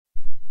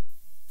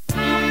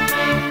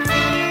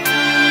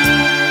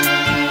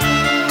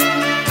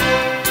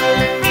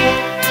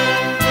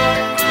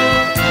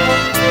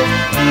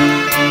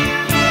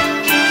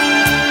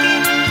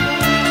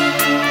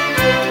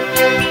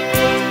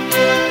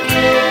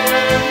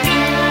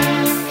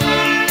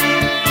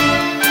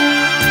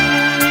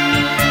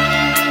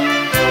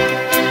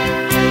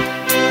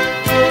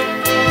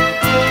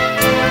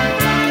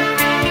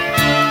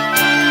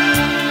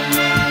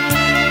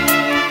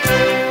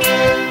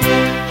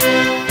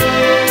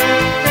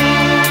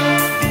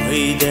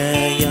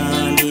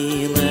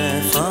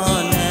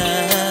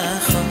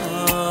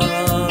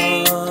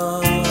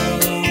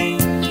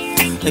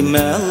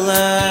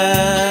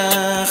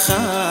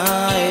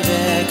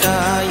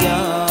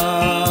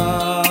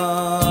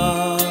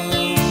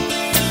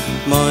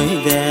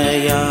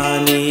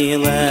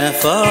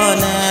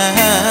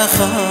לפניך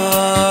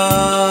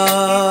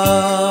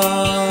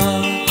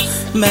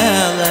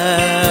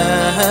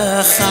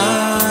מלך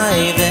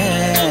חי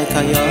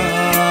וקיים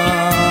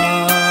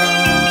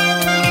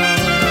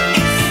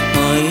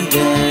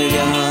מוידי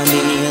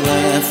אני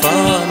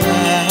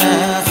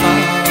לפניך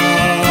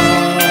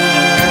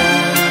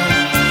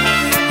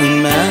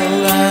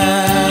מלך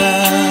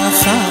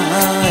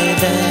חי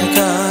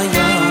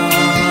וקיים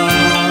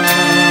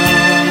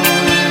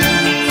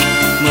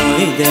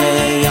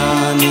מוידי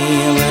אני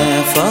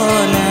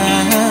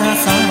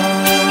לפניך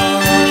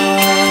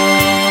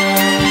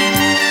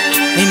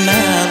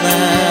מלך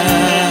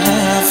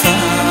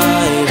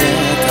חי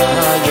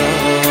וקיים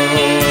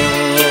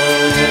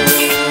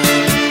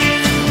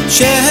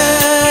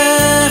שחזרת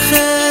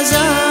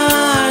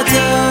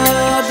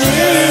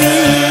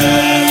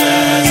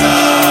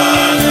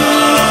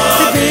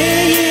בי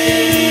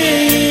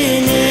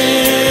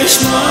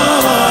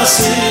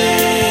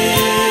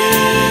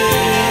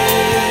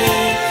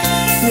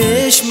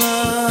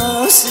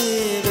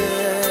נשמעסי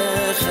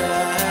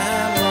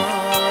בחמה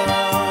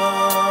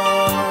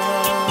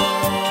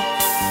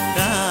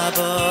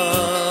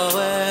רבו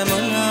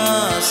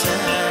אמונתך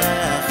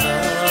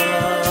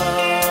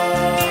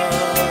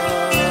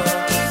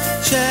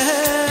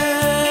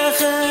שחזרת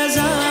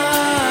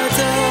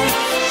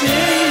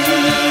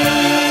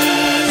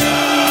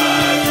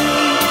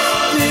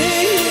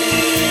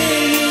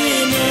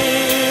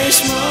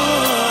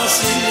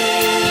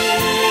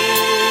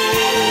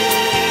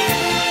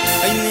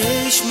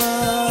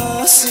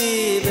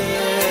נשמעסי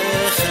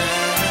בחמה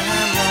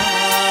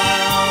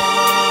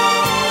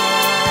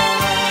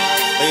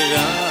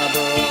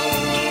רבו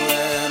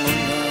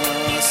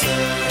אמונתך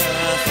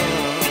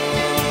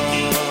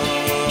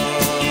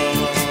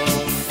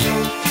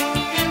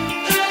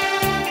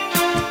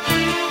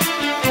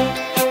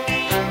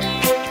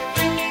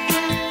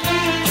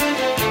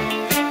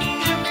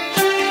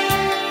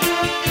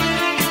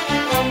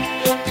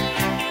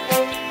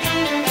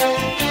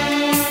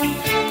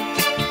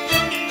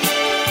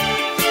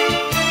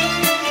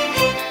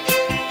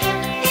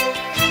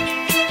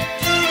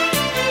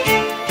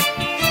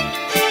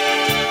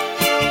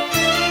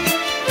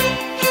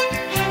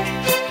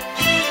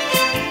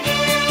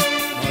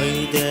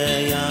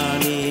מוידי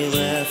אני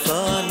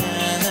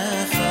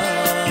לפניך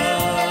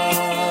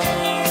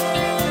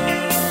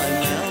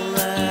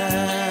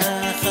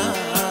מלך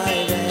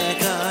חי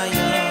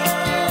וקיים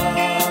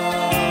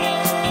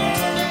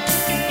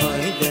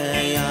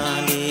מוידי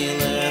אני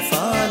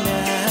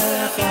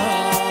לפניך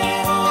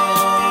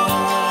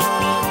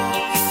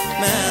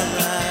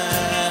מלך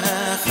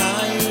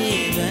חי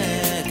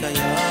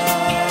וקיים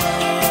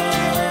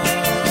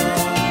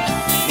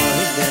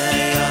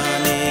מוידי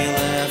אני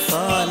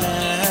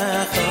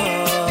לפניך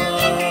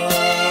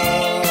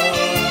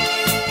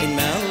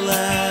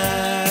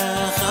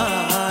מלך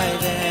חי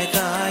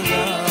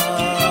וקיים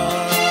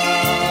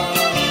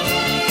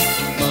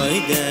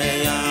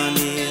מוידי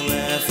אני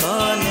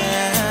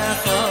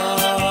לפניך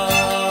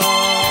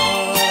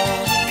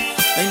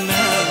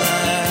מלך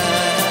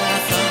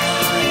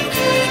חי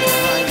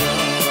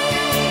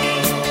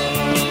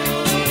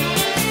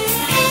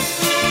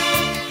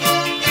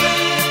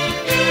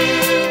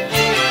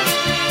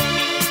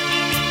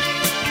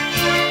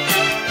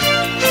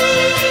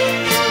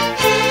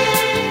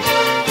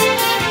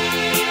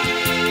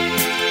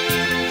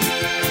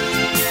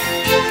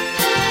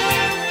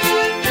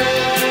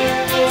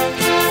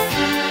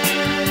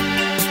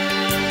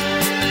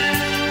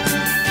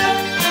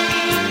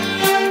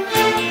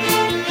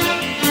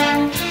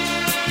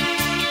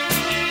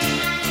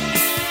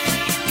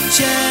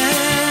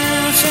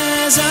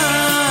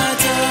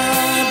שחזרת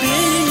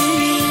בי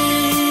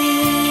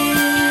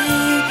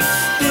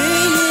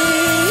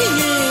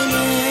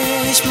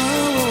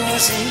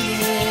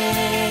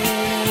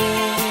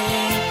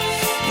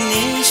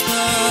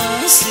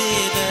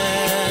נשמעסי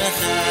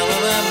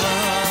בחמה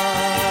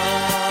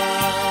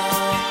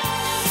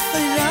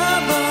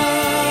רבו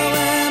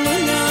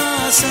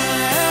אמונתך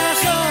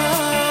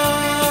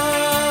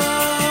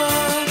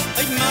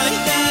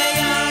מוידי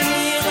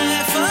אני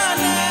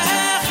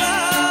לפניך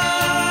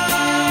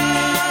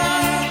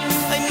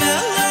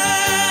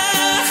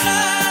מלך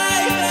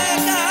חי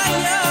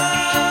וקיים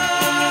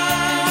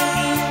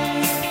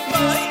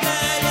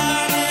מוידי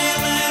אני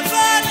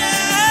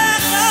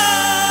לפניך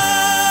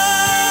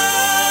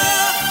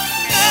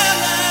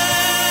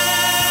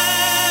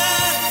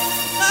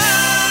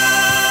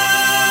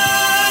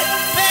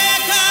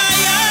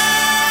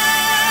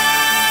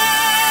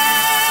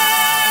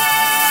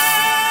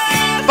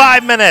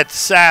Five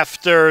minutes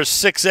after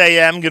 6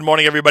 a.m. Good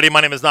morning, everybody.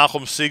 My name is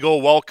Nachum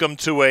Siegel. Welcome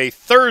to a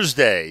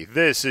Thursday.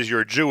 This is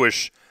your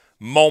Jewish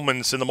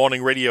Moments in the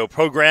Morning radio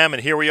program,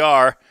 and here we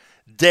are,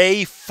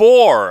 day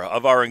 4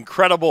 of our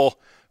incredible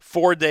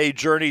 4-day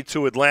journey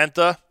to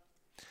Atlanta.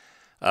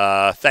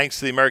 Thanks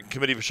to the American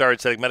Committee for Shaare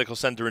Zedek Medical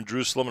Center in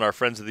Jerusalem and our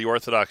friends at the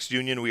Orthodox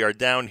Union, we are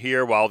down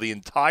here while the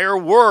entire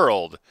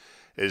world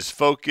is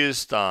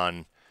focused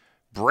on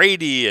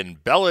Brady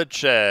and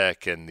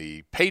Belichick and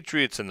the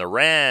Patriots and the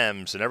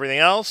Rams and everything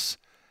else.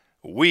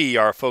 We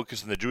are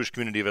focused on the Jewish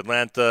community of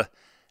Atlanta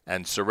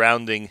and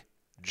surrounding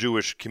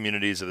Jewish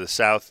communities of the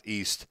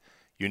Southeast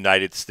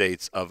United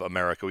States of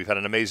America. We've had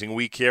an amazing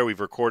week here.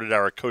 We've recorded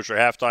our Kosher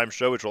Halftime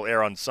Show, which will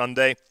air on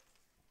Sunday.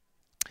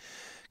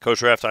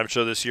 Kosher Halftime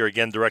Show this year,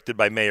 again, directed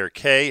by Mayor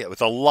Kay,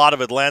 with a lot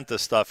of Atlanta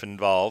stuff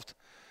involved.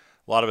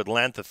 A lot of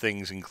Atlanta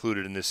things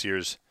included in this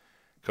year's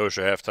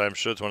Kosher Halftime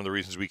Show. It's one of the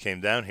reasons we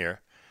came down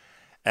here.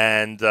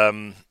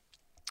 And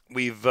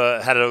we've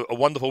had a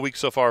wonderful week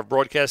so far of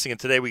broadcasting, and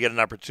today we get an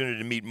opportunity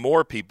to meet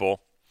more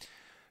people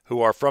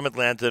who are from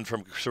Atlanta and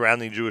from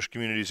surrounding Jewish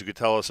communities who could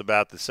tell us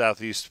about the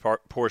southeast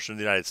portion of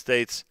the United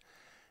States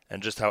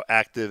and just how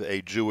active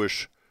a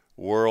Jewish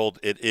world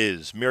it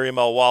is. Miriam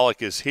L.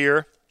 Wallach is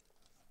here.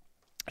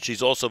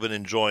 She's also been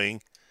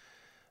enjoying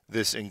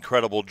this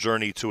incredible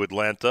journey to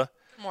Atlanta.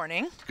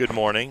 Morning. Good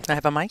morning. I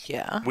have a mic,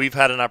 yeah. We've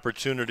had an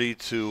opportunity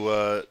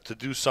to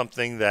do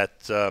something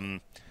that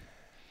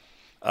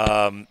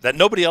that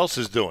nobody else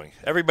is doing.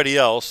 Everybody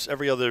else,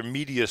 every other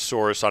media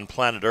source on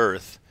planet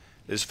Earth,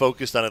 is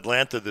focused on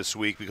Atlanta this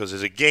week because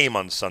there's a game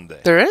on Sunday.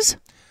 There is?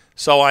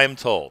 So I am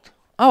told.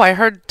 Oh, I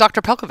heard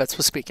Dr. Pelkovitz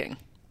was speaking.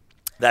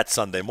 That's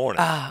Sunday morning.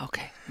 Ah,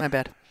 okay. My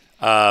bad.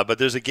 But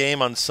there's a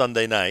game on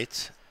Sunday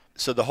night.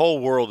 So the whole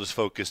world is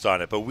focused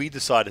on it, but we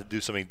decided to do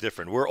something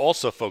different. We're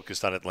also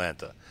focused on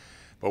Atlanta,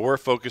 but we're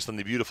focused on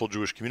the beautiful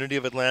Jewish community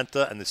of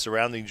Atlanta and the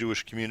surrounding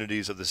Jewish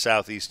communities of the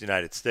Southeast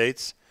United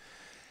States.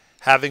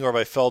 Having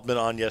Rabbi Feldman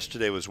on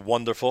yesterday was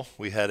wonderful.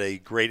 We had a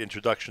great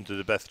introduction to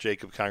the Beth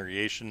Jacob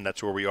congregation.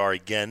 That's where we are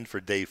again for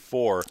day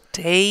 4.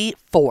 Day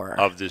 4.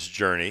 Of this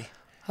journey.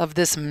 Of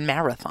this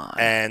marathon.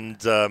 And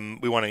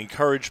we want to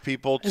encourage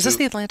people to... Is this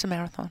the Atlanta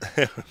Marathon?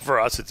 For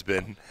us, it's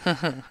been.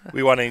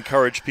 We want to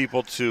encourage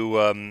people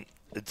to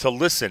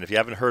listen. If you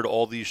haven't heard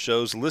all these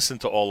shows, listen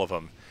to all of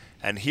them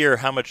and hear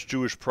how much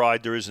Jewish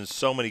pride there is in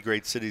so many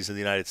great cities in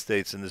the United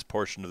States in this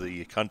portion of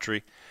the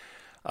country.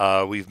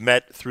 We've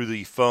met through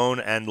the phone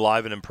and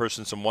live and in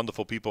person some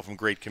wonderful people from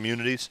great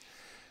communities.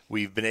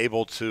 We've been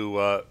able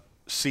to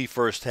see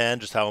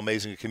firsthand just how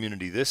amazing a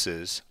community this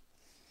is.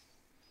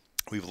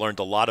 We've learned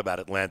a lot about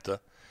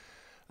Atlanta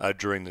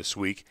during this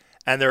week.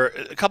 And there are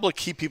a couple of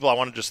key people I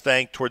want to just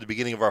thank toward the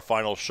beginning of our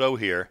final show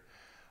here.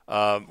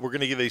 We're going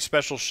to give a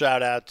special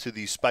shout-out to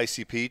the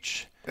Spicy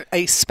Peach.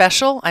 A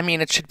special? I mean,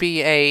 it should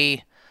be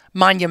a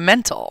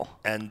monumental.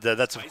 And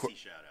that's,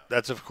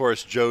 of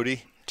course,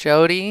 Jody.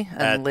 Jody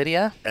and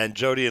Lydia. And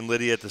Jody and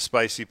Lydia at the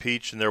Spicy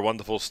Peach and their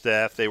wonderful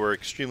staff. They were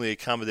extremely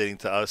accommodating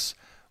to us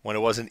when it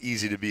wasn't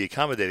easy to be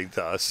accommodating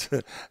to us,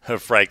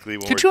 frankly.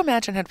 Could you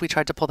imagine had we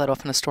tried to pull that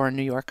off in a store in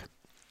New York?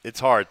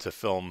 It's hard to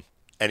film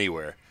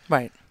anywhere.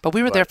 Right. But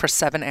we were there for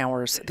 7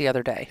 hours the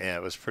other day. Yeah,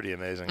 it was pretty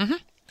amazing.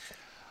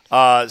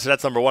 Mm-hmm. So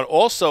that's number one.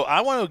 Also,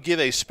 I want to give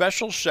a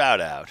special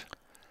shout-out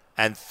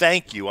and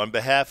thank you on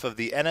behalf of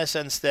the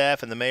NSN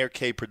staff and the Mayor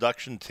K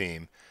production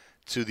team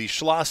to the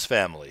Schloss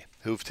family,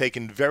 who've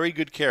taken very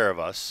good care of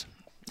us.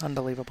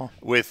 Unbelievable.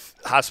 With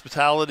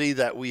hospitality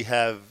that we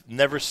have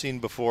never seen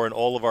before in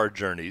all of our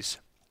journeys.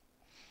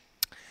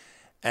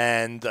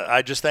 And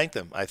I just thank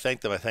them. I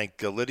thank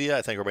Lydia.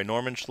 I thank Rabbi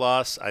Norman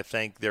Schloss. I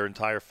thank their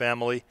entire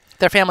family.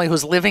 Their family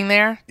who's living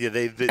there? Yeah,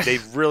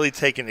 they've really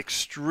taken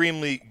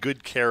extremely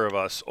good care of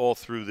us all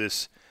through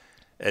this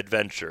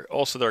adventure.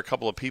 Also, there are a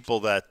couple of people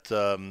that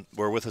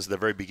were with us at the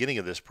very beginning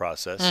of this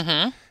process.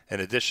 Mm-hmm. In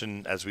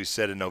addition, as we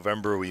said in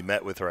November, we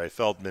met with Rabbi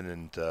Feldman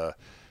and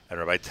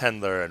Rabbi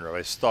Tendler and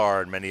Rabbi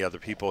Starr and many other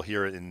people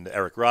here in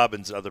Eric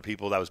Robbins and other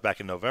people. That was back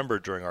in November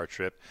during our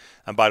trip.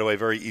 And by the way,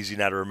 very easy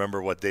now to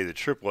remember what day the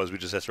trip was. We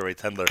just asked Rabbi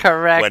Tendler.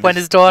 Correct, when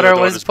his daughter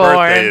was born.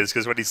 Birthday is,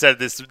 because when he said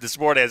this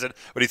morning,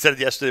 when he said it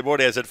yesterday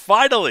morning, I said,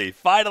 finally,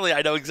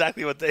 I know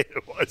exactly what day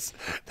it was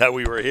that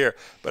we were here.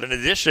 But in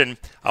addition,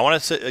 I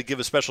want to give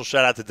a special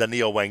shout out to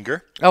Daniel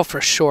Wenger. Oh, for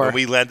sure. When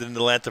we landed in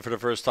Atlanta for the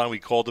first time, we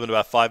called him, and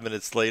about 5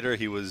 minutes later,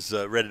 he was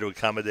ready to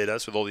accommodate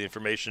us with all the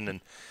information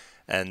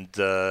and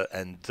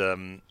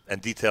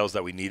details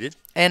that we needed.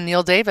 And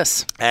Neil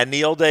Davis.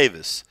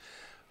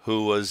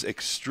 Who was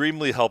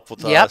extremely helpful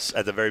to us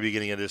at the very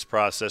beginning of this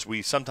process.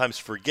 We sometimes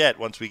forget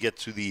once we get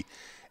to the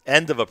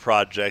end of a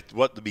project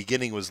what the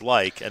beginning was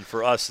like, and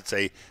for us it's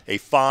a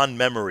fond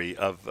memory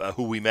of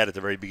who we met at the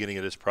very beginning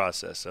of this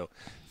process. So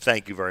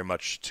thank you very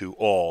much to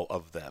all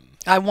of them.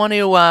 I want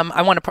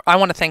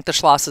to thank the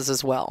Schlosses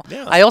as well.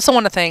 Yeah. I also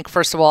want to thank,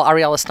 first of all,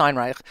 Ariella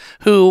Steinreich,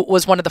 who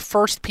was one of the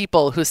first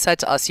people who said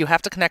to us, you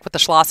have to connect with the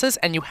Schlosses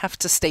and you have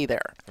to stay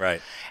there.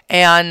 Right.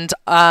 And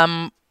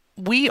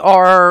we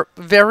are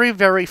very,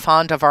 very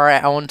fond of our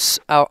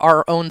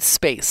own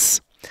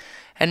space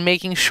and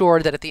making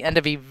sure that at the end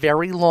of a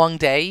very long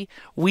day,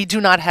 we do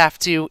not have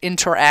to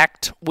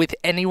interact with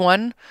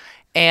anyone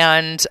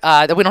and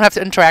that we don't have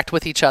to interact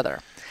with each other.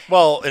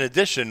 Well, in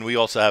addition, we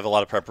also have a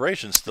lot of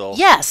preparation still.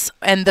 Yes,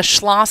 and the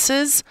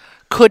Schlosses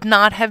could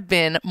not have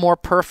been more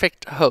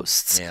perfect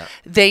hosts. Yeah.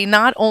 They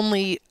not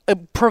only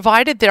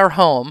provided their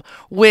home,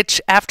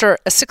 which after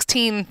a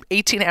 16,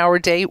 18-hour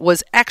day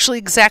was actually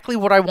exactly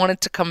what I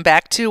wanted to come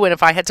back to. And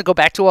if I had to go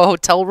back to a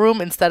hotel room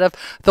instead of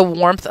the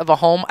warmth of a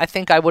home, I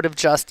think I would have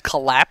just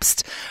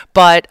collapsed.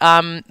 But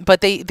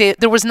they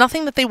there was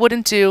nothing that they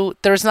wouldn't do.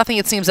 There's nothing,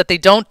 it seems, that they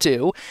don't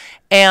do.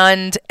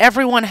 And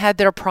everyone had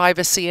their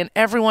privacy and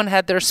everyone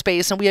had their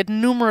space. And we had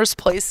numerous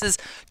places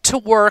to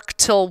work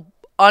till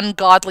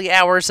ungodly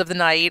hours of the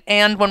night,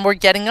 and when we're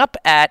getting up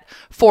at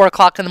 4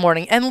 o'clock in the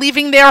morning and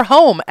leaving their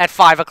home at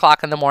 5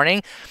 o'clock in the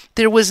morning,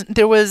 there was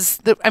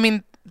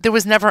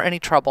never any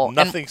trouble.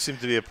 Nothing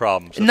seemed to be a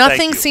problem. So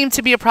nothing seemed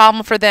to be a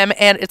problem for them.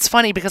 And it's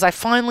funny because I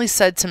finally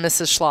said to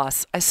Mrs.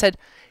 Schloss, I said,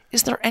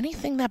 "Is there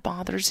anything that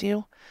bothers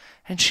you?"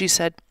 And she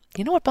said,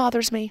 "You know what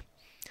bothers me?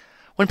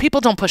 When people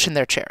don't push in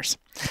their chairs."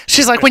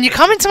 She's like, "When you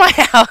come into my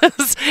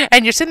house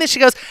and you're sitting there,"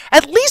 she goes,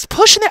 "at least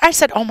push in there." I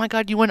said, "Oh my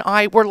God, you and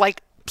I were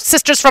like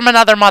sisters from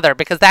another mother,"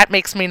 because that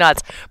makes me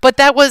nuts. But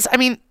that was, I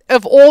mean,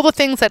 of all the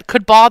things that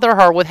could bother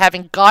her with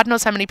having God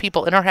knows how many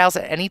people in her house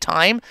at any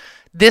time,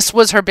 this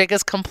was her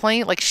biggest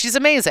complaint. Like, she's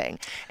amazing.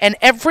 And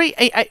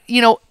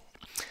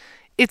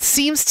it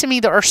seems to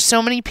me there are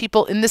so many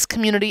people in this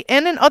community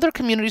and in other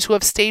communities who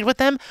have stayed with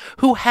them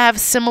who have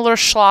similar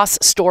Schloss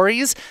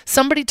stories.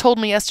 Somebody told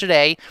me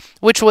yesterday,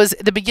 which was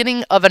the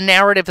beginning of a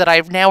narrative that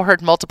I've now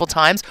heard multiple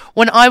times,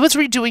 when I was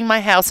redoing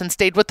my house and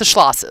stayed with the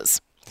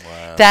Schlosses.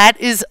 Wow. That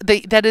is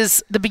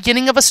the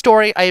beginning of a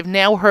story I have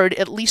now heard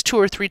at least 2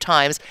 or 3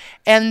 times.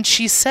 And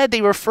she said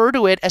they refer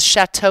to it as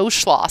Chateau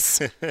Schloss.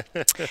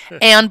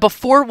 And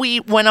before we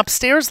went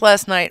upstairs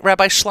last night,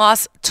 Rabbi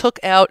Schloss took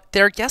out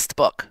their guest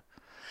book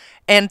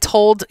and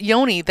told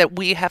Yoni that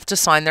we have to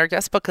sign their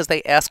guest book because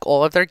they ask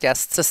all of their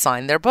guests to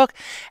sign their book.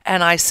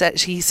 And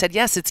he said,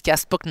 "Yes, it's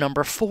guest book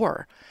number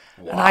 4.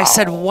 Wow. And I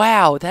said,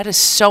 "Wow, that is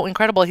so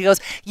incredible." He goes,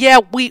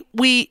 "Yeah,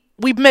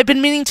 We've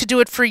been meaning to do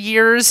it for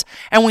years,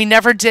 and we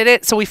never did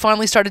it, so we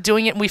finally started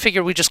doing it, and we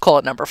figured we'd just call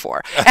it number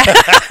 4.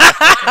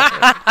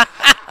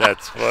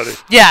 That's funny.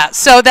 Yeah,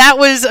 so that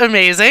was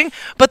amazing.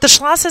 But the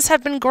Schlosses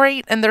have been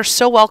great, and they're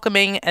so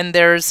welcoming, and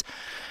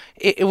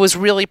it was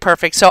really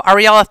perfect. So,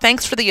 Ariella,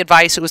 thanks for the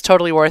advice. It was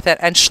totally worth it.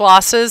 And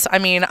Schlosses, I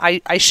mean,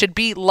 I should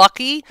be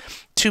lucky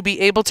to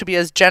be able to be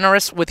as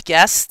generous with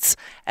guests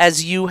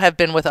as you have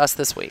been with us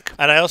this week.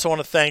 And I also want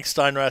to thank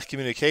Steinreich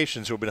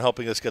Communications, who have been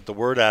helping us get the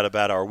word out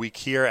about our week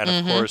here and,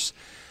 of course,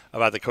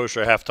 about the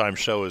Kosher Halftime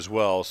Show as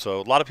well.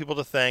 So a lot of people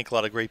to thank, a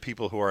lot of great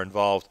people who are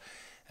involved,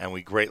 and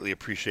we greatly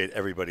appreciate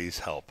everybody's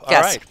help. Yes.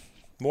 All right.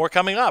 More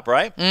coming up,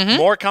 right?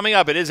 More coming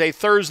up. It is a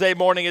Thursday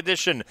morning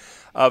edition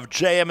of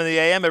JM and the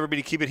AM.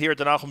 Everybody keep it here at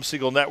the Nachum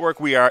Segal Network.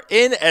 We are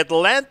in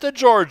Atlanta,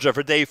 Georgia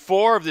for day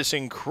 4 of this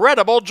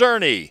incredible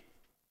journey.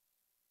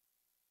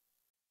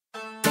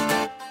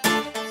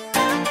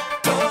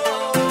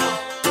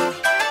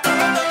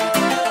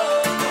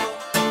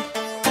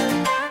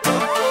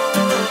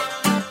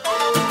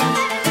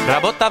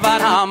 רבות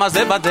אברהם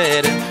הזה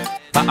בדרך,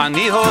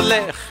 ואני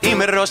הולך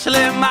עם ראש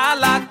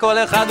למעלה, כל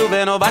אחד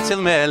ובנו בת של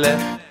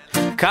מלך.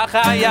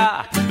 ככה היה,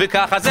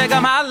 וככה זה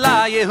גם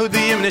עלה,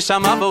 יהודים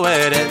נשמה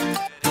בוערת.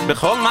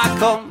 בכל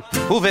מקום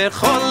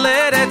ובכל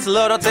ארץ,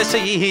 לא רוצה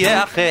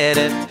שיהיה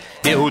אחרת.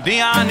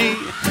 יהודי אני,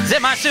 זה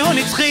משהו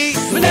נצחי.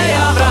 בני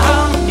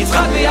אברהם,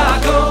 יצחק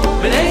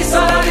ויעקב, בני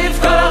שרה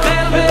רבקה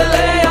רחל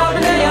ולאה.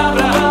 בני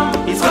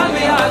אברהם, יצחק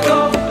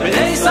ויעקב,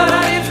 בני שרה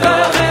רבקה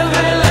רחל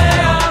ולאה.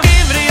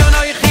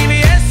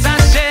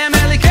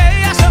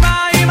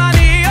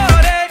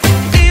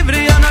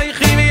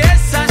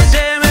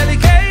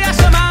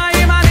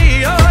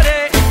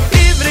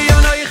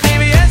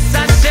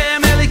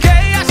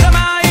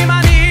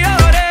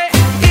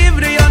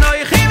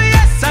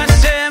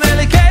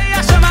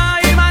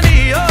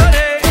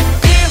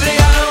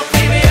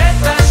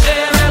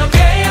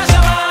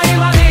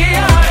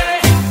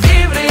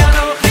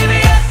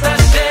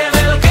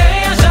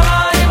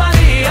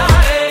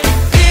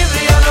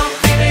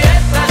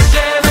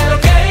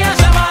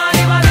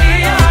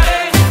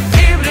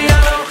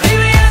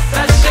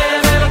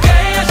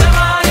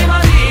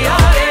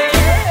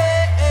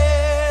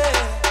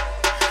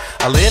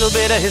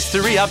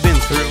 History I've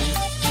been through.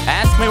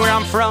 Ask me where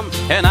I'm from,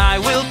 and I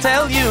will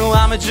tell you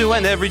I'm a Jew,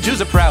 and every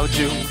Jew's a proud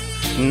Jew.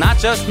 Not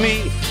just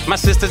me, my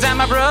sisters and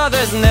my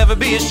brothers. Never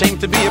be ashamed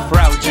to be a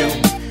proud Jew.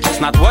 It's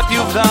not what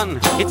you've done,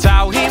 it's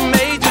how He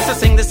made you. So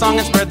sing the song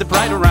and spread the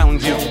pride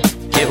around you.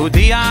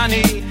 Yehudi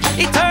ani,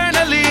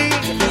 eternally.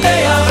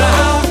 Hey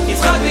Abraham,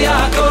 Yitzchak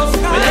v'Yaakov,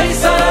 b'nei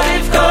Sarah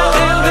Rivka,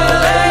 Rachel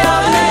v'Leah.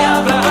 Hey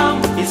Abraham,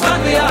 Yitzchak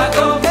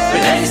v'Yaakov,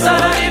 b'nei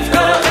Sarah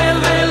Rivka, Rachel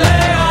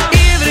v'Leah.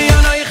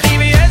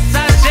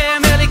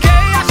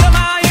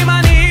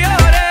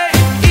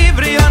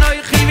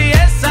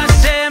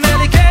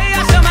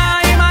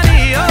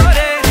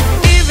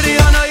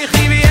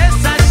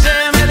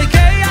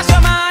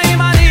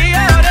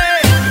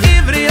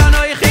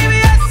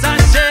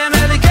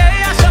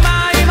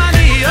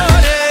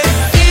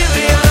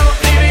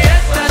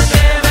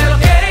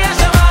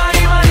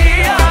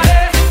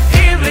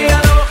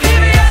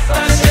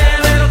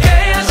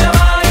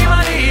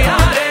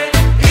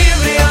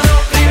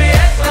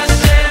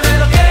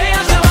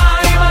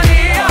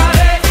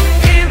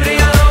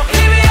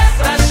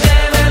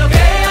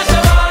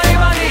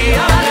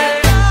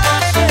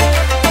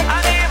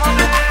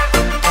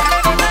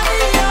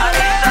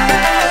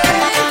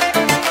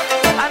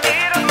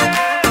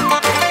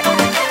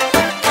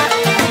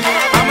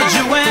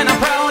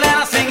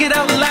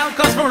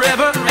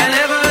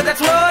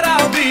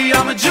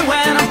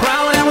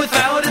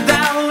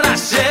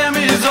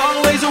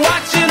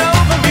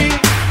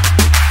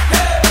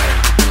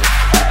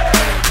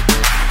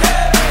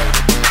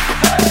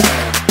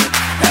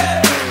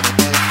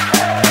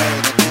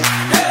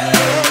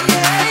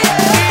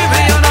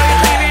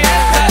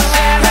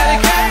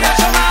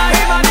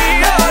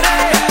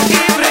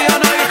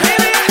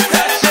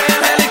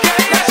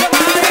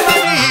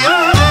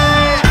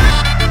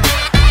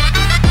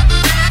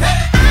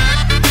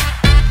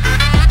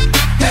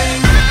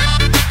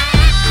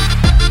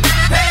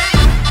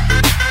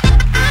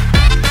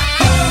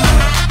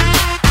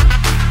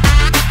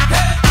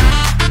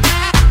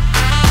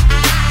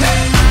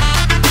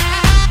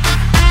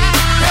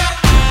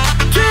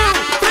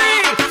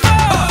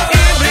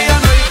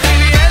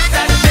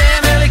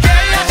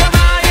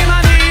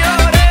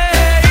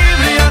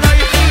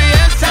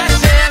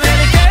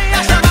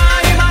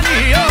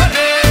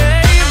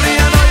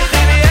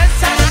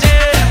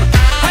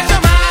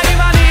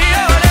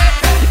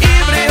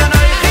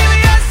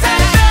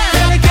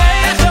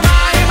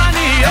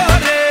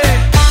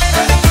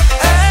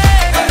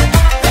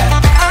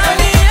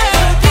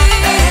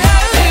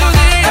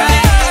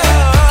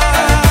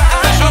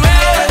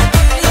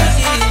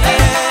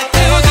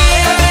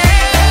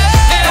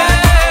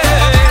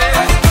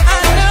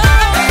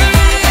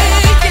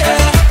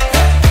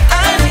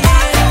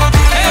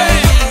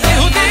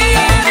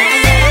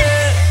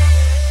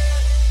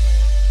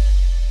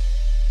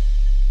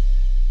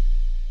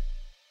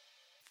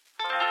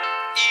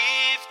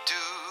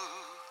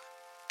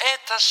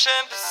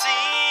 Hashem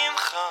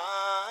b'simcha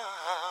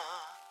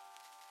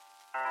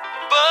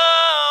Bo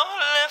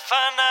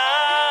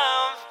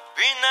lefanav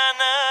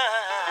binanav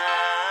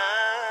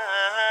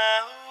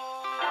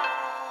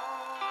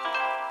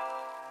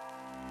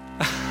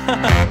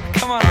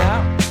Come on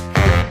now.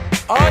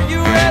 Are you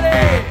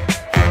ready?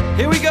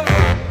 Here we go.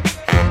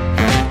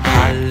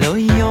 Hallo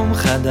yom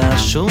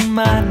chadash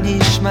ומה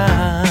נשמע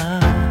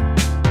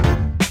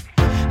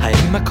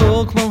האם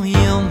הכל כמו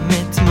יום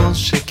אתמול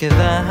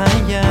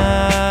שכבהיה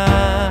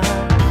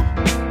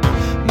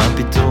מה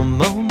פתאום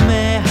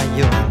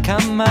מהיום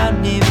כמה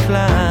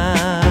נפלא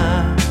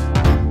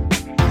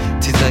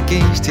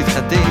תתרגש,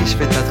 תתחדש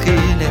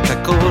ותתחיל את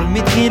הכל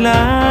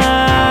מתחילה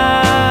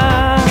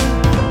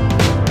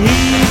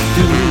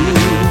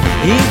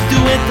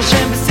עבדו את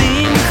השם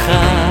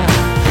בשמחה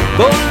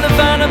בוא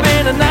לבן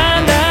הבן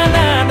נה נה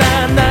נה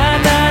נה נה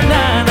נה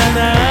נה נה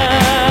נה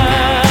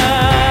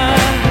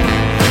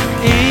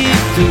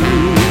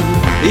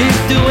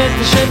עבדו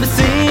את השם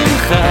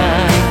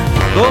בשמחה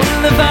בוא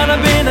לבן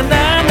הבן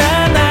נה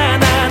נה נה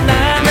נה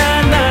נה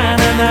נה נה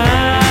נה נה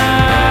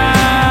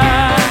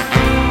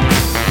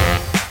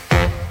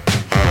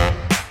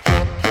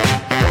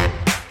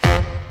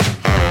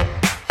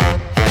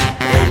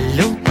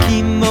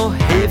אלוקים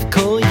אוהב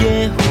כל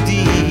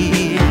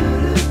יהודי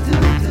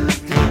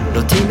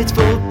נוטים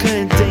לצפור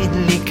כדי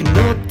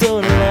לקנות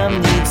עולם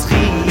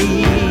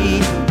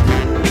נצחי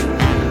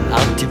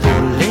אל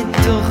תיפול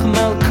לתוך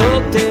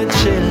מלכודת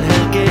של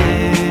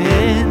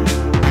הרגל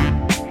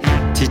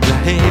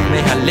תתלהב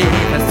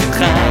מהלב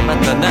השמחה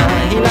מתנה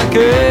היא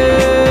לקל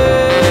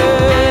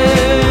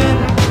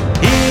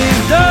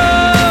עבדו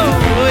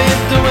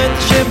את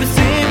השם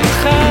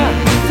בשמחה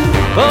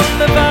בוא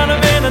לבן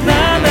הבן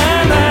נה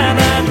נה נה נה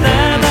נה נה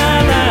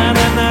נה נה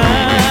נה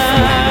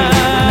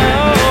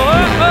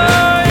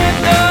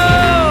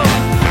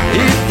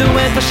עבדו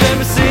את השם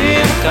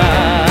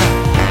בשמחה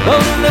בוא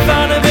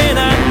לבן הבן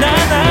נה נה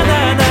נה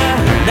נה נה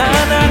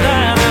נה נה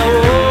נה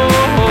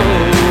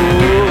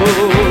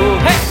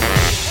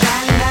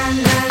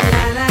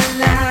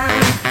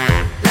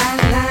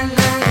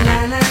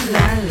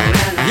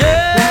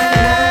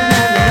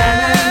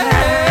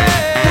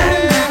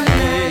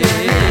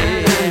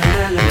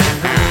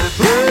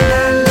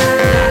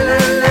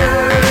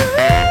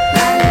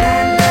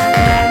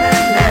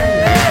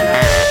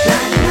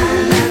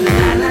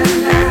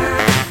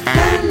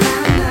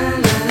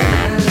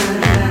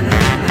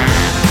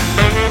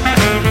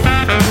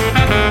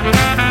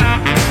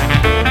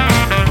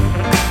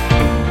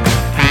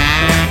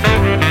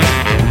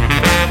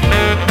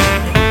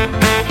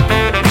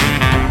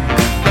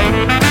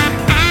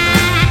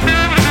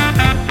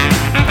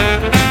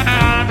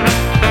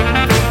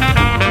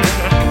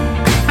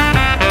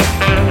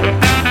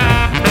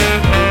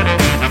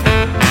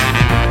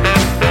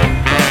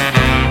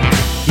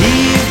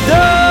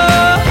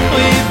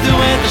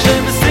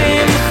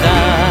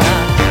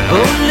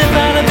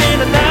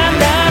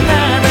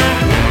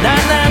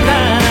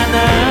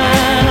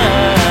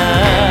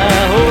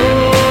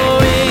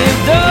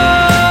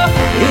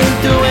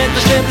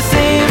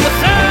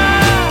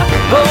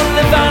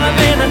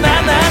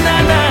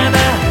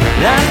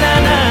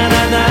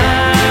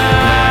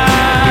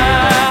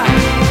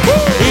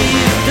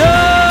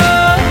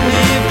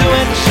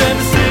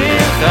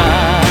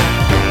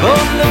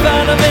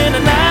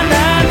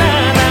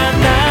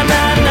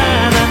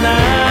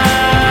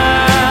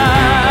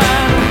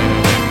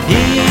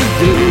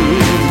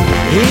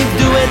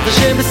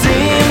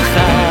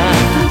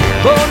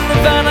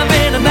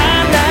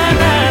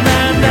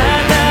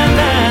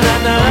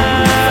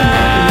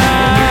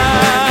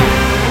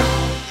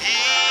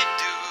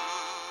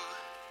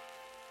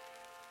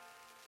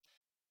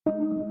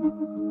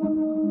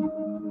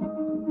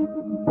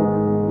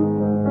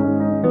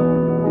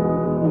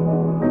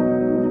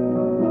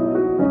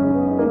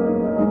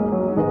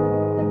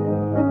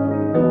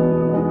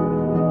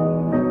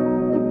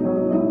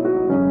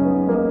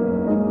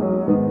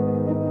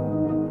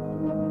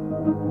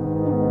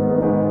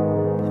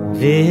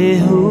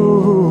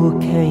והוא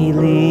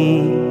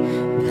כלי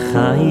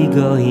וחי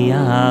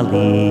גויה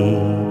לי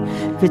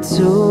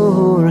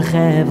וצור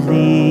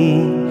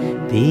חבלי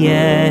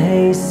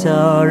ביי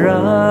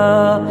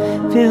שרה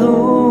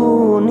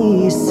והוא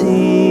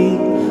ניסי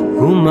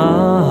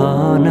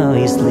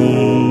ומנויס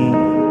לי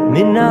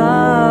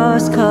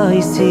מנס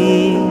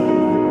קייסי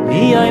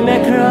ביי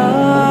מקרא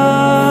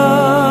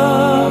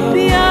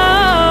בידי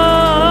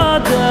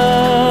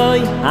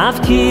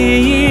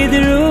אבקיד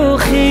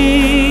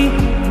רוחי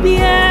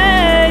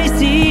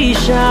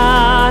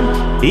shan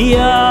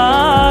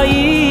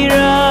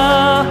bi'ira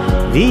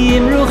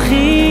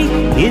v'imruchi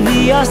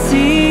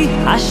idiyasi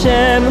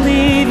Hashem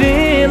li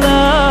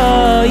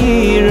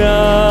v'la'ira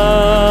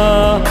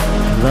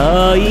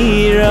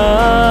la'ira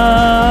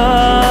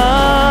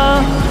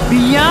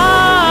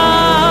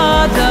b'yadai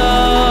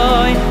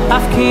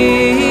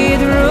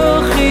afkid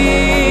ruchi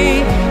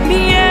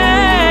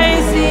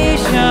bi'esi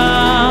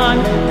shan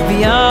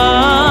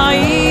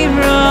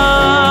bi'ira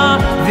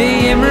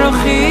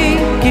v'imruchi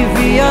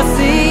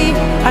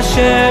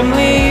Hashem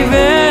li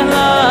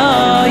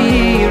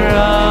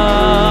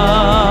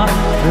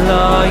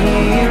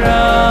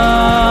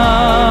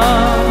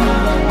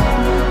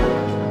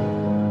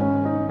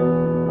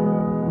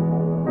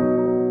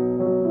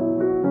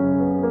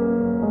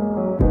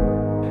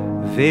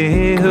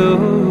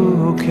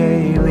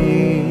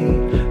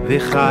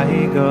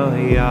v'chai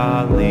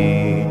goyali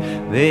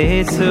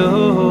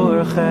v'tzur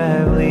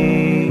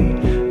chevli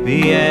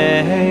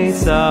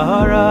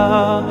v'yetzara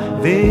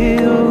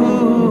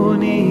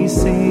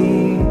v'unisi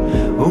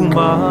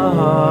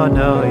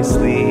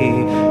umanoisli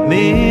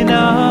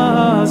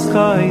minas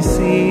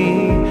chaisi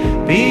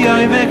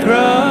v'yoy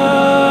mekra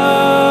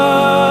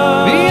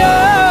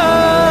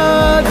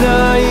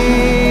v'yadai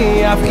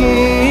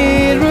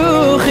afkir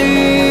ruchi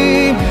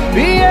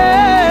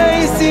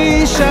v'yeisi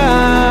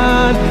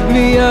shan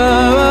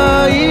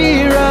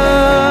v'yayirab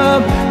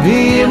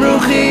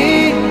v'imruchi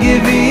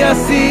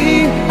giviyasi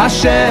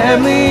Hashem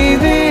li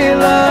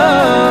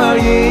v'layirab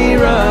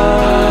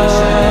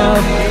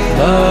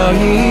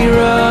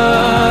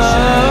layirab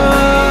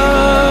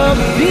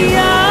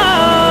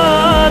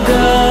v'yadai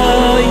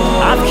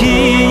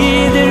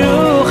afkid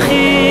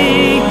ruchi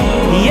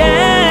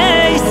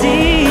yeisi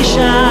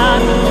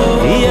shan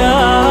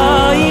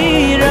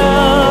v'yayirab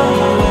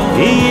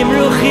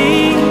v'imruchi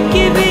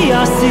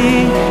giviyasi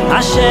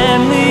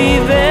Hashem li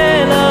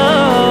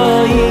v'layirab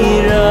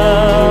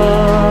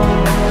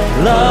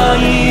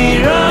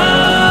layirab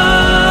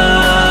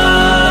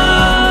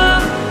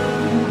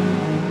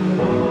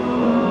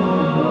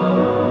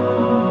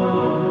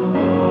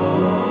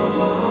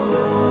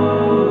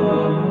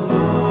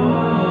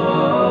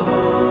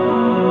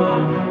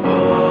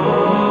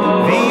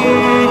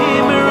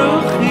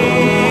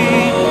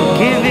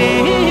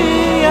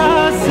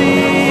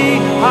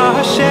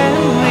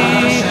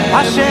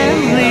Hashem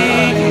li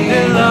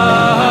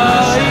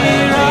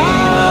v'layirab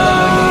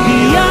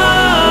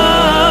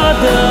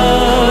v'yadai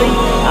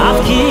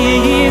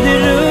afkid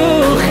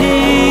ruchi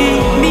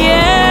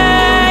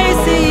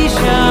v'yeisi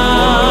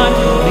shan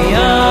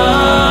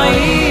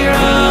v'yayirab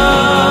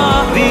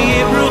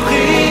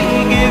v'imruchi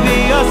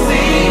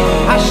giviyasi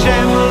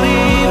Hashem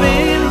li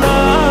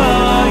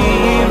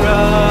v'layirab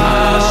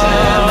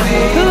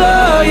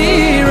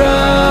layirab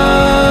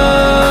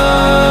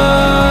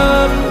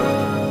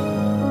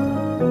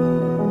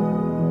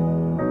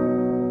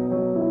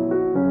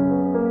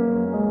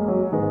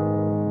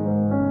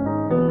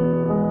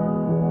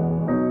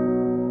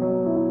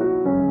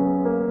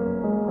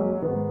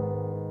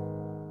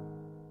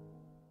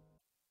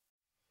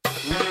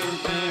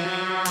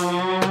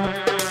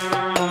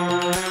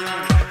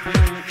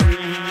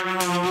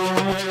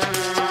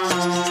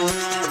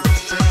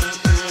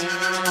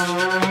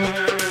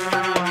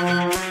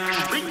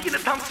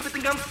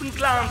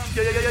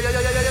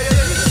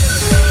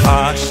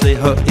Ashley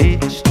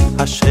ha'ich,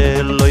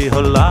 asher lo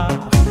yholach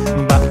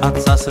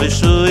ba'atzas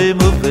rishuim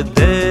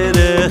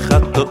u'v'derech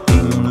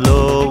ha'to'im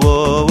lo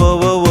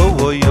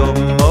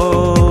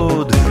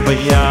yomod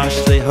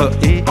Ashley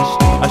ha'ich,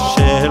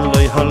 asher lo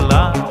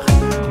yholach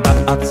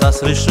ba'atzas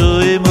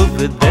rishuim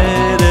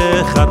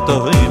u'v'derech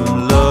ha'to'im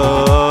lo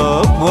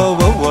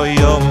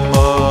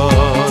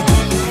yomod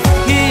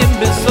Kim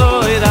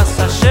b'soiras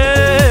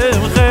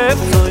Hashem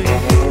chefzoi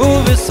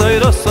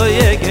u'v'soiroso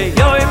yege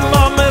yoim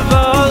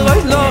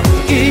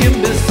Kim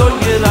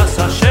besoyelas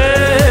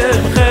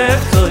Hashem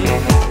chefzoi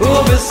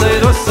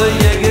u'besoyroso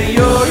yege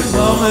yoy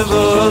mame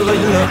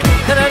v'loyla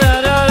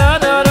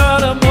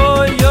Ta-da-da-da-da-da-da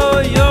moy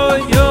yoy yoy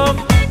yom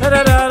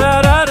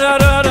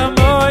Ta-da-da-da-da-da-da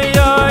moy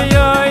yoy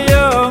yoy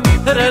yom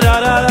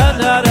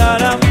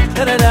Ta-da-da-da-da-da-da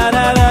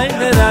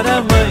Ta-da-da-da-da-da-da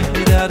moy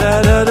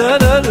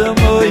Ta-da-da-da-da-da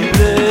moy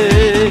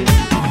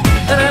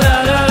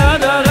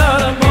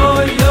Ta-da-da-da-da-da-da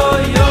moy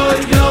yoy yoy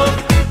yom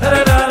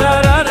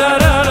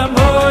Ta-da-da-da-da-da-da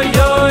moy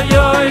yoy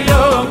yoy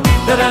yom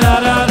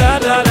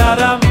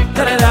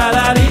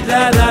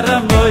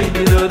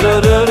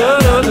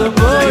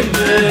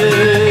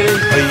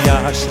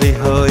Ashley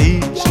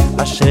ha'ich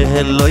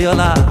asher lo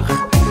yolach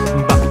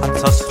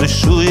ba'atzas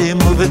rishuim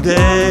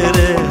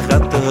u'v'derech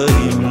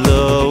ha'to'im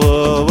lo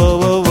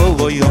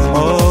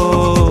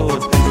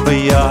yomod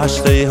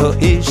Ashley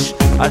ha'ich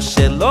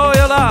asher lo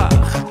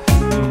yolach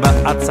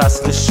ba'atzas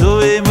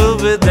rishuim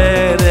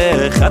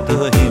u'v'derech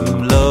ha'to'im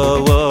lo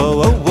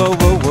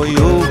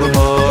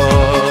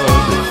yomod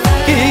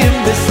Kim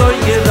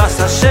besoyelas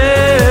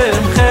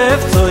Hashem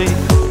chefzoi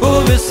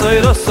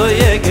u'v'soyroso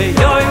yege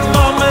yoy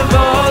mame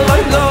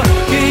v'loylo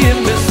Kim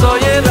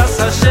besoyelas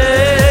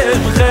Hashem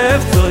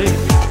chefzoi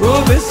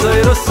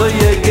u'v'soyroso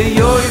yege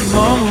yoy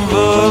mame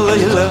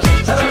v'loylo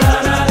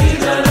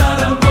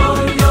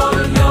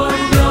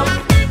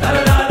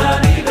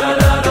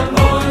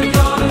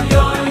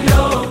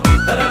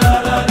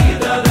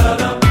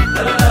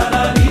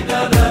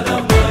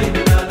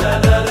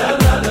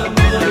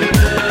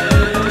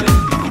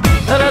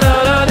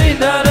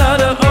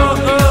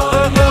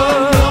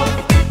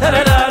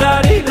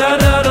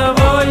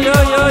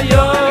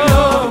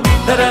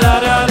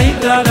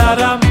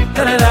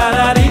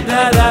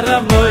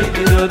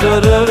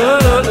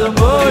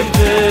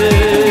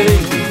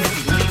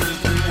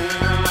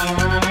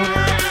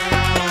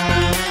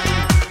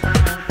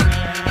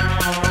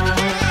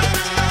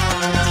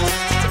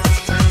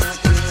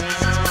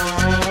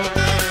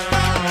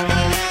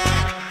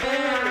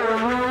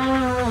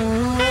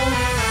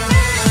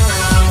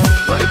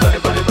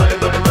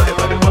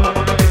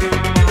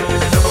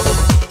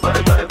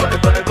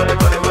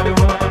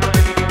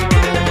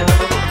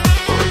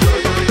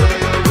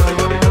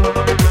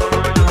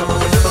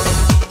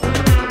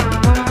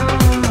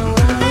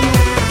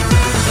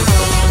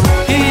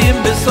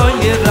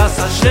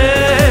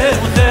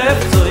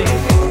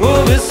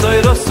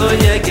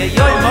yege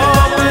yoy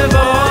mame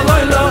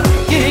voloy lo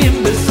kim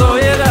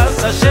besoyer as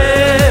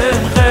Hashem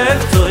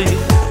cheftoy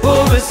u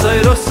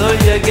besoyer so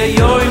yege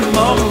yoy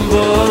mame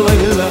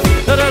voloy lo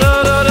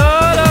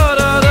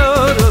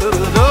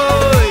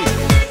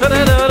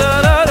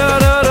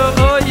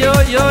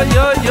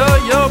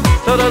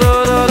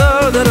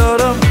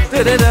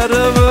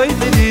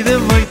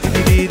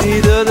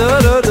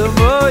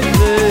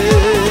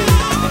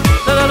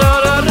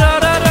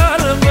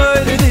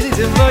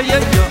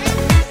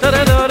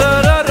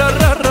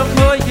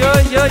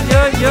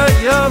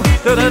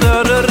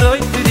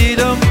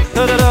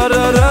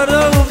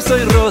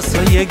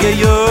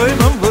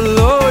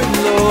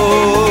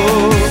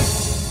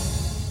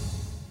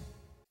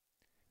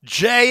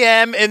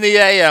JM in the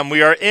AM.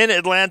 We are in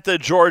Atlanta,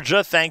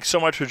 Georgia. Thanks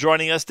so much for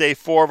joining us. Day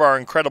 4 of our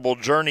incredible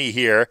journey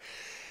here.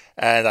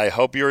 And I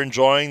hope you're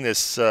enjoying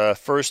this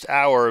first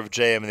hour of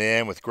JM in the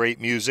AM with great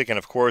music and,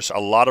 of course, a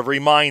lot of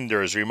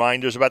reminders.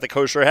 Reminders about the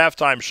Kosher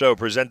Halftime Show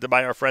presented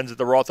by our friends at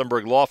the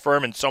Rothenberg Law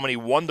Firm and so many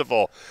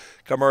wonderful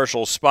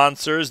commercial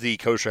sponsors. The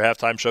Kosher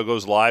Halftime Show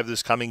goes live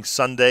this coming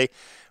Sunday.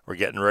 We're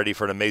getting ready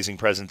for an amazing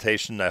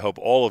presentation. I hope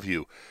all of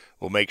you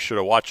will make sure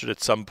to watch it at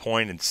some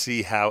point and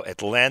see how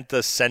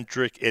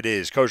Atlanta-centric it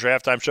is. Kosher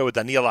Halftime Show with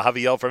Daniela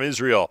Haviel from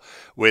Israel,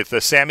 with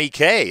Sammy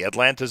K,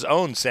 Atlanta's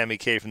own Sammy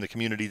K from the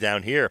community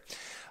down here.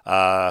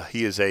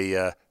 He is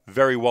a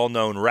very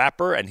well-known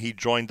rapper, and he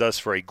joined us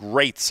for a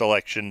great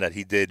selection that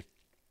he did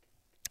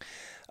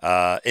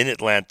in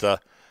Atlanta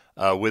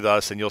with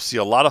us. And you'll see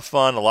a lot of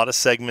fun, a lot of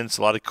segments,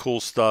 a lot of cool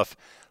stuff,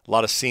 a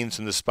lot of scenes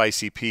from the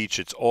Spicy Peach.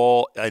 It's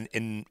all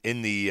in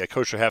the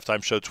Kosher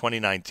Halftime Show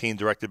 2019,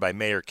 directed by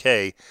Mayor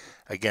K.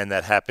 Again,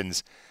 that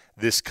happens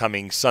this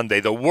coming Sunday.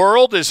 The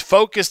world is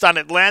focused on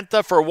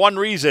Atlanta for one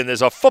reason.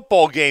 There's a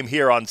football game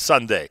here on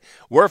Sunday.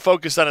 We're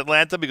focused on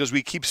Atlanta because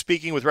we keep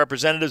speaking with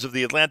representatives of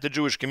the Atlanta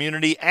Jewish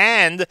community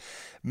and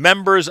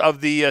members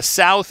of the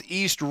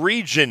Southeast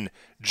region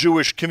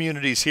Jewish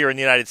communities here in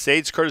the United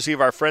States, courtesy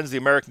of our friends, the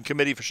American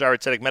Committee for Shaare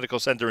Tzedek Medical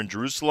Center in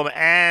Jerusalem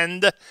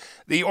and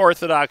the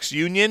Orthodox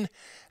Union.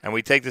 And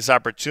we take this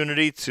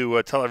opportunity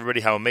to tell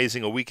everybody how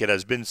amazing a week it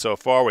has been so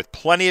far, with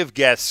plenty of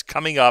guests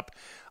coming up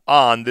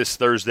on this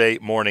Thursday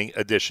morning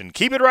edition.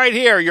 Keep it right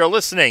here. You're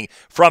listening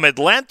from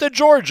Atlanta,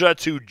 Georgia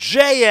to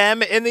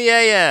JM in the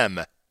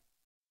AM.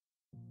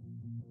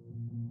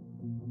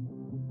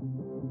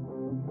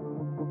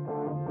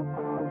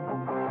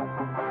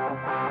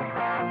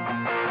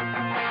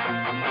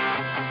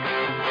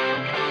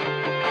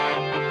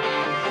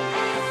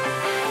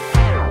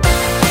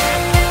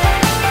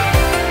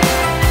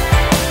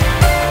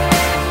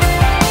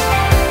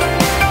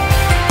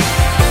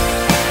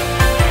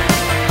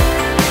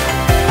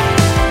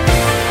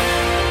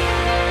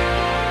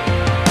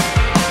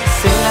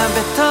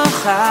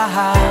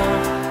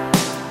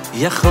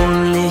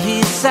 יכול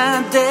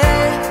להיסדק,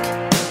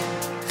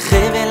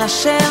 חבל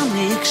אשר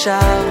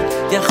נקשר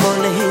יכול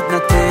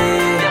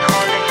להתנתק,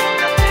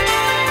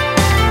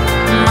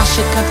 מה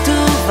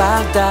שכתוב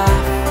על דף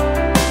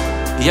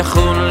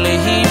יכול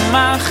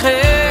להימחק,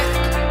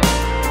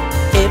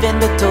 אבן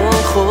בתוך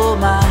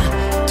חומה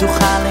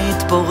תוכל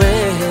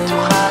להתפורר,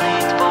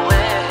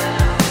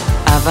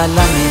 אבל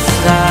עם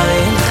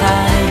ישראל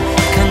חי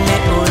כאן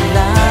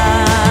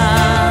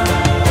לעולם,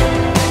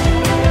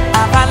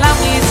 אבל עם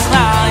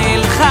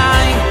ישראל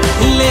חי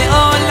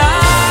לעולם.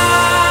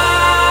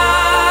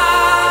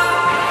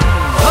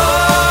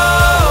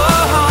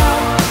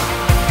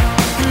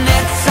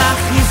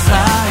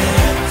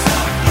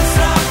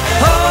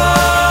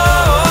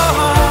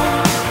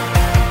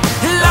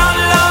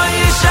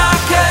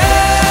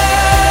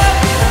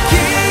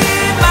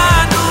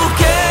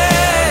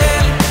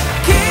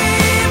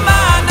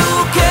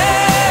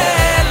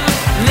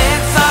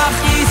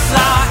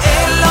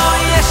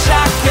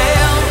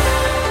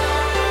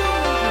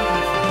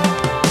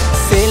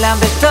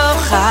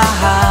 בתוך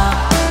ההר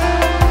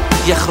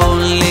יכול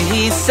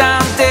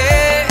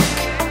להיסדק,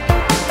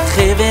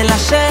 חבל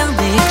אשר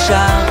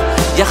נקשר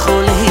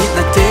יכול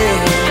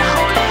להתנתק,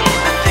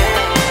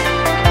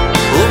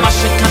 ומה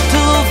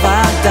שכתוב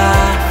על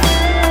דף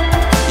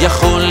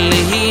יכול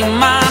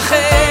להימחק,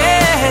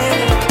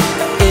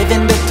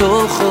 אבן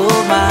בתוך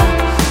חומה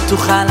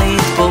תוכל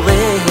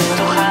להתפורר,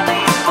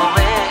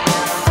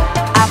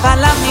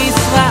 אבל עם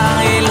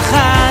ישראל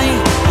חי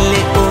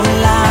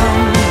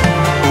לעולם,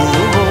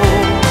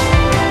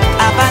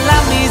 אבל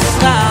עם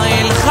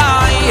ישראל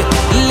חי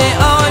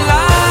לעולם.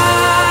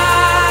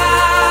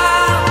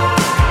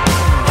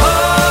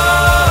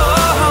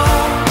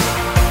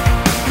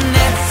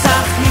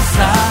 נצח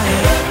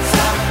ישראל,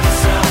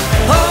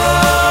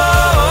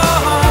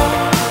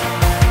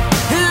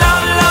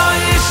 לא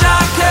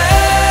ישקר,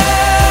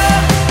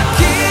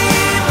 כי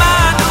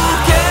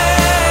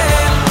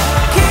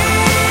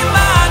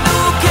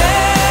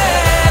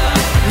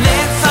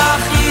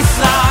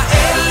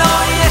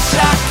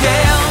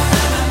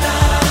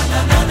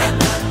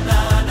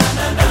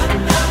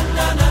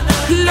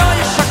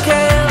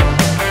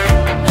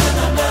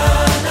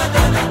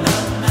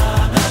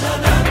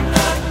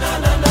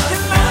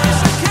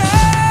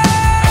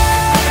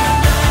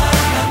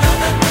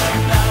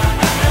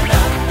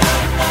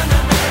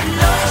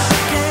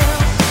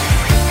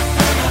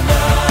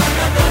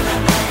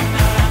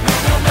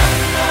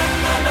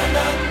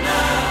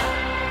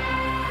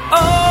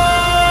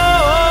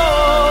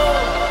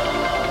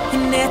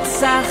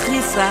נצח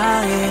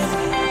ישראל.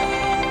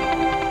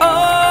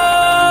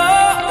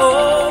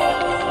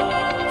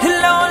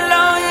 לא,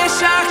 לא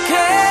ישקר,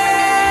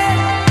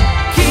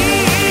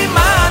 כי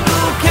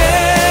עמנו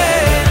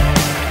כן,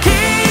 כי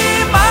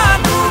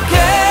עמנו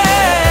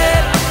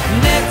כן,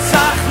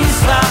 נצח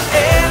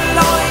ישראל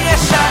לא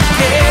ישקר.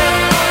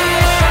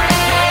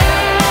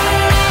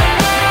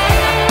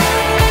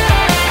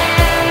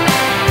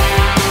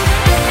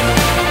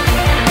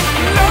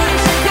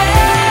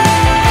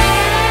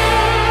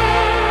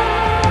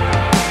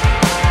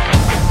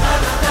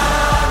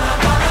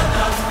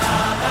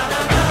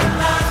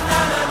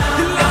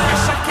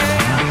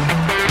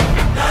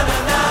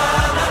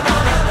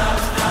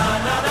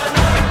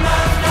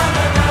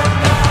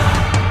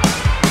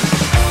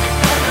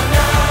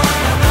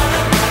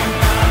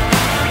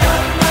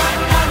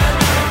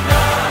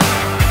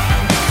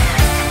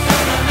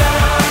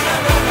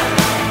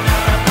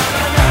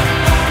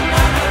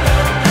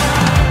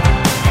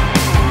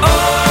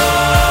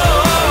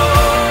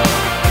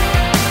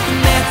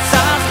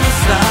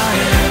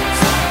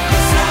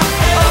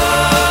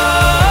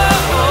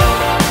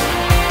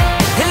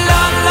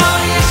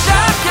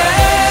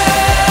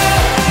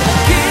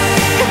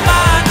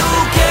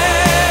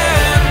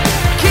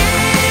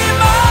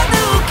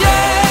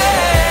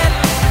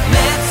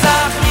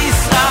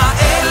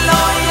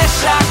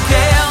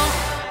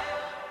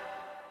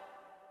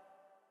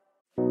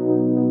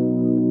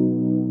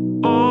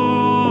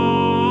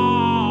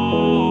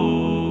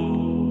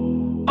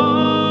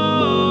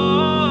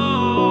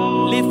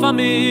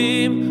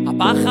 לפעמים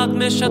הפחד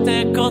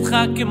משתק אותך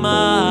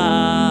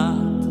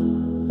כמעט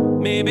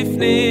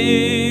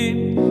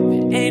מבפנים,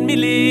 ואין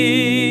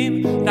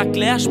מילים רק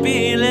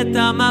להשפיל את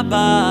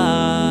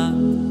המבט.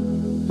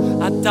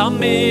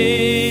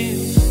 התמיד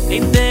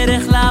אין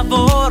דרך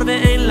לעבור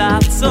ואין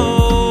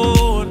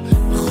לעצור,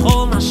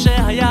 בכל מה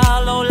שהיה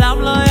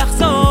לעולם לא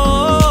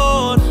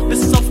יחזור.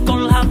 בסוף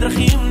כל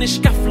הדרכים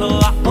נשקף לו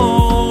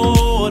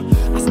האור,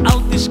 אז אל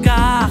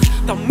תשכח,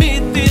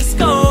 תמיד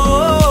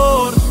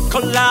תזכור,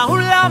 כל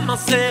העולם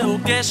הזה הוא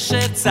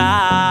גשת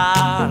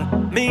צר,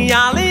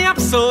 מעלי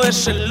הבשורה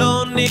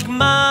שלא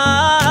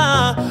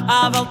נגמר.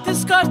 אבל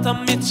תזכור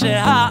תמיד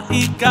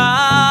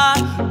שהעיקר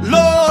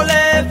לא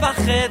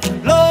לפחד,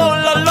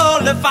 לא לא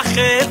לא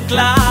לפחד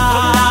כלל. כל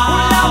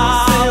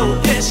העולם הזה הוא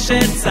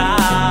גשת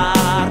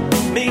צר,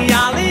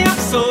 מעלי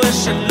הבשורה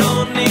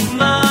שלא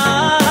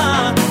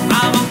נגמר.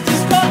 אבל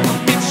תזכור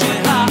תמיד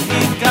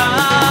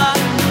שהעיקר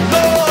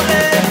לא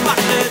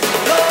לפחד,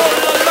 לא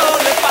לא לא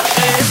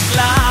לפחד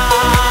כלל.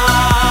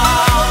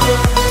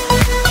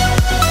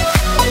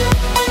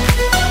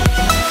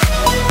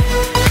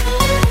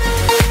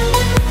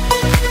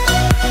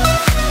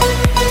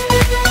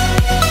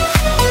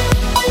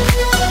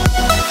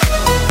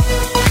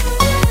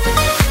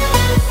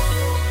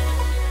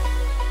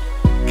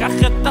 קח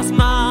את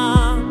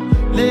הזמן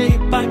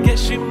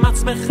להיפגש עם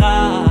עצמך,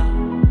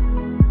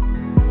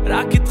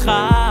 רק איתך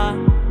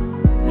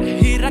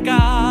להירגע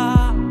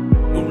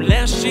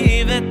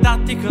ולהשיב את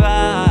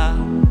התקווה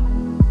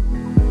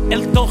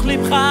אל תוך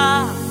לבך,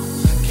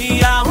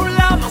 כי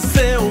העולם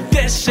הזה הוא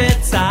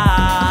גשת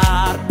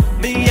צר,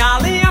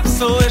 מעלי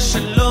הבשורה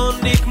שלא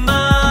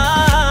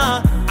נגמר.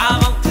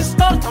 אבל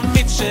תזכור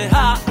תמיד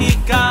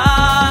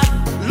שהעיקר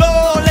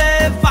לא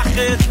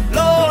לפחד,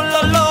 לא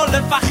לא לא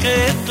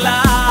לפחד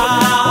כלל.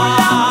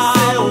 העולם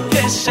הזה הוא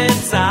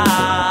גשת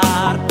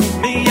צר,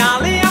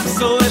 מעלי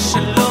הבשורה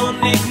שלא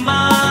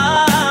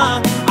נגמר.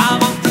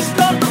 אבל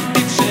תזכור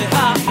תמיד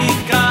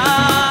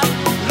שהעיקר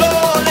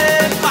לא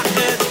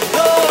לפחד,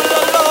 לא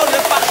לא לא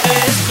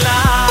לפחד כלל.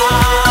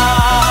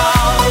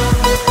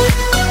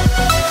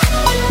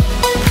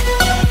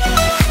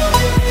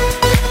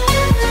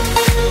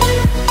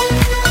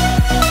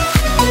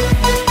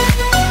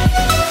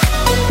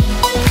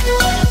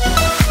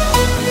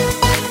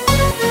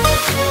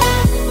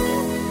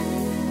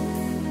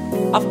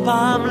 אף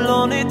פעם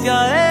לא נתייאש,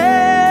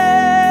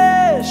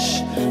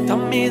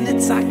 תמיד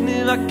נצעק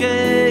נבקש,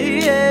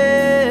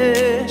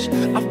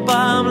 אף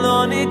פעם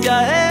לא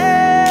נתייאש.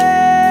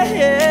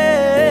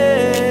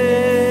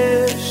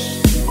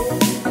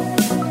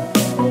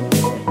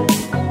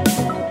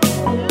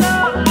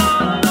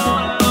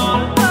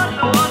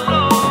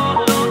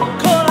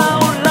 כל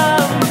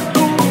העולם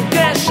הוא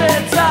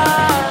גשת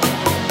צר,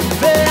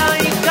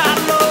 והעיקר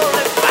לא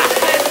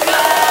לפחד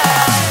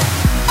כלל.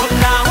 כל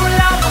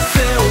העולם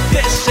הזה הוא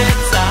גשת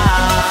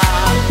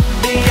צר,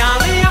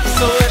 מעלי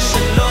הבשורה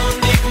שלא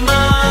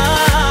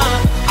נגמר.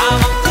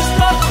 אבל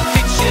תזכור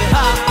תמיד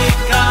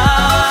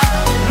שהעיקר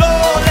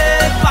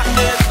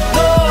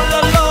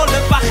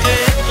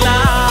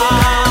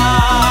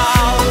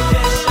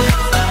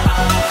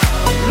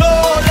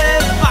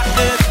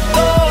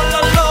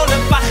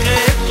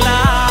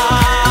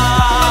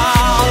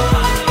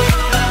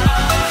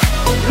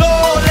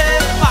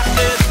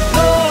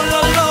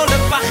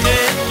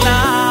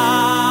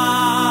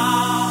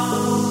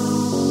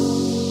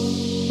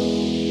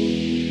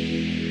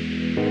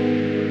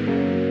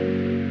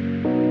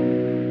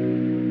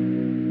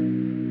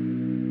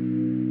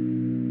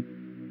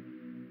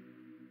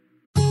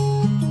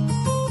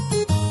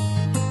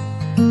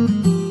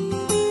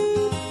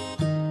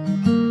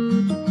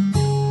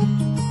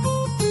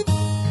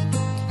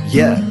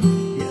Yeah.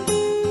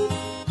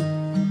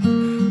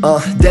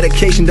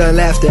 Dedication done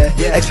laughed at.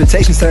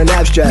 Expectations turn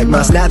abstract.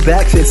 My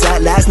snapback fits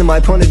at last, and my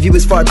point of view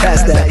is far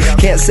past that.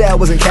 Can't say I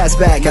wasn't cast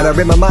back. Gotta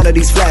rid my mind of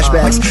these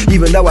flashbacks.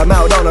 Even though I'm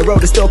out on the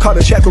road, it's still called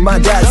to check where my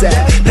dad's at.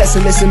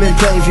 Pessimism in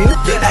plain view.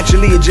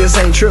 Actually, it just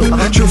ain't true.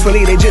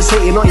 Truthfully, they just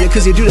hating on you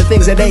cause you do the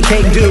things that they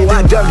can't do.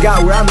 I dug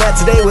out where I'm at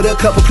today with a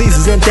couple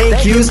pleases and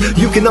thank yous.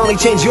 You can only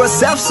change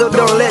yourself, so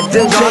don't let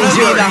them change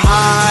you. Gonna be the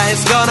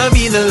highs, gonna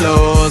be the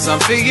lows. I'm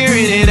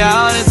figuring it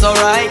out, it's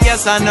alright,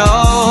 yes I know.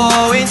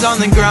 Always on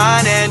the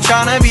grind and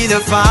trying to be the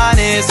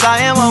finest. I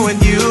am one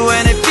with you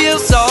and it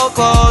feels so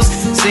close.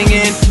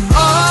 Singing,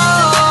 oh,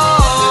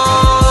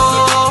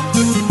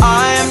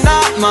 I am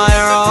not my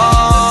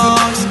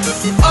wrongs.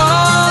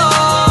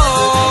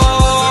 Oh,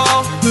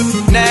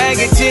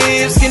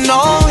 negatives can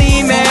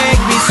only make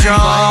me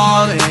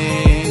strong.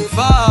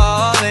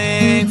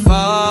 Falling,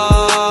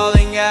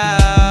 falling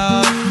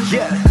out.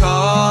 Yeah.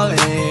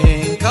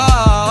 Calling,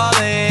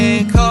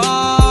 calling,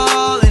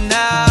 calling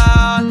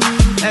out.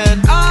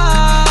 And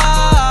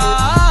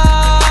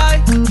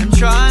I'm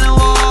trying to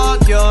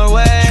walk your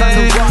way,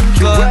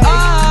 but I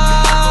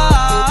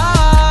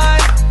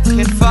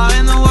can't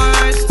find the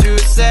words to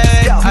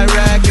say. I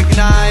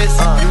recognize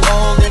you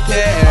only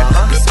care.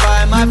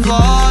 Despite my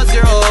flaws,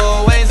 you're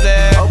always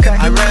there.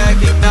 I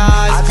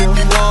recognize you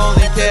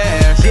only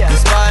care.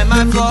 Despite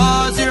my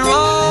flaws, you're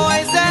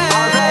always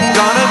there.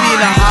 Gonna be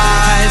the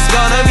highs,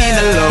 gonna be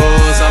the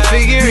lows. I'm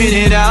figuring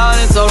it out,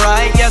 it's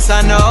alright, yes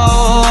I know.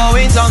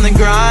 Always on the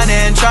grind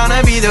and trying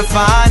to be the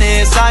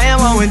finest. I am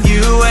one with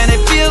you and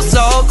it feels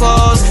so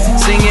close.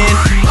 Singing,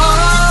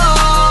 oh,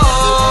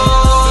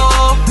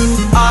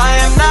 I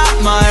am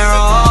not my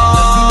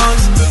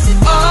wrongs.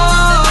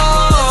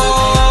 Oh,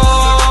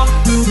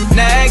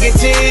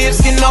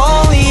 negatives can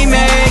only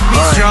make me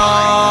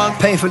strong.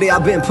 Painfully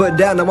I've been put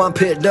down, now I'm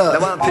picked up.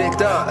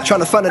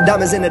 Trying to find the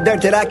diamonds in the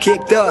dirt that I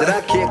kicked up.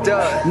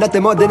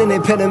 Nothing more than an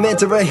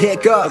impediment or a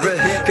hiccup.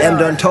 Am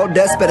done told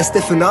that's better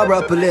stiffen our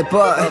upper lip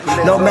up.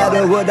 No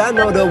matter what, I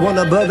know the one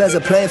above has a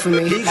plan for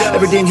me.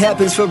 Everything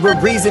happens for a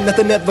reason,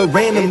 nothing ever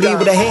randomly.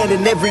 With a hand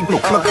in every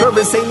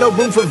occurrence, ain't no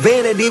room for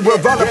vanity.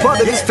 We're all a part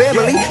of this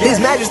family. His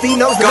Majesty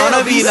knows that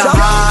Gonna be the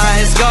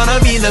highs, gonna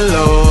be the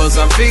lows.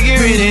 I'm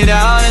figuring it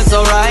out, it's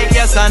alright,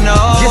 yes I know.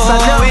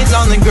 Always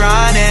on the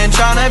grind and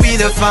trying to be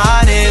the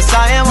finest.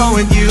 I am one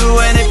with you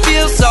and it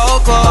feels so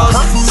close.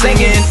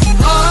 Singing,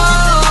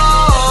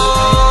 oh,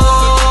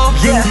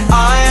 yeah,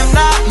 I am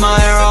not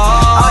my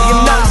wrongs. I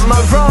am not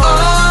my wrongs.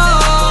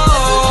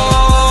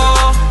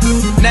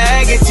 Oh,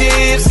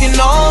 negatives can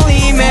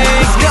only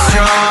make me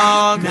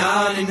strong.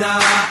 Na na na,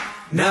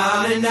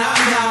 na na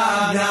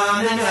na, na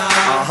na na.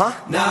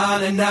 Na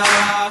na na,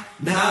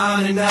 na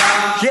na na.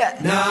 Yeah.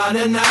 Na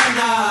na na,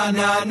 na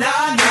na na.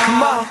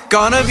 Come on.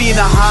 Gonna be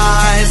the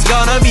highs,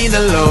 gonna be the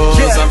lows.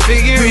 I'm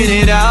figuring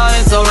it out,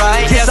 it's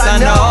alright, yes I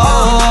know.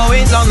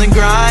 Always on the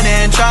grind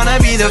and trying to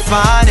be the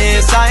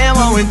finest. I am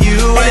one with you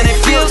and it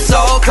feels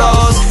so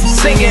close.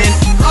 Singing,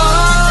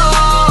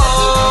 oh,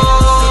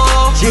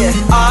 yeah,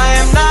 I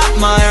am not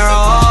my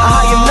wrongs.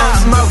 I am not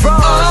my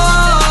wrongs.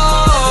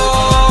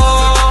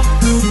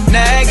 Oh,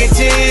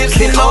 negatives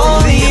can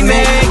only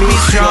make me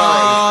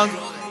strong.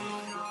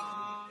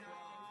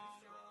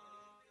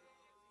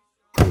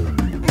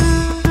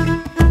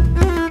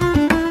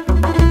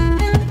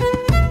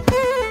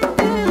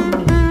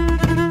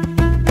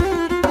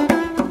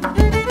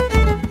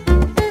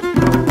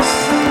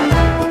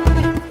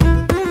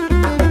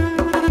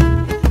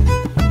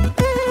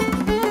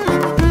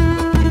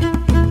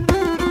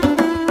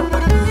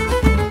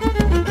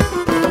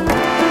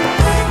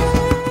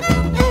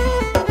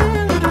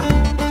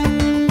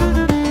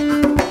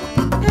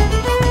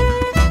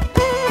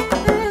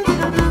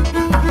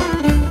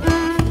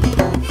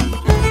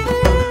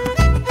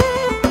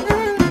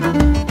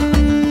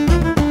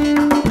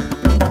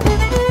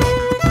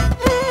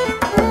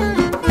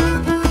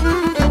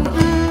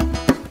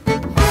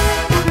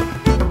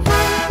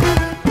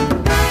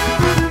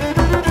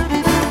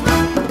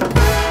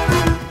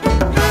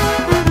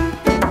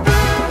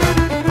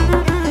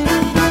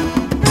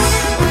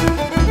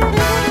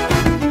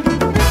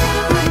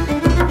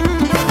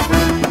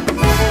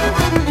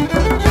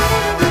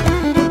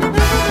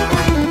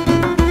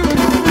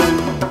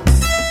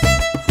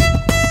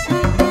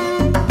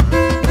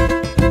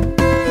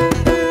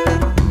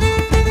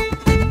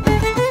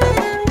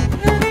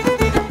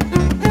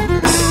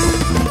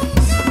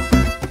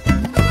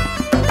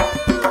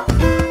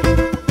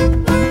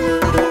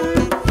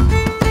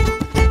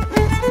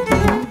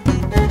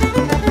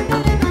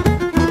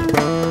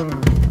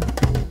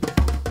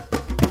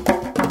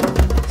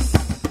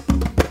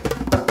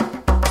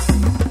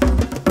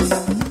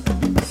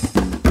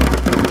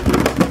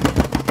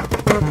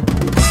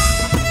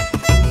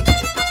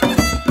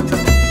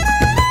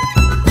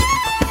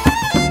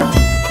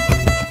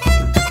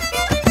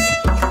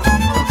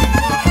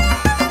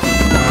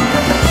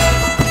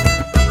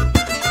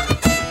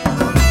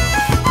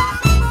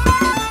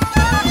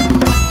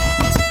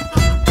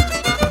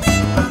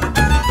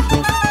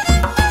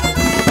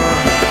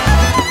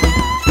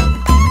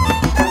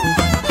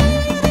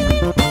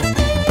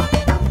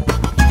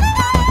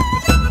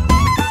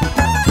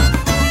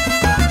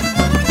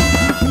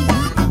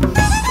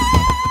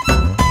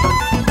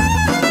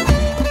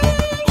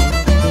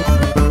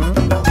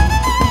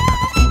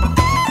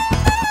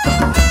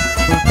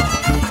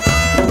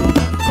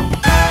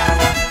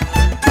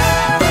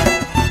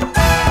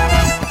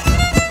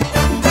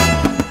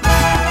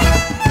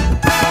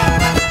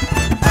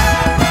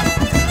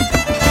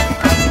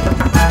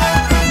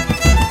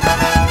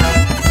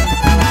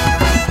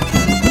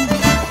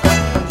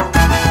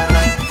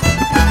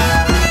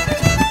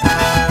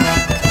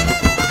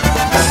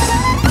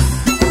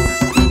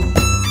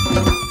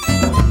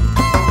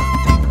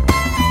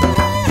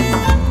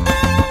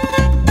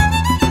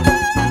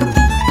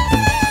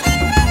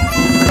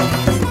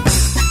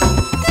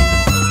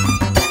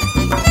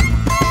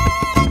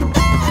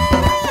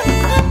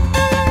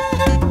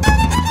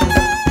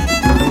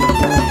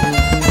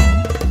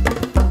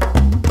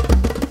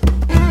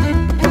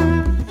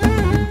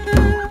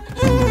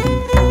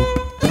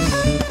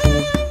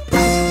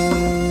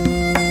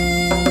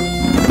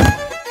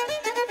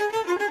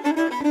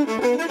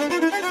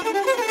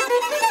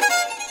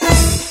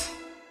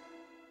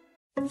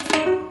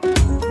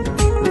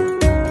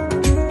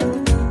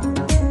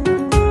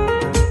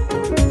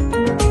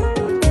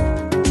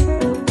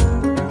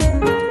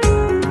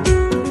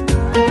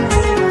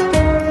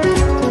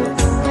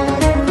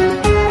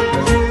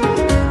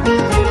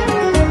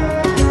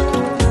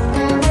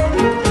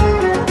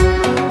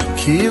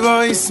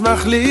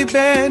 ישמח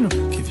ליבנו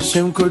כי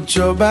בשם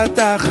קודשו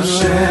בטחנו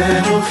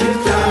נפשנו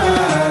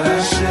חיכתה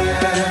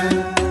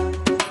לשם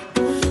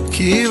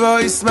כי בו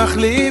ישמח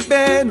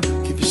ליבנו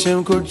כי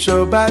בשם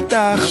קודשו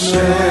בטחנו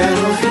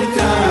נפשנו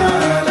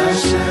חיכתה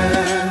לשם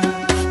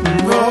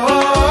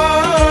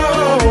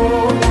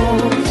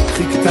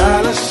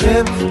חיכתה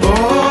לשם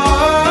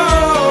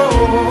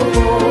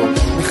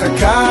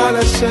מחכה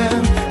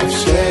לשם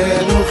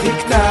נפשנו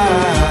חיכתה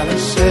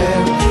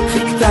לשם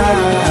חיכתה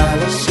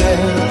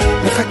לשם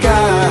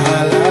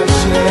מחכה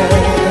לשם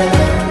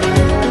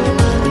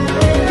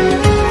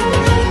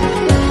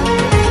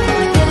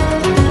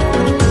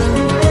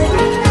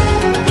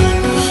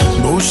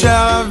בואו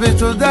שעריו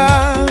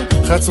בתודה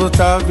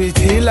חצרותיו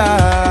בתהילה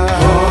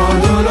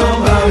הודו לו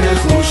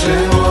ברכו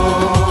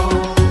שמו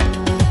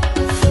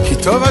כי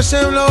טוב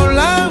השם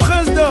לעולם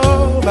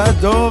חסדו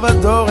בדור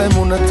ודור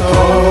אמונתו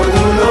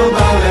הודו לו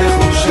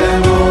ברכו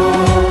שמו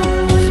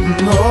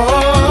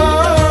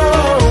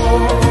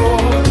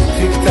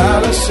חיכתה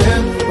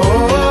לשם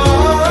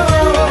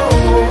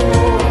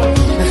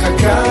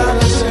מחכה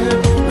לשם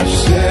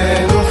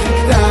נפשנו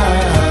חיכתה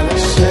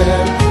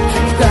לשם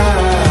חיכתה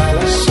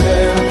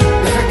לשם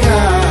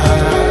מחכה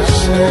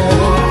לשם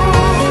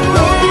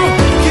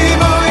כי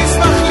בו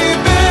ישמח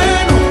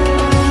ליבנו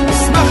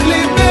ישמח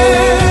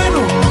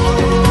ליבנו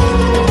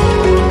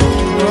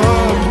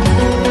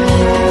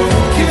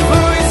כי בו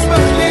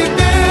ישמח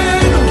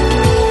ליבנו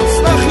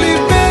ישמח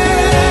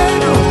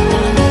ליבנו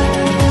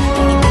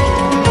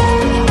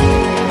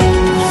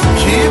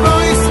כי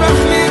בו ישמח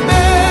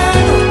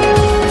ליבנו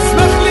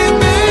ישמח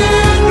ליבנו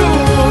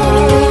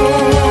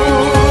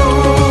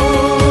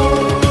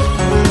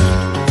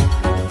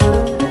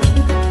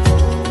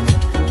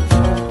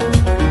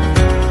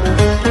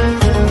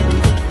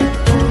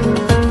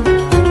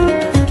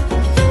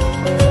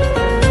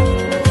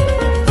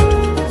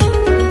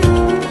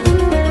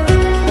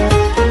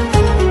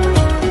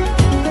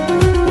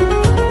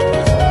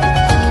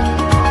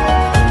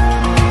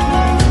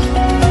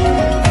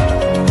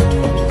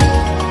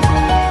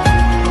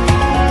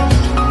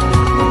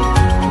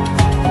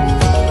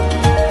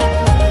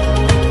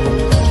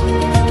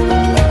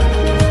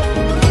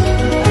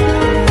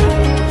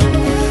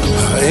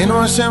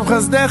ראינו השם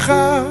חסדך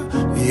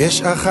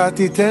יש אחת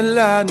תיתן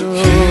לנו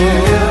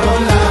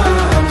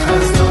לעולם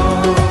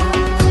חסדו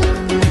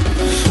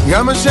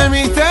גם השם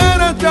ייתן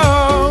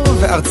אותו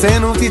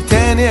וארצנו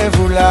תיתן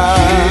יבולה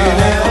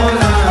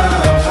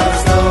לעולם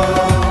חסדו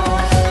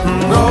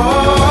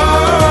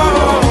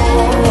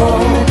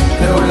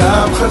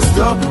לעולם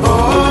חסדו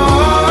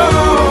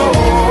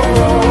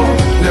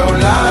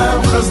לעולם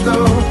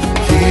חסדו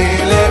כי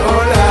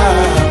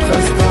לעולם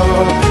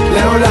חסדו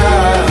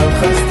לעולם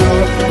חסדו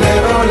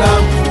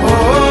לעולם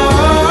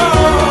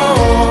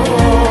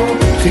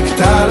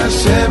חיכתה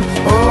לשם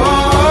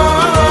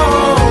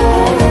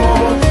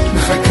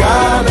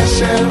מחכה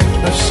לשם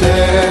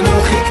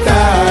נפשנו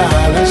חיכתה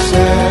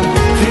לשם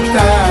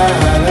חיכתה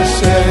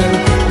לשם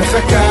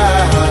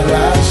מחכה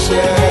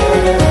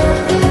לשם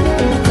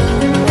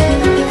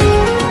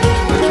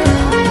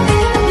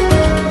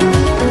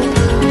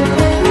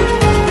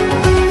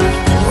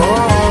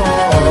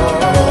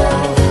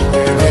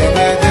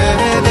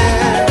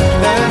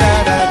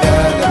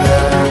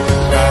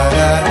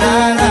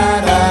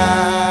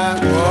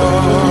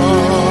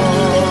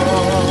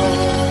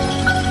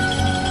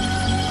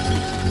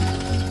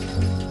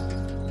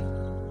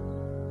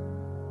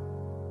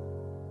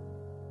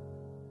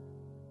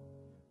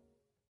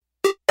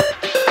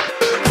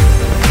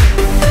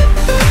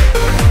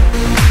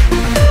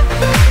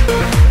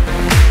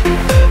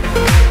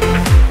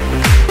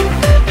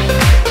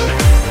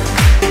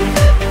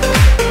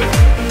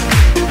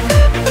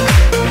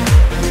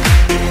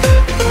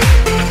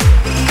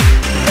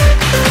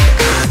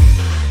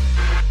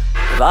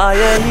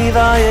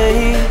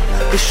ויהי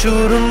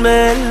בשור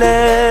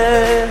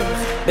מלך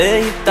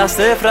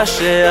בהתאסף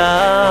ראשי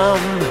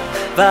עם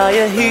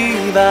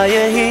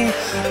ויהי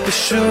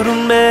בשור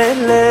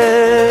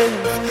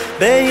מלך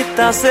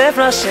בהתאסף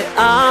ראשי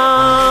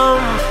עם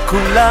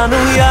כולנו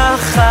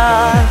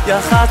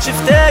יחד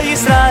שבטי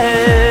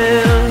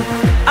ישראל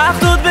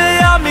אחדות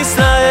בעם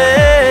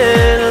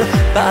ישראל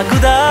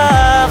באגודה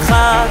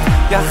אחת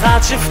יחד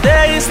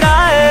שבטי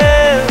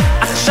ישראל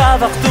עכשיו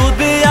אחדות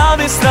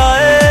בעם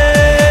ישראל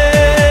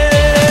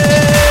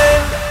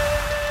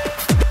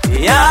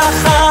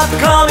יחד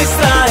כל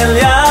ישראל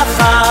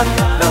יחד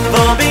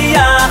נבוא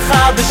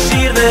ביחד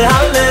בשיר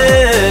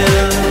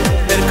והלל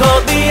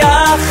נרקוד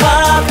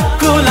ביחד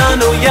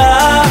כולנו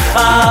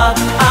יחד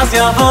אז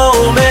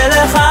יבוא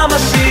מלך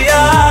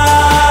המשיח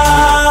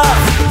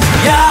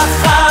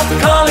יחד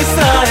כל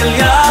ישראל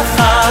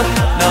יחד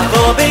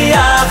נבוא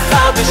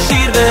ביחד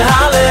בשיר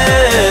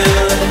והלל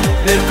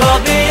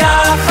נרקוד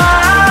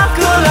ביחד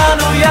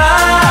כולנו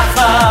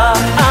יחד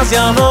אז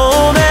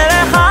יבוא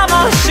מלך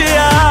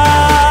המשיח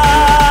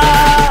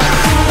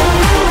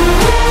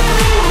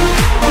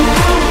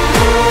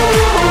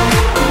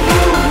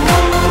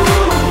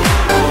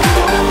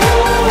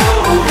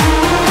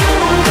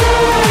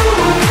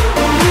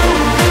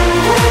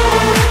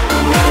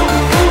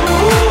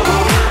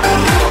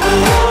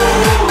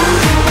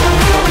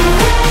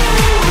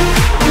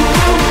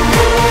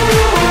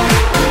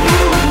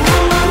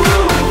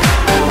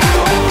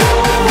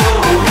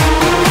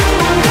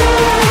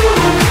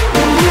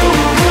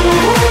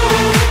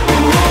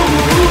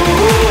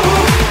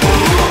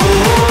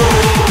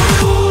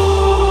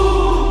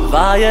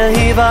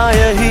ויהי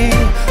ויהי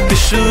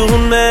בשור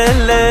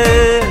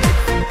מלך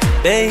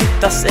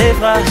בית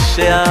הספר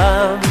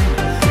שם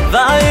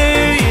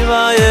ויהי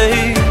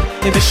ויהי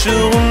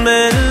בשור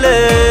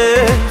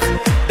מלך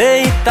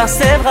בית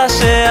הספר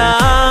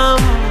שם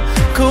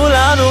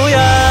כולנו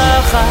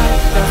יחד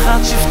יחד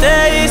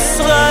שבטי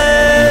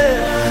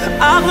ישראל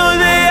אנחנו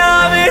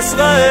בעם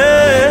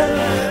ישראל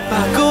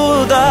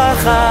פקוד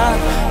אחת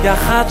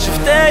יחד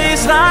שבטי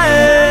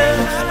ישראל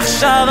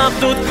עכשיו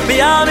אחדות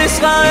בעם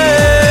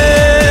ישראל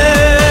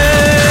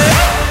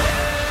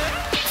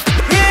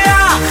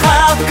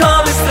יחד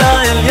כל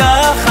ישראל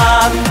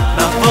יחד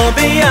נבוא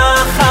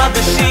ביחד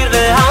בשיר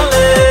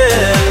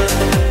והלל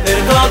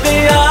נרקוד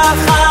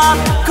ביחד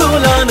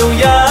כולנו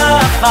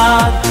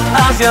יחד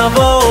אז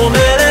יבוא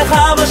מלך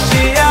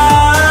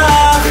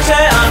המשיח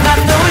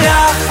כשאנחנו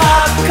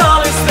יחד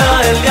כל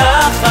ישראל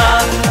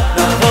יחד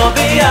נבוא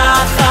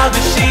ביחד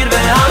בשיר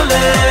והלל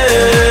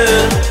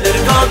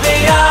נרקוד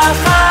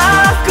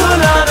ביחד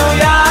כולנו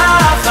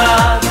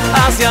יחד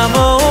אז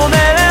יבוא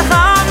מלך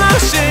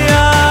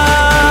המשיח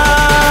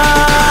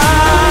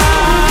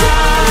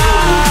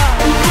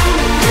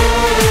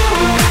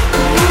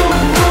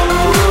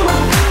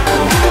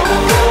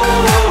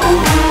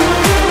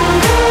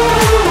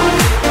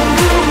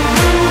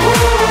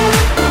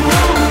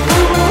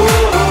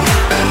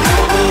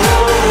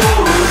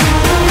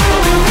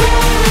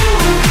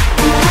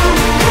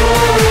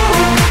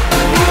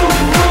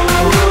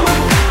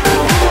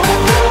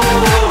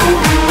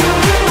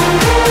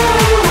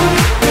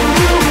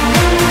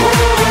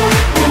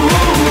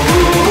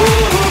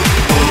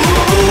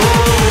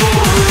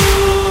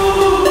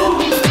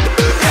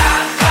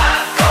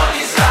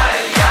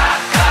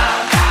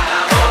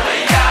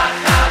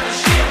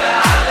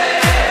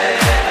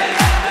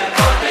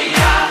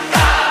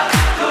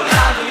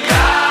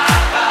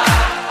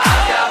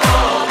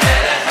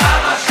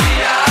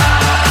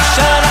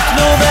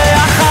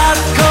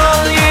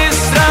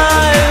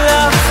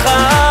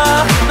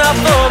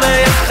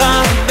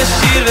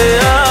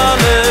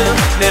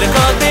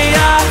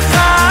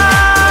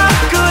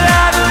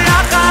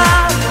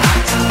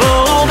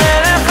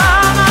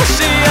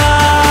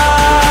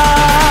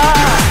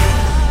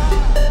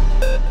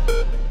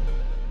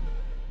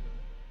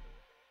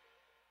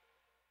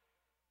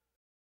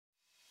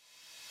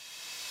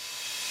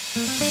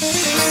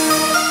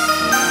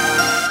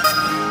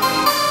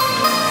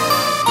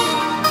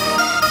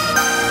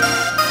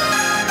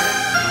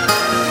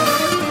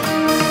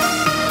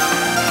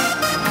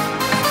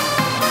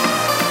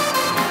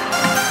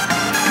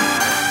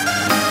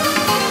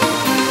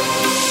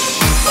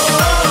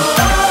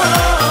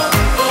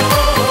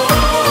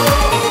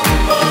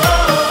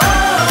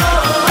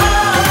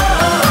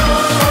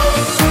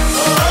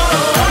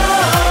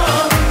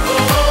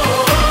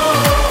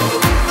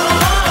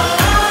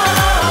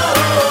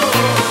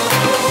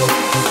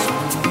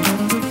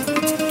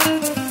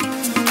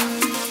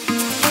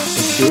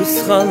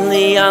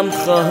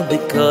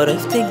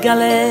בקורף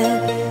תגלה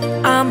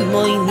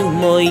עמוינו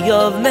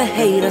מויוב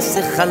מהירה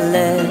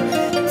שחלה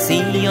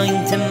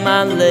ציון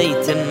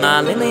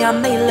תמלא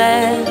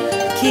מהמלך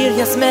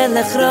קיריאס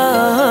מלך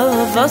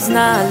רוב אז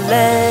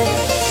נעלה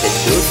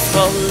בדוף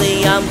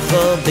חולי עמך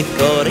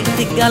בקורף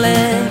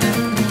תגלה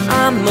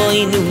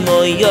עמוינו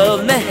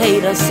מויוב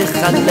מהירה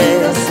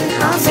שחלה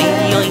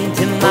ציון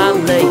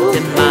תמלא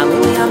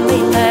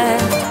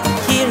מהמלך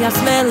קיריאס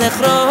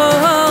מלך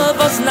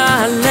רוב אז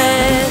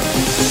נעלה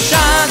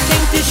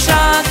Shaking to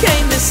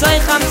shaking, the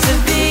Seicham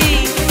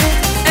Tzvi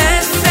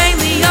Es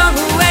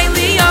Eliyahu,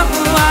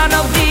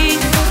 Anovi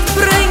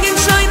Bringing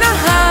Shoyna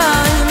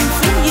Haim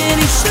from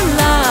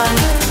Yerushalayim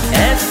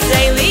Es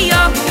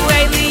Eliyahu,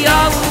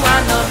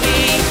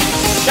 Anovi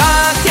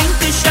Shaking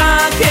to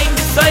shaking,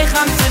 the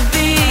Seicham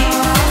Tzvi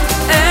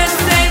Es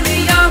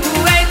Eliyahu,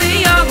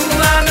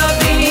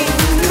 Anovi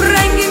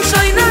Bringing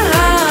Shoyna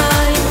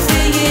Haim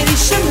from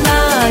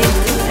Yerushalayim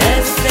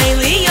Es Eliyahu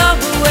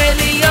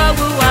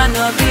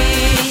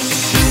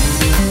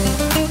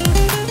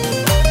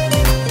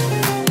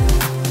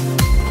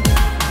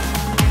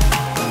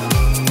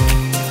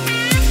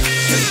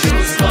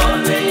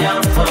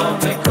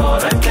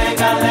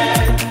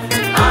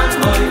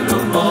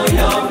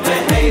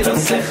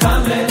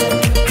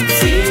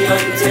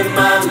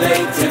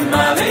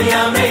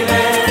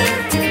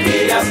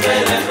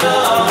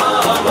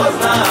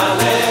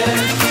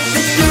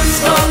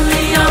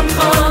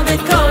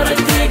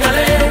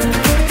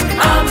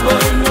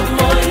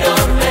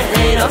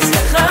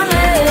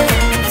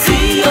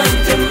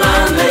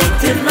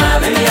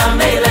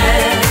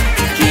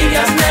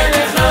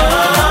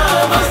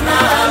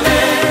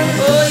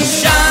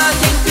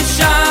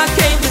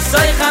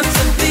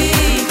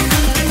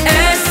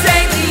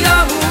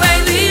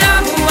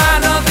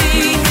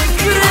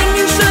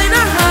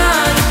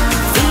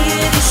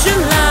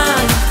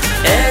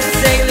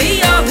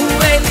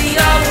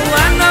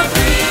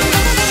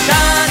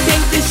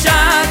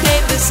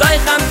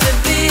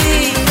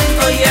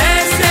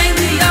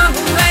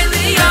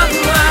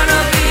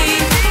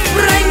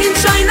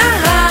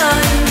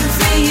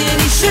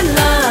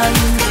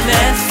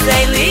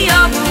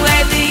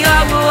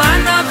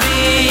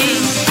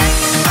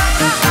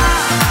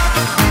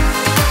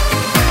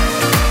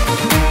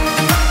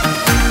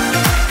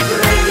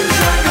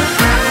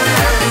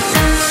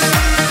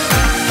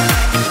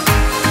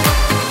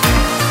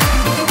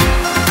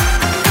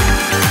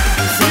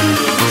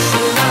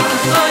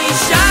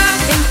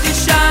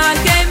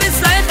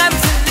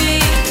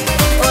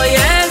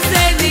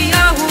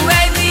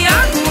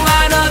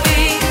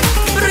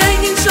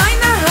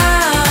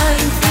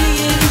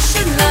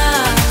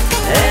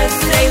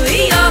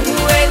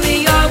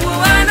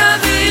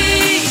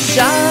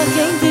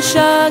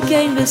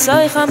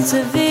besoy kham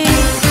tvi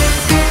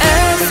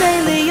es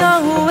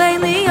Eliyahu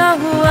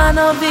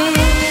anovi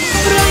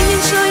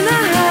bringing shoyna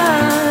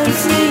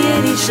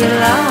ziri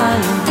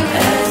shalom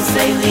es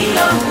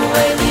Eliyahu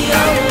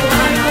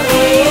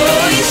anovi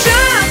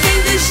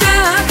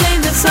shakin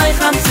besoy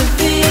kham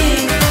tvi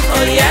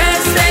oh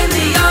yes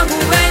Eliyahu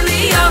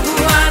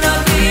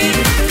anovi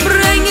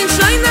bringing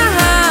shoyna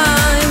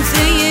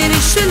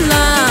ziri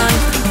shalom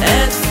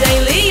es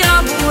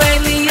Eliyahu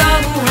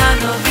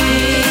anovi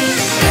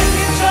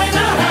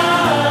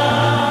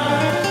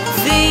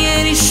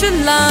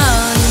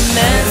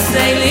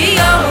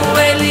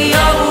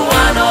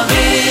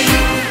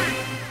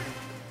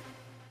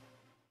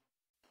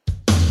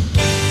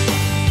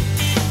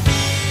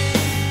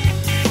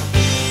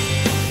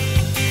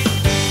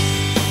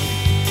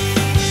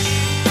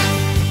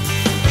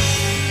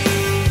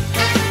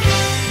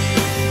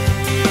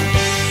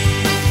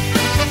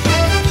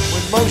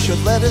Moshe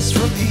led us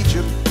from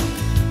Egypt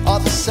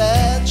on the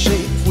sad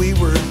shape we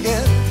were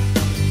in.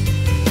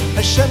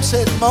 Hashem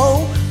said,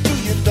 Mo, do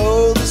you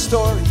know the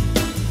story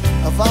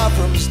of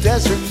Avram's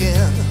desert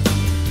inn?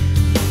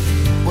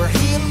 Where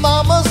he and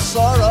Mama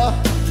Sarah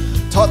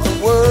taught the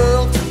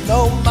world to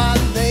know my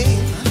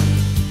name.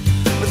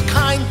 With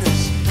kindness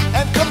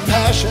and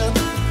compassion,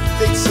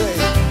 they'd say,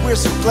 we're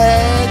so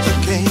glad you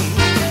came.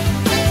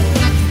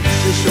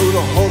 They showed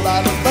a whole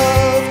lot of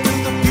love to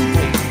the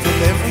people from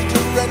every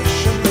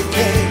direction they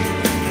came.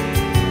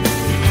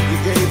 You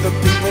gave the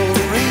people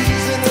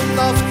reason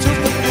enough to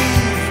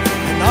believe,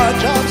 and our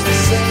job's the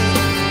same,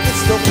 it's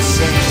still the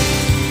same.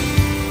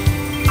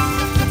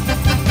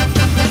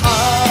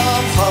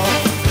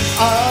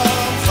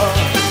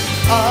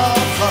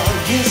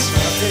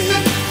 Yisrael.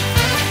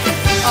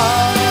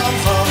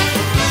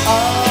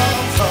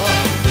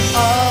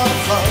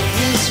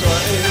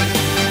 Yisrael.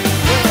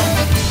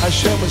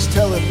 Hashem was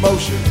telling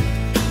Moshe,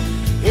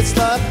 it's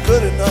not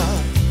good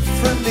enough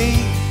for me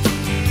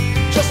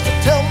just to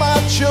tell my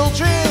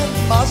children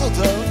Mazel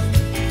Tov.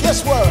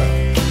 Guess what?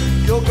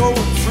 You're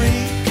going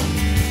free.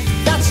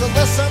 That's a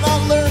lesson I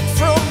learned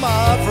from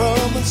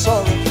Avram and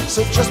Sarah.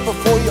 So just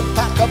before you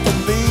pack up and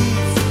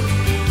leave,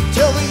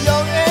 tell the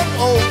young and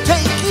old,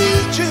 take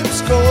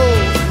Egypt's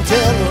gold, and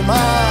tell them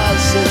I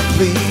said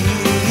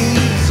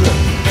please.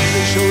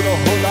 They showed a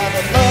whole lot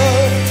of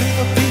love to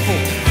the people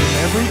in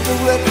every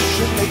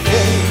direction they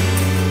came.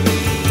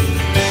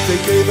 They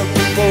gave the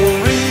people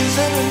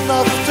reason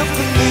enough to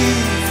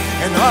believe,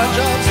 and our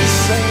job's the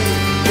same,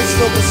 it's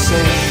still the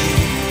same.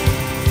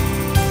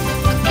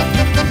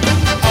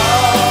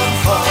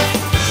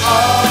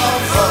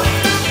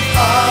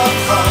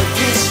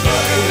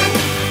 Yisrael.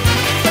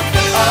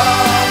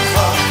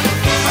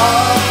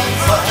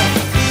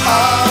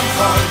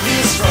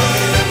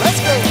 Yisrael. Let's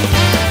go.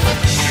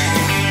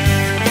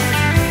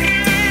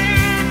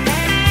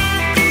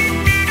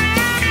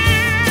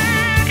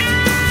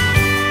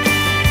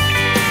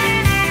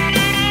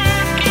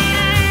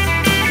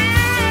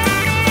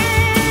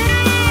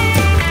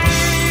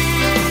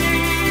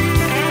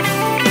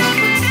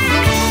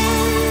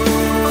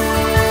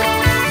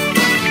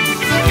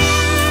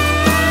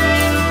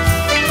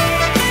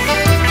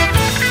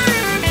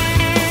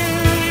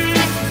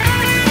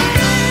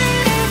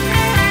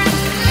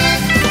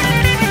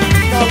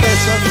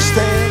 Let's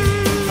understand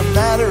the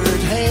matter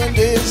at hand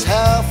is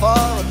how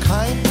far a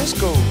kindness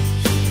goes.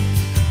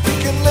 We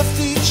can lift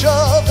each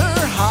other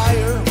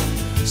higher,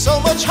 so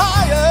much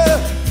higher,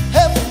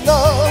 heaven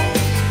knows.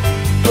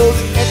 Go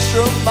the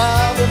extra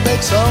mile to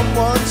make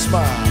someone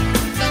smile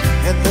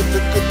and let the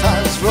good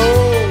times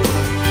roll.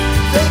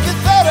 They get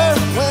better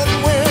when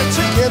we're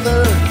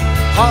together,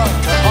 heart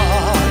to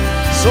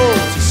heart, soul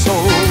to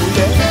soul,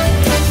 yeah.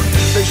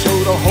 They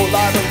showed a whole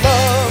lot of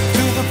love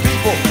to the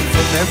people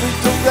from every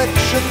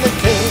direction they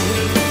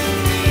came.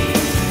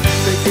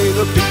 They gave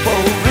the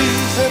people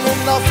reason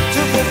enough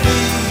to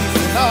believe,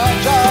 and our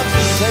job's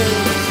the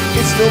same,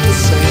 it's still the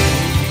same.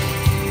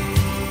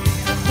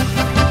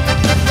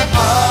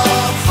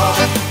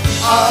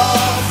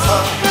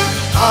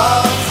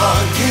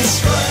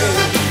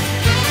 Yisrael.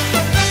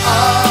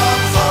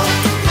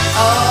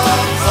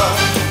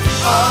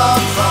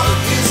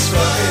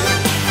 Yisrael.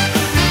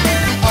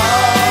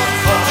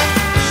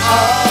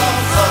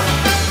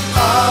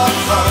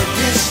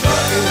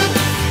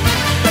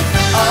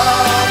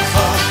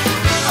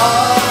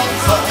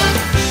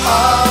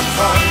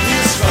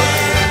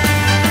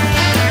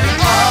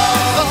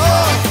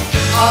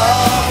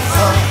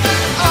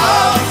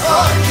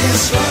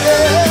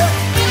 Yisrael.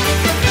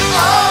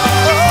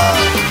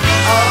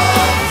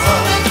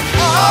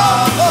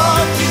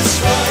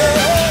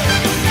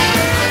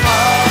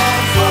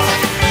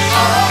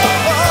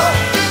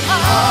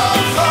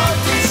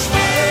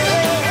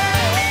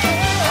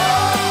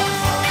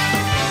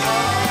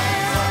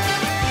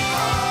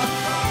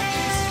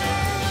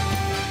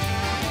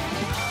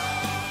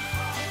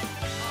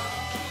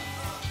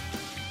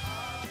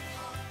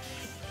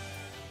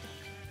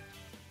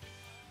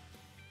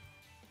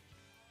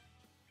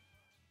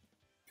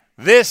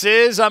 This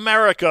is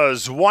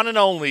America's one and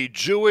only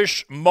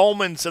Jewish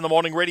Moments in the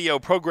Morning radio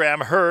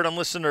program, heard on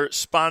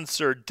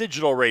listener-sponsored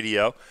digital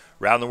radio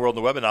around the world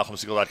on the web at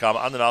NachumSegal.com,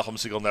 on the Nachum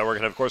Segal Network,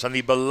 and, of course, on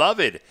the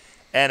beloved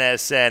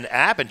NSN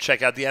app. And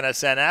check out the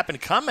NSN app and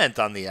comment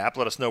on the app.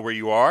 Let us know where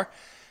you are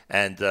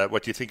and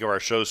what you think of our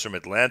shows from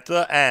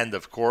Atlanta. And,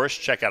 of course,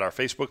 check out our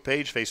Facebook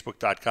page,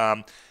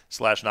 facebook.com/Nachum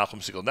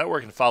Segal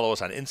Network, and follow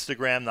us on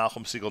Instagram,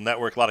 Nachum Segal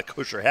Network. A lot of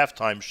kosher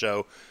halftime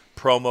show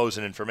promos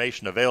and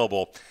information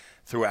available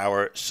through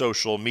our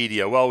social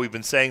media. Well, we've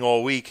been saying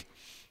all week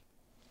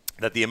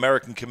that the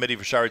American Committee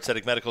for Shaare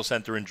Zedek Medical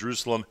Center in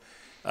Jerusalem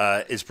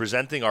is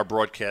presenting our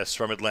broadcasts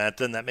from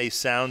Atlanta, and that may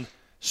sound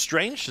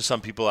strange to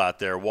some people out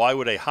there. Why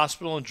would a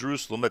hospital in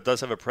Jerusalem that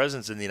does have a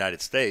presence in the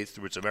United States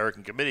through its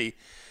American Committee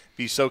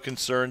be so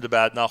concerned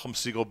about Nachum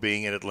Segal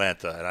being in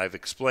Atlanta? And I've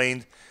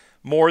explained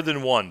more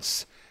than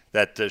once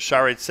that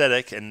Shaare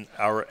Zedek, and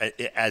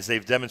as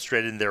they've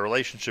demonstrated in their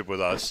relationship with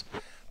us,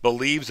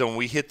 believes that when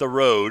we hit the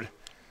road,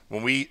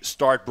 when we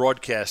start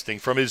broadcasting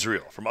from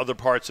Israel, from other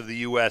parts of the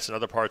U.S. and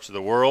other parts of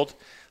the world,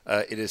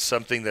 it is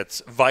something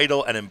that's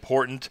vital and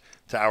important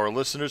to our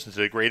listeners and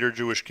to the greater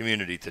Jewish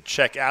community, to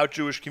check out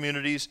Jewish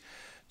communities,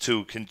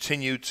 to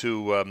continue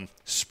to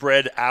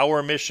spread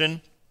our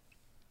mission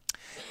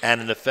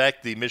and, in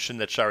effect, the mission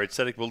that Shaare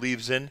Zedek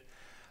believes in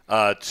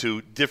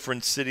to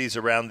different cities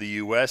around the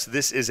U.S.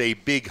 This is a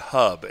big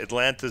hub.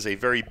 Atlanta is a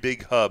very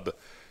big hub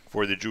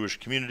for the Jewish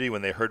community.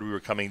 When they heard we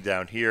were coming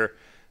down here,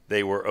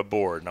 they were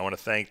aboard. And I want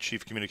to thank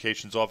Chief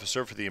Communications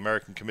Officer for the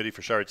American Committee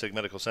for Shaare Zedek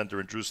Medical Center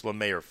in Jerusalem,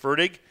 Mayor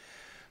Fertig,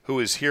 who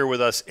is here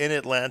with us in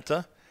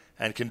Atlanta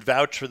and can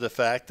vouch for the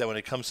fact that when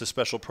it comes to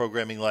special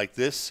programming like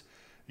this,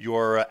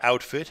 your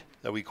outfit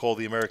that we call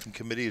the American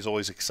Committee is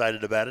always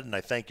excited about it, and I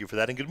thank you for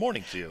that, and good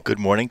morning to you. Good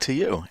morning to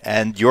you.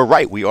 And you're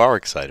right, we are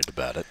excited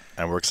about it,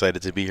 and we're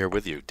excited to be here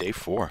with you. Day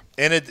 4.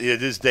 And it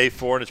is day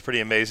 4, and it's pretty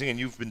amazing, and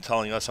you've been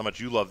telling us how much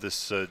you love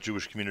this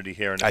Jewish community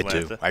here in Atlanta.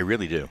 I do. I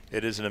really do.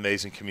 It is an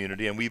amazing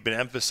community, and we've been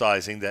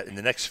emphasizing that in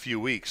the next few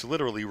weeks,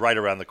 literally right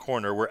around the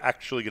corner, we're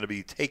actually going to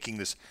be taking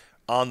this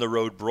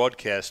on-the-road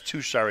broadcast to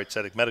Shaare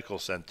Zedek Medical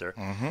Center,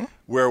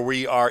 where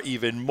we are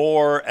even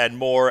more and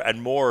more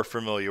and more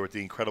familiar with the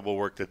incredible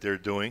work that they're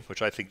doing,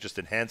 which I think just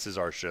enhances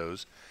our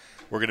shows.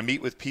 We're going to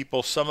meet with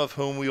people, some of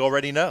whom we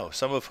already know,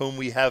 some of whom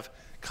we have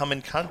come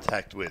in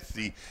contact with,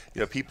 the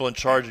people in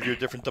charge of your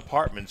different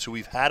departments who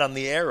we've had on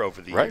the air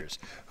over the years,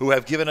 who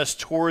have given us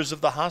tours of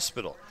the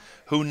hospital,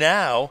 who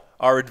now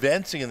are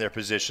advancing in their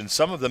positions,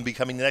 some of them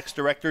becoming the next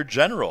director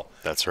general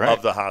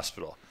of the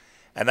hospital.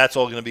 And that's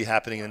all going to be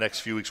happening in the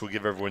next few weeks. We'll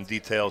give everyone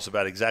details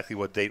about exactly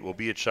what date we'll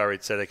be at Shaare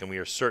Zedek, and we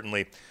are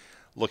certainly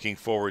looking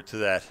forward to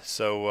that.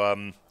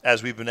 So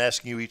as we've been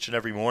asking you each and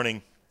every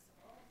morning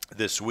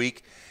this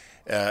week,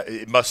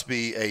 it must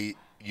be a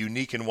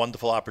unique and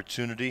wonderful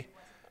opportunity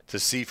to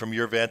see from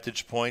your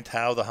vantage point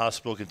how the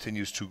hospital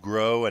continues to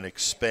grow and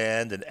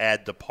expand and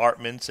add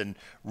departments and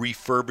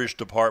refurbish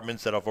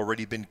departments that have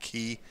already been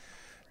key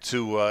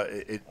to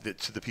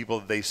the people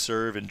that they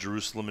serve in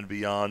Jerusalem and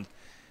beyond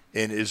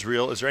in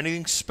Israel. Is there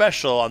anything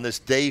special on this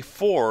day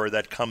 4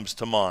 that comes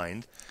to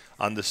mind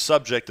on the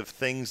subject of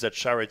things that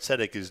Shaare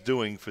Zedek is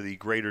doing for the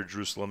greater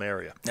Jerusalem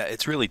area? Yeah,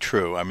 it's really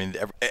true. I mean,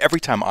 every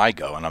time I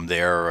go, and I'm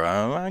there,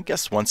 I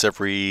guess once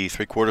every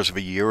 3/4 of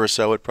a year or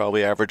so, it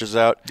probably averages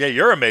out. Yeah,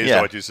 you're amazed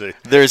at what you see.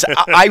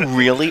 I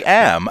really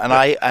am, and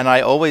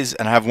I always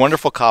have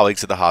wonderful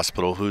colleagues at the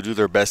hospital who do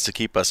their best to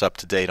keep us up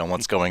to date on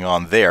what's going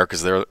on there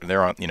because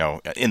they're on,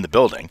 in the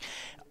building.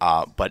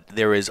 But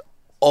there is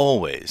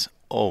always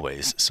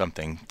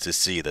something to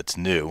see that's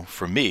new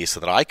for me so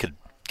that I could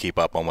keep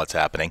up on what's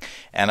happening.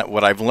 And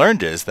what I've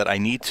learned is that I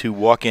need to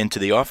walk into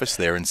the office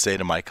there and say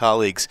to my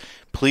colleagues,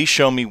 please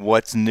show me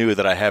what's new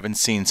that I haven't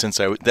seen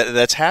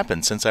that's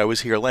happened since I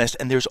was here last.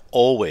 And there's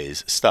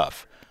always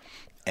stuff.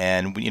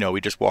 And, we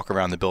just walk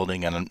around the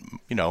building and,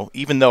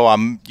 even though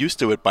I'm used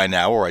to it by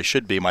now, or I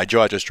should be, my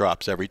jaw just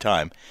drops every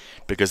time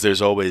because there's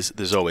always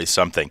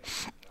something.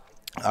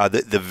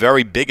 The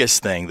very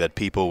biggest thing that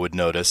people would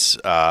notice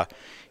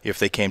if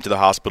they came to the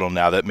hospital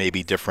now that may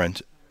be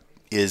different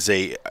is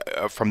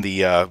from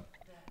the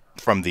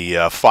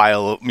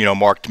file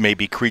marked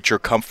maybe creature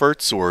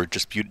comforts or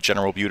just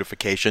general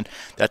beautification.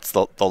 That's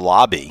the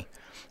lobby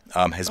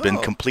has been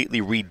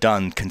completely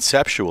redone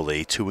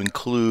conceptually to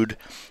include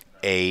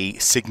a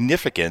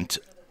significant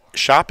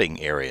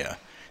shopping area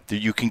that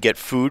you can get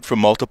food from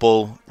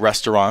multiple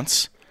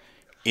restaurants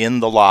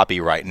in the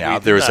lobby right now.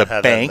 There's a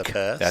bank.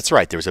 That's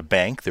right. There's a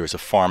bank. There's a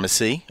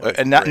pharmacy,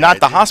 and not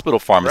the hospital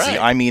pharmacy.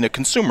 Right. I mean a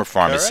consumer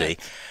pharmacy.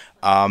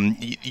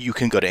 You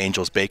can go to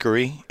Angel's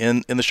Bakery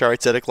in the Shaare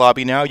Zedek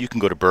lobby now. You can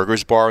go to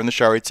Burger's Bar in the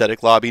Shaare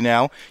Zedek lobby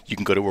now. You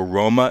can go to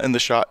Aroma in the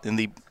Shaare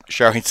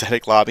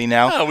Zedek lobby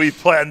now. Oh, we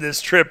planned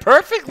this trip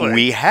perfectly.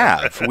 We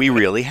have. We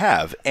really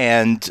have.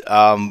 And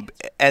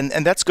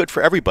that's good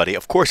for everybody.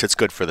 Of course, it's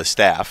good for the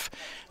staff.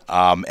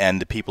 and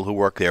the people who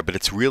work there, but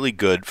it's really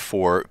good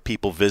for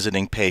people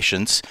visiting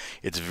patients.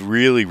 It's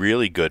really,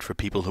 really good for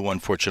people who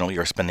unfortunately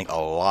are spending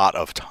a lot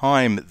of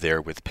time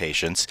there with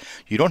patients.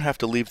 You don't have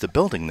to leave the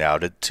building now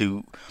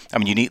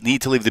you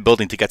need to leave the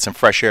building to get some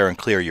fresh air and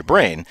clear your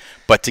brain,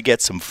 but to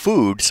get some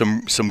food,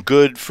 some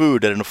good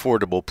food at an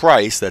affordable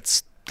price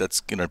that's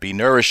going to be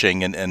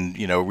nourishing and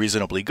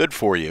reasonably good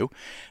for you,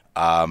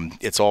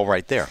 it's all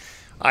right there.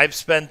 I've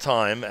spent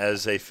time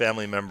as a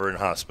family member in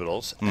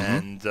hospitals,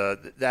 and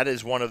that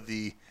is one of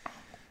the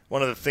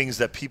things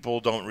that people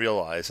don't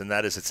realize, and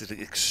that is it's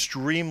an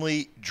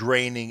extremely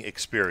draining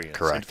experience.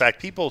 Correct. In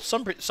fact,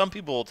 some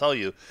people will tell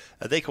you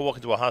they can walk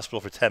into a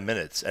hospital for 10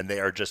 minutes and they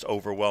are just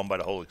overwhelmed by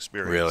the whole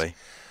experience. Really?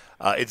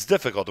 It's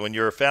difficult. When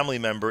you're a family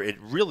member, it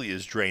really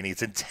is draining.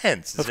 It's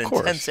intense.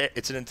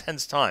 It's an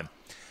intense time.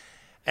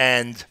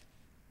 And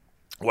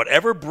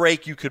whatever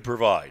break you could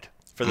provide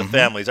for the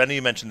families, I know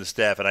you mentioned the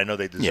staff, and I know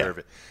they deserve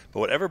it, but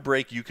whatever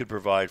break you could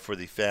provide for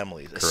the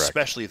families,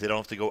 especially if they don't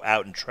have to go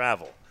out and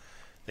travel,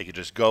 they could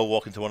just go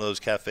walk into one of those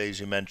cafes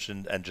you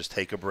mentioned and just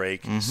take a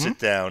break, sit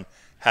down,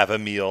 have a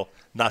meal,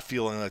 not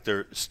feeling like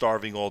they're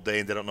starving all day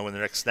and they don't know when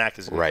their next snack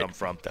is going to come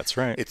from. That's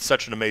right. It's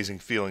such an amazing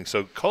feeling.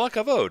 So, kol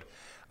hakavod.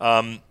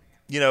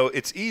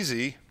 It's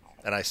easy,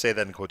 and I say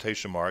that in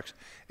quotation marks,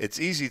 it's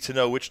easy to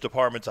know which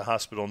departments a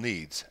hospital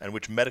needs and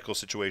which medical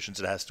situations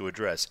it has to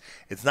address.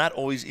 It's not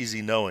always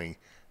easy knowing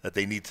that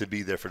they need to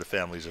be there for the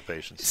families of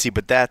patients. See,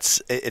 but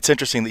it's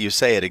interesting that you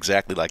say it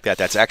exactly like that.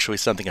 That's actually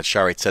something that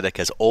Shaarei Tzedek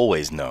has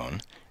always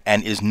known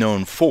and is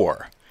known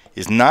for,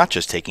 is not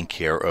just taking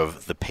care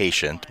of the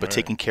patient, but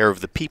taking care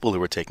of the people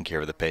who are taking care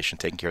of the patient,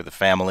 taking care of the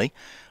family.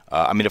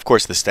 Of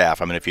course, the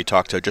staff. If you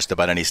talk to just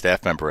about any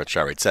staff member at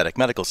Shaarei Tzedek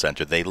Medical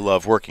Center, they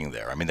love working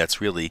there.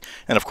 That's really,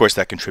 and of course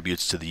that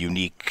contributes to the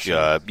unique,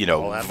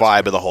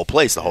 vibe of the whole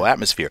place, the whole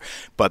atmosphere.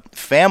 But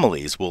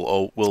families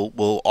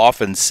will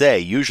often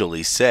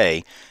usually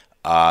say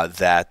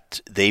that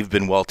they've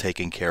been well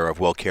taken care of,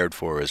 well cared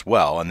for as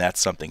well, and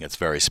that's something that's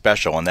very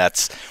special. And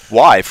that's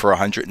why for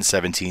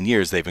 117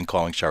 years they've been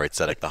calling Shaarei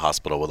Tzedek the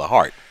hospital with a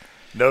heart.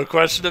 No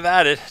question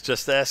about it.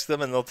 Just ask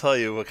them, and they'll tell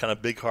you what kind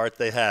of big heart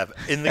they have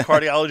in the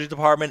cardiology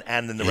department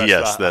and in the rest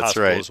of the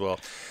hospital as well.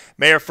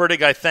 Mayor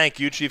Fertig, I thank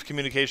you, Chief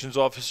Communications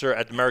Officer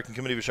at the American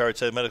Committee of Shaarei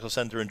Tzedek Medical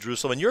Center in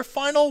Jerusalem. And your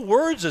final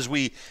words as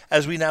we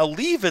now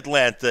leave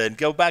Atlanta and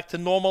go back to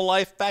normal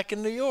life back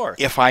in New York.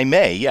 If I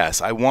may,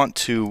 yes. I want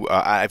to,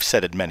 I've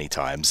said it many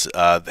times,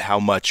 how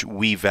much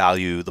we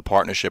value the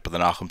partnership of the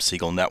Nachum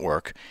Segal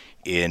Network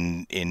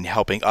in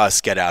helping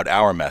us get out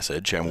our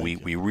message, and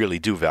we really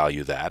do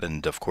value that.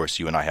 And, of course,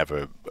 you and I have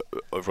a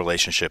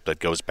relationship that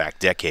goes back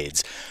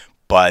decades.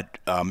 But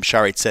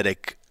Shaarei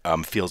Tzedek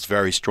feels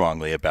very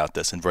strongly about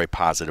this and very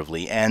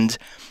positively. And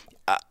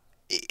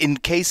in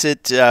case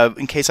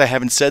I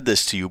haven't said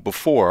this to you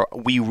before,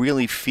 we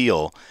really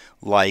feel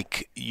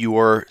like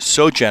you're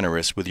so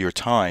generous with your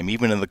time,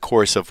 even in the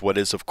course of what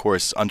is, of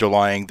course,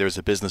 underlying there's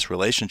a business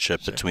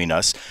relationship between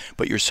us,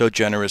 but you're so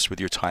generous with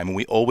your time. And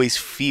we always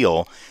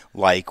feel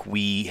like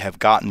we have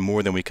gotten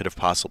more than we could have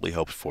possibly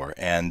hoped for.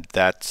 And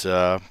that's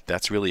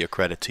really a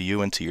credit to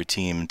you and to your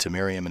team, to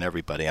Miriam and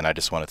everybody. And I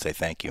just want to say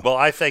thank you. Well,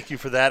 I thank you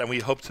for that, and we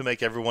hope to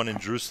make everyone in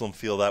Jerusalem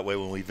feel that way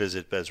when we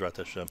visit Bezrat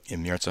Hashem.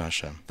 In Yirtzeh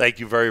Hashem. Thank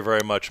you very,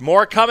 very much.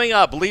 More coming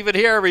up. Leave it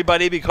here,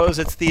 everybody, because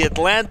it's the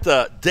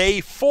Atlanta Day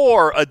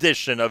 4 edition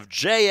of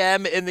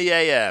JM in the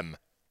AM.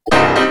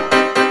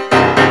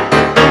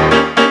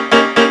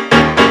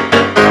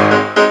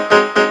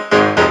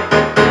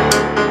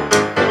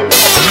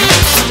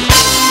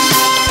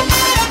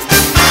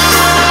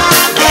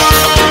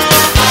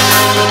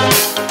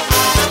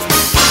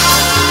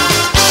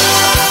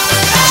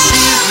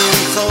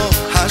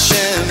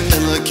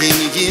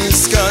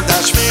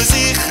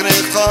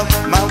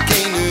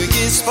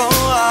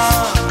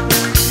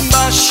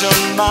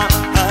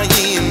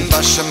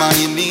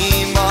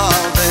 בשמיים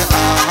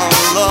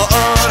ועל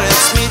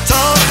הארץ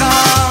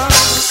מתוכה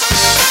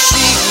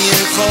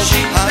שיהיה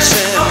חוק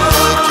השם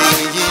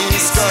אלוקינו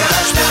יזכור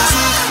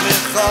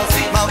בזכרך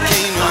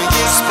מלכנו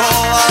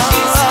יספור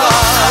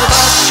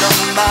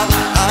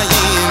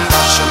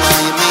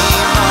בשמיים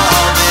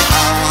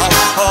ועל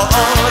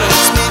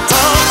הארץ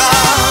מתוכה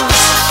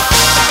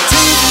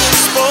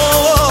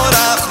תספור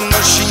אך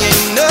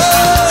נשיינו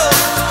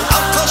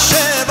על כל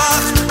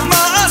שבח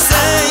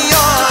מעשה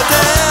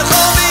ידיך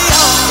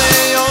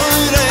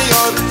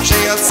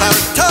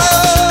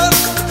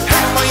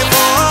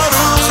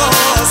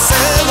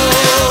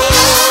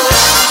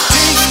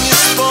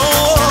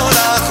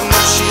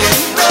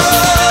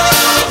Oh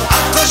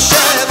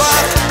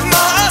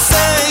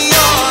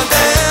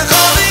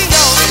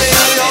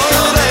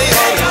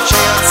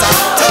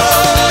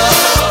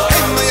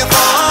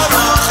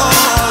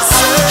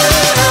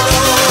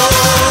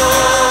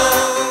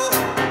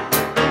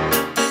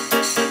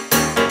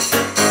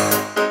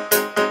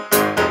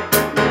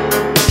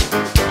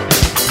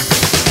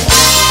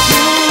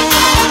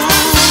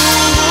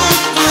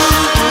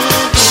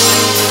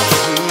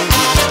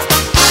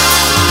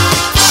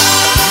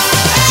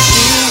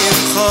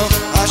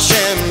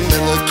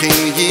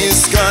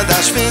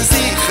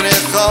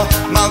Yodecha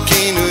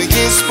Malkeinu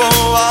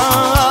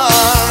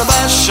Yisboar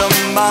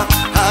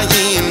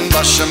Bashamayim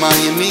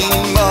Bashamayim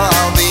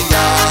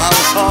Ba'aliyah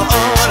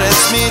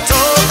Ha'aretz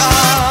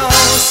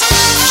mitochas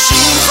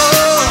Shimcho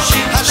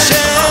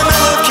Hashem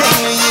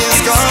Elokeinu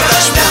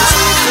Yizgodash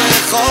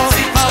B'tzivrecho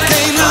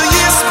Malkeinu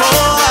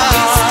Yisboar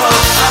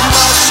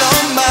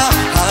Bashamayim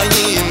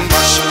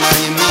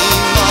Bashamayim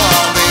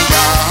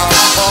Ba'aliyah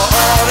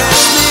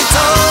Ha'aretz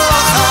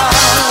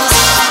mitochas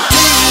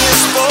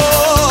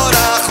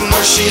Yisborach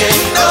Moshiach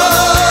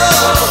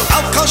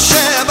Al Kol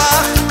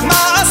Shebach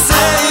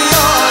Ma'aseh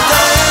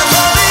Yodecha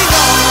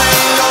V'yom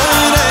Le'yom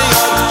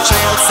Le'yom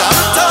She'ol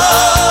Tzavta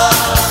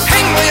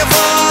Hein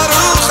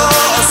V'yavarach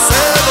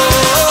Oselo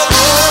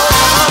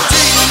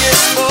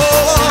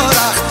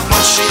Yisborach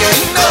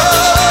Moshiach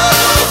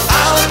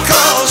Al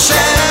Kol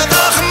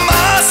Shebach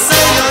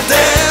Ma'aseh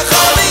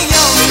Yodecha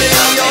V'yom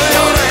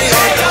Le'yom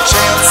Le'yom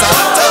She'ol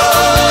Tzavta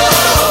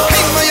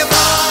Hein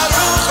V'yavarach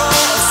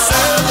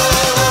Oselo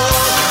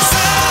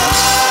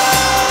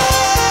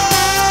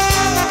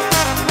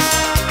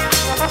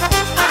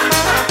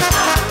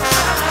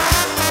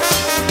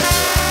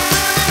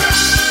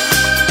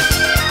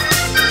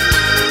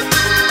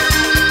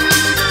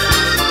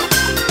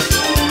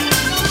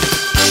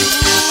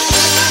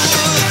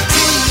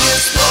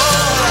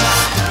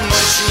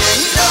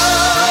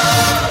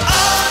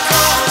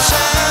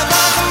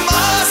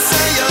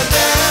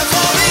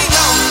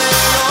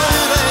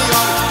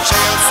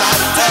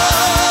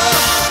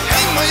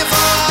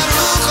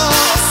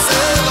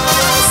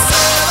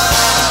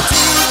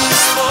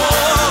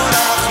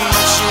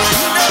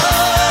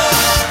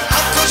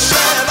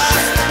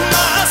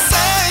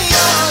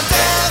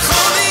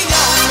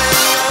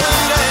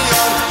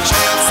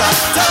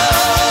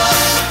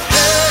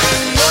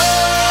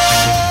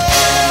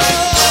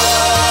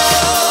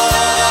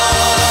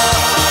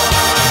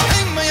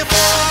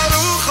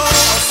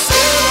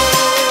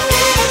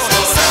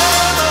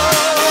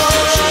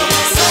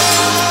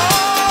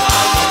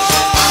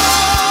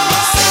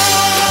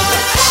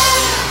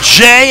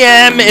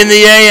JM in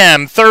the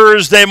AM,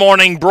 Thursday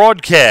morning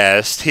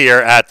broadcast here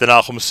at the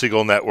Nachum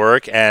Segal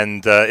Network,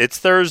 and it's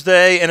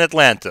Thursday in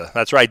Atlanta.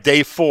 That's right,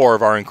 day 4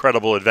 of our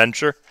incredible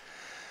adventure.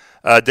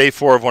 Day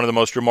 4 of one of the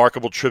most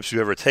remarkable trips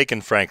we've ever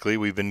taken, frankly.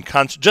 We've been,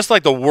 just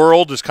like the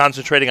world is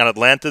concentrating on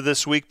Atlanta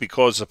this week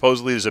because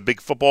supposedly there's a big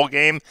football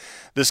game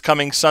this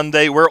coming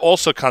Sunday, we're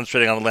also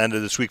concentrating on Atlanta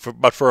this week,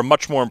 but for a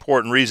much more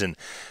important reason,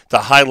 to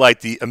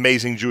highlight the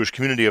amazing Jewish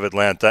community of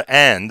Atlanta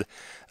and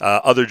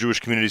other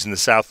Jewish communities in the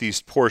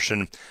southeast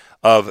portion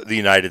of the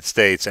United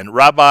States. And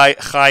Rabbi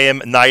Chaim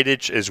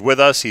Neidich is with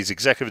us. He's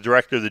Executive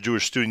Director of the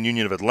Jewish Student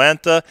Union of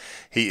Atlanta.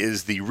 He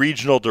is the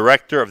Regional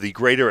Director of the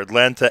Greater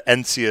Atlanta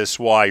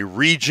NCSY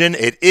region.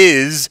 It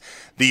is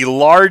the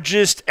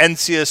largest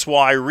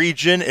NCSY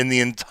region in the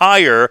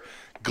entire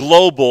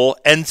global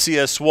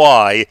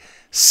NCSY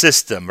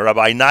system.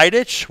 Rabbi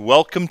Neidich,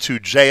 welcome to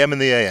JM in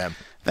the AM.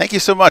 Thank you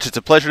so much. It's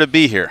a pleasure to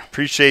be here.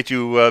 Appreciate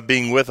you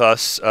being with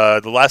us.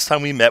 The last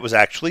time we met was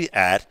actually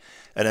at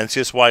an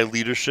NCSY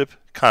leadership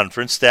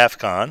conference, Staff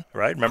Con,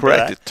 right? Remember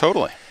Correct. that?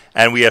 Totally.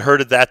 And we had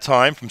heard at that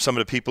time from some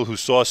of the people who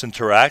saw us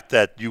interact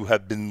that you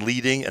have been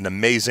leading an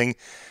amazing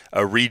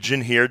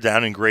region here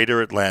down in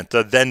Greater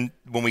Atlanta. Then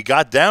when we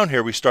got down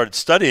here, we started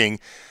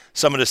studying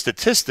some of the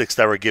statistics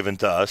that were given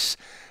to us.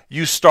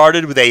 You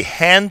started with a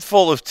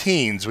handful of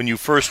teens when you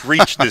first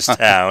reached this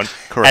town.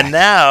 Correct. And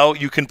now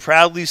you can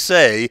proudly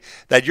say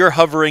that you're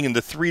hovering in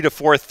the 3,000 to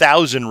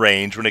 4,000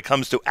 range when it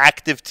comes to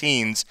active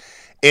teens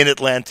in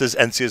Atlanta's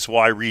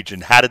NCSY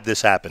region. How did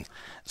this happen?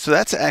 So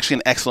that's actually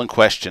an excellent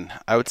question.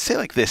 I would say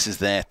like this is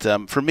that,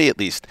 for me at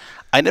least,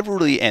 I never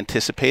really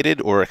anticipated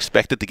or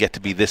expected to get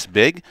to be this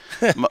big.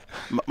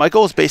 My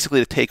goal is basically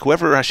to take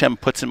whoever Hashem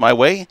puts in my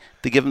way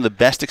to give them the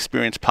best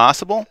experience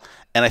possible.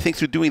 And I think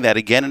through doing that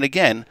again and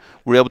again,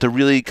 we're able to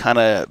really kind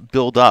of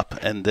build up,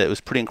 and it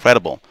was pretty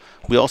incredible.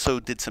 We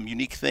also did some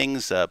unique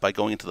things by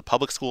going into the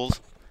public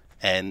schools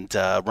and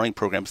running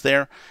programs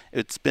there.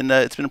 It's been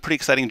a pretty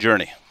exciting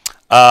journey.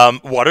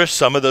 What are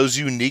some of those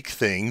unique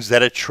things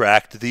that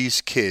attract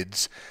these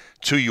kids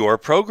to your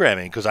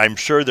programming? Because I'm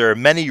sure there are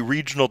many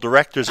regional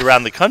directors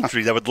around the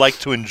country that would like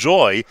to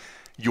enjoy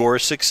your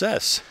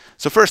success.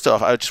 So first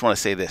off, I just want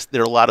to say this.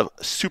 There are a lot of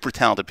super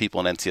talented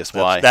people in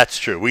NCSY. That's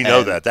true. We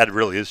know that. That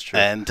really is true.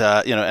 And,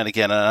 and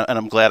again, and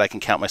I'm glad I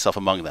can count myself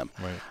among them.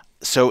 Right.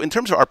 So in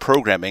terms of our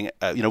programming,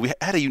 we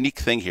had a unique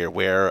thing here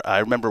where I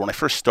remember when I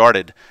first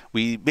started,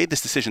 we made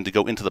this decision to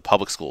go into the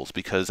public schools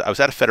because I was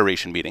at a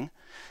federation meeting.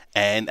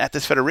 And at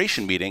this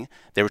federation meeting,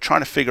 they were trying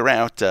to figure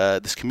out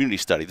this community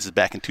study. This is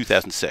back in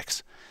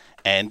 2006.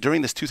 And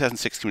during this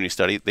 2006 community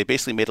study, they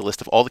basically made a list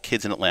of all the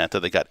kids in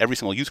Atlanta. They got every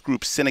single youth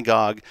group,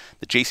 synagogue,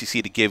 the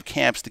JCC to give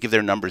camps, to give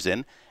their numbers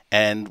in.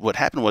 And what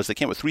happened was they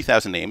came with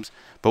 3,000 names,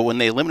 but when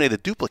they eliminated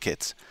the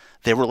duplicates,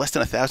 there were less than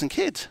 1,000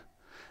 kids.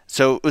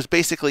 So it was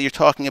basically, you're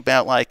talking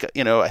about I think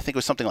it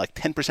was something like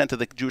 10% of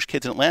the Jewish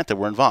kids in Atlanta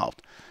were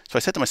involved. So I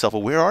said to myself,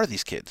 well, where are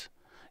these kids?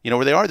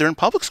 Where they are, they're in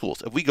public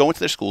schools. If we go into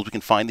their schools, we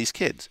can find these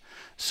kids.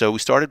 So we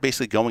started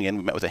basically going in.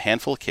 We met with a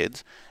handful of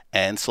kids,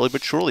 And slowly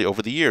but surely,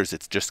 over the years,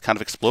 it's just kind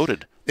of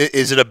exploded.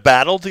 Is it a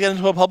battle to get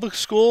into a public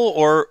school,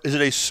 or is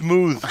it a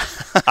smooth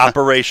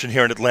operation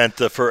here in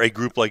Atlanta for a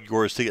group like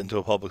yours to get into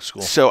a public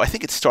school? So I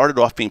think it started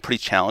off being pretty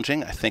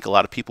challenging. I think a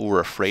lot of people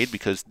were afraid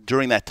because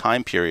during that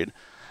time period,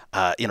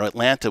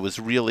 Atlanta was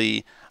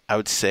really, I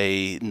would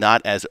say,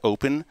 not as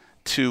open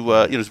to,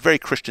 it was a very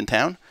Christian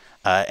town.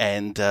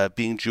 And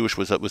being Jewish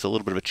was a little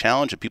bit of a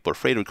challenge, and people are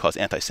afraid it would cause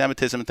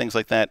anti-Semitism and things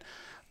like that.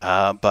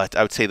 But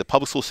I would say the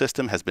public school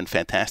system has been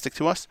fantastic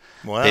to us.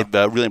 Wow. They've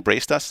really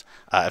embraced us.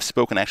 I've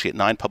spoken actually at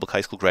 9 public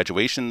high school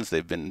graduations.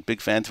 They've been big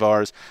fans of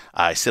ours.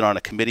 I sit on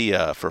a committee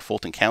for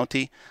Fulton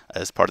County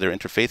as part of their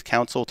interfaith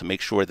council to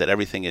make sure that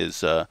everything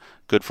is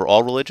good for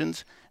all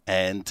religions.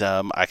 And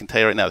I can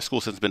tell you right now, the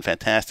school system's been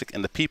fantastic,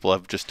 and the people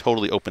have just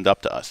totally opened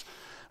up to us.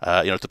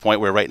 To the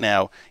point where right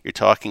now you're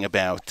talking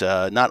about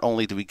not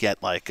only do we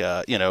get we're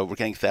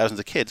getting thousands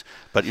of kids,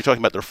 but you're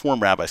talking about the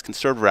Reform rabbis,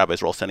 conservative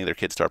rabbis are all sending their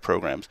kids to our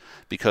programs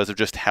because of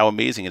just how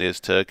amazing it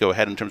is to go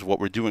ahead in terms of what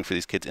we're doing for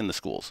these kids in the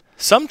schools.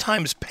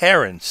 Sometimes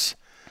parents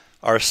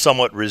are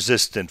somewhat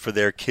resistant for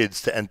their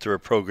kids to enter a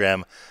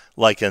program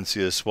like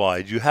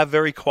NCSY. Do you have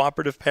very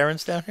cooperative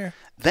parents down here?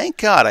 Thank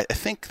God. I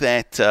think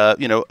that,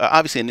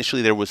 obviously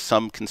initially there was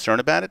some concern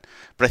about it,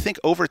 but I think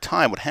over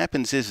time what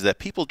happens is that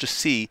people just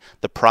see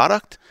the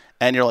product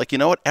and you're like, you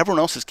know what, everyone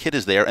else's kid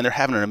is there and they're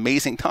having an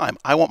amazing time.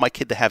 I want my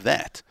kid to have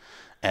that.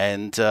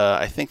 And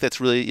I think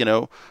that's really,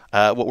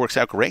 what works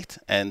out great.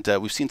 And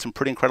we've seen some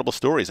pretty incredible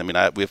stories. I mean,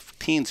 we have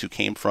teens who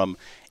came from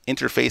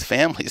interfaith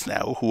families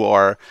now who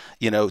are,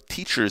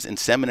 teachers in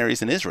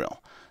seminaries in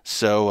Israel.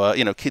 So,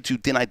 kids who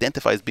didn't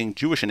identify as being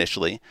Jewish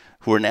initially,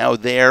 who are now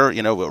there,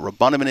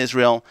 Rabbanim in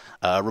Israel,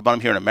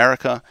 Rabbanim here in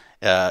America,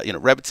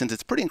 Rebbitzins.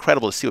 It's pretty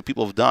incredible to see what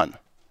people have done.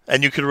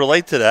 And you can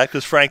relate to that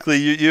because, frankly,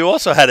 you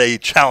also had a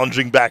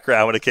challenging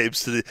background when it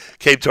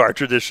came to our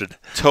tradition.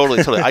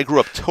 Totally. I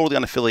grew up totally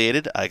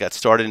unaffiliated. I got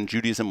started in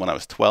Judaism when I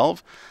was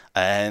 12.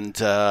 And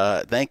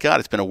thank God,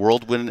 it's been a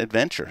whirlwind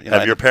adventure.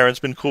 Have your parents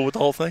been cool with the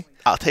whole thing?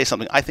 I'll tell you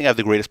something. I think I have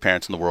the greatest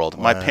parents in the world.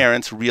 Wow. My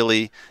parents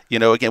really,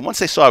 again, once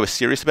they saw I was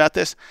serious about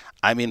this,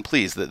 I mean,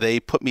 please, they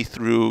put me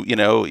through,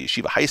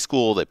 Yeshiva High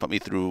School. They put me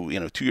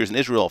through, 2 years in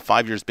Israel,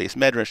 5 years base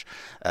medrash.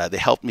 They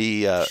helped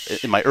me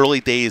in my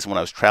early days when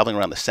I was traveling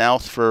around the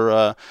South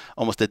for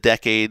almost a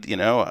decade,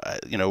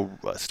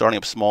 starting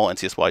up small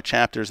NCSY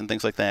chapters and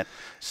things like that.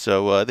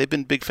 So they've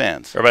been big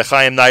fans. Rabbi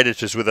Chaim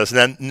Neidich is with us.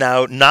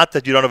 Now, not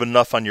that you don't have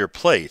enough on your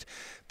plate,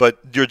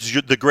 but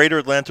the greater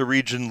Atlanta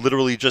region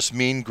literally just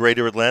mean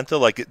greater Atlanta?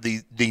 Like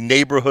the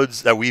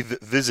neighborhoods that we've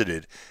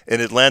visited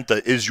in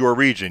Atlanta is your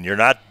region. You're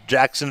not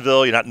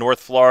Jacksonville, you're not North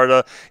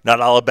Florida,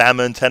 not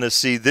Alabama and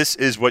Tennessee. This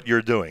is what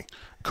you're doing.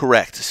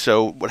 Correct.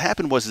 So what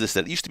happened was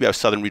that it used to be our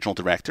Southern Regional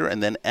Director,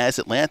 and then as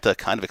Atlanta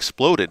kind of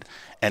exploded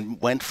and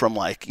went from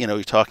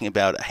you're talking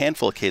about a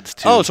handful of kids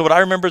to... Oh, so what I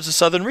remember is the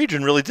Southern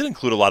region really did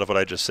include a lot of what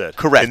I just said.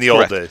 Correct. In the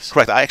old days.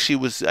 Correct. I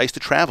used to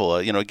travel,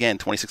 again,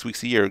 26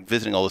 weeks a year,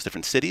 visiting all those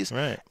different cities.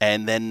 Right.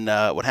 And then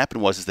what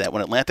happened was that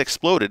when Atlanta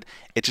exploded,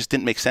 it just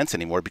didn't make sense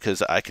anymore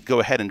because I could go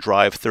ahead and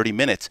drive 30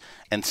 minutes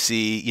and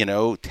see,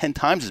 10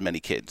 times as many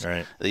kids,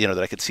 right. That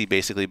I could see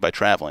basically by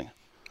traveling.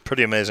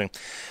 Pretty amazing.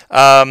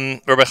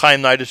 Rabbi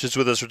Chaim Neidich is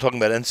with us. We're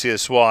talking about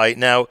NCSY.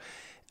 Now,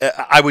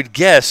 I would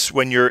guess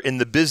when you're in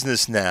the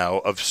business now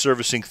of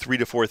servicing 3,000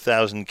 to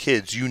 4,000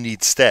 kids, you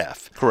need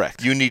staff.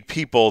 Correct. You need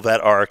people that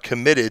are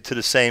committed to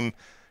the same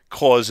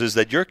causes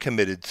that you're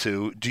committed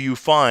to. Do you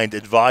find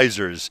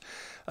advisors,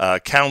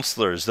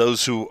 counselors,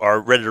 those who are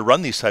ready to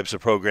run these types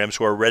of programs,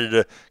 who are ready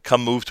to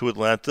come move to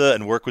Atlanta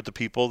and work with the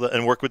people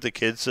and work with the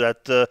kids so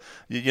that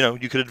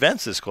you could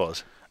advance this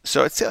cause?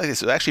 So I'd say like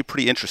this, it was actually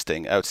pretty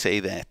interesting. I would say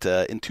that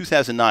in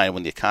 2009,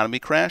 when the economy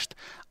crashed,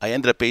 I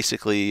ended up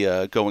basically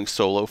going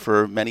solo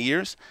for many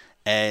years.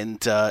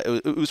 And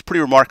it was pretty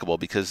remarkable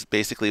because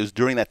basically it was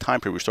during that time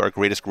period we saw our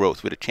greatest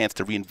growth. We had a chance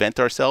to reinvent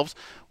ourselves.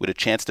 We had a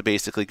chance to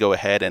basically go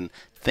ahead and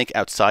think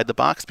outside the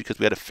box because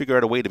we had to figure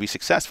out a way to be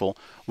successful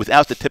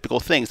without the typical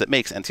things that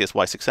makes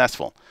NCSY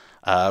successful.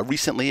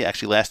 Recently,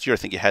 actually last year, I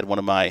think you had one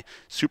of my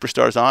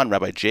superstars on,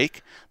 Rabbi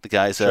Jake. The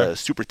guy's Sure.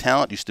 super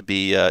talent, used to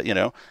be,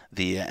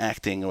 the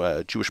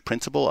acting Jewish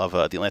principal of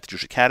the Atlanta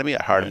Jewish Academy.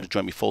 I hired him to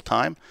join me full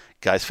time.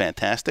 Guy's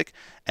fantastic.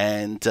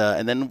 And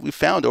then we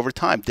found over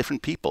time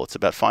different people. It's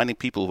about finding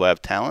people who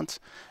have talents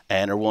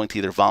and are willing to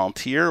either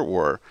volunteer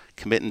or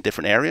commit in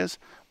different areas.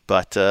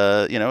 But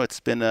it's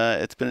been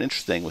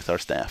interesting with our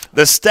staff.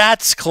 The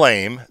stats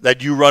claim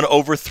that you run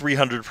over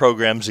 300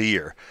 programs a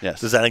year.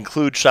 Yes. Does that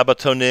include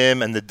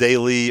Shabbatonim and the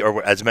daily,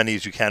 or as many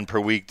as you can per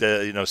week,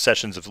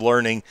 sessions of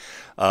learning,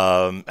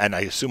 and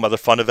I assume other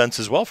fun events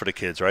as well for the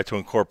kids, right, to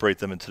incorporate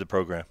them into the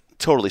program?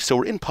 Totally. So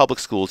we're in public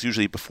schools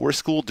usually before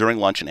school, during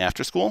lunch, and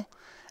after school.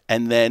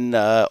 And then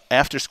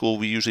after school,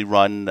 we usually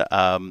run,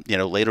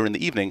 later in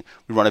the evening,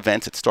 we run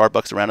events at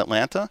Starbucks around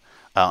Atlanta.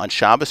 On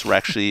Shabbos, we're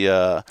actually,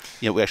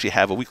 we actually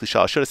have a weekly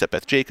Shabbos Shudas at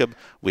Beth Jacob.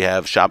 We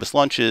have Shabbos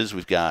lunches.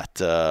 We've got,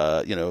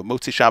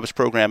 Motzi Shabbos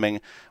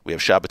programming. We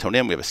have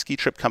Shabbatonim. We have a ski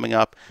trip coming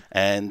up.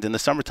 And in the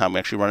summertime, we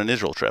actually run an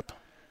Israel trip.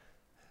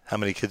 How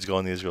many kids go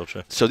on the Israel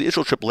trip? So the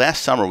Israel trip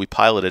last summer, we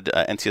piloted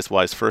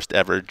NCSY's first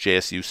ever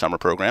JSU summer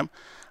program.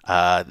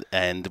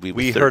 And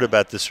we heard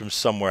about this from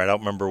somewhere. I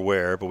don't remember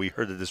where, but we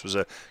heard that this was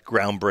a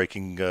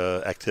groundbreaking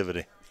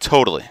activity.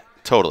 Totally.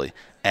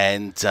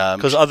 And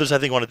because others, I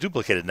think, want to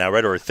duplicate it now,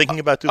 right? Or are thinking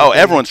about duplicating it?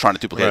 Oh, everyone's trying to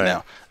duplicate it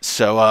now.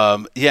 So,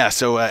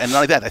 and not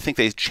only that, I think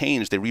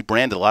they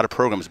rebranded a lot of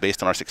programs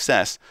based on our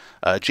success.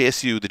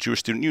 JSU, the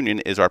Jewish Student Union,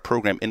 is our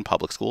program in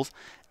public schools.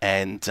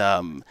 And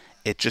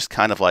it just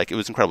kind of it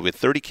was incredible. We had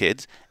 30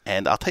 kids.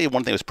 And I'll tell you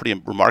one thing that was pretty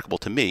remarkable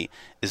to me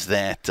is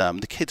that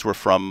the kids were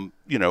from,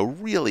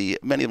 really,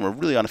 many of them were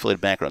really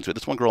unaffiliated backgrounds. We had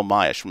this one girl,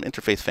 Maya, she's from an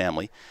interfaith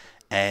family.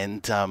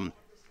 And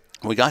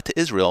when we got to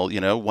Israel,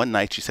 one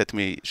night she said to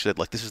me,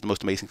 this is the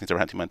most amazing thing that's ever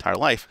happened to me in my entire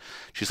life.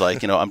 She's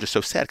like, I'm just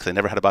so sad because I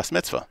never had a bas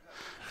mitzvah.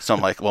 So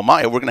I'm like, well,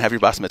 Maya, we're going to have your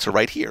bas mitzvah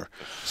right here.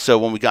 So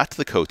when we got to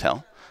the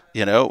kotel,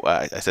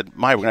 I said,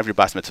 Maya, we're going to have your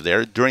bas mitzvah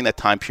there. During that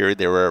time period,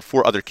 there were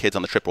 4 other kids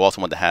on the trip who also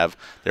wanted to have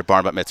their bar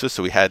and bat mitzvah.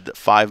 So we had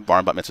 5 bar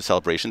and bat mitzvah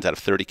celebrations out of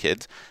 30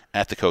 kids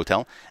at the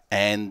kotel.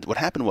 And what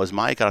happened was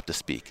Maya got up to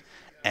speak.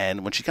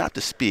 And when she got up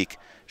to speak,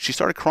 she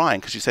started crying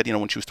because she said,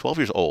 when she was 12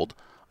 years old,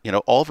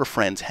 all of her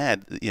friends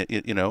had, their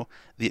bas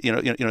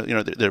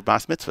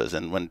mitzvahs,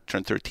 and when she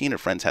turned 13, her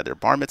friends had their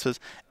bar mitzvahs,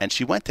 and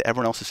she went to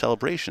everyone else's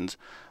celebrations,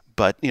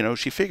 but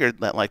she figured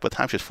that by the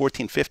time she was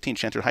 14, 15,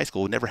 she entered high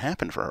school, it would never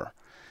happen for her,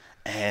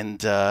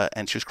 and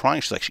she was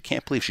crying. She's like, she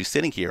can't believe she's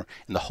sitting here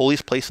in the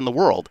holiest place in the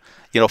world,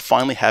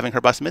 finally having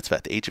her bas mitzvah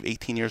at the age of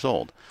 18 years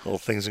old. The whole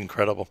thing's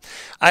incredible.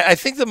 I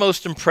think the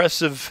most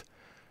impressive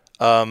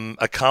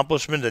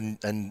accomplishment,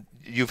 and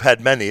you've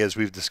had many, as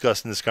we've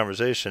discussed in this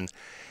conversation,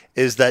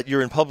 is that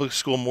you're in public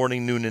school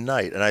morning, noon, and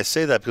night. And I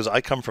say that because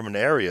I come from an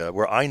area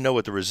where I know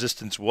what the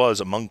resistance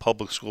was among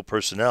public school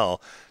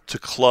personnel to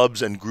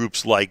clubs and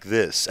groups like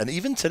this. And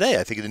even today,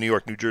 I think in the New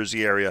York, New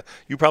Jersey area,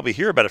 you probably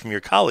hear about it from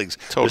your colleagues.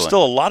 Totally. There's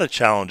still a lot of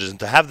challenges, and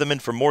to have them in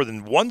for more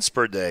than once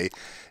per day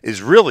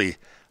is really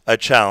a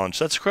challenge.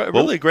 That's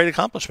really a great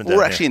accomplishment.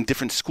 We're actually in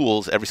different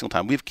schools every single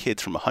time. We have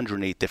kids from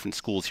 108 different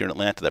schools here in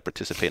Atlanta that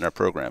participate in our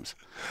programs.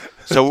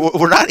 So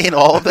we're not in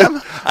all of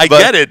them. I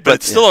get it, but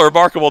it's still a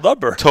remarkable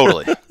number.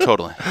 Totally.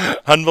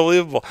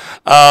 Unbelievable.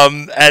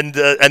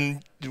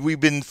 And we've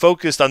been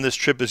focused on this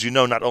trip, as you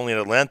know, not only in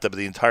Atlanta, but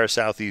the entire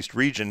Southeast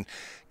region.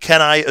 Can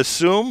I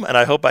assume, and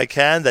I hope I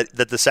can,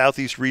 that the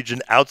Southeast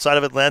region outside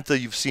of Atlanta,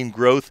 you've seen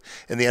growth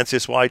in the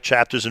NCSY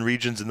chapters and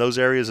regions in those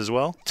areas as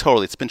well?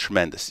 Totally. It's been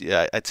tremendous.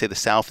 Yeah, I'd say the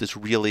South is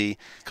really...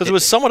 Because it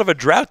was somewhat of a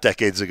drought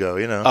decades ago,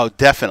 Oh,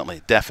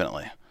 definitely.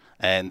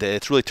 And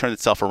it's really turned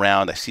itself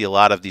around. I see a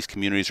lot of these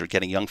communities are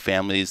getting young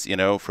families,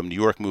 from New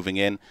York moving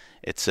in.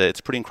 It's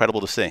pretty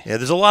incredible to see. Yeah,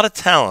 there's a lot of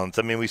talent.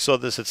 I mean, we saw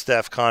this at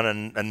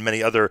StaffCon and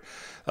many other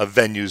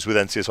venues with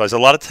NCSY. There's a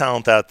lot of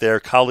talent out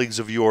there. Colleagues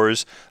of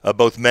yours,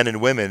 both men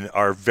and women,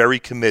 are very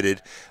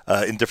committed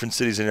in different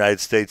cities in the United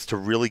States to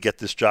really get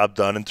this job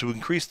done and to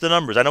increase the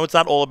numbers. I know it's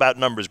not all about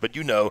numbers, but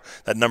you know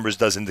that numbers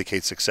does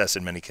indicate success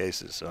in many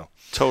cases. So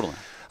totally.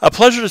 A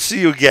pleasure to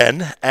see you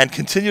again, and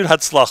continued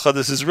hatzlacha.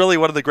 This is really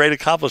one of the great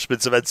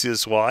accomplishments of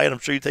NCSY, and I'm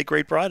sure you take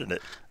great pride in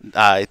it.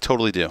 I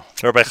totally do.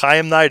 Rabbi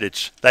Chaim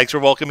Neidich, thanks for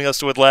welcoming us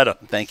to Atlanta.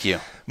 Thank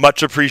you.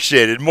 Much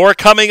appreciated. More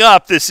coming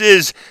up. This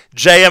is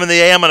JM and the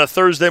AM on a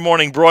Thursday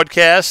morning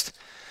broadcast.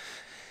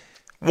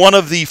 One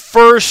of the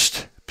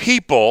first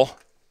people,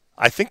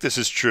 I think this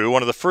is true,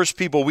 one of the first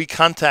people we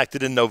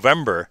contacted in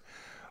November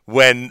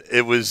when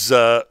it was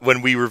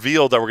when we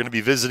revealed that we're going to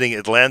be visiting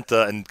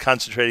Atlanta and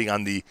concentrating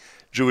on the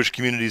Jewish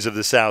communities of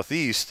the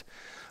Southeast,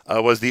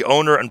 was the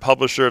owner and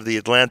publisher of the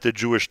Atlanta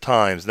Jewish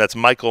Times. That's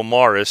Michael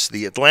Morris.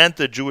 The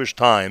Atlanta Jewish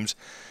Times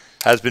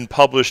has been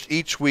published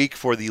each week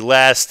for the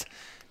last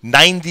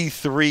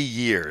 93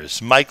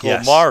 years. Michael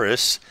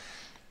Morris,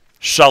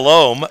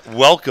 shalom.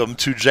 Welcome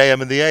to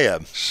JM and the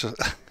AM.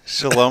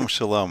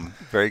 Shalom.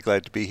 Very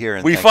glad to be here.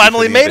 And we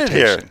finally made it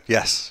here.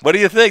 Yes. What do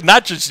you think?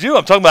 Not just you.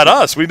 I'm talking about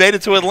us. We made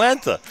it to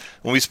Atlanta.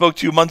 When we spoke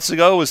to you months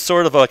ago, it was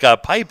sort of like a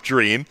pipe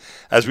dream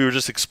as we were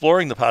just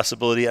exploring the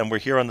possibility, and we're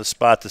here on the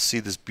spot to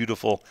see this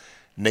beautiful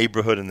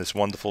neighborhood in this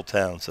wonderful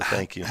town. So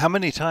thank you. How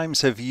many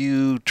times have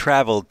you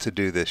traveled to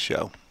do this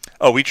show?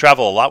 Oh, we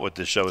travel a lot with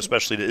this show,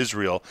 especially to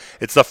Israel.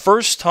 It's the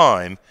first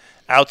time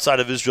outside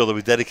of Israel that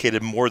we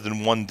dedicated more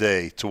than one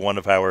day to one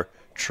of our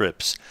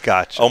trips.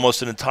 Gotcha.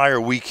 Almost an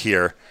entire week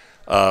here.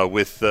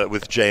 With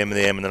JM and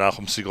the AM and the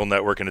Nachum Segal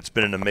Network, and it's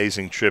been an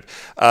amazing trip.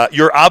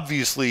 You're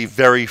obviously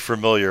very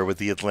familiar with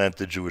the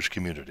Atlanta Jewish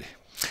community.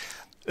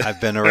 I've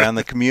been around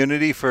the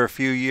community for a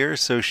few years,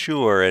 so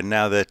sure. And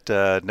now that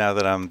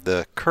I'm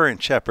the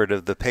current shepherd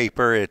of the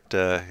paper, it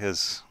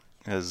has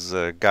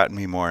gotten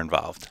me more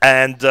involved.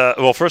 And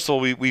well, first of all,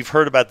 we've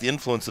heard about the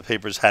influence the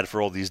paper's had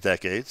for all these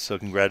decades, so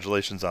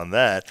congratulations on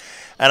that.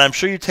 And I'm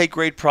sure you take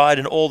great pride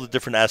in all the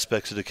different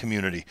aspects of the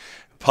community,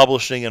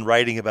 publishing and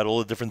writing about all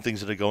the different things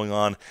that are going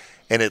on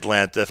in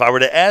Atlanta. If I were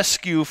to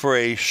ask you for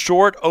a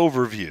short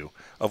overview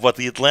of what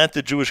the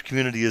Atlanta Jewish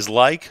community is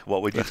like,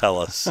 what would you tell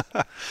us?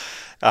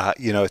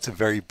 It's a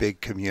very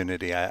big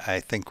community. I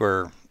think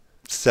we're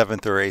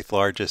seventh or eighth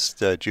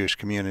largest Jewish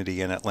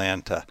community in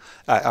Atlanta.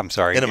 I'm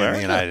sorry, in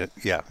America?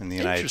 In the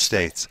United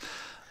States.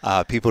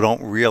 People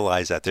don't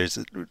realize that there's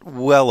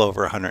well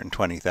over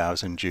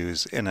 120,000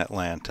 Jews in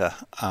Atlanta.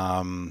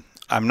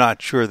 I'm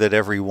not sure that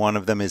every one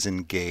of them is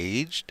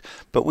engaged,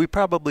 but we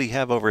probably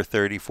have over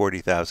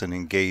 40,000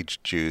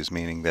 engaged Jews,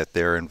 meaning that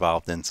they're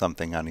involved in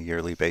something on a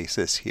yearly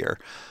basis here.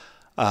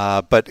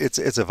 But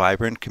it's a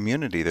vibrant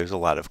community. There's a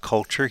lot of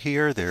culture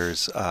here.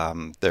 There's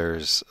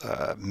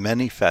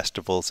many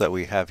festivals that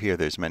we have here.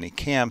 There's many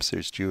camps.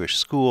 There's Jewish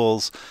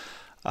schools.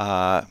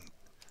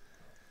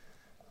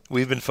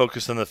 We've been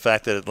focused on the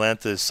fact that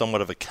Atlanta is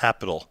somewhat of a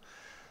capital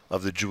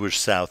of the Jewish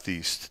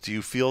Southeast. Do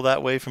you feel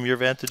that way from your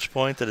vantage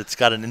point, that it's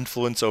got an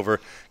influence over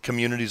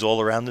communities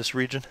all around this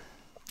region?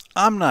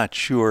 I'm not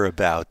sure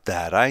about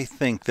that. I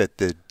think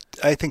the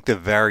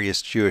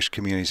various Jewish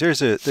communities,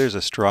 there's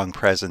a strong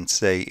presence,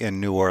 say, in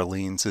New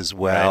Orleans as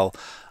well.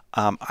 Right.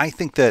 I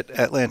think that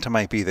Atlanta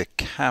might be the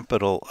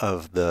capital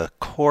of the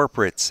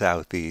corporate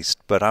Southeast,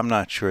 but I'm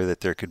not sure that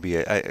there could be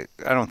I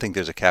don't think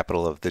there's a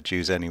capital of the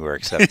Jews anywhere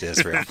except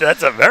Israel.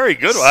 That's a very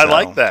good one. I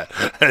like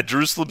that.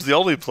 Jerusalem's the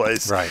only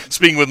place. Right.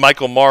 Speaking with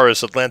Michael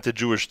Morris, Atlanta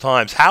Jewish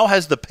Times, how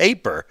has the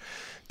paper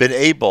been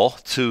able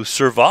to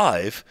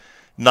survive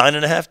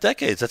 9.5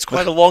 decades? That's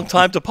quite a long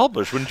time to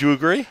publish. Wouldn't you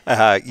agree?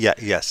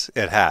 Yes,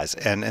 it has.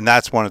 And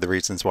that's one of the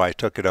reasons why I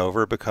took it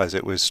over, because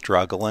it was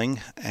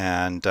struggling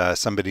and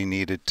somebody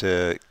needed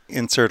to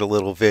insert a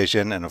little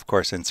vision and, of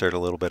course, insert a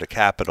little bit of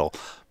capital.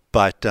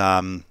 But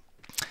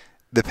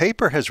the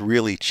paper has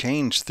really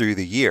changed through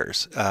the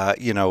years.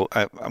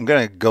 I'm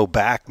going to go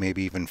back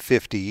maybe even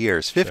 50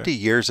 years. 50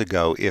 years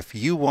ago, if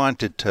you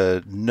wanted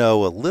to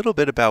know a little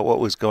bit about what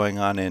was going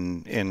on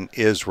in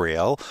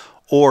Israel,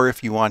 or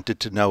if you wanted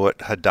to know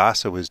what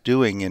Hadassah was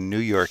doing in New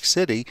York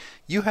City,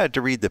 you had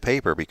to read the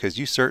paper, because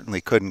you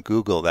certainly couldn't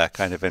Google that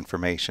kind of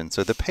information.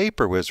 So the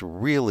paper was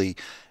really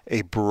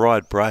a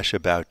broad brush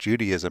about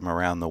Judaism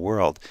around the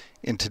world.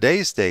 In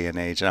today's day and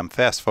age, and I'm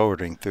fast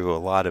forwarding through a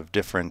lot of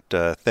different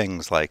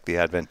things like the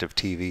advent of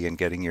TV and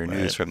getting your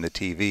news from the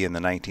TV in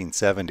the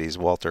 1970s,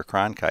 Walter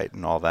Cronkite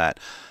and all that.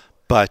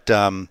 But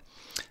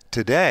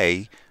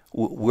today,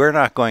 we're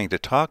not going to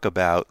talk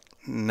about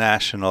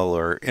national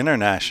or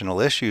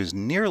international issues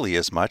nearly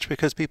as much,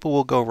 because people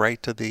will go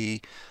right to the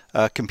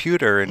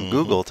computer and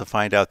Google to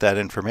find out that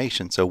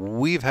information. So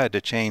we've had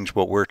to change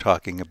what we're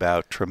talking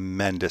about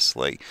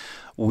tremendously.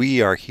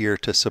 We are here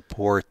to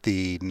support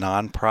the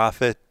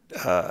nonprofit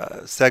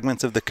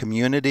segments of the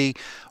community,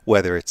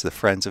 whether it's the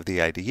Friends of the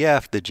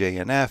IDF, the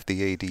JNF,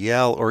 the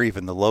ADL, or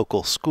even the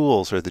local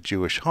schools or the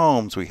Jewish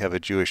homes. We have a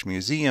Jewish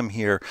museum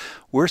here.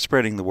 We're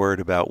spreading the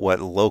word about what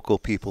local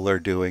people are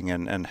doing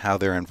and how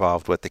they're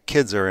involved, what the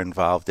kids are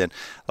involved in.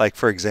 Like,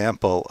 for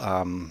example,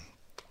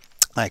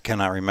 I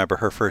cannot remember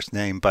her first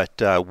name,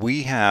 but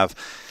we have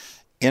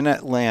in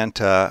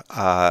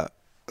Atlanta,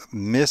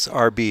 Miss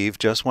Arbiv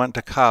just went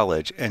to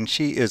college, and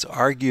she is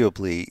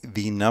arguably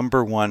the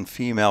 #1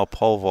 female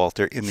pole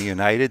vaulter in the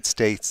United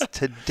States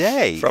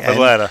today.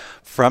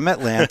 From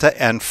Atlanta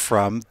and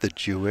from the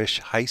Jewish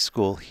high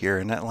school here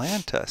in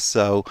Atlanta.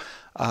 So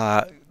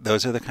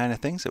those are the kind of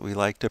things that we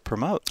like to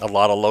promote. A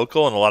lot of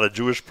local and a lot of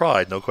Jewish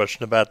pride, no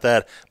question about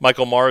that.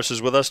 Michael Morris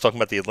is with us, talking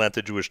about the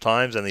Atlanta Jewish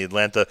Times and the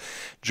Atlanta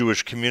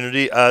Jewish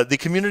community. The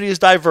community is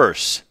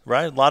diverse,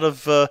 right? A lot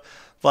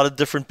of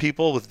different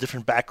people with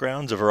different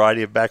backgrounds, a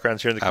variety of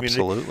backgrounds here in the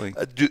community.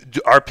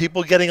 Absolutely. Are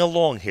people getting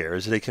along here?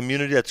 Is it a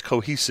community that's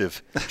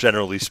cohesive,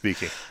 generally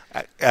speaking?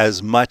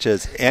 As much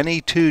as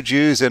any two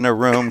Jews in a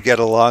room get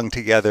along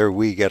together,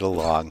 we get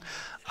along.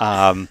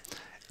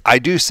 I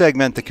do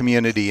segment the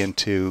community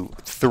into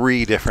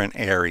 3 different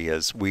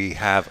areas. We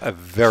have a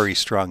very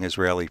strong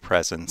Israeli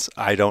presence.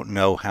 I don't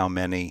know how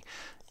many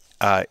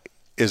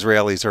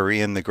Israelis are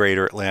in the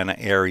greater Atlanta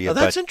area. Oh,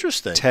 that's but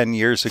interesting. 10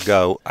 years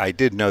ago, I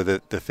did know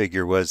that the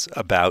figure was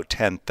about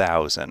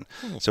 10,000.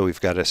 So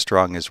we've got a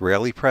strong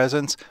Israeli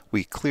presence.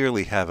 We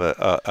clearly have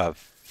a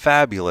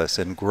fabulous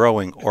and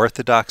growing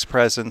Orthodox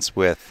presence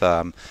with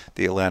the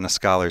Atlanta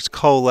Scholars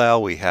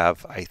Kollel. We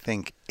have, I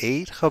think,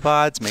 8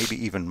 Chabads,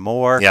 maybe even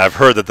more. Yeah, I've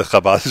heard that the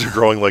Chabads are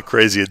growing like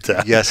crazy in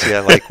town. Yes,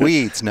 like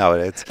weeds. No,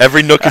 it's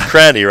every nook and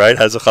cranny, right,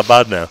 has a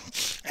Chabad now.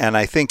 And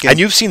I think, and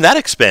you've seen that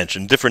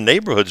expansion, different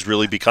neighborhoods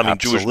really becoming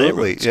Jewish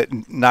neighborhoods.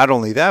 Not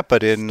only that,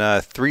 but in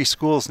 3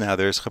 schools now,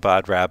 there's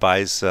Chabad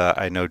rabbis.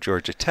 I know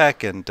Georgia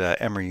Tech and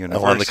Emory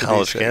University. On the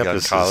college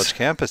campuses. College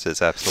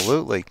campuses,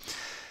 absolutely.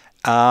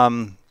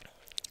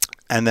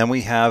 And then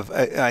we have,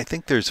 I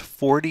think there's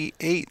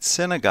 48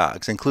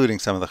 synagogues, including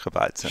some of the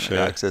Chabad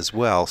synagogues as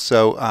well.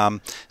 So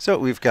so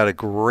we've got a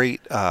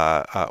great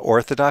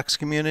Orthodox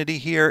community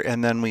here,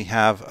 and then we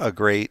have a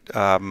great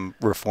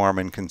Reform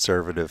and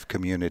Conservative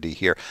community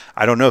here.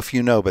 I don't know if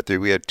you know, but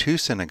we had 2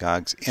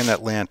 synagogues in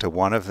Atlanta,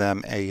 one of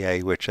them AA,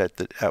 which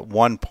at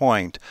one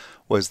point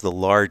was the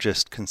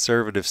largest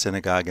conservative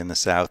synagogue in the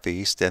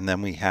Southeast, and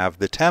then we have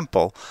the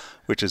Temple,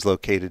 which is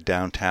located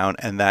downtown,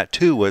 and that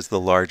too was the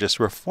largest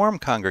Reform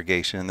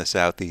congregation in the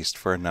Southeast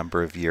for a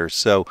number of years.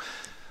 So,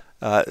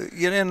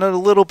 in a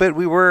little bit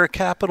we were a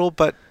capital,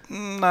 but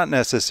Not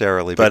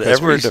necessarily, but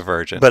because we're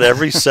divergent. But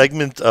every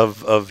segment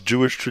of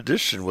Jewish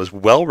tradition was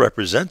well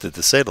represented,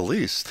 to say the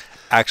least.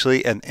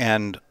 Actually,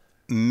 and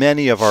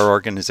many of our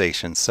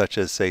organizations, such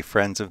as, say,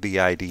 Friends of the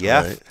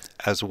IDF, right,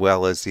 as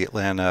well as the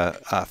Atlanta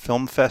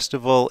Film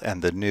Festival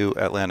and the new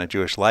Atlanta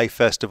Jewish Life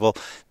Festival,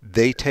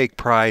 they take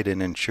pride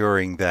in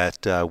ensuring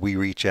that we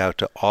reach out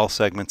to all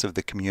segments of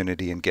the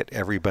community and get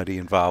everybody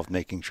involved,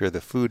 making sure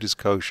the food is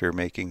kosher,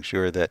 making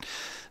sure that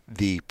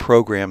the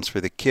programs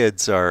for the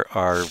kids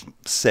are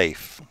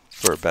safe,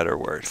 for a better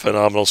word.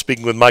 Phenomenal.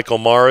 Speaking with Michael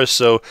Morris.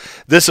 So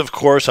this, of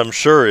course, I'm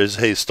sure is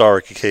a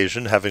historic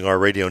occasion, having our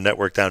radio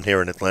network down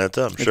here in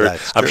Atlanta. I'm sure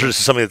this is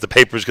something that the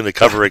paper is going to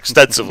cover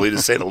extensively,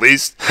 to say the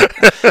least.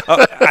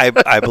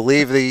 I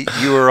believe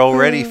you were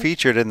already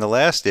featured in the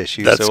last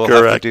issue, That's so we'll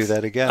correct. have to do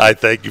that again. I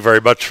thank you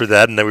very much for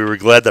that, and we were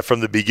glad that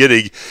from the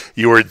beginning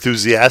you were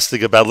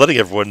enthusiastic about letting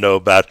everyone know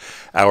about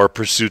our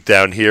pursuit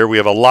down here. We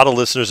have a lot of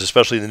listeners,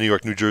 especially in the New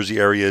York, New Jersey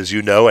area, as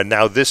you know, and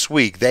now this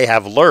week they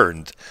have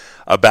learned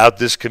about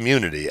this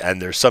community,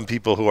 and there's some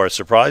people who are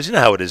surprised. You know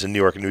how it is in New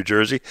York and New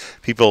Jersey,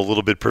 people a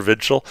little bit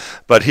provincial,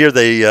 but here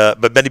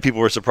but many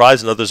people were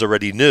surprised, and others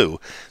already knew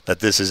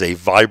that this is a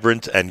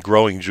vibrant and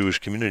growing Jewish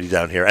community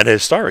down here, and a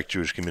historic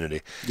Jewish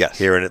community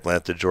here in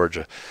Atlanta,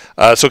 Georgia.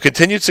 So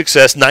continued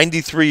success,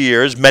 93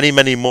 years, many,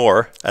 many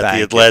more at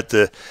the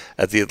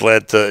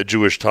Atlanta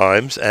Jewish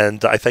Times,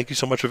 and I thank you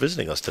so much for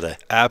visiting us today.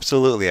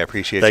 Absolutely, I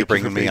appreciate you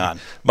bringing me on.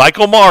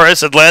 Michael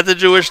Morris, Atlanta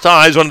Jewish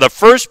Times, one of the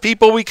first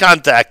people we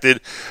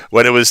contacted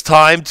when it was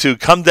time to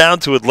come down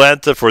to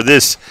Atlanta for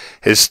this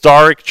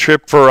historic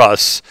trip for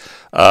us,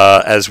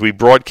 as we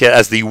broadcast,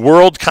 as the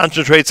world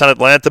concentrates on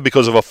Atlanta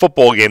because of a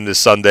football game this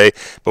Sunday,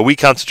 but we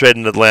concentrate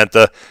in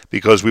Atlanta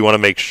because we want to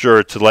make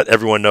sure to let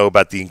everyone know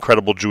about the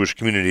incredible Jewish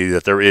community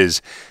that there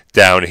is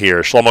down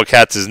here. Shlomo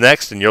Katz is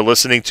next, and you're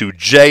listening to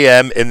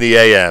JM in the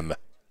AM.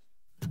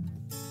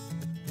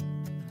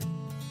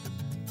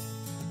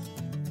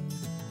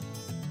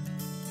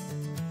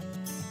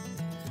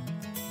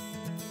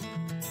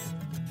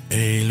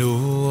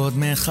 אילו עוד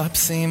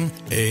מחפשים,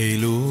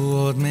 אילו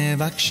עוד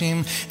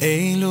מבקשים,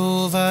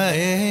 אילו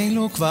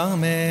ואילו כבר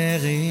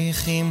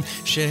מריחים,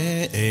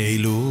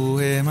 שאילו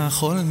הם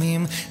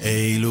החולמים,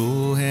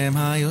 אילו הם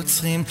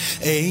היוצרים,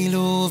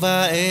 אילו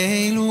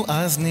ואילו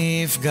אז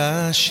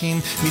נפגשים,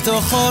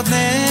 מתוך עוד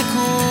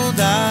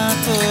נקודה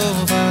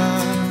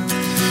טובה,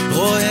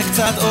 רואה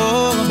קצת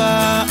אור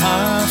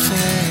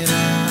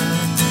באפלה,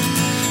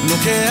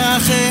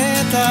 לוקח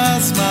את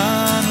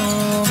הזמן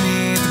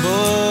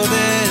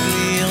ומתבודד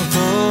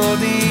לרקוד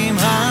עם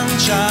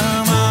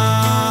הנשמה.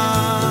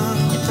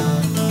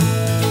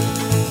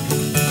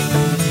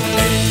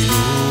 אילו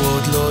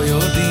עוד לא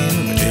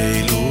יודעים,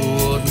 אילו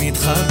עוד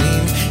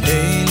מתחבאים,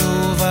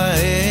 אילו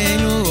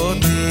ואילו עוד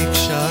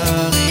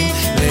נקשרים,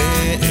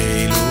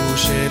 לאילו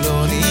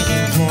שלא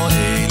נראים כמו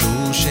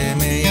אילו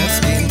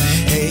שמייצבים,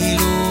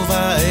 אילו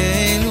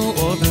ואילו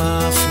עוד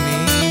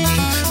מפנימים,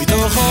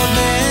 מתוך עוד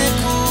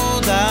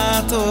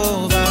נקודה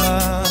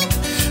טובה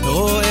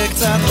רואה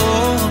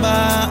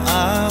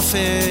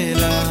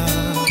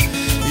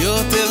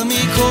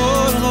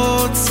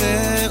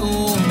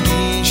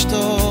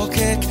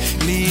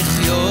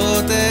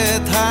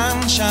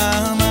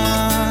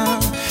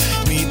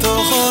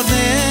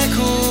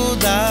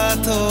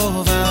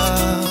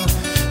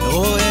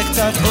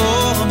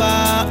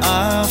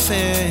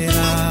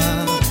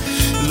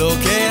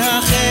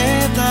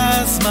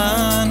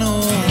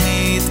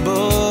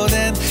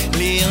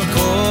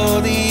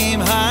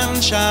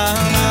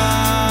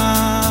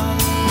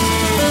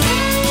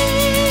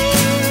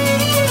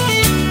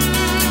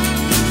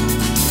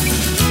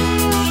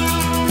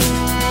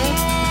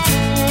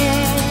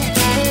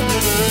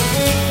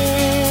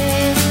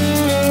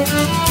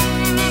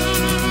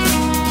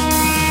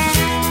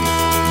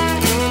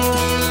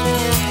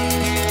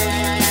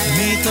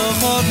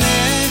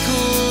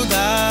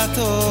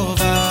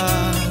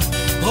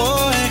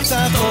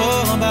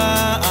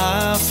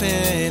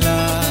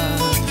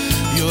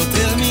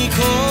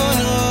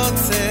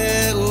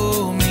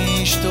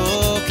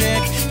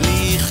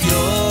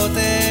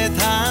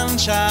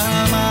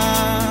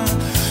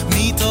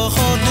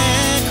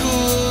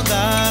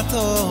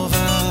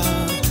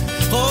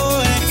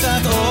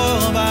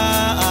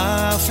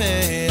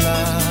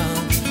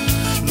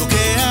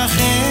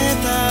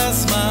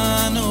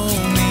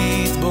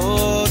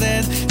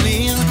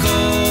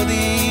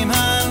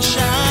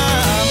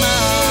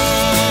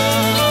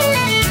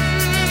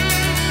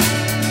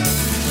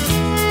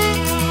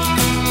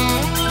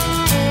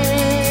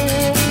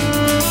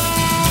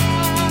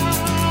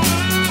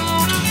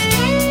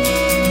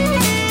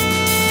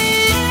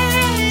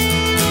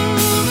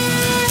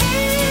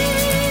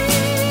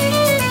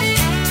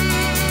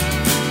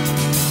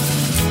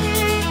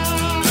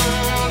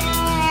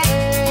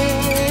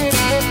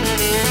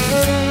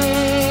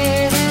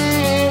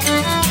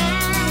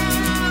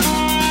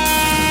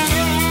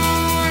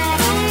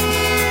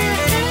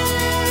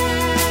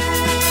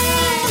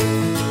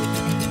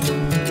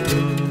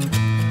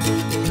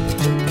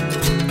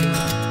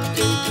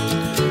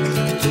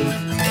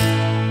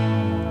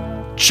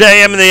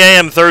JM in the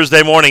AM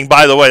Thursday morning.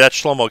 By the way, that's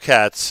Shlomo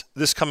Katz.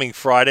 This coming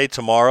Friday,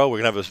 tomorrow,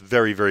 we're going to have a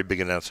very, very big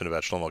announcement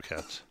about Shlomo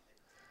Katz.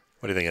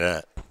 What do you think of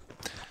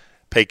that?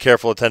 Pay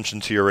careful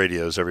attention to your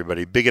radios,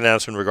 everybody. Big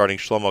announcement regarding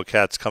Shlomo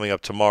Katz coming up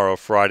tomorrow,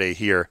 Friday,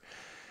 here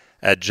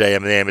at JM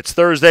in the AM. It's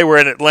Thursday. We're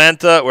in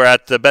Atlanta. We're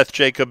at the Beth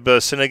Jacob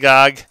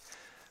Synagogue.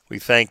 We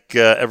thank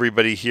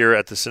everybody here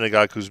at the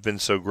synagogue who's been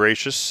so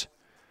gracious.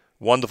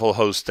 Wonderful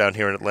host down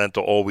here in Atlanta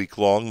all week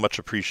long. Much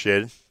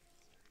appreciated.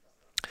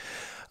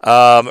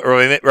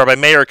 Rabbi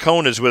Meir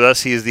Cohen is with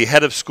us. He is the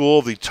head of school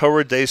of the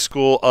Torah Day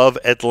School of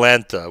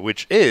Atlanta,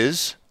 which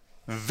is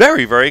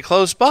very, very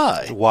close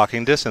by.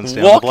 Walking distance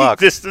down the block.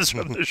 Walking distance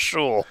from the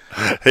shul.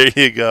 There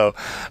you go.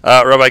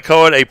 Rabbi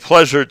Cohen, a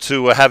pleasure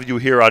to have you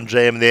here on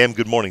JM and the AM.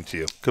 Good morning to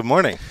you. Good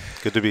morning.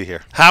 Good to be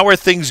here. How are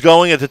things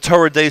going at the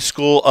Torah Day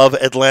School of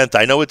Atlanta?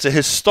 I know it's a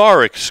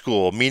historic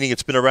school, meaning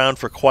it's been around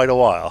for quite a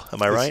while.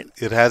 Am I right?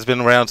 It has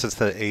been around since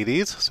the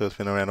 80s, so it's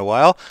been around a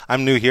while.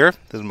 I'm new here.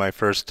 This is my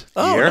first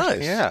year. Oh,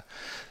 nice. Yeah.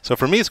 So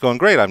for me, it's going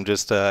great. I'm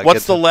just...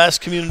 What's the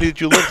last community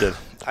that you lived in?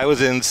 I was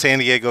in San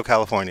Diego,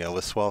 California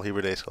with Swell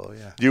Hebrew Day School,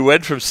 yeah. You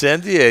went from San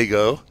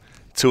Diego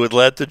to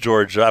Atlanta,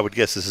 Georgia. I would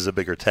guess this is a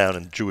bigger town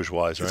and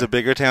Jewish-wise, right? It's a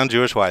bigger town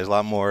Jewish-wise. A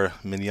lot more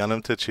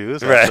minyanim to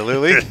choose, right.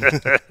 Absolutely.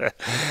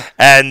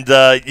 And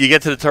you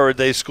get to the Torah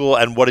Day School,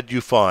 and what did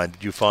you find?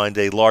 Did you find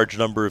a large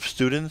number of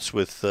students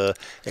with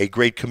a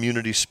great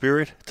community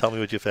spirit? Tell me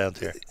what you found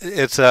here.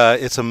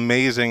 It's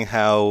amazing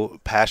how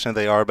passionate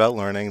they are about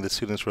learning. The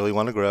students really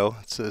want to grow.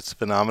 It's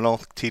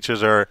phenomenal.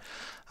 Teachers are...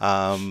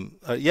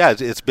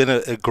 it's been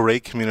a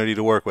great community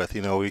to work with.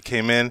 You know, we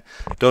came in,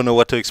 don't know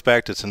what to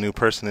expect. It's a new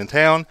person in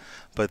town,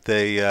 but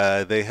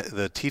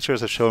the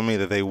teachers have shown me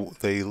that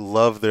they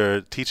love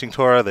their teaching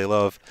Torah. They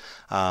love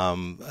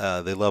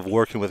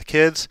working with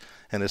kids,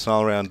 and it's an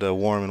all around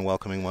warm and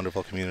welcoming,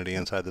 wonderful community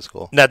inside the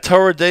school. Now,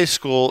 Torah Day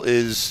School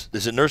is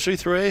it nursery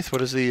through 8th?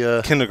 What is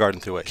the kindergarten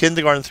through 8th?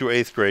 Kindergarten through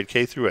 8th grade,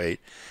 K through 8,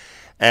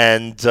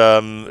 and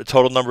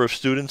total number of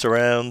students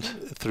around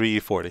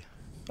 340.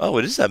 Oh,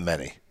 it is that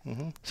many.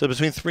 Mm-hmm. So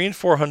between 300 and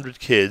 400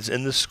 kids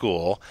in the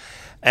school,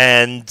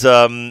 and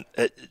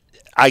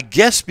I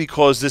guess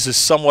because this is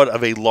somewhat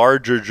of a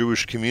larger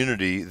Jewish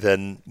community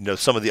than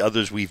some of the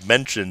others we've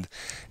mentioned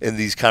in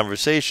these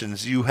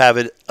conversations, you have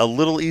it a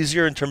little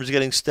easier in terms of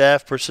getting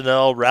staff,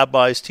 personnel,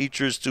 rabbis,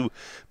 teachers to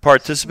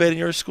participate in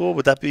your school.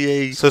 Would that be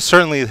a... So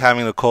certainly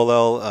having a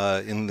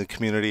kollel in the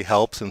community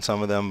helps, and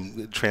some of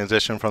them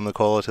transition from the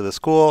kollel to the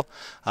school,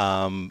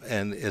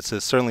 and it's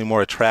certainly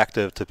more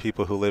attractive to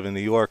people who live in New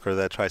York or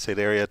that tri-state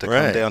area to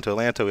come down to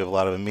Atlanta. We have a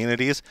lot of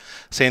amenities.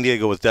 San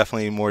Diego was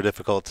definitely more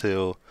difficult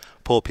to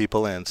pull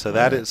people in, so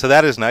that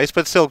is nice,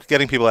 but still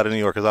getting people out of New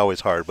York is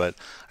always hard. But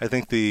I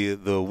think the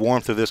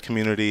warmth of this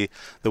community,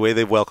 the way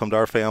they've welcomed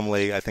our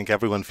family, I think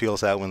everyone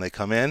feels that when they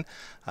come in.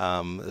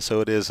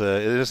 So it is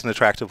an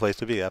attractive place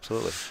to be,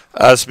 absolutely.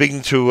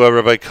 Speaking to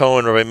Rabbi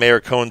Cohen, Rabbi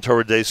Meir Cohen,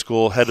 Torah Day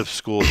School, head of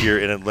school here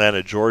in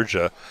Atlanta,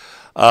 Georgia.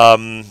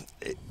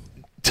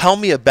 Tell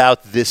me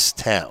about this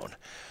town.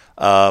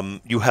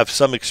 You have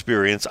some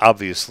experience,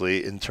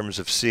 obviously, in terms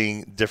of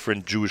seeing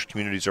different Jewish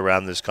communities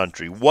around this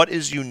country. What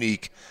is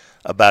unique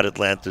about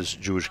Atlanta's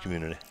Jewish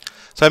community?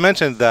 So I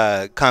mentioned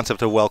the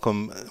concept of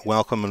welcome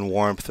and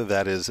warmth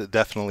that is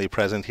definitely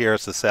present here.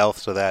 It's the South,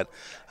 so that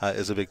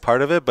is a big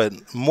part of it.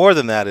 But more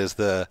than that is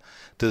the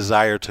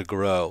desire to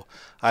grow.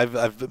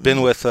 I've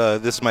been with,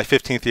 this is my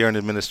 15th year in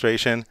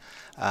administration,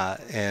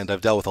 and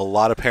I've dealt with a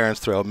lot of parents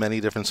throughout many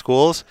different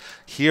schools.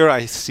 Here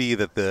I see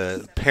that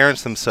the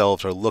parents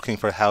themselves are looking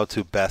for how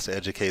to best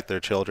educate their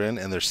children,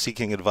 and they're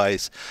seeking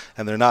advice,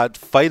 and they're not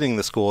fighting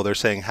the school. They're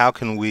saying, how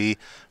can we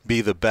be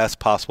the best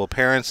possible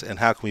parents, and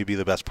how can we be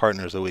the best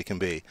partners that we can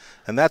be?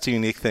 And that's a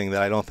unique thing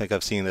that I don't think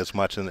I've seen as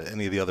much in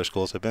any of the other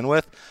schools I've been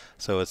with.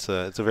 So it's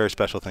a very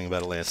special thing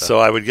about Atlanta. So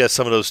I would guess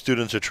some of those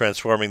students are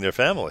transforming their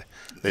family.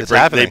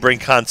 They bring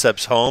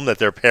concepts home that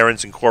their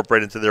parents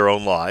incorporate into their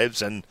own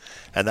lives, and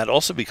that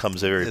also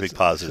becomes a very big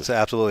positive. It's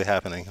absolutely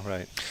happening,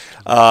 right.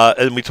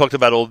 And we talked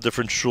about all the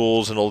different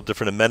shuls and all the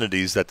different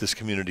amenities that this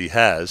community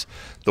has.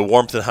 The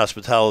warmth and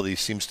hospitality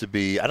seems to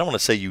be, I don't want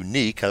to say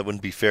unique, that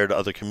wouldn't be fair to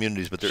other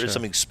communities, but there is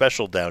something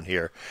special down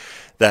here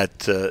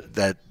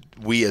that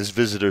we as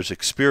visitors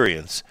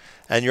experience.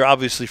 And you're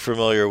obviously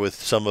familiar with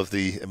some of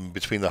the,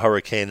 between the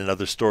hurricane and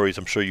other stories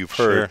I'm sure you've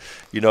heard,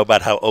 you know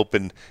about how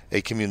open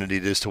a community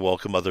it is to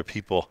welcome other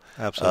people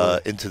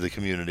into the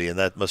community, and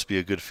that must be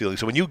a good feeling.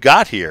 So when you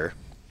got here,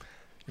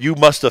 you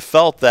must have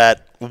felt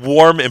that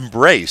warm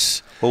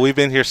embrace. Well, we've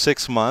been here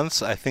 6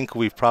 months. I think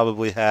we've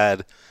probably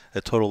had a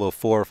total of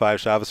 4 or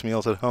 5 Shabbos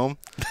meals at home.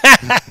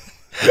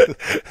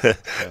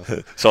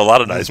 So a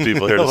lot of nice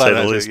people here, to A lot say of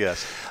the nice, least.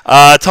 yes.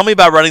 Tell me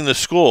about running the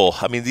school.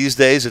 I mean, these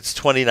days it's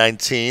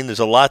 2019. There's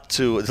a lot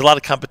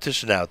of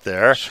competition out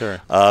there.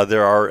 Sure.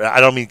 There are. I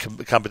don't mean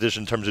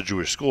competition in terms of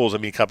Jewish schools. I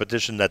mean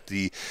competition that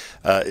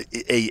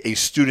a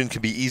student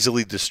can be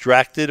easily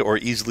distracted or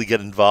easily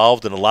get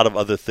involved in a lot of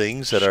other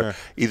things that are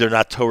either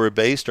not Torah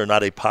based or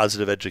not a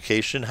positive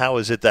education. How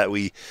is it that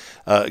we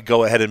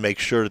go ahead and make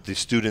sure that the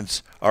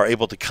students are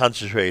able to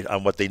concentrate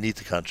on what they need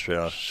to concentrate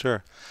on?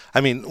 Sure. I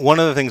mean, one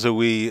of the things that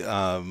we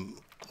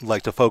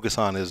like to focus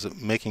on is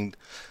making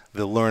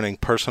the learning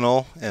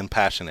personal and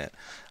passionate.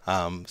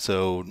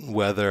 So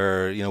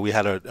whether, we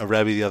had a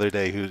Rebbe the other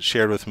day who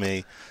shared with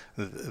me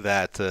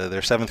that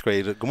their 7th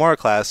grade Gemara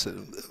class,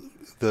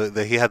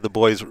 he had the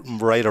boys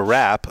write a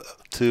rap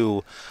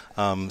to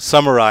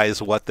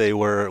summarize what they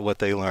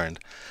learned.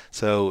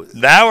 So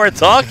now we're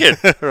talking.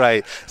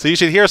 Right. So you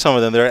should hear some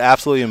of them. They're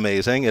absolutely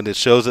amazing, and it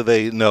shows that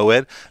they know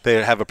it.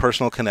 They have a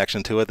personal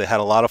connection to it. They had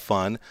a lot of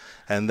fun,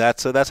 and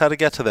that's how to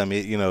get to them.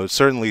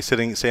 Certainly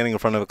standing in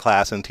front of a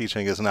class and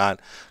teaching is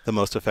not the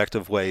most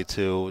effective way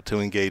to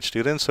engage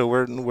students. So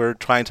we're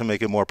trying to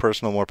make it more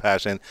personal, more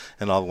passionate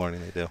in all the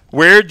learning they do.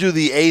 Where do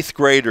the 8th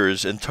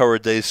graders in Torah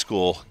Day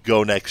School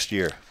go next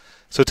year?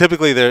 So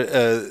typically,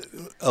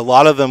 a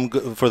lot of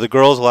them, for the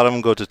girls, a lot of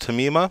them go to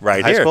Tamima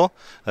High School.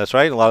 That's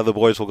right. A lot of the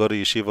boys will go to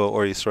Yeshiva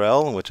or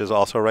Yisrael, which is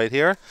also right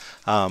here.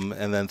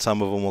 And then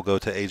some of them will go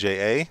to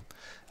AJA.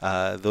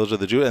 Those are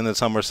the Jews. And then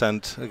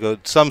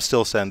some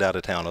still send out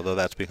of town, although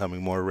that's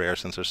becoming more rare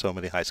since there's so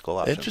many high school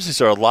options. Interesting.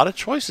 So there are a lot of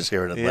choices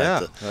here in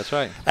Atlanta. Yeah, that's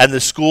right. And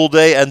the school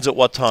day ends at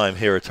what time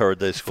here at Torah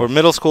Day School? For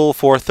middle school,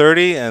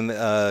 4:30,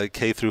 and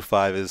K through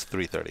 5 is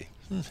 3:30.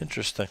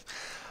 Interesting.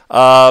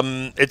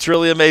 It's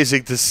really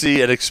amazing to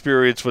see and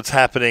experience what's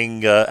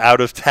happening out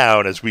of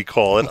town, as we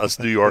call it, us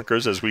New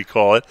Yorkers, as we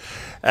call it.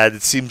 And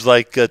it seems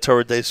like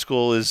Torah Day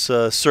School is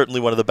certainly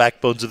one of the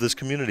backbones of this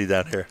community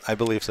down here. I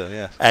believe so,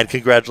 yeah. And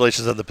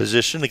congratulations on the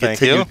position. And Thank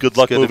continue. you. Good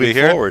luck It's good to be moving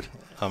here. forward.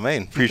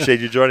 Amen.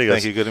 Appreciate you joining us.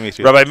 Thank you. Good to meet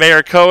you. Rabbi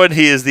Meir Cohen,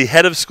 he is the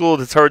head of school at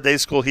the Torah Day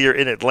School here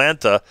in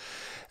Atlanta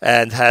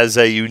and has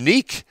a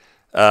unique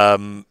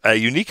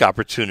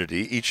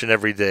opportunity each and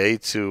every day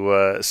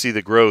to see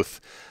the growth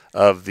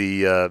of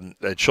the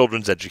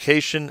children's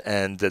education,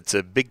 and it's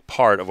a big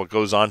part of what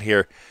goes on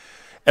here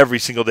every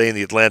single day in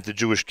the Atlanta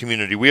Jewish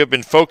community. We have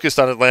been focused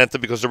on Atlanta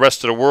because the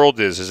rest of the world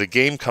is. There's a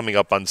game coming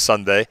up on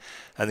Sunday,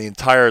 and the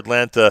entire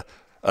Atlanta,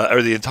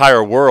 or the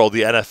entire world,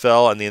 the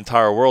NFL and the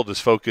entire world is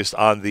focused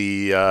on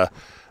the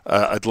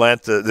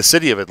Atlanta, the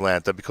city of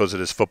Atlanta, because of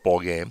this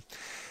football game.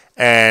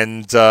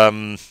 And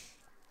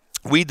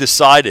we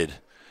decided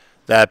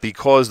that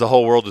because the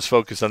whole world is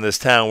focused on this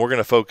town, we're going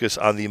to focus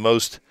on the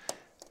most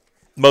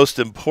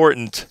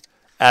important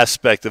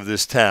aspect of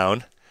this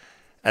town,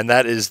 and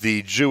that is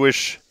the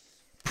Jewish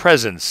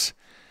presence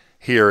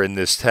here in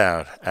this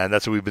town. And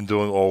that's what we've been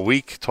doing all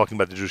week, talking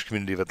about the Jewish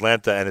community of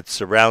Atlanta and its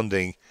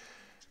surrounding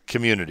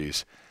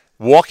communities.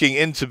 Walking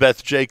into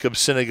Beth Jacobs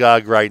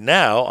Synagogue right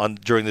now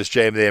during this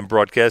JMAM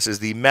broadcast is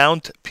the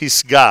Mount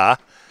Pisgah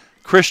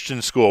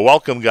Christian School.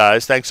 Welcome,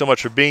 guys. Thanks so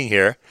much for being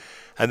here.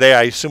 And they,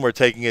 I assume, are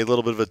taking a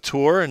little bit of a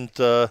tour and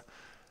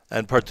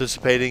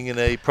participating in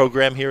a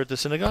program here at the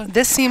synagogue?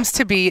 This seems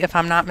to be, if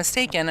I'm not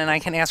mistaken, and I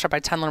can ask Rabbi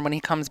Tendler when he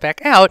comes back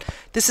out,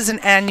 this is an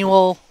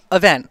annual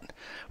event,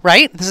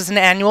 right? This is an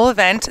annual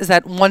event. Is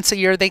that once a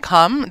year they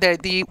come?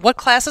 What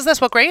class is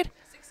this? What grade?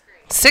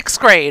 Sixth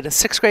grade.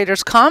 Sixth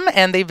graders come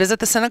and they visit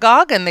the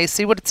synagogue and they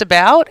see what it's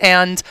about.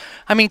 And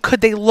I mean,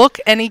 could they look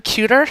any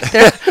cuter?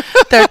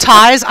 Their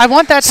ties. I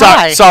want that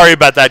tie. Sorry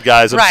about that,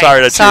 guys. I'm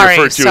sorry that you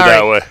referred to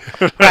that way.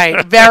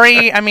 Right.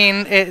 Very. I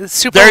mean,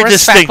 super very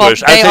respectful.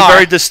 Distinguished. I think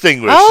very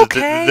distinguished.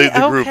 Okay.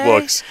 The group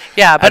looks.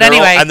 Yeah, but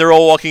anyway, and they're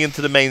all walking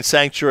into the main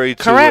sanctuary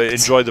to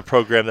enjoy the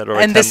program that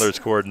Rabbi Tendler is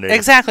coordinating.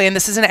 Exactly, and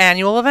this is an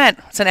annual event.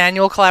 It's an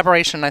annual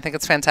collaboration. I think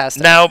it's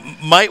fantastic. Now,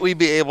 might we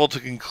be able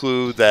to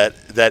conclude that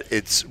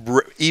it's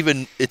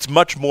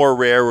much more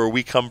rare where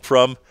we come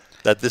from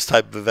that this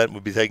type of event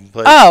would be taking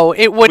place? Oh,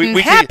 it wouldn't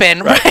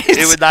happen, right?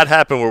 It would not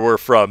happen where we're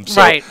from. So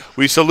right.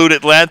 We salute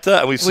Atlanta,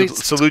 and we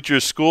salute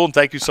your school, and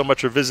thank you so much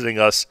for visiting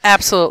us.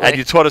 Absolutely. And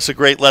you taught us a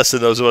great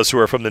lesson, those of us who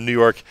are from the New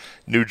York,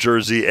 New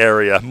Jersey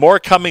area. More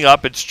coming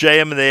up. It's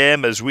JM and the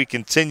AM as we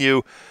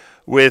continue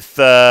with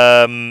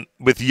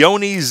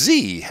Yoni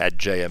Z at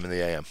JM and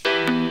the AM.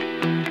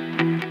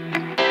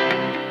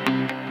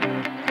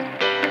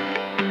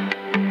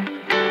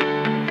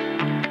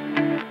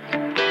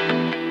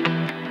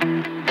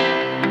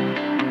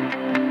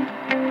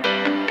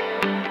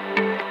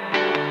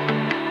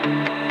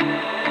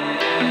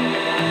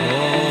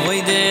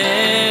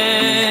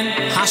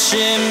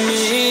 Hashem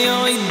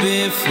yoid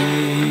befi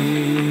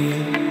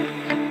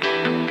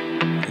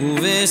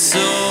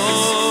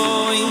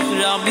uvesoy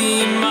rabbi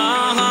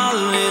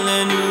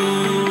mahalelenu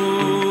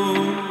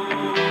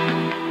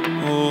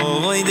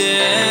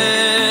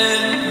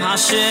oiden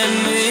Hashem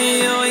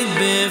yoid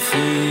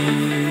befi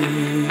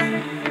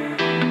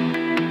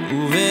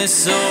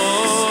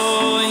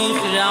uvesoy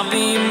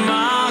rabbi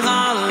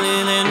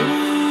mahalelenu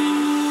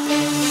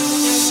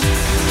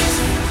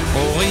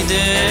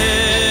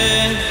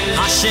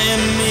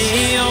Hashem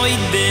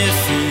yoid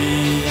befi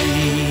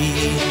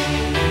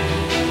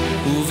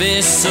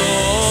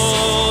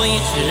Uvesoy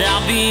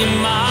Rabbi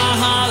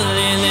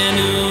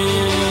Mahalelenu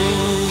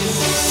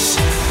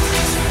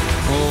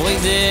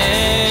Oide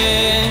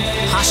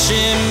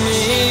Hashem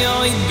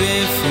yoid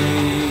befi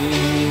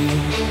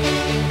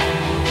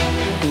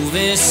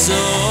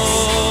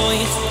Uvesoy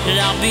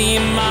Rabbi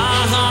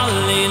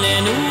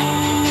Mahalelenu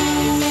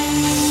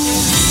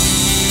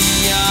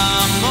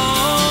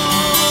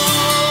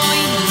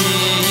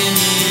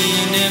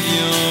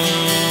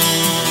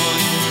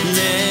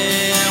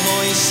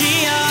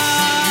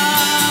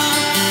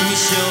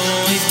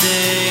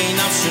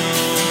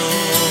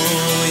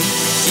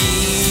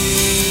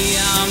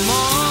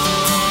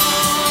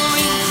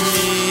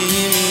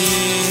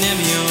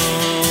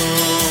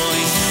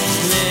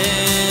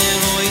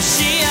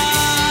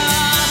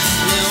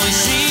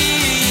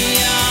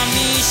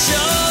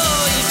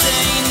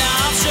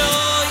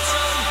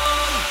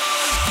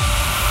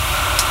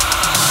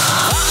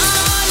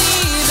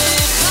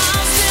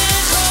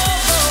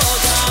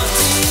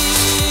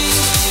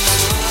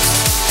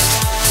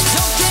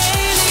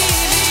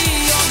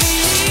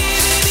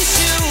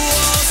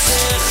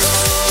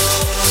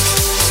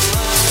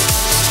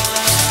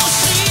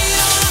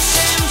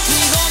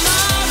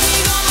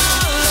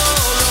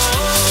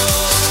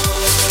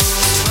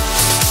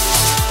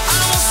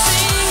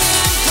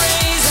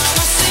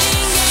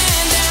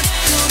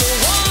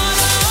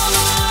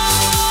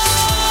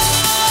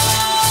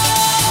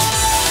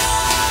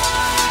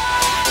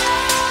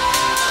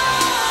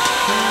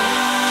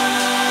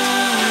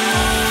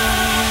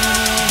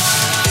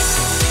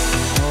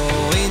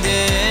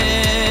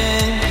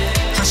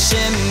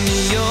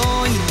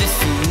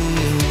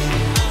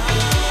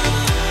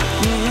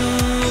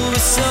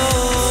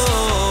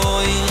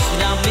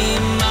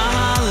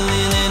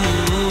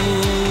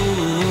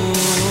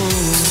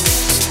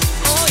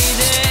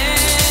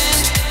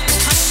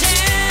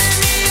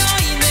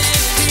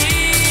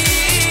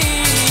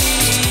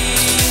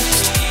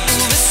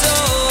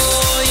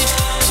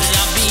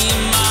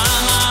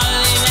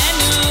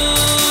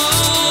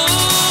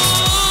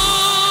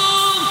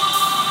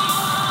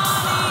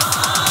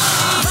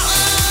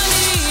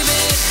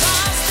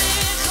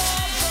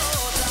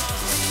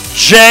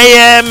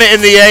JM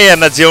in the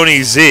AM, that's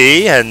Yoni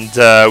Z,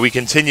 and we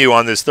continue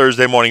on this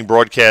Thursday morning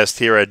broadcast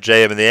here at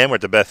JM in the AM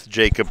with the Beth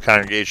Jacob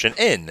congregation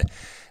in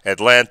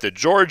Atlanta,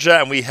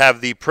 Georgia, and we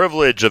have the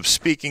privilege of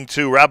speaking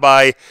to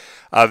Rabbi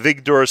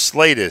Avigdor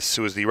Slatis,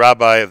 who is the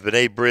rabbi of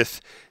B'nai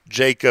B'rith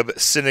Jacob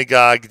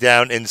Synagogue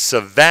down in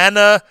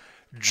Savannah,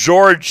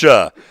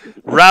 Georgia.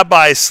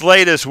 Rabbi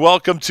Slatis,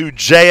 welcome to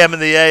JM in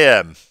the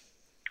AM.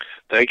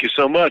 Thank you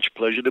so much.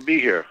 Pleasure to be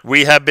here.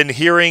 We have been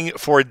hearing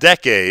for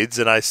decades,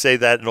 and I say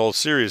that in all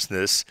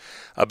seriousness,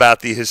 about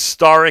the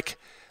historic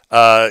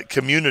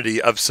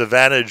community of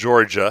Savannah,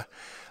 Georgia.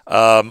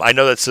 I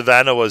know that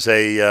Savannah was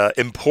a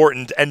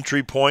important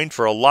entry point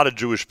for a lot of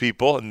Jewish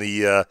people in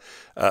the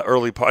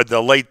early part, the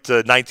late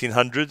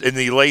 1900s, in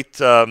the late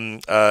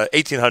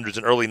 1800s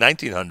and early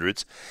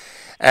 1900s,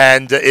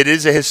 and it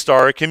is a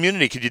historic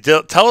community. Could you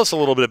tell us a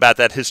little bit about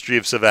that history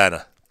of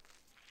Savannah?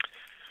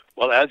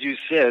 Well, as you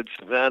said,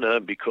 Savannah,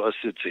 because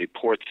it's a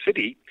port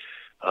city,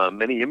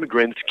 many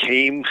immigrants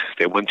came.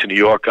 They went to New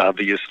York,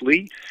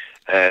 obviously,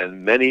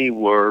 and many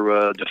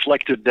were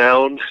deflected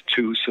down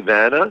to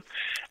Savannah,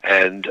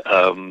 and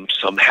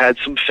some had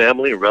some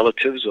family or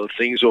relatives or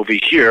things over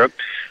here.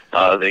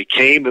 They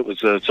came.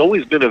 It's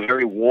always been a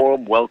very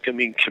warm,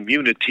 welcoming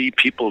community.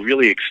 People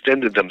really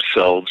extended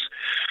themselves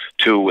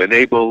to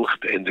enable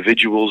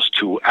individuals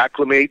to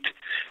acclimate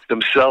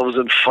themselves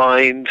and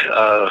find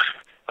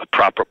a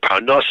proper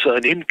parnasa,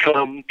 an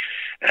income,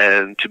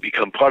 and to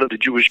become part of the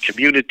Jewish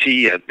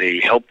community, and they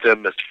help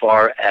them as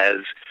far as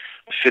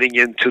fitting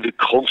into the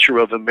culture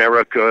of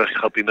America,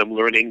 helping them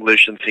learn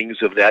English and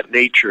things of that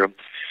nature.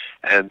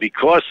 And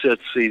because it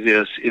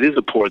is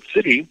a port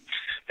city,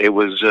 it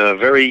was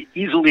very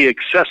easily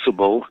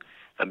accessible,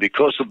 and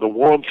because of the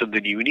warmth and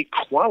the unique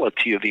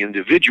quality of the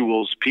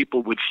individuals,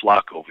 people would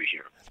flock over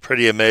here.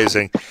 Pretty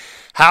amazing.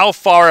 How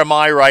far am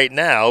I right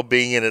now,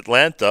 being in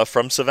Atlanta,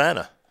 from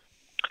Savannah?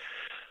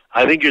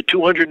 I think you're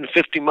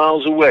 250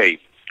 miles away,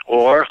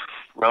 or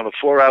around a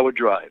 4-hour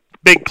drive.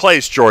 Big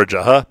place,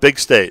 Georgia, huh? Big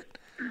state.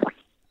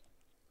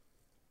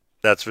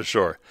 That's for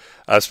sure.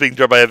 Speaking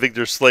to Rabbi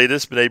Avigdor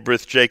Slatis, B'nai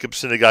B'rith Jacob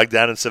Synagogue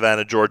down in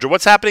Savannah, Georgia.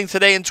 What's happening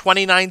today in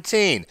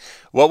 2019?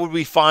 What would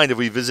we find if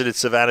we visited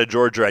Savannah,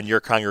 Georgia, and your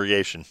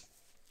congregation?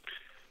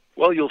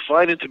 Well, you'll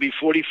find it to be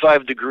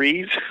 45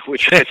 degrees,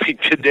 which I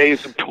think today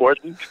is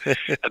important,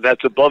 and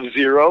that's above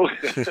zero.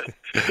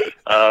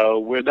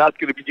 We're not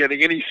going to be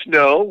getting any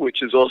snow,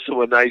 which is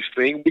also a nice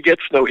thing. We get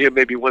snow here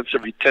maybe once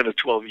every 10 or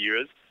 12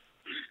 years.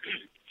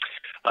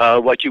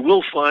 What you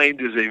will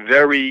find is a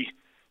very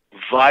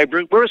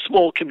vibrant, we're a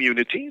small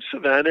community.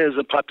 Savannah is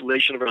a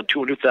population of around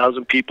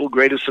 200,000 people.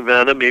 Greater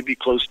Savannah, maybe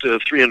close to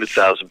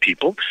 300,000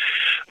 people.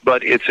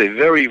 But it's a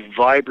very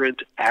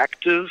vibrant,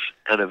 active,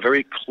 and a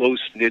very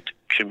close-knit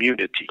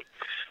community.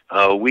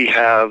 We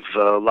have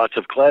lots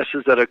of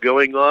classes that are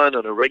going on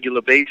a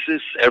regular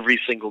basis every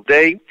single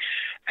day.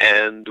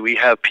 And we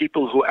have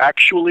people who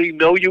actually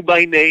know you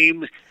by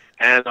name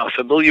and are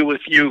familiar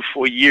with you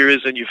for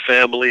years and your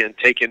family and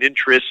take an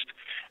interest.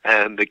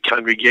 And the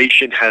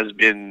congregation has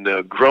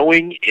been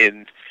growing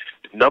in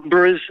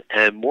numbers,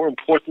 and more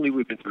importantly,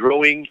 we've been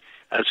growing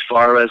as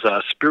far as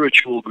our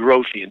spiritual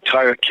growth, the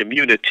entire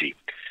community.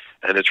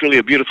 And it's really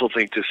a beautiful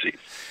thing to see.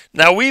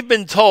 Now, we've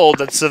been told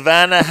that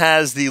Savannah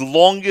has the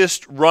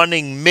longest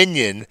running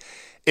minyan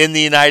in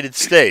the United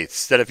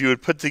States, that if you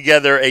would put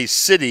together a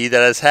city that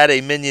has had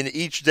a minyan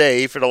each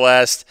day for the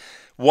last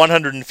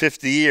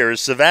 150 years,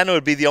 Savannah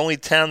would be the only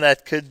town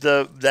that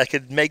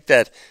could make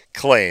that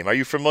claim. Are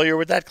you familiar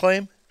with that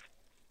claim?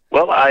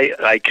 Well,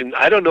 I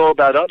don't know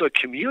about other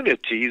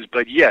communities,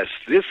 but yes,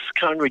 this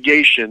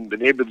congregation, the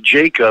name of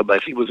Jacob, I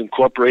think was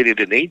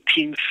incorporated in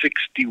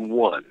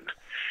 1861.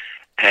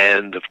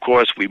 And of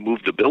course, we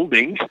moved the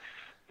building,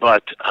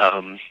 but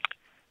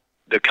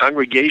the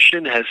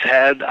congregation has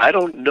had, I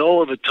don't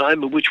know of a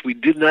time in which we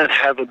did not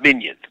have a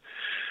minyan.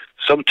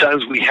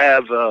 Sometimes we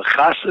have a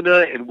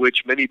chasana in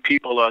which many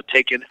people are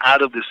taken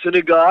out of the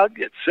synagogue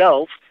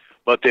itself,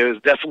 but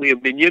there's definitely a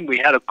minyan. We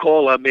had a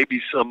call on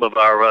maybe some of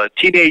our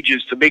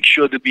teenagers to make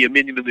sure to be a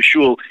minyan in the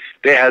shul.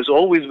 There has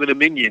always been a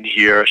minyan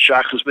here,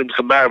 Shachas ben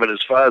Chamar, and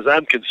as far as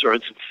I'm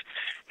concerned, since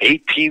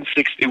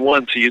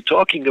 1861, so you're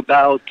talking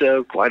about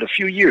quite a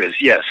few years,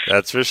 yes.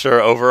 That's for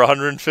sure, over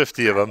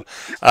 150 of them.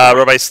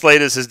 Rabbi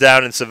Slatus is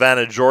down in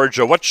Savannah,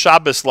 Georgia. What's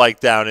Shabbos like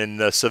down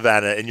in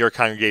Savannah in your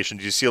congregation?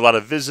 Do you see a lot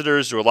of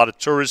visitors or a lot of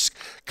tourists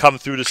come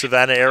through the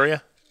Savannah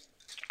area?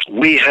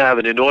 We have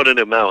an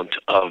inordinate amount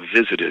of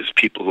visitors,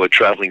 people who are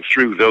traveling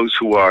through, those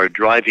who are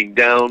driving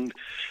down,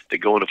 they're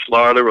going to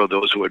Florida, or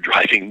those who are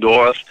driving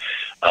north.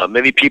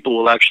 Many people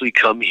will actually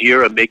come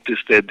here and make this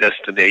their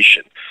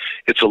destination.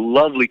 It's a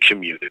lovely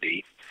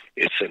community.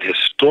 It's an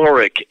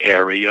historic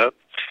area.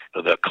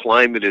 The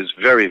climate is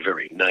very,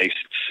 very nice.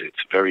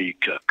 It's very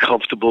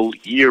comfortable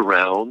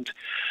year-round.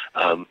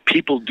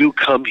 People do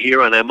come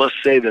here, and I must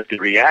say that the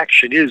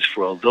reaction is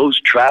for those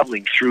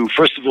traveling through,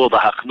 first of all, the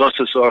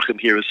Hachnosas Orchim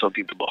here is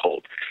something to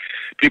behold.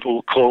 People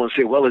will call and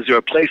say, well, is there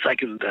a place I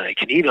can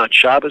eat on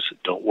Shabbos?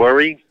 Don't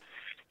worry.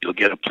 You'll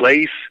get a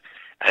place.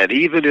 And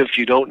even if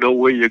you don't know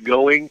where you're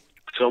going,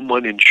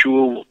 someone in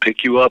shul will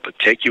pick you up and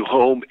take you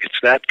home. It's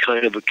that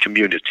kind of a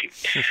community.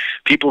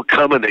 People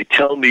come and they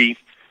tell me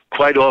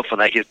quite often,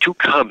 I get two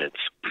comments.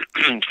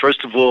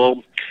 First of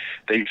all,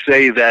 they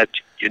say that,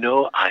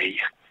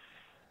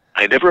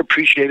 I never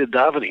appreciated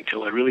davening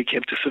until I really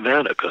came to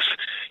Savannah because,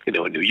 in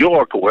New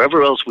York or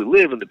wherever else we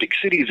live, in the big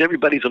cities,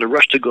 everybody's in a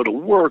rush to go to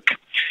work.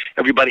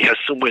 Everybody has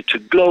somewhere to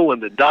go,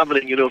 and the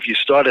davening, if you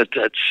start at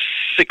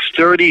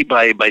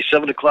 6:30, by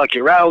 7 o'clock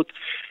you're out,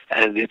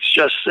 and it's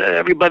just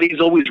everybody's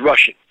always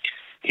rushing.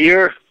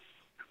 Here,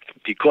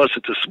 because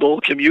it's a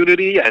small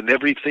community and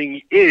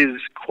everything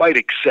is quite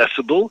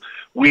accessible,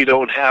 we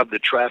don't have the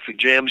traffic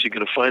jams you're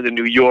going to find in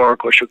New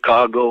York or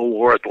Chicago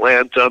or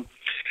Atlanta.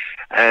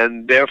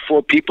 And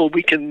therefore, people,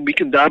 we can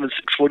daven at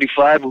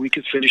 6:45 and we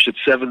can finish at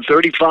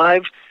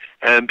 7:35,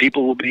 and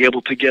people will be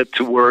able to get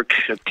to work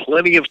at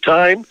plenty of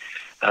time.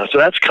 So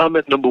that's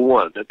comment number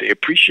one, that they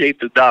appreciate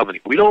the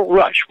davening. We don't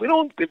rush. We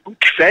don't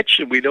fetch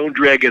and we don't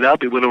drag it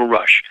up, and we don't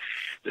rush.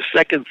 The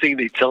second thing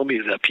they tell me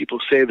is that people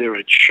say they're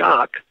in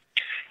shock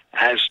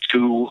as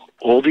to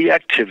all the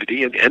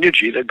activity and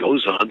energy that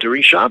goes on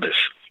during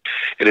Shabbos.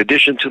 In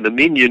addition to the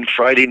minyan,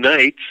 Friday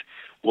nights,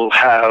 we'll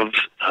have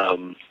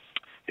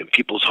in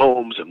people's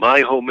homes, in my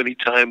home many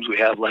times, we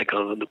have like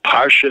on the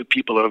Parsha,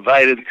 people are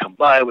invited to come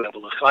by, we have a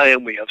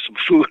l'chaim, we have some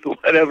food,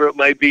 whatever it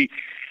might be,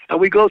 and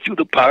we go through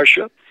the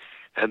Parsha.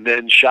 And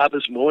then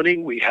Shabbos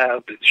morning,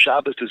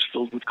 Shabbos is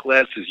filled with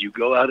classes. You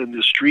go out in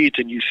the street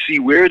and you see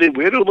where do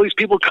all these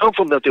people come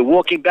from that they're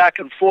walking back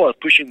and forth,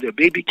 pushing their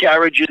baby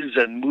carriages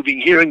and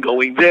moving here and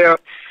going there.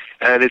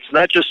 And it's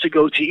not just to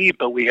go to eat,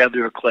 but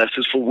there are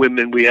classes for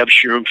women, we have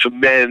shiurim for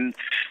men,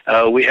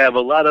 we have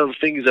a lot of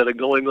things that are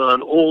going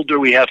on older,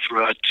 we have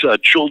for our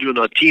children,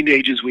 our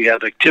teenagers, we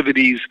have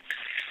activities.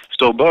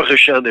 So Baruch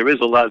Hashem, there is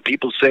a lot of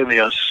people say they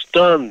are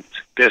stunned.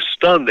 They're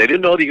stunned. They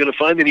didn't know they're going to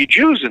find any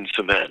Jews in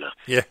Savannah,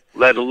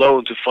 let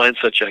alone to find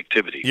such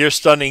activity. You're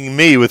stunning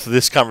me with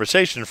this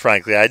conversation,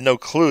 frankly. I had no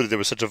clue that there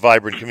was such a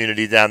vibrant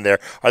community down there.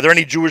 Are there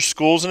any Jewish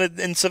schools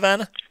in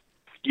Savannah?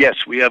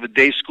 Yes, we have a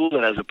day school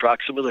that has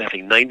approximately, I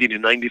think, 90 to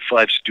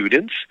 95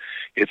 students.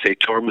 It's a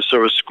Torah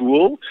Masorah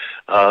school.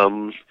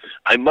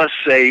 I must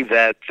say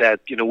that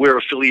we're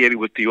affiliated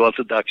with the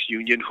Orthodox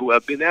Union, who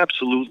have been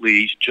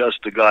absolutely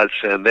just a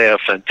godsend. They are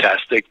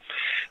fantastic.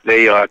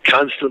 They are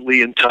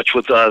constantly in touch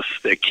with us.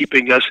 They're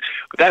keeping us.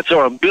 That's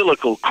our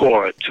umbilical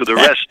cord to the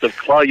rest of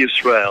Klal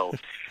Yisrael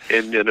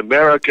in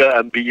America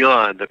and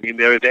beyond. I mean,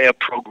 they have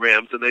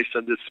programs and they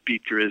send us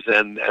speakers,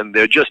 and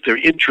they're just their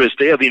interest.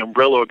 They have the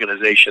umbrella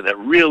organization that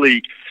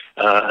really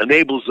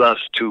enables us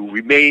to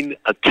remain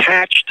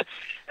attached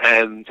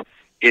and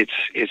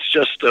it's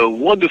just a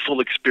wonderful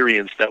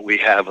experience that we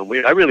have, and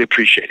I really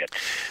appreciate it.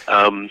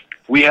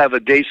 We have a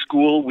day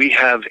school. We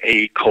have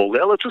a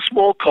kollel. It's a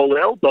small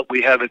kollel, but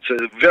it's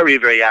a very,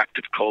 very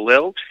active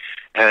kollel.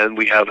 And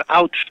we have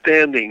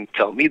outstanding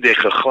Talmidei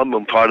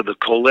Chachamim part of the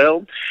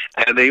kollel.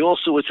 And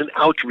it's an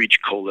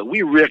outreach kollel.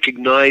 We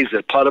recognize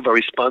that part of our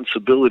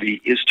responsibility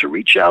is to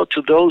reach out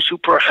to those who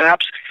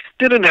perhaps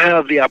didn't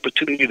have the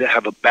opportunity to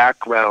have a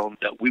background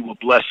that we were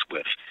blessed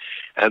with.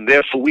 And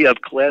therefore, we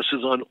have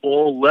classes on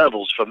all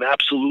levels, from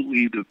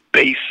absolutely the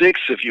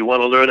basics, if you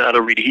want to learn how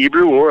to read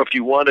Hebrew, or if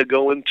you want to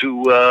go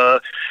into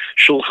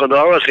Shulchan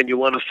Aruch and you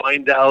want to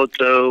find out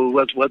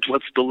what's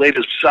the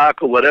latest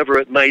psak or whatever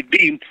it might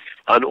be,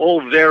 on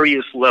all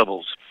various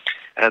levels.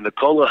 And the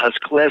Kollel has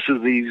classes.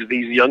 These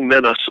young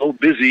men are so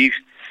busy,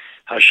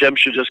 Hashem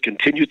should just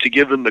continue to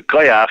give them the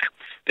koyach.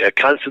 They're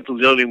constantly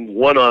learning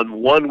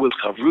one-on-one with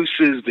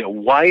chavruses. Their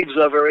wives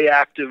are very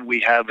active. We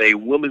have a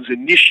women's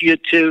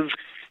initiative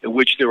in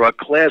which there are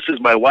classes.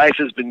 My wife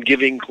has been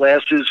giving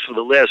classes for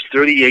the last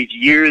 38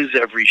 years.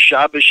 Every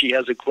Shabbos she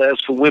has a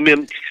class for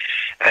women,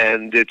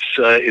 and it's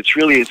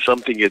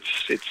something.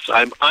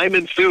 I'm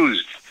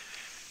enthused.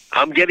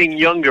 I'm getting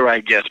younger,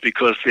 I guess,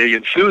 because the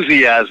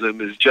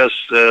enthusiasm is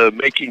just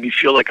making me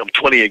feel like I'm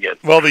 20 again.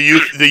 Well, the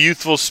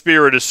youthful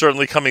spirit is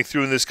certainly coming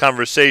through in this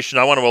conversation.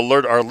 I want to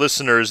alert our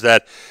listeners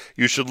that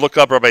you should look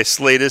up Rabbi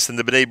Slatus in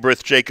the B'nai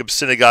B'rith Jacob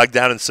Synagogue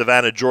down in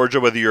Savannah, Georgia,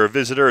 whether you're a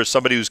visitor or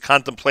somebody who's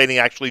contemplating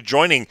actually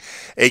joining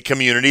a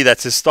community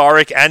that's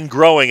historic and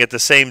growing at the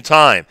same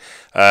time.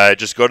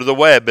 Just go to the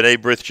web, B'nai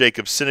B'rith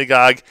Jacob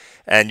Synagogue,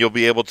 and you'll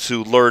be able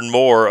to learn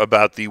more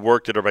about the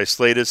work that Rabbi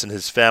Slatus and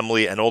his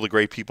family and all the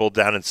great people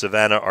down in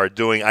Savannah are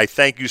doing. I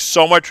thank you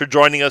so much for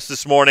joining us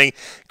this morning.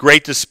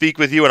 Great to speak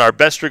with you, and our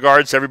best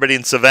regards to everybody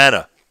in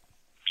Savannah.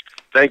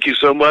 Thank you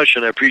so much,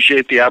 and I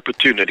appreciate the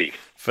opportunity.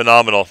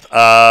 Phenomenal.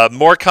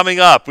 More coming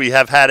up. We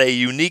have had a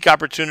unique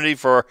opportunity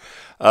for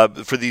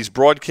these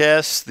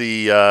broadcasts.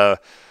 The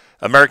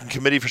American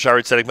Committee for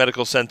Shaarei Tzedek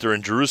Medical Center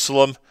in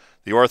Jerusalem,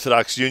 the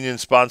Orthodox Union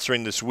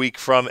sponsoring this week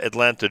from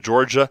Atlanta,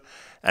 Georgia.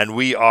 And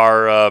we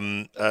are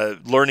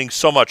learning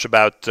so much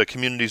about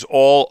communities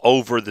all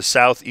over the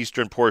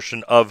southeastern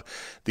portion of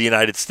the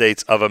United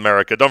States of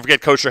America. Don't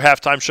forget Kosher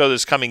Halftime Show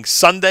this coming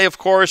Sunday, of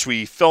course.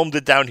 We filmed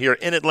it down here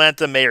in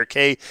Atlanta. Mayor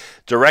Kay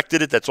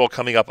directed it. That's all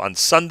coming up on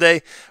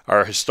Sunday.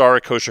 Our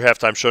historic Kosher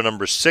Halftime Show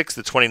number 6,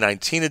 the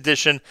 2019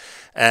 edition.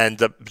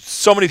 And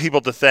so many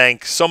people to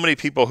thank, so many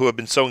people who have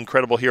been so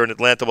incredible here in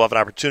Atlanta. We'll have an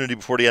opportunity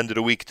before the end of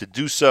the week to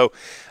do so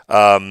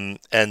and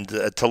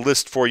to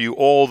list for you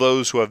all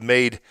those who have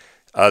made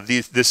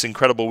this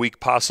incredible week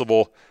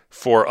possible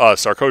for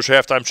us. Our Kosher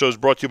Halftime Show is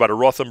brought to you by the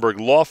Rothenberg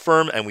Law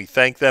Firm, and we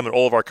thank them and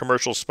all of our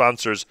commercial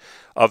sponsors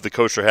of the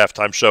Kosher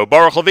Halftime Show.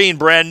 Baruch Levine,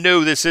 brand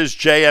new. This is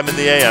JM in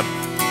the AM.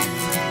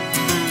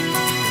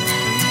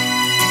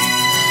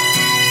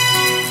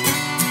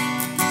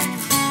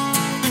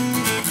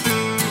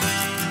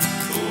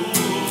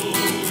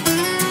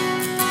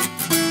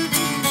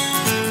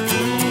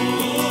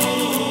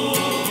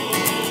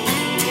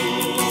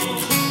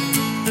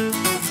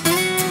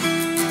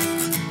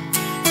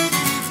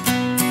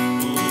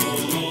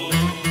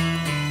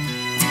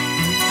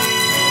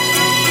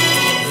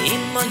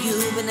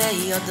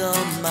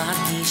 Yadom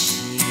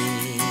margishi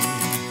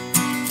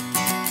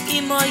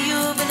Imo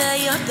yu b'nei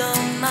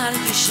yadom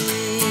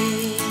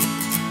margishi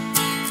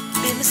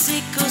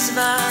B'mesikus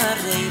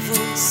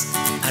v'arevus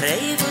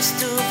Arevus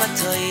tu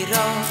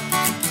b'toiro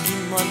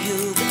Imo yu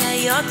b'nei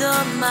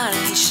yadom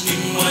margishi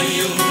Imo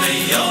yu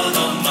b'nei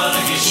yadom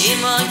margishi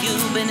Imo yu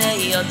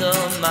b'nei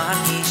yadom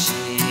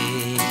margishi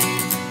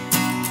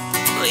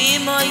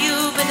Imo yu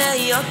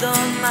b'nei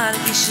yadom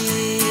margishi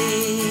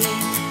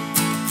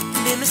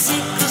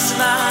B'mesikus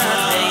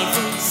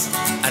v'arevus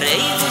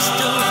Arevus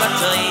tu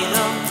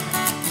b'toiro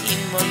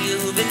Imo yu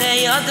b'nei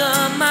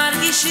yadom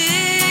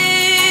margishim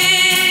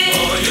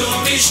Oyu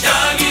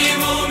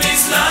mishtagim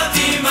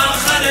u'mizlatim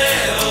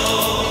achareo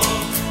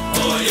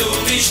Oyu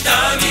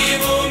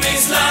mishtagim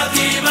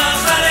u'mizlatim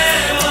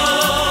achareo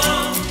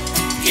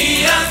Ki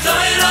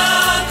atoiro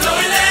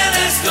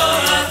koilenes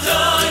kol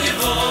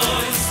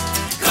atoivois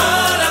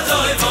Kol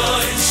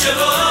atoivois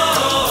shebo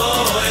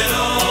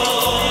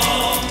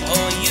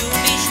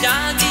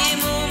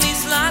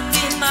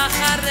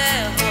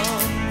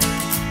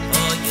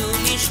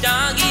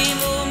Dagim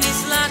u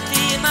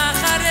mislatim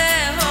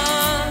achareo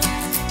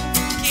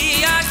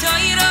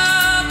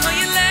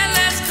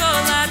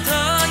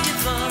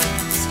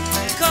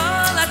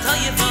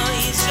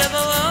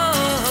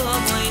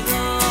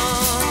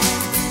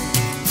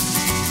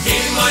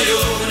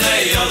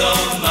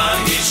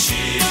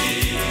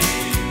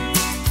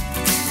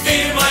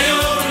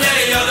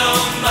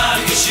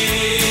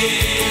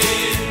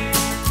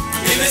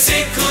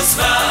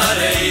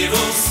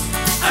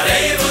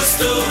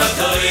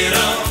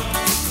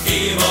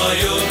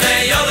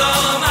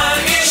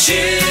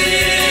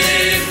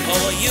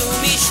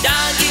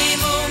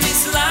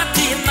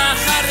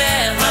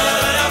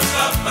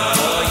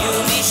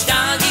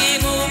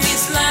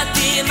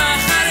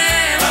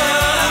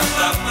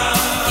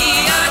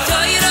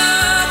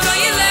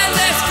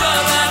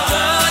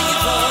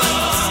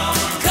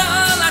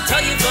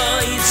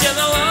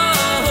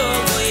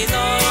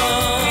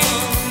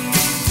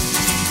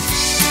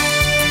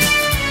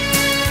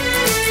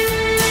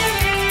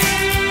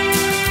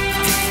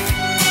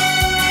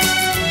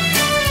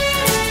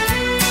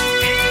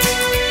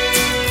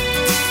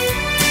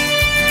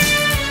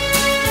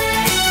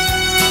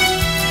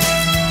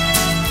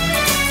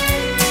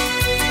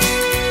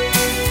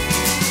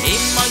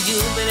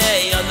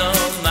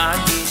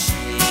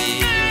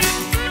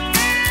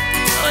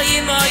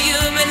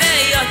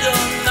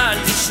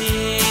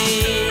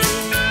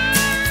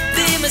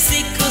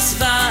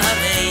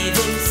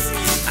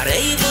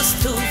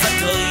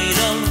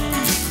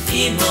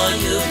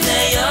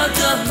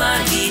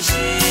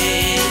מרגישים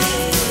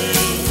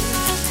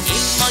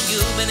אם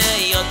היו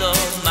בני יודו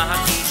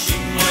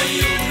מרגישים אם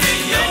היו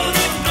בני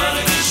יודו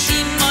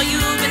מרגישים אם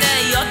היו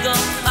בני יודו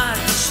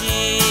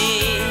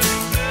מרגישים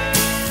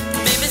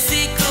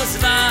במסיקוס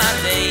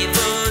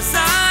ועליבוס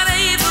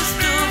עליבוס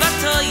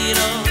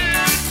טובתוירו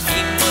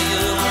אם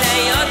היו בני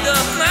יודו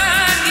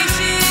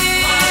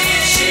מרגישים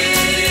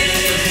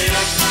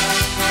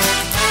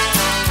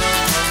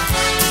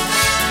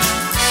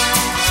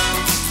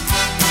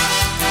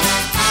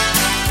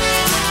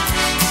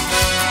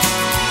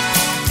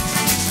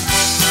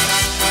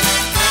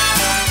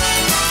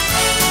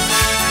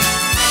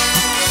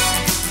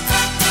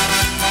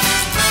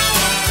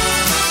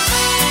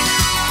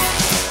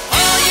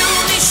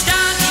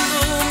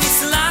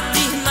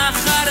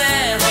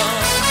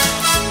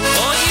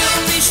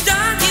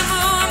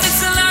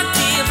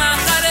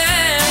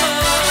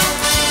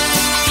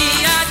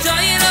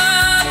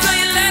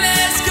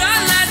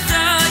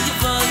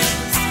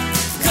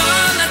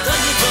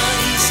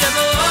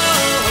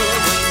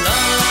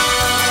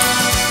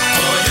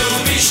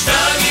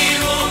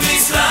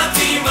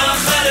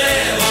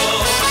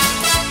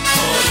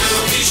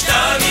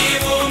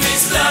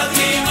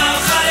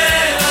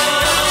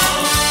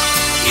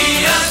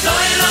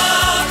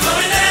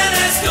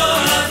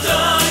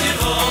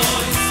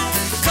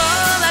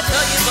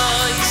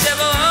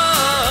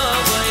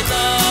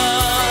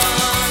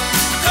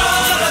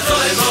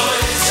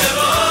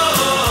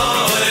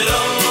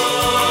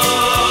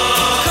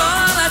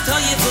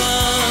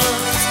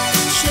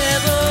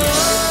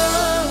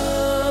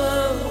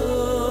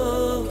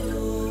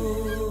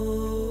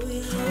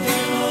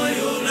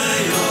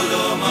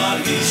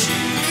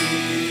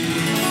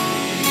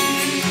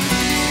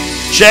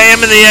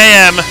JM in the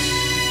AM.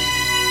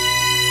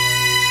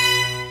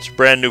 It's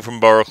brand new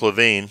from Baruch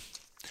Levine.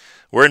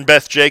 We're in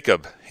Beth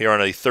Jacob here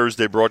on a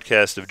Thursday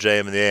broadcast of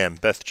JM in the AM.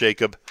 Beth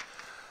Jacob,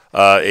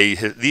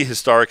 the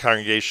historic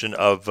congregation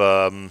of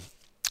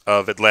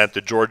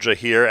Atlanta, Georgia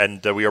here,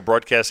 and we are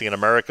broadcasting in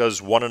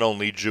America's one and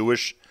only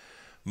Jewish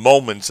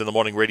Moments in the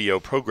Morning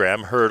radio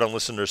program, heard on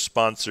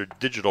listener-sponsored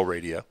digital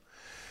radio.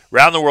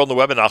 Around the world on the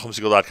web at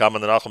NachumSegal.com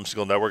and the Nachum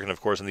Segal Network, and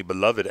of course on the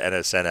beloved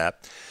NSN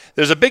app.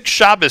 There's a big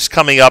Shabbos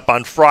coming up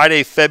on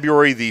Friday,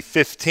 February the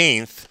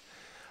 15th,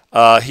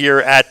 here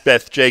at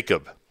Beth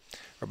Jacob.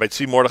 Rabbi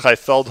Tzvi Mordechai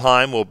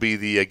Feldheim will be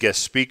the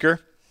guest speaker.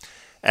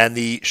 And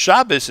the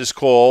Shabbos is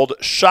called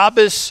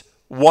Shabbos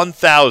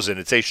 1000.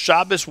 It's a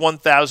Shabbos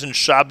 1000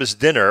 Shabbos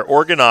dinner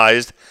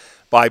organized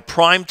by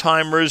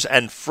primetimers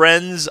and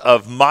friends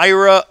of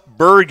Myra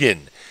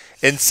Bergen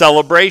in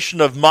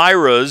celebration of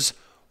Myra's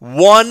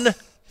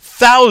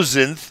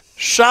 1000th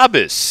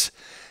Shabbos.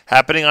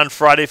 Happening on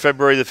Friday,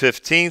 February the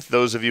 15th.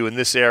 Those of you in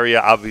this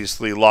area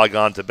obviously log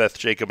on to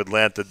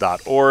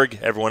BethJacobAtlanta.org.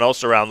 Everyone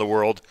else around the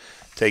world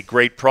take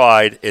great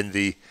pride in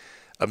the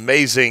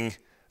amazing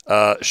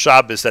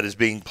Shabbos that is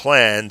being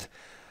planned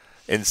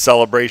in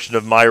celebration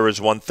of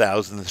Myra's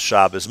 1000th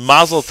Shabbos.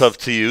 Mazel tov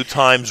to you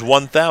times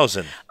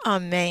 1000.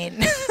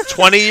 Amen.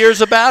 20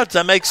 years about? Does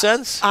that make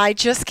sense? I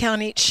just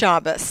count each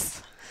Shabbos.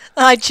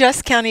 I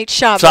just count each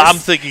Shabbos. So I'm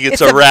thinking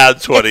it's around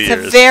 20 years.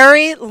 It's a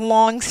very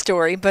long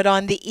story, but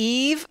on the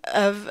eve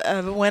of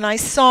when I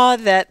saw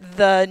that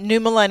the new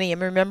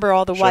millennium, remember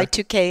all the Sure.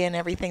 Y2K and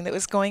everything that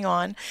was going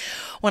on,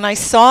 when I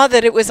saw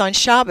that it was on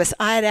Shabbos,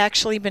 I had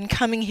actually been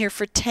coming here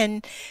for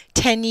 10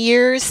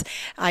 years.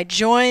 I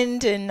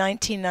joined in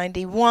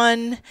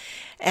 1991,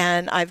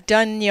 and I've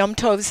done Yom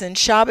Tovs and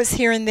Shabbos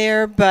here and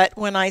there, but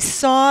when I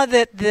saw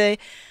that the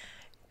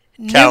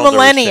new Calendar was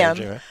millennium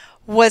changing, right?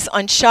 was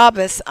on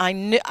Shabbos,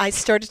 I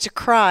started to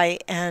cry,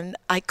 and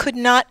I could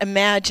not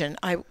imagine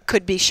I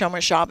could be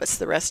Shomer Shabbos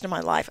the rest of my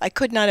life. I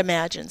could not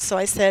imagine. So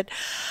I said,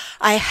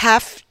 I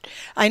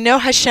know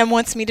Hashem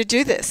wants me to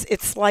do this.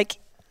 It's like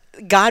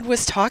God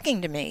was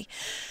talking to me.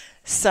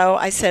 So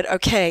I said,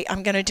 okay,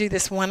 I'm going to do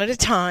this one at a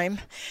time.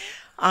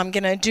 I'm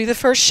going to do the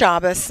first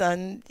Shabbos,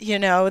 and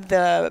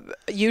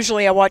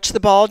usually I watch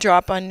the ball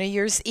drop on New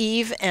Year's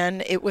Eve,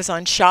 and it was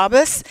on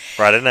Shabbos.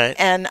 Friday night.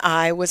 And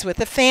I was with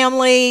the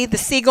family, the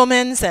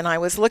Siegelmans, and I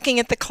was looking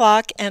at the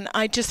clock, and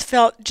I just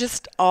felt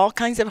just all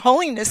kinds of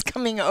holiness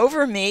coming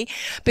over me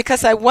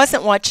because I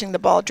wasn't watching the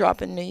ball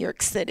drop in New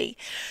York City.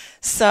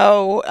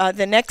 So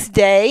the next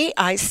day,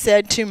 I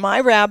said to my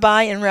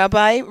rabbi and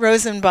Rabbi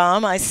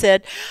Rosenbaum, I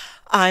said,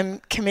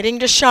 I'm committing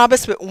to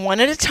Shabbos, but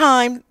one at a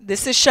time.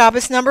 This is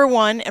Shabbos number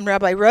 1. And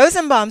Rabbi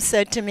Rosenbaum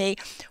said to me,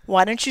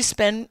 why don't you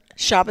spend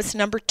Shabbos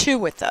number 2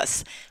 with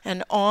us?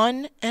 And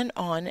on and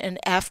on. And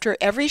after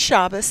every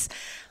Shabbos,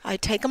 I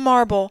take a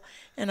marble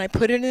and I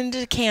put it in a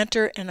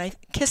decanter and I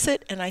kiss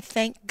it and I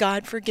thank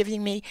God for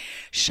giving me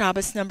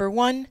Shabbos number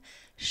 1,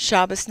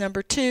 Shabbos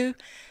number 2,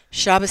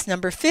 Shabbos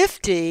number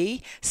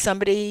 50.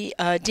 Somebody,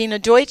 Dina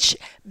Deutsch,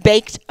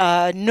 baked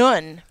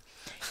nun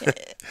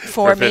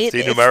for me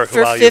 50 numerical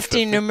for value of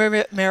 50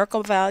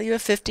 numerical value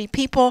of 50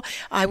 people.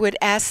 I would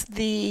ask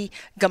the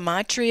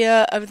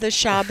gematria of the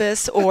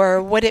Shabbos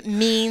or what it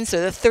means or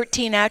the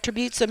 13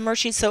 attributes of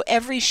mercy. So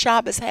every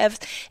single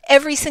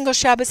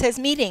Shabbos has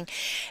meaning.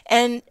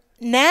 And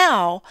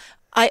now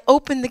I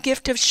open the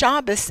gift of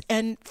Shabbos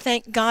and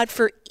thank God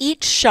for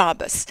each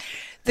Shabbos.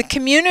 The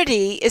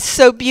community is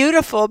so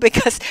beautiful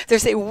because they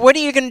say, what are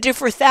you going to do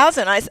for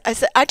 1,000? I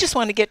said, I just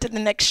want to get to the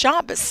next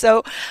Shabbos.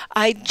 So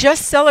I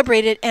just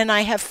celebrated, and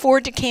I have 4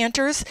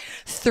 decanters.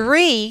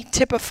 3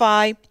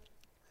 typify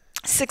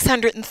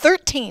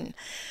 613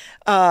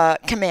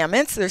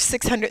 commandments. There's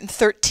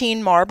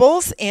 613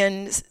 marbles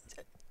in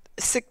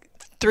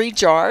 3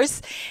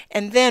 jars,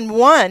 and then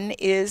 1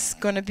 is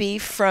going to be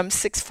from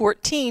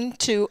 614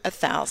 to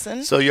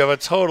 1,000. So you have a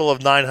total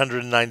of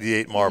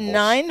 998 marbles.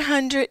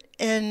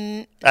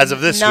 997. As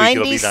of this week,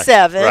 it'll be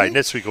right.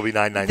 This week will be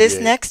 998. This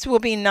next will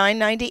be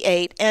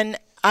 998, and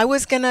I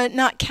was going to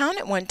not count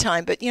it one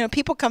time, but,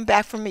 people come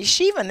back from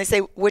yeshiva and they say,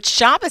 which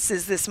Shabbos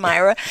is this,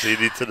 Myra? So you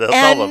need to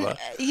tell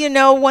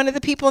them. One of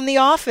the people in the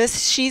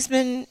office, she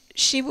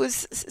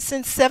was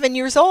since 7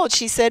 years old.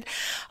 She said,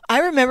 I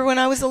remember when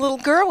I was a little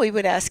girl, we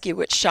would ask you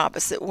which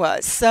Shabbos it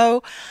was.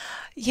 So,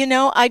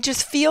 I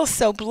just feel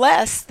so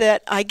blessed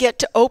that I get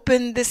to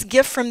open this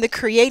gift from the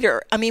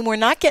Creator. I mean, we're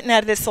not getting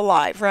out of this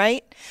alive,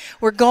 right?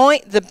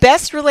 The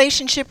best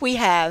relationship we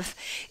have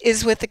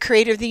is with the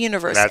Creator of the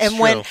universe. That's and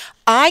true. when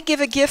I give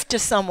a gift to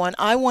someone,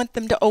 I want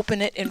them to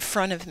open it in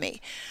front of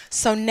me.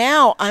 So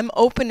now I'm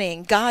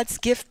opening God's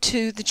gift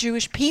to the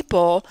Jewish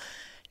people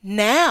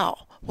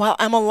now, while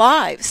I'm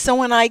alive. So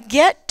when I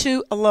get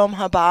to Olam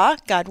Haba,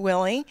 God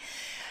willing,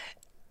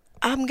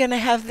 I'm going to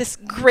have this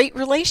great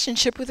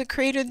relationship with the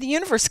Creator of the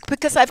universe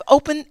because I've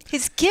opened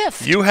His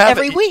gift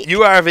every week.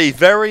 You have a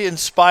very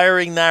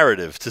inspiring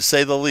narrative, to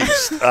say the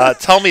least.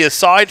 Tell me,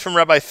 aside from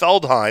Rabbi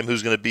Feldheim,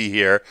 who's going to be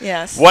here,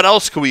 yes, what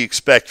else can we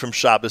expect from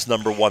Shabbos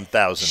number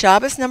 1,000?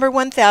 Shabbos number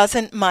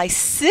 1,000, my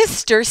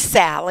sister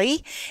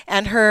Sally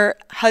and her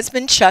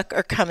husband Chuck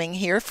are coming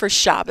here for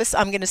Shabbos.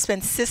 I'm going to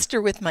spend Shabbos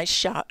with my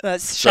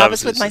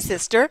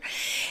sister.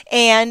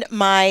 And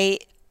my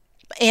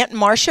Aunt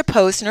Marcia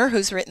Posner,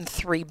 who's written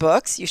 3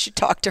 books. You should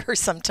talk to her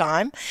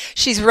sometime.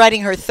 She's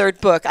writing her 3rd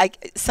book.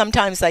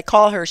 Sometimes I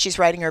call her, she's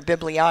writing her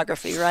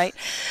bibliography, right?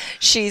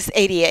 She's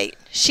 88.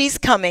 She's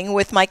coming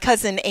with my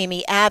cousin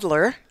Amy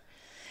Adler.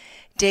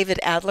 David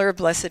Adler, of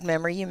blessed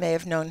memory, you may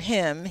have known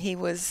him. He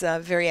was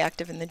very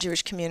active in the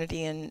Jewish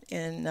community in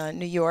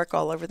New York,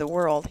 all over the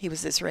world. He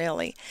was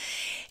Israeli.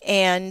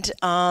 And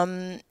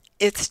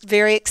it's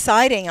very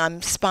exciting.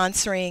 I'm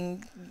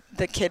sponsoring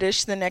the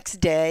Kiddush the next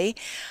day.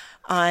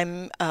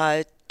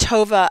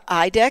 Tova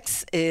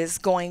Idex is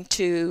going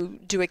to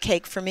do a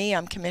cake for me.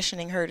 I'm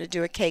commissioning her to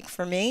do a cake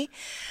for me.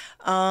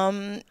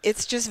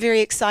 It's just very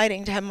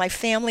exciting to have my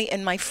family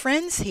and my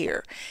friends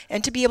here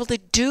and to be able to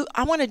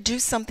I want to do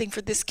something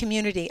for this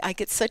community. I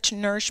get such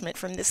nourishment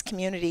from this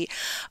community.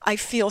 I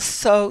feel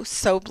so,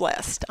 so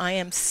blessed. I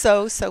am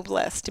so, so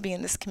blessed to be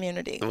in this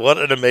community. What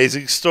an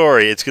amazing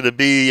story. It's going to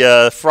be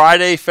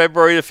Friday,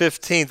 February the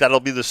 15th.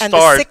 That'll be the start.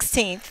 And the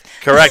 16th.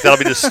 Correct. That'll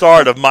be the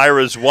start of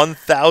Myra's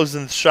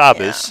 1,000th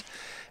Shabbos. Yeah.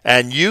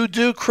 And you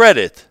do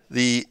credit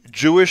the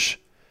Jewish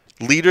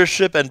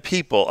leadership and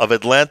people of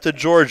Atlanta,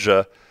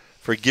 Georgia,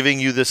 for giving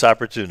you this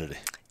opportunity.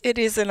 It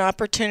is an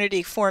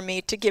opportunity for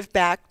me to give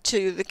back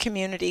to the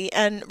community.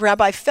 And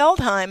Rabbi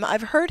Feldheim,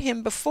 I've heard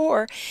him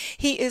before.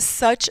 He is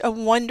such a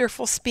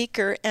wonderful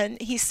speaker,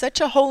 and he's such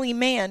a holy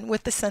man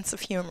with a sense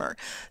of humor.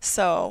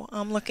 So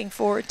I'm looking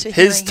forward to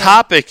hearing his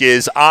topic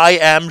is I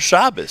Am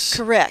Shabbos.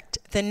 Correct.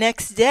 The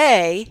next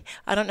day,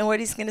 I don't know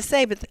what he's going to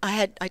say, but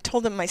I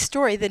told him my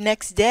story. The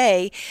next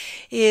day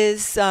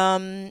is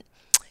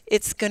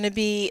it's going to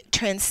be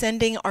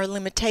transcending our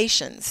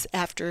limitations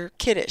after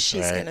Kiddush.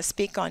 He's going to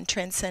speak on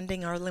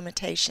transcending our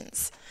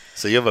limitations.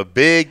 So you have a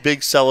big,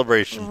 big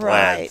celebration planned.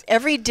 Right.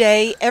 Every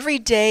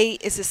day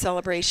is a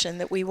celebration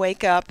that we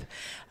wake up.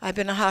 I've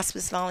been a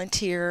hospice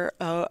volunteer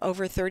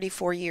over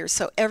 34 years,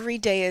 so every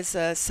day is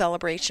a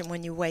celebration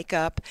when you wake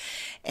up,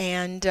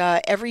 and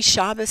every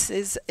Shabbos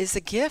is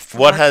a gift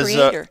from our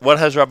Creator. What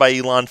has Rabbi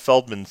Elon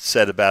Feldman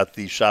said about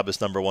the Shabbos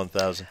number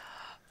 1,000?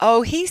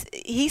 Oh, he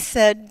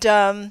said,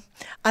 I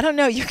don't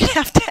know, you're going to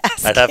have to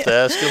ask him. I'd have to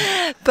ask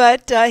him.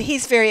 But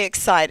he's very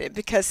excited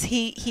because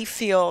he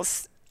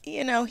feels,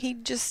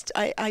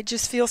 I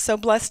just feel so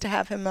blessed to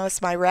have him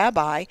as my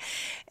rabbi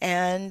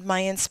and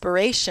my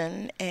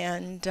inspiration,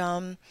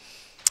 and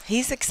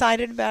he's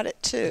excited about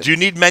it too. Do you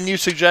need menu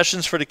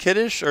suggestions for the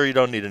Kiddush, or you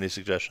don't need any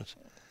suggestions?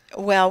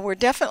 Well, we're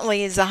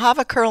definitely,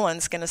 Zahava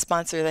Kurlan's going to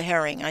sponsor the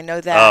herring. I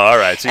know that. Oh, all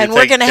right. So and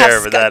we're going to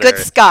have good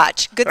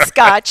scotch,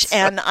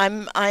 and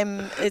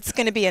it's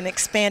going to be an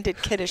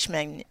expanded Kiddush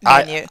menu.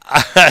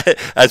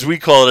 As we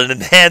call it, an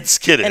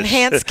enhanced Kiddush.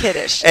 Enhanced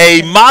Kiddush.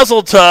 A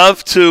mazel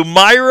tov to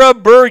Myra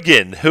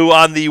Bergen, who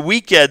on the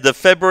weekend of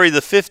February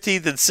the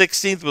 15th and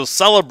 16th will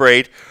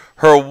celebrate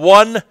her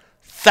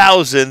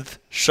 1,000th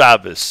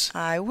Shabbos.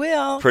 I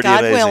will. Pretty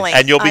God amazing. willing.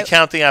 And you'll be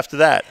counting after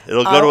that.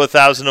 It'll go to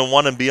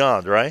 1,001 and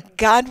beyond, right?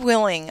 God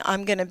willing,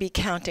 I'm going to be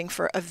counting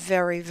for a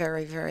very,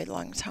 very, very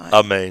long time.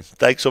 Amen.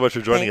 Thanks so much for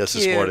joining us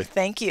this morning.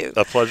 Thank you.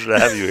 A pleasure to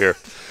have you here.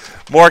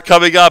 More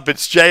coming up.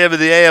 It's JM and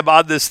the AM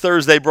on this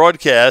Thursday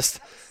broadcast.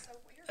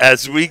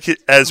 As we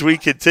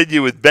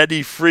continue with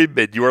Benny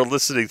Friedman, you are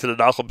listening to the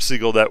Nachum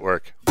Segal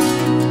Network.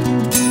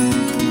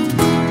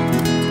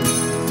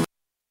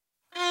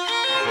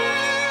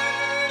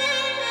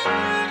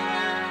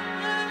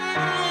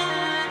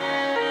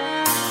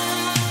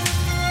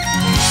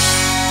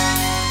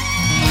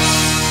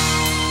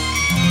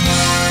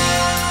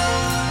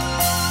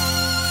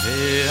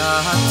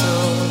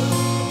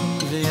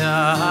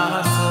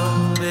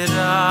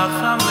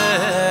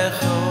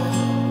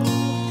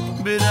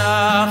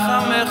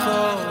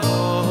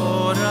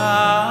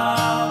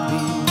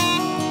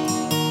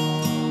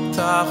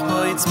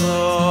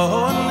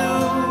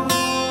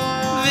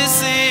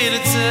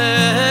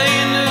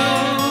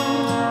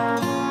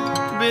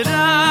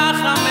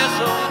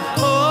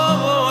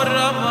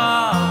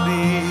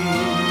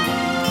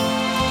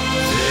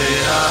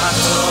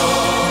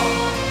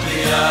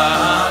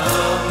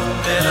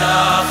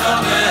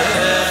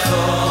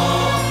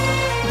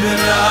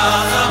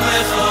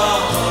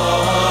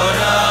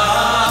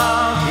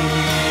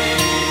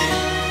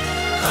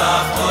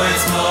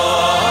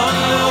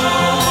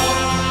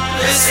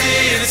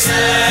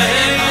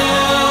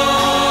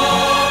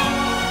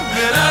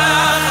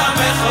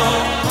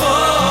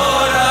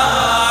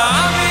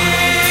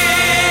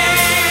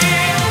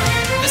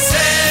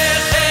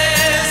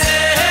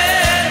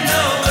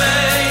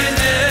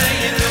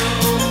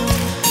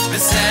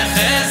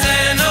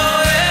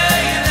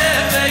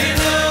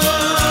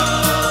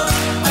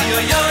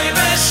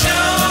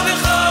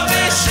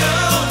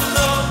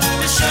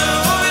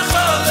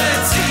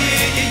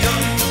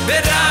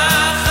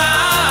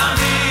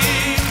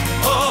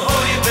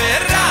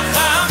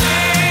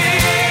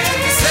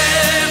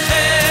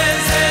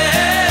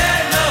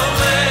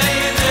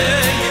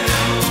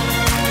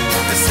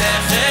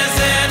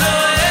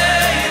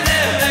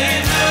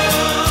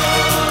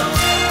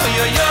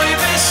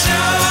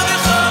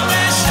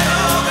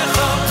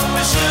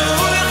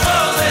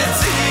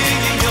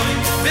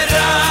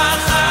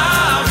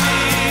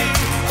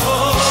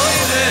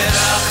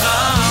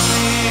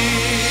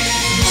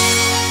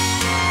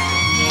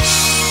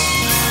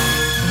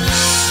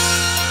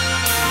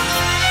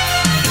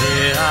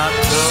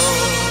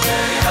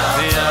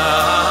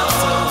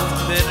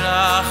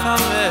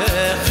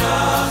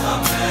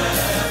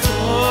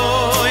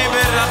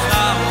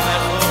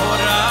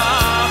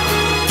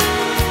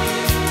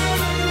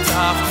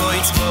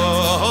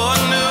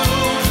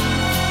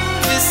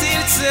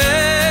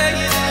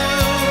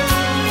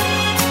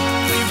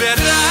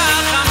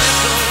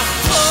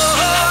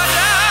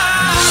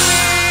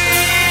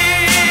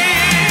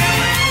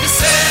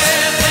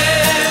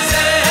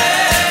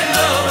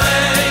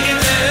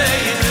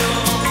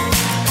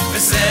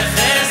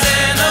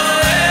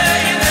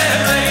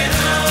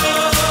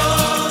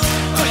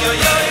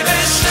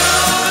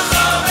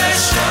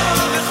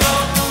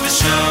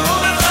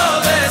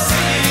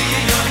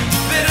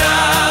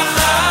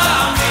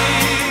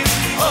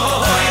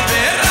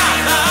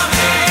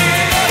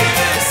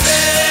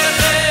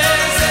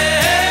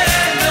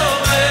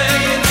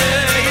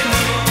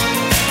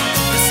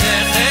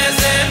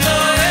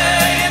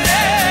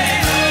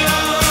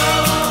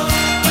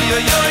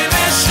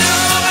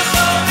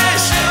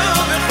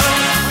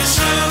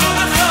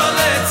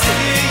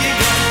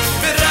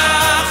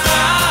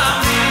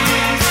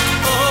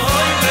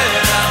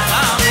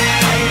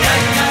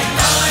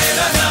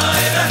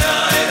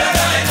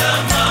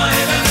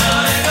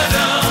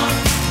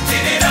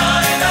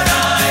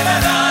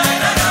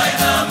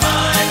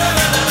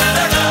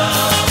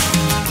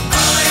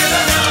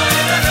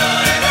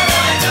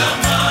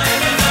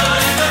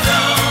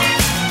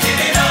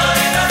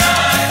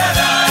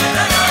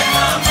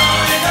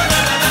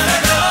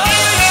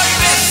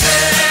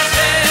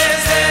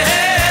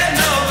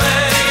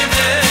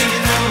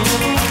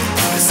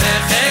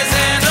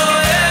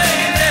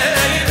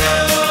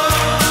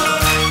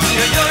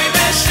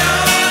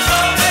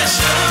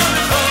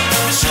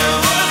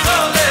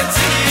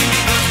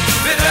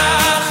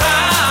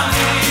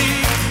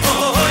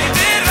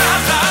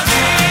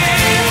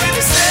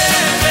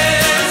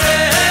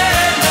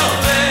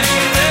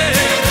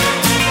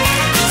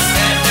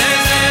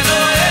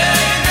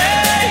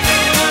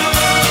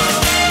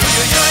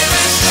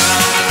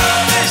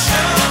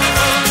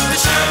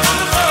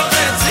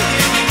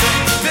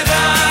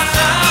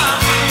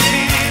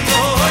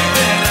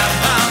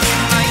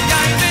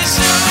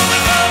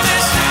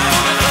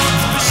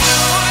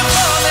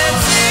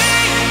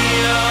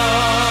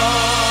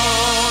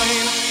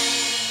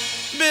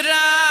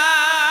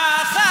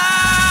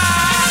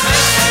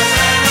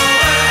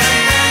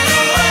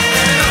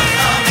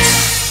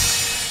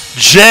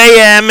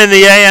 JM in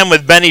the AM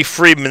with Benny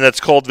Friedman. That's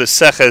called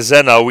V'secha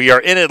Zeno. We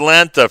are in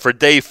Atlanta for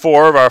day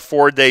 4 of our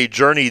 4-day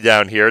journey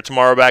down here.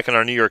 Tomorrow back in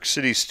our New York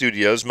City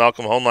studios.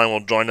 Malcolm Hoenlein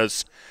will join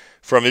us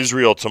from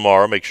Israel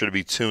tomorrow. Make sure to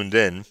be tuned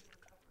in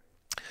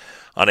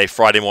on a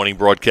Friday morning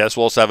broadcast.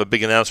 We'll also have a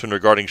big announcement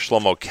regarding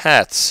Shlomo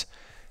Katz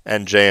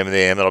and JM in the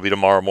AM. That'll be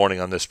tomorrow morning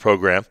on this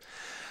program.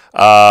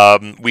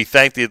 We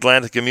thank the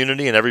Atlanta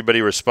community and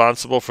everybody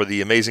responsible for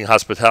the amazing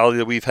hospitality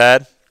that we've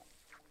had,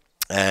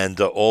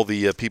 and all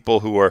the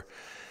people who are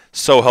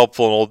so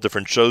helpful in all the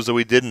different shows that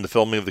we did in the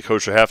filming of the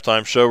Kosher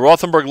Halftime Show.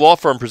 Rothenberg Law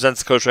Firm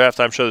presents the Kosher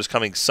Halftime Show this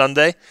coming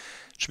Sunday. It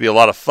should be a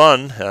lot of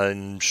fun.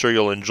 I'm sure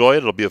you'll enjoy it.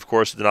 It'll be, of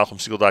course, at the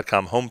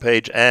NachumSegal.com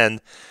homepage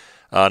and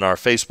on our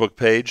Facebook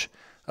page.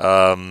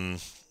 And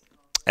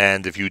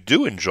if you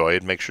do enjoy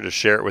it, make sure to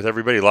share it with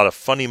everybody. A lot of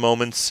funny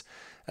moments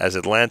as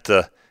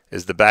Atlanta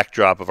is the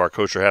backdrop of our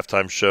Kosher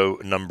Halftime Show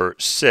number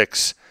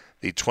 6.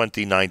 the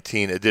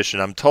 2019 edition.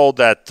 I'm told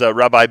that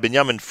Rabbi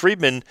Benjamin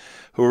Friedman,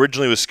 who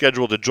originally was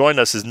scheduled to join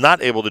us, is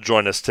not able to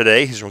join us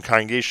today. He's from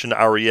Congregation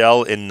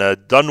Ariel in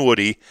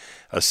Dunwoody,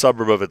 a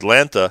suburb of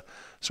Atlanta.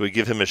 So we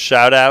give him a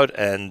shout out,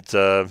 and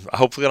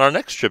hopefully on our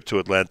next trip to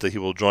Atlanta, he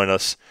will join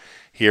us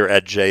here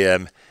at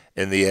JM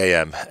in the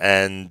AM.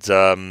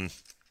 And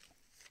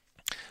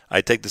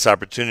I take this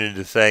opportunity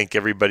to thank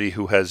everybody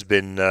who has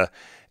been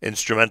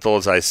instrumental,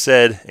 as I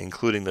said,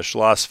 including the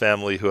Schloss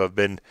family, who have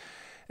been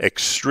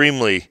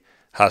extremely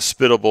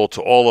hospitable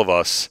to all of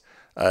us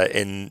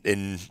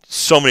in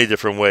so many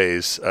different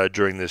ways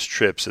during this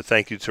trip. So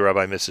thank you to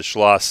Rabbi Mrs.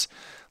 Schloss,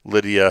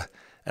 Lydia,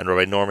 and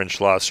Rabbi Norman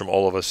Schloss from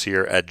all of us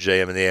here at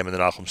JM and the AM and the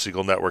Nachum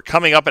Segal Network.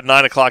 Coming up at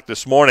 9 o'clock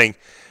this morning,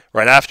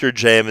 right after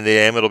JM and the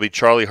AM, it'll be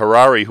Charlie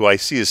Harari, who I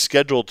see is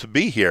scheduled to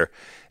be here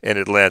in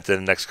Atlanta in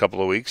the next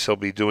couple of weeks. He'll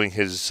be doing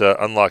his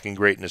Unlocking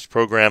Greatness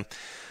program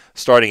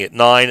starting at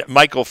 9.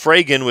 Michael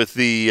Fragan with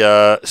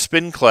the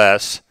spin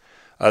class.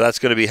 That's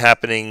going to be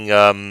happening,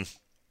 the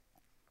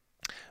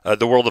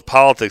World of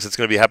Politics. It's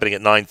going to be happening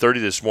at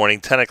 9:30 this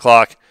morning. 10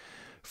 o'clock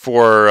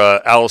for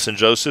Allison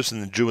Josephs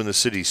and the Jew in the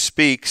City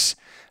Speaks.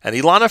 And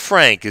Ilana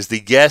Frank is the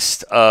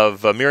guest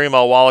of Miriam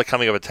Alwala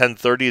coming up at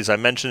 10:30. As I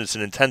mentioned, it's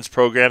an intense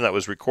program that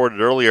was recorded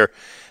earlier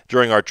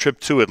during our trip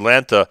to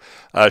Atlanta.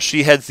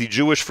 She heads the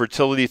Jewish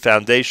Fertility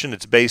Foundation.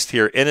 It's based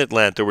here in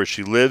Atlanta where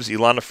she lives.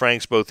 Ilana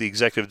Frank's both the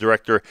executive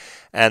director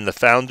and the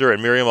founder.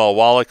 And Miriam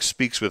Alwala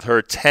speaks with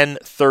her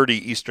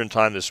 10:30 Eastern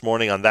Time this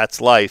morning on That's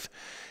Life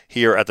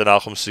here at the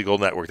Nachum Segal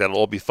Network. That'll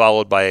all be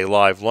followed by a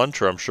live lunch,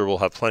 or I'm sure we'll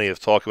have plenty of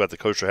talk about the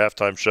Kosher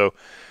Halftime Show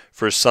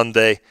for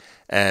Sunday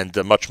and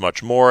much,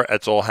 much more.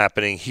 It's all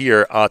happening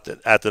here at the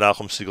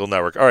Nachum Segal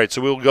Network. All right,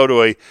 so we'll go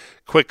to a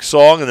quick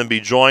song and then be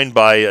joined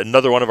by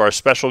another one of our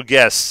special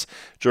guests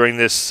during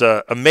this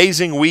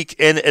amazing week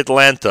in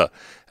Atlanta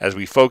as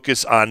we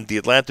focus on the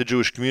Atlanta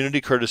Jewish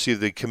community, courtesy of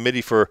the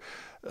Committee for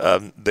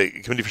Shaare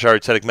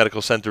Tzedek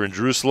Medical Center in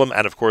Jerusalem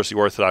and, of course, the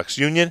Orthodox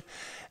Union.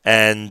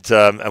 And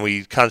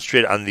we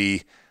concentrate on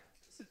the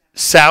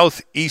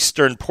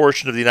southeastern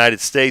portion of the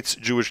United States,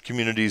 Jewish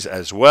communities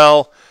as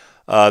well.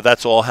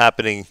 That's all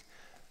happening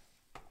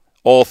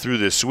all through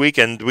this week,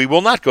 and we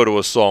will not go to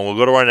a song. We'll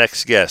go to our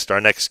next guest.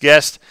 Our next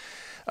guest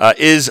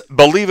is,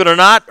 believe it or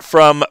not,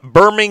 from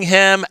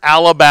Birmingham,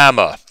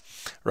 Alabama.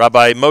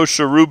 Rabbi Moshe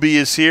Ruby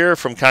is here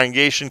from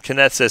Congregation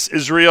Knesset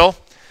Israel.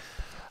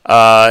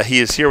 He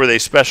is here with a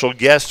special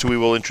guest who we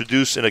will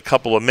introduce in a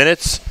couple of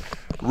minutes.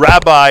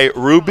 Rabbi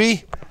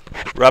Ruby,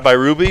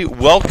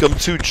 welcome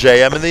to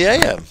JM in the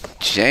AM.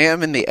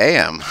 JM in the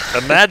AM.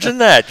 Imagine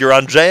that. You're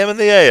on JM in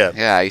the AM.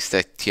 Yeah, I used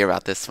to hear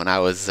about this when I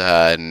was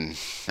in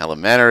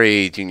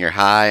elementary, junior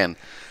high. And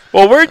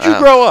well, where'd you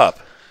grow up?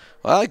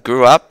 Well, I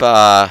grew up,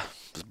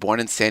 was born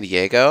in San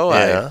Diego.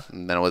 Yeah.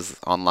 And then I was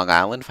on Long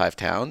Island, 5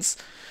 towns.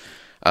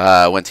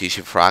 Went to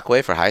Yeshiva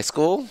Rockaway for high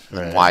school,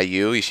 Right.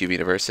 YU, Yeshiva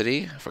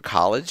University for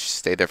college,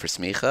 stayed there for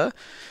smicha.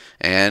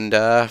 And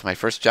my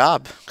first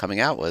job coming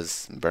out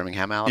was in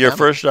Birmingham, Alabama. Your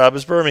first job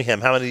is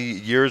Birmingham. How many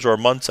years or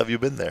months have you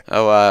been there?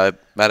 Oh,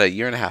 about a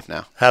year and a half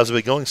now. How's it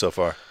been going so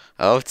far?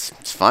 Oh, it's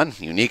fun,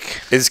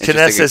 unique. Is interesting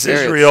Knesset experience.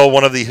 Israel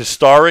one of the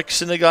historic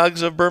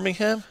synagogues of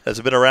Birmingham? Has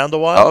it been around a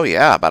while? Oh,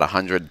 yeah, about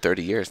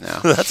 130 years now.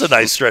 That's a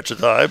nice stretch of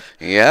time.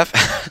 Yep.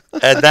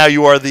 And now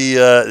you are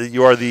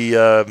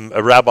the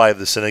a rabbi of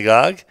the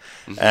synagogue,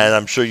 and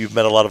I'm sure you've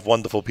met a lot of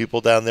wonderful people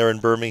down there in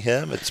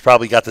Birmingham. It's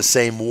probably got the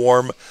same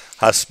warm,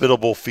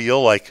 hospitable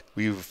feel like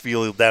we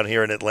feel down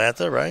here in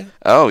Atlanta, right?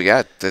 Oh,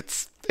 yeah,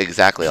 it's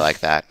exactly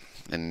like that.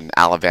 In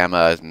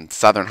Alabama, and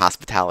Southern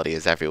hospitality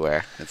is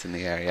everywhere. It's in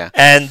the air, yeah.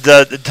 And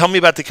tell me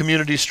about the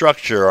community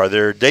structure. Are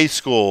there day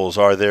schools?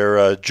 Are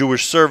there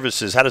Jewish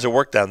services? How does it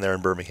work down there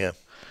in Birmingham?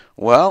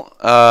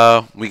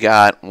 Well, we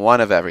got one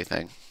of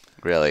everything,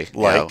 really.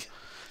 Like?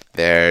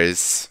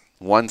 There's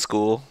one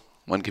school,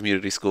 one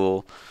community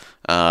school,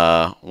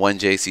 one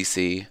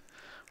JCC,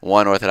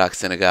 one Orthodox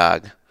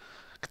synagogue,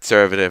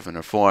 conservative and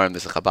reform.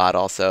 There's a Chabad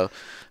also.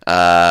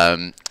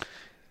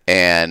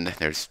 And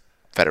there's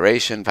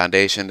Federation,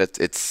 Foundation.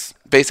 It's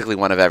basically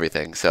one of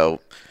everything. So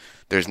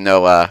there's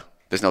no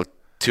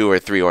 2 or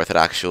 3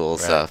 Orthodox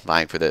shuls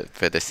vying for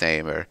the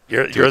same. Or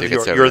You're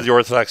the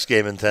Orthodox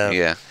game in town.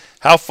 Yeah.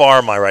 How far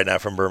am I right now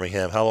from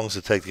Birmingham? How long does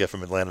it take to get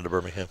from Atlanta to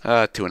Birmingham?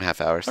 2.5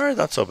 hours. All right,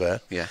 not so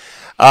bad. Yeah.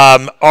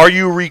 Are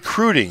you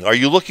recruiting? Are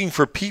you looking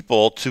for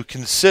people to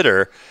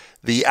consider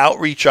the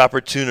outreach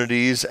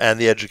opportunities and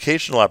the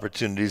educational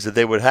opportunities that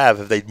they would have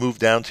if they'd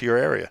moved down to your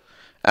area?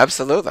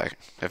 Absolutely.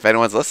 If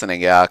anyone's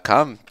listening,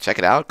 come check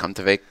it out. Come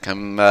take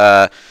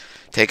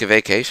a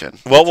vacation.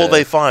 What will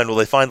they find? Will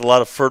they find a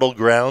lot of fertile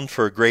ground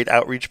for great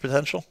outreach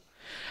potential?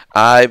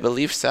 I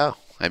believe so.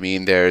 I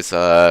mean, there's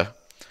a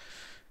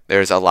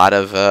lot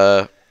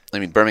of.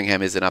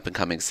 Birmingham is an up and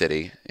coming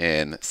city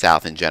in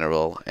South in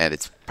general, and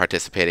it's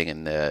participating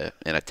in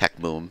a tech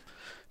boom.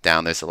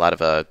 Down there's a lot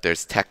of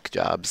there's tech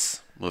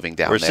jobs moving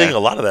down. We're there. seeing a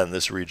lot of that in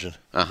this region.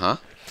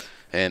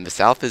 And the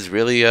South is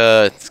really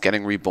it's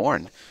getting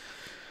reborn.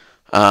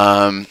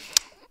 Yeah,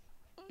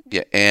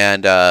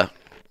 and I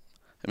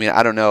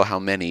don't know how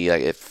many.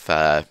 If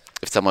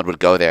if someone would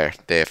go there,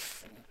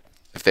 if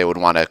they would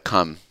want to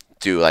come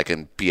do like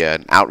and be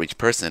an outreach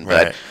person,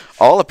 Right. but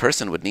all a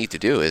person would need to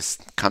do is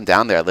come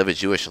down there, live a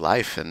Jewish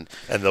life, and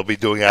they'll be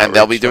doing outreach. And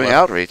they'll be doing no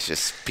matter- outreach.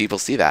 Just people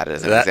see that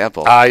as an That-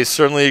 example. I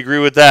certainly agree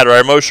with that. All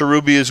right, Moshe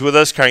Ruby is with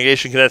us,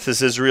 Congregation Knesset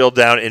Israel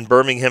down in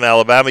Birmingham,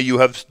 Alabama. You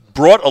have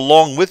brought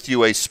along with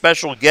you a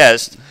special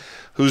guest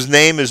whose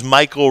name is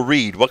Michael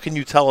Reed. What can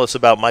you tell us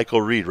about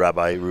Michael Reed,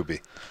 Rabbi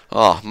Ruby?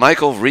 Oh,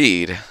 Michael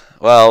Reed.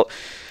 Well,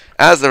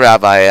 as the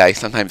rabbi, I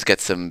sometimes get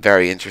some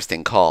very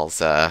interesting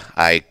calls.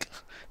 I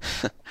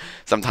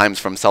sometimes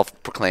from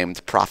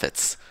self-proclaimed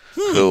prophets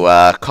who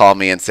call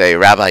me and say,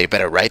 "Rabbi, you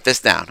better write this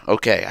down."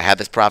 Okay, I had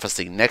this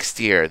prophecy next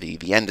year.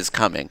 The end is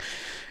coming,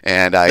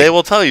 and They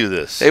will tell you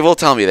this. They will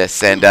tell me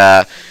this, and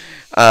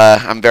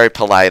I'm very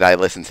polite. I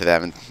listen to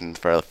them, and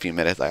for a few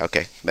minutes, like,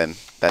 okay, then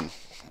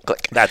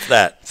click. That's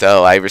that.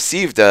 So I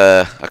received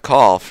a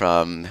call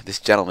from this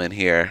gentleman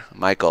here,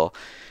 Michael,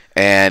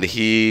 and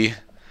he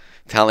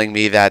telling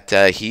me that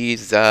he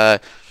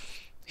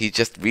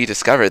just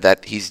rediscovered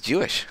that he's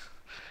Jewish,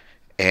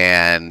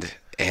 and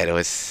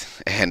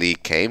he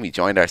came, he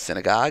joined our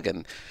synagogue,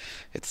 and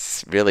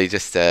it's really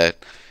just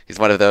he's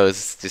one of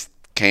those just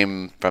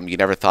came from, you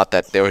never thought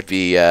that there would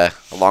be a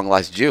long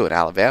lost Jew in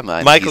Alabama.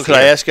 And Michael, he's could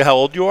I here. ask you how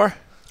old you are?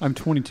 I'm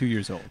 22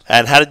 years old.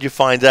 And how did you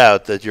find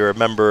out that you're a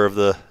member of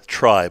the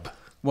tribe?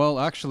 Well,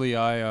 actually,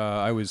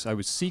 I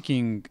was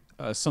seeking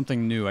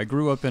something new. I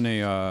grew up in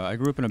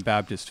a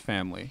Baptist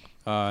family,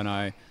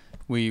 and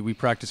we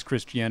practiced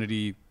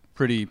Christianity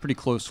pretty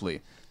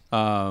closely.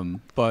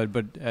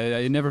 But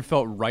it never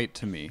felt right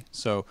to me.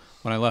 So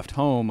when I left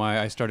home,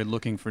 I started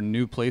looking for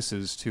new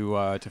places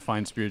to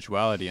find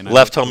spirituality. And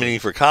Left home meaning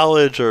for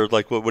college, or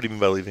like what do you mean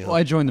by leaving home? Well,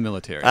 I joined the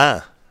military.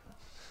 And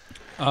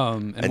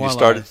you while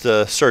started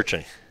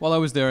searching. While I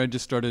was there, I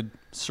just started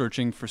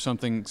searching for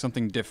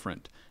something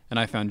different, and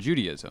I found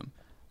Judaism.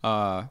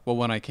 Well,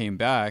 when I came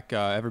back,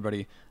 I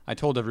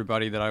told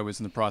everybody that I was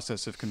in the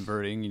process of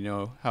converting. You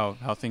know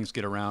how things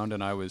get around,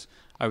 and I was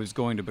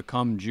going to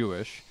become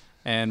Jewish.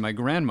 And my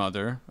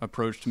grandmother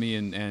approached me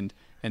and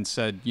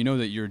said, "You know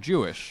that you're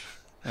Jewish?"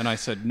 And I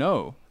said,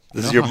 "No."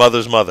 This is your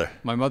mother's mother.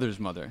 My mother's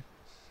mother.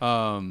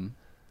 And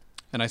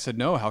I said,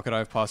 "No, how could I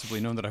have possibly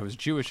known that I was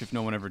Jewish if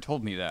no one ever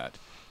told me that?"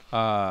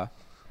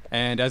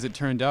 And as it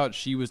turned out,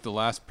 she was the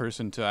last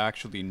person to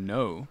actually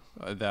know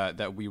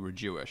that we were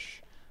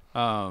Jewish.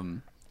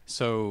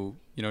 So,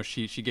 you know,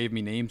 she gave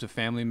me names of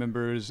family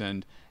members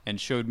and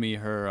showed me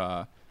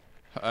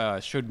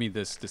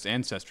this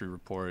ancestry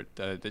report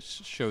that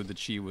showed that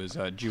she was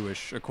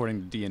Jewish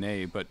according to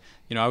DNA. But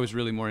you know, I was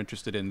really more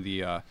interested in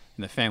the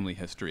family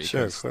history.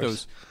 Sure, 'cause of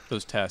course.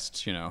 those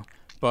tests, you know.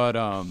 But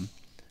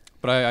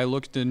I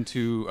looked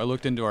into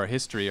our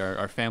history,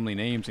 our family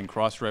names, and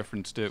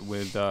cross-referenced it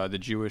with the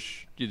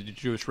Jewish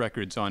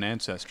records on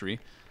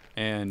Ancestry,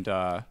 and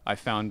I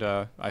found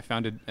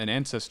an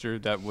ancestor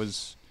that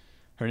was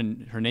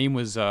her name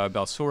was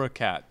Balsora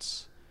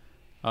Katz.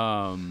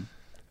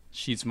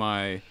 She's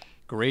my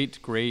great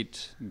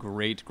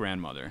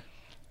grandmother,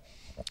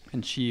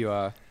 and she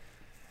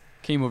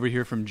came over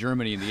here from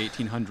Germany in the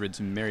 1800s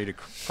and married a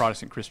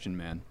Protestant Christian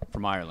man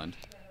from Ireland.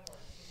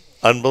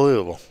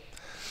 Unbelievable.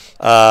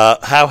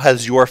 How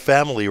has your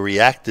family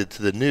reacted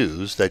to the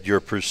news that you're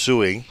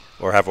pursuing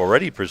or have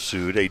already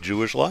pursued a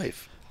Jewish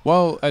life?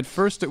 Well, at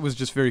first it was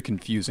just very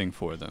confusing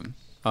for them.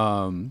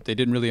 They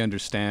didn't really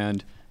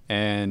understand,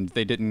 and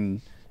they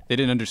didn't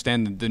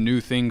understand the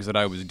new things that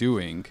I was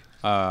doing.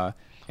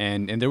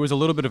 And there was a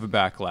little bit of a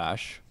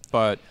backlash,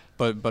 but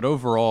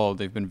overall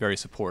they've been very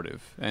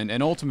supportive,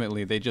 and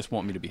ultimately they just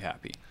want me to be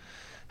happy.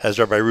 Has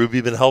Rabbi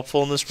Ruby been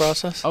helpful in this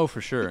process? Oh, for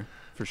sure.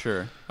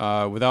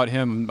 Without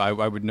him, I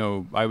would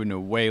know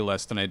way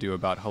less than I do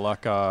about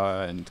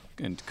halakha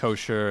and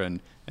kosher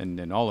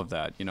and all of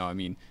that. You know, I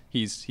mean,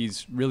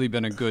 he's really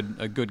been a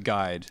good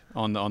guide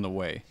on the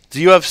way. Do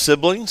you have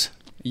siblings?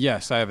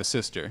 Yes, I have a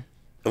sister.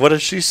 What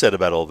has she said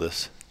about all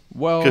this?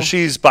 Well, because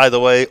she's, by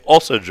the way,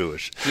 also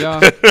Jewish.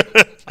 Yeah,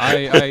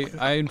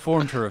 I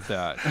informed her of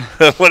that.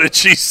 What did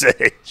she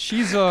say?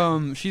 She's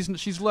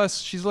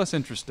less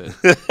interested.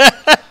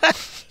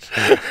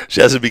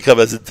 She hasn't become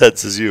as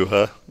intense as you,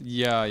 huh?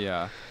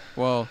 Yeah.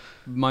 Well,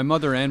 my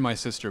mother and my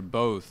sister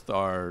both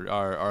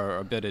are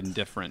a bit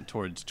indifferent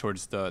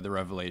towards the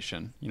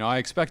revelation. You know, I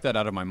expect that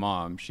out of my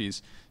mom.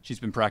 She's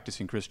been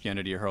practicing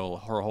Christianity her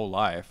whole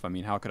life. I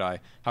mean, how could I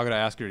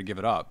ask her to give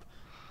it up?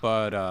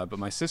 But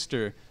my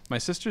sister's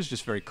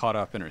just very caught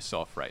up in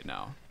herself right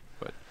now.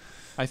 But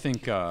I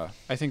think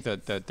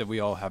that we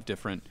all have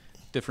different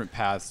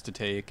paths to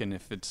take, and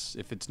if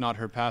it's not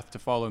her path to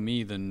follow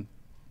me, then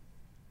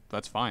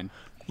that's fine.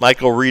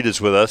 Michael Reed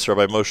is with us,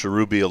 Rabbi Moshe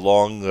Ruby,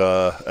 along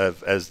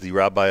as the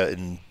rabbi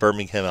in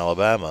Birmingham,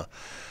 Alabama.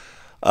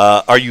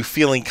 Are you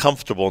feeling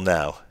comfortable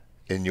now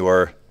in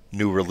your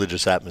new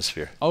religious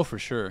atmosphere? Oh, for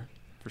sure.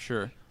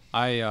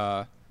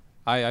 I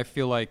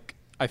feel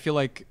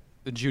like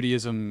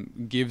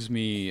Judaism gives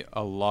me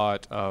a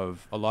lot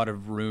of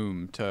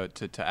room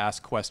to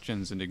ask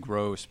questions and to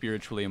grow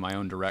spiritually in my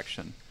own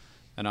direction,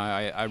 and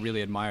I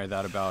really admire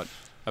that about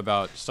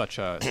about such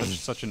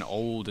an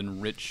old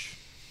and rich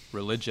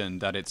religion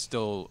that it's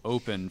still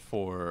open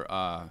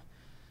for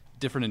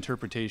different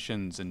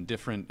interpretations and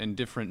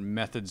different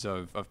methods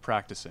of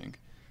practicing.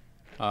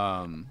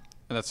 And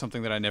that's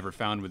something that I never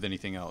found with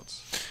anything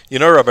else. You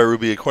know, Rabbi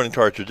Ruby, according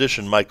to our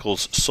tradition,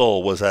 Michael's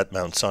soul was at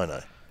Mount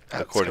Sinai.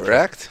 That's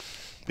correct.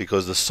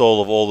 Because the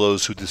soul of all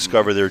those who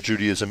discover their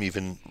Judaism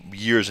even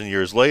years and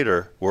years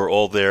later were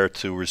all there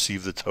to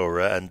receive the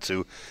Torah and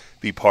to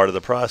be part of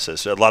the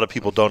process. A lot of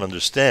people don't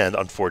understand,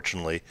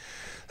 unfortunately,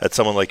 that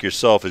someone like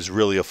yourself is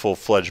really a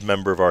full-fledged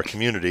member of our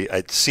community.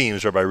 It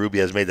seems Rabbi Ruby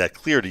has made that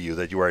clear to you,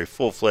 that you are a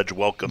full-fledged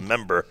welcome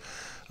member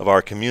of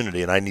our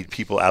community, and I need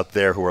people out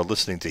there who are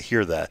listening to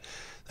hear that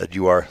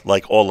you are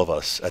like all of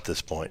us at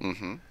this point,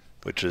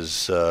 which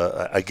is,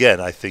 again,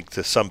 I think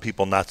to some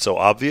people not so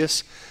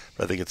obvious,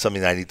 but I think it's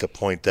something I need to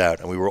point out.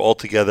 And we were all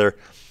together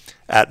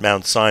at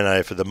Mount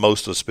Sinai for the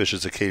most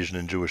auspicious occasion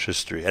in Jewish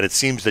history, and it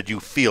seems that you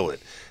feel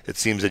it. It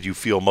seems that you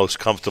feel most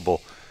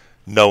comfortable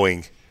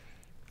knowing,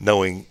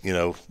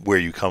 where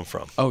you come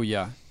from. Oh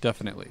yeah,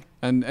 definitely.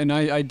 And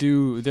I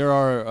do. There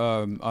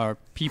are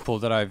people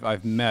that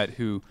I've met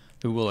who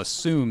will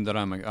assume that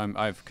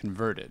I've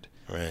converted.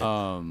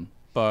 Right.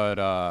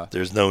 But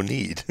there's no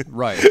need.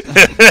 Right.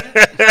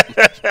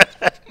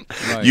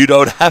 Right. You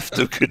don't have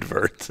to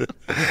convert.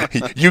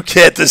 You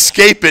can't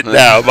escape it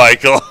now,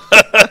 Michael.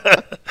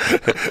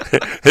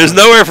 There's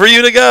nowhere for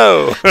you to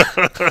go.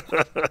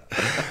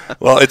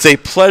 Well, it's a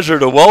pleasure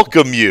to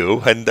welcome you,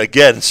 and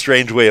again,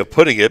 strange way of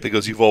putting it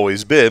because you've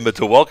always been, but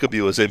to welcome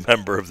you as a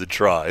member of the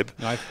tribe.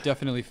 I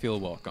definitely feel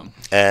welcome.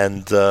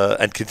 And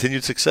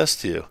continued success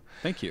to you.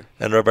 Thank you.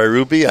 And Rabbi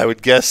Ruby, I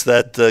would guess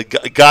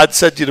that God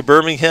sent you to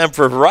Birmingham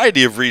for a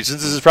variety of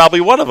reasons. This is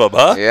probably one of them,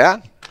 huh?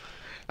 Yeah.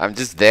 I'm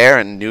just there,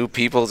 and new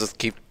people just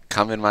keep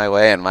coming my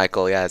way. And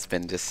Michael, it's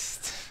been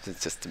it's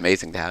just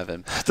amazing to have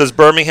him. Does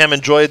Birmingham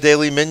enjoy a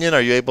daily minyan? Are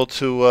you able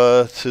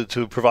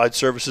to provide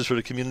services for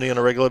the community on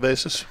a regular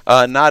basis?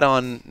 Not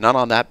on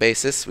that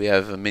basis. We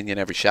have a minyan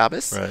every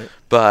Shabbos. Right.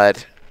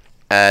 But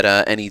at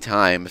any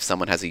time, if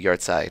someone has a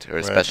yahrzeit or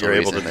a special you're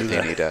reason able to that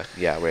do they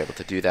need we're able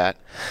to do that.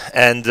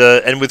 And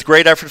with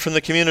great effort from the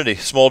community,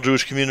 small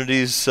Jewish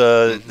communities,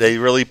 they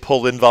really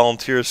pull in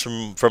volunteers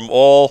from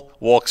all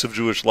walks of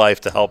Jewish life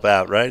to help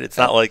out. Right? It's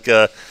not like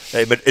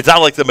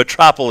the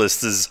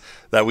metropolis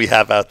that we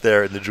have out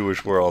there in the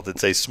Jewish world.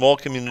 It's a small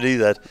community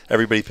that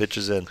everybody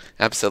pitches in.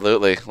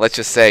 Absolutely. Let's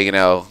just say,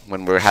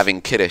 when we're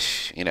having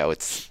Kiddush,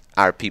 it's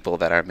our people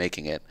that are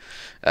making it.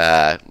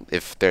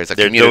 If there's a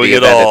community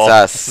event, it's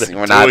us.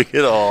 We're not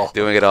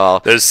doing it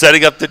all. They're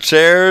setting up the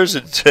chairs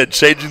and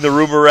changing the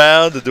room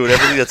around and doing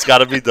everything that's got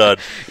to be done.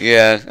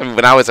 Yeah. I mean,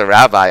 when I was a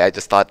rabbi, I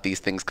just thought these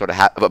things could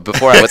happen. But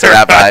before I was a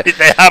rabbi,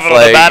 they happen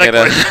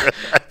automatically.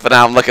 But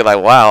now I'm looking like,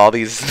 wow, all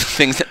these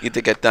things that need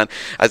to get done.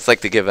 I'd just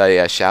like to give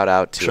a shout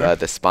out to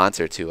the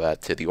sponsor to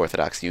the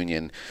Orthodox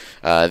Union.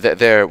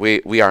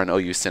 We are an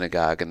OU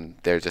synagogue, and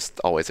they're just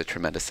always a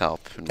tremendous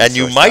help. And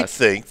you might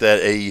think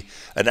that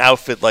an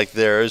outfit like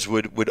theirs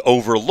would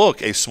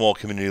overlook a small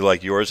community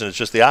like yours, and it's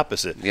just the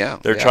opposite. Yeah,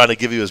 they're trying to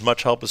give you as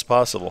much help as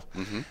possible,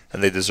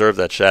 and they deserve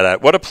that shout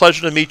out. What a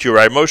pleasure to meet you,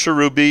 right? Moshe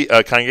Ruby,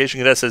 Congregation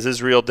Knesset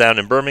Israel down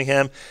in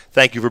Birmingham.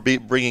 Thank you for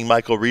bringing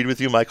Michael Reed with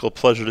you. Michael,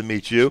 pleasure to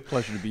meet you.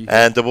 Pleasure to be here.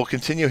 And we'll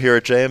continue here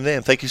at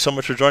JMN. Thank you so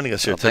much for joining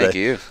us here today. Thank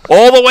you.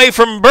 All the way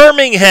from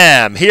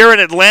Birmingham, here in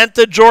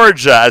Atlanta,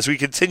 Georgia, as we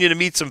continue to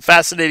meet some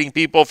fascinating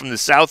people from the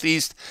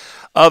southeast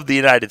of the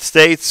United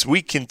States.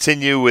 We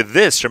continue with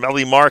this from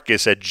Ellie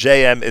Marcus at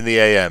JM in the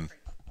AM.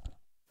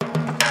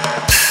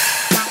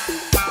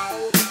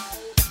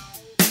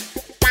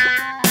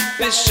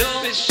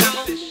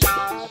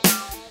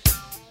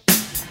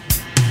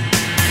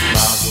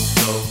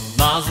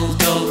 Mazel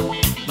tov,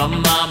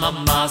 mama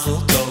mazel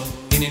tov.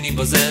 Hineni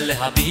bozel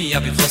lehabiya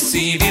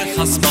b'chosi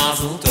birchas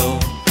mazel tov.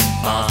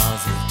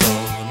 Mazel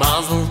tov,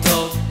 mazel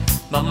tov,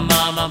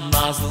 mama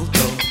mazel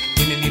tov.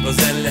 Hineni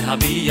bozel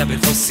lehabiya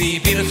b'chosi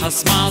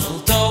birchas mazel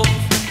tov.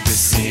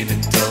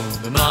 B'simin tov,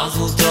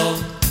 b'mazel tov,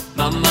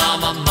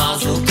 mama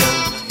mazel tov.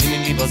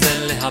 Hineni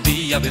bozel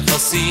lehabiya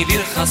b'chosi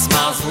birchas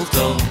mazel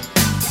tov.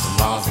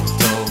 Mazel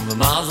tov,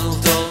 mazel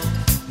tov,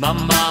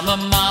 mama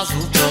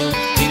mazel tov.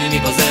 Hineni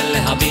bozel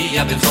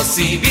lehabiya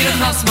b'chosi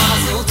birchas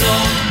mazel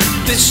tov.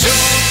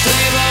 B'shot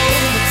teva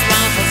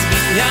u'mitzlachas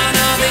binyan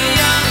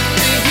aliyah.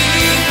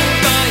 Behiru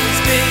bayis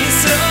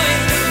b'Yisrael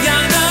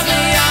binyan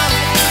aliyah.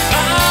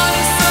 Al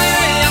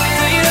Yisrael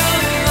yatiro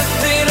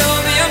yatiro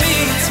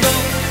v'yamitzvo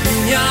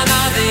binyan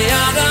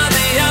aliyah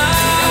aliyah.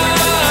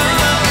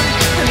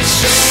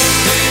 B'shot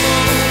teva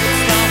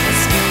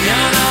u'mitzlachas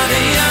binyan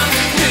aliyah.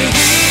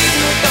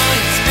 Behiru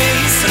bayis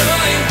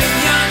b'Yisrael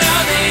binyan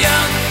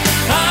aliyah.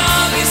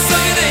 Al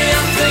Yisrael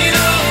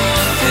yatiro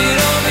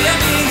yatiro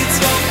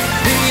v'yamitzvo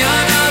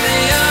binyan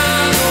aliyah.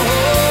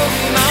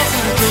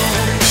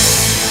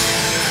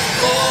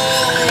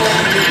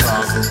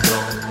 Mazel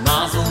tov,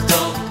 mazel tov, mazel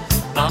tov,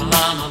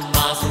 mama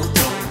mazel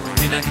tov.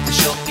 Min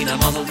ha'kedishot min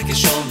ha'mazel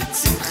v'kishon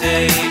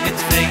mitzimchei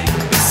mitfei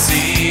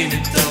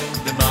b'simin tov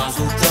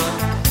b'mazel tov,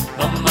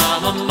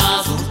 mama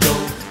mazel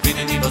tov.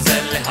 Hineni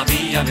bozel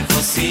lehabiya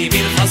Chossi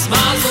Birchas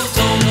Mazel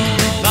Tov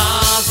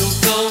Mazel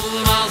Tov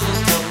Mazel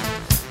Tov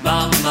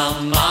Mama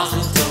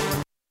Mazel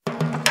Tov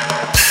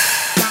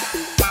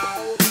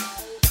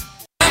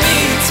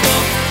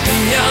Mitzvot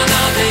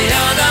Yana de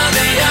Yana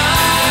de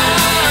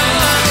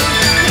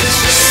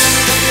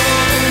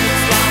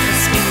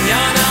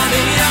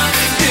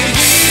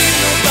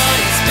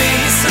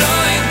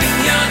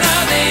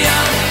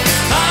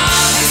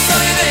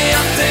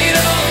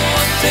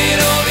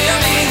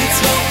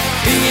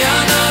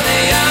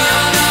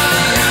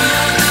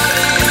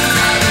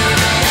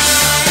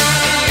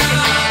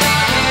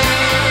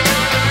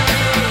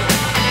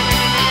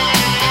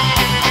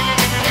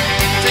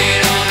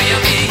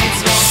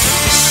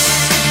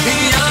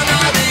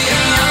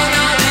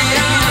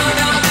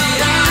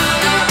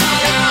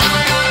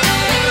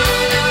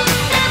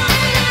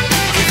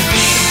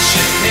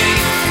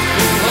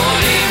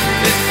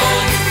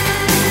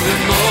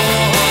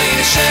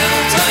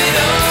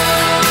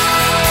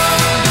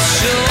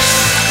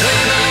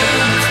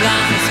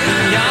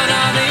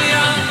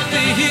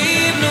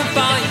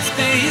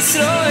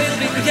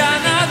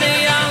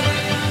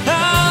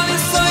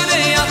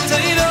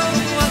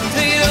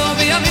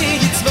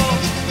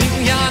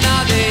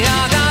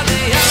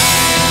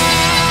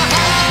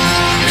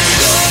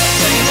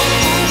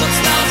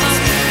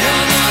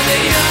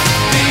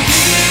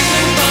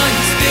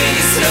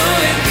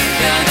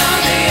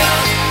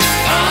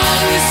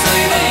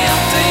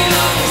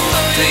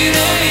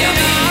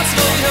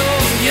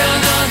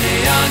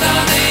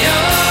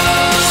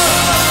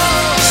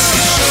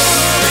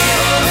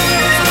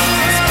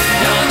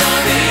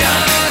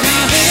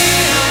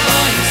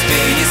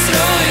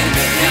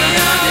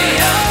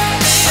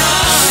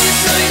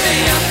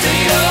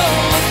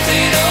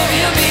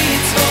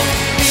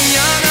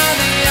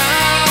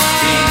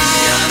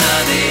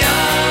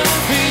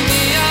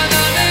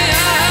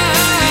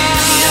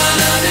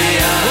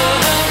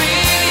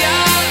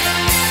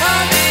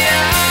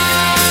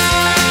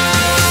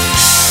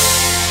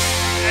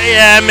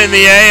AM in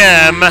the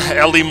AM,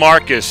 Ellie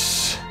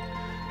Marcus,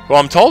 who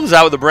I'm told is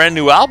out with a brand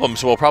new album,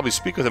 so we'll probably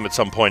speak with him at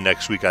some point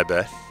next week, I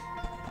bet.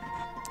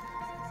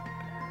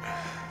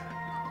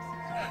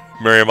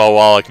 Miriam Al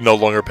Wallach no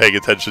longer paying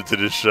attention to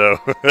this show,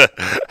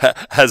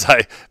 as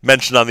I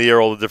mentioned on the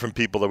air, all the different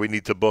people that we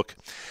need to book.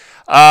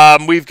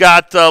 We've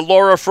got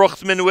Laura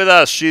Fruchtman with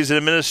us. She's an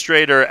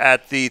administrator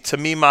at the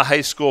Tamima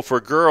High School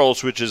for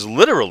Girls, which is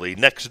literally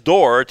next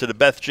door to the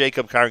Beth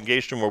Jacob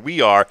congregation where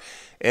we are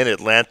in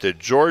Atlanta,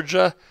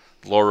 Georgia.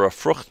 Laura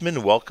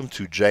Fruchtman, welcome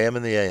to JM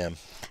in the AM.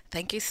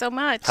 Thank you so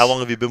much. How long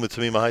have you been with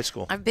Tamima High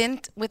School? I've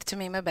been with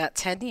Tamima about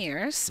 10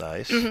 years.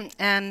 Nice.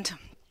 And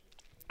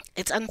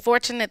it's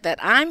unfortunate that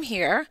I'm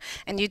here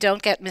and you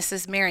don't get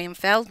Mrs. Miriam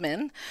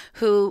Feldman,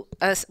 who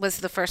was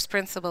the first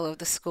principal of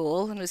the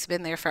school and who's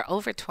been there for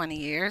over 20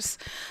 years,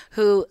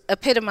 who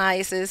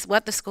epitomizes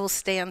what the school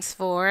stands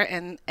for,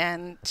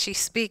 and she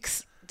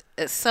speaks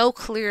so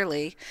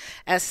clearly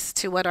as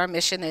to what our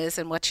mission is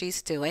and what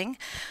she's doing.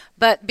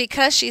 But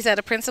because she's at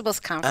a principal's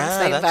conference,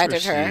 they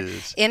invited her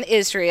in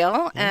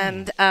Israel.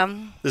 And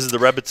this is the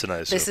Rebbitzin, I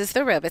assume. This is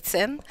the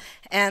Rebbitzin.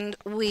 And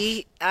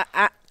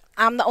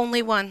I'm the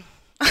only one.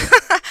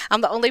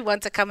 I'm the only one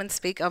to come and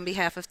speak on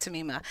behalf of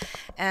Tamima.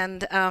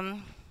 And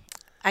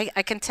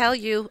I can tell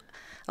you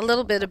a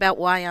little bit about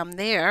why I'm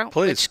there,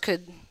 which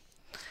could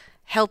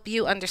help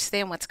you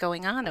understand what's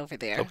going on over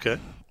there. Okay.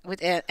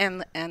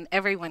 And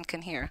everyone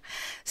can hear.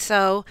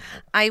 So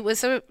I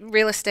was a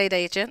real estate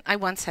agent. I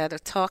once had a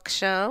talk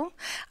show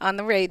on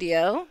the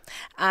radio.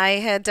 I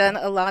had done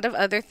a lot of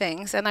other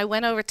things, and I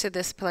went over to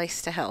this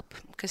place to help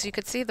because you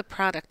could see the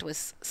product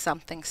was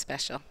something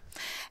special.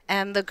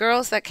 And the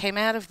girls that came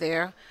out of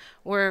there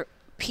were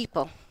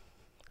people.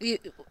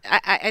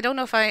 I don't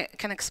know if I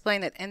can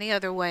explain it any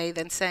other way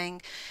than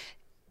saying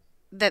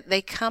that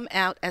they come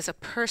out as a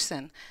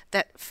person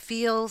that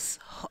feels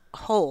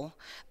whole,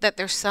 that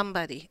there's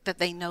somebody, that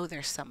they know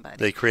there's somebody.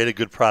 They create a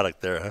good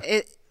product there,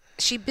 huh?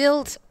 She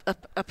builds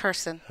a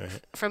person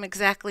from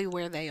exactly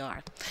where they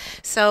are.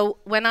 So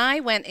when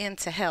I went in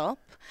to help,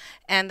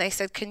 and they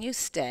said, "Can you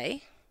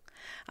stay?"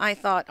 I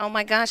thought, oh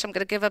my gosh, I'm going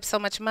to give up so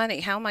much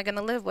money. How am I going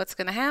to live? What's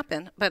going to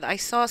happen? But I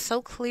saw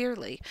so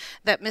clearly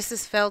that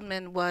Mrs.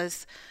 Feldman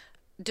was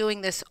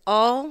doing this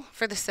all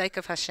for the sake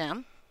of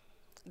Hashem,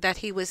 that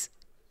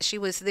she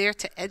was there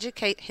to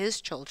educate his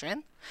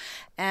children,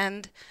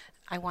 and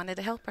I wanted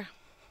to help her.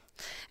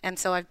 And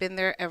so I've been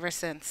there ever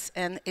since.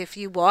 And if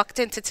you walked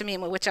into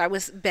Tamima, which I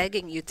was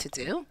begging you to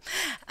do,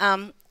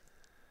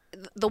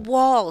 the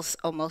walls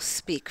almost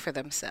speak for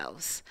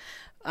themselves.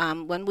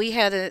 When we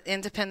had an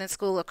independent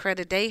school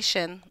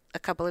accreditation a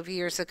couple of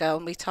years ago,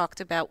 and we talked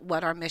about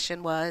what our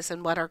mission was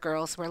and what our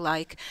girls were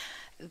like,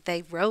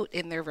 they wrote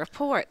in their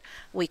report,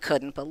 we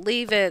couldn't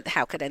believe it.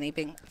 How could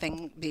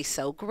anything be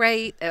so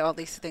great? All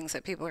these things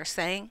that people are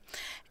saying.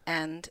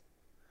 And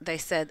they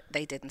said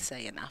they didn't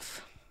say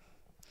enough.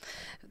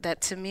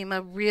 That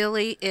Tamima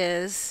really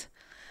is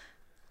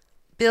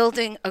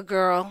building a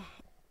girl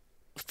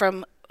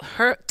from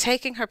her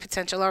taking her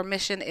potential, our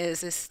mission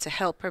is to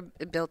help her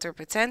build her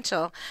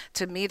potential,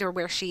 to meet her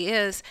where she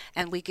is,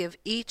 and we give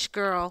each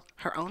girl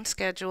her own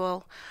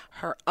schedule,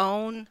 her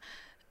own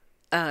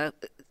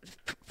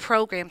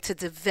program to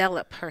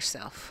develop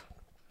herself.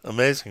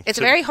 Amazing. It's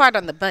very hard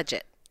on the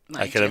budget.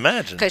 I can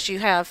imagine. Because you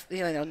have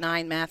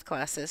 9 math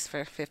classes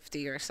for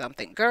 50 or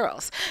something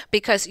girls,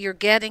 because you're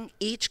getting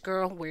each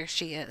girl where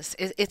she is.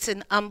 It's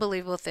an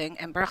unbelievable thing,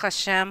 and Baruch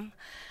Hashem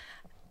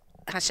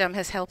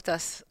has helped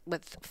us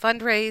with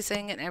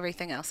fundraising and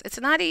everything else. It's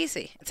not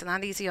easy. It's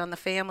not easy on the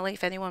family.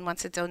 If anyone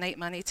wants to donate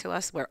money to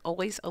us, we're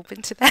always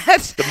open to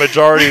that. The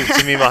majority of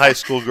Tamima High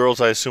School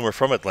girls, I assume, are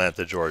from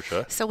Atlanta,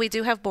 Georgia. So we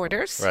do have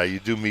borders. Right. You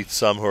do meet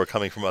some who are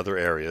coming from other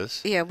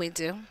areas. Yeah, we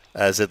do.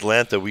 As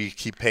Atlanta, we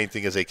keep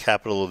painting as a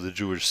capital of the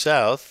Jewish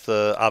South.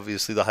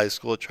 Obviously, the high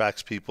school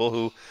attracts people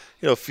who,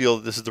 feel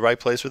this is the right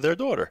place for their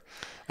daughter.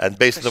 And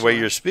based on the way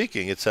you're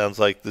speaking, it sounds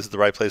like this is the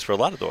right place for a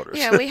lot of daughters.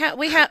 Yeah,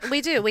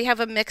 we do. We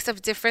have a mix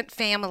of different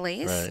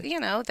families,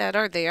 right. That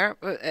are there,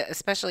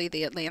 especially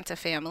the Atlanta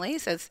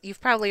families, as you've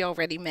probably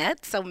already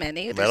met. So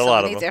many, there's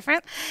so many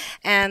different,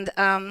 and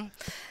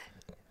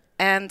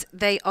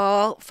they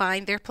all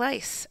find their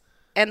place.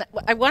 And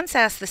I once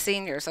asked the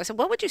seniors, I said,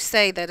 what would you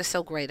say that is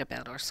so great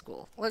about our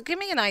school? Well, give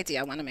me an idea.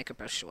 I want to make a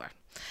brochure.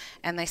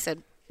 And they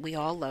said, we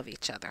all love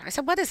each other. I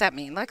said, what does that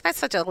mean? Like, that's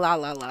such a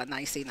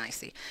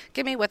nicey.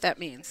 Give me what that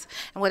means.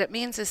 And what it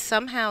means is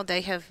somehow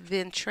they have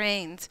been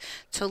trained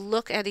to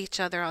look at each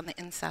other on the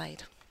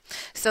inside,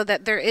 so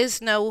that there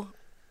is no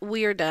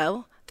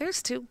weirdo.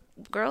 There's 2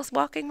 girls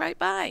walking right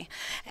by.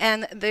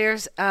 And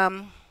there's,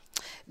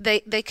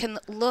 they can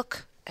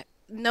look,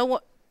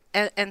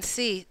 and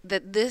see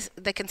that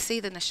they can see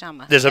the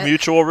neshama. There's a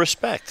mutual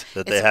respect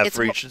that they have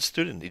for each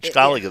student, each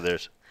colleague of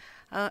theirs.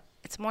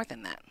 It's more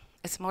than that.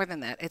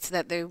 It's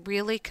that they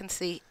really can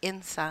see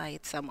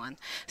inside someone,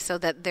 so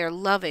that they're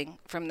loving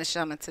from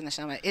neshama to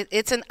neshama.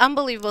 It's an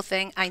unbelievable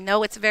thing. I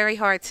know it's very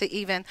hard to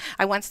even.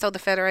 I once told the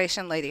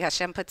Federation lady,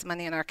 Hashem puts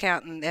money in our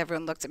account, and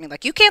everyone looked at me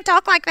like, you can't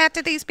talk like that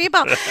to these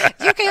people.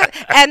 You can't.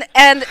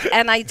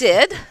 And I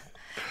did.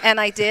 And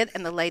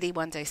the lady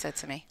one day said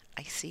to me,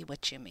 I see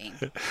what you mean.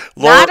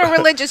 Not a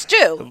religious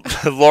Jew.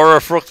 Laura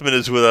Fruchtman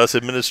is with us,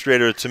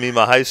 administrator at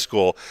Tamima High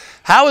School.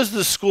 How is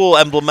the school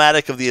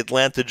emblematic of the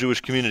Atlanta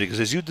Jewish community? Because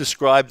as you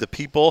describe the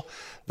people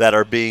that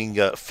are being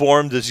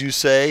formed, as you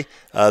say,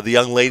 the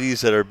young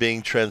ladies that are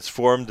being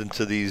transformed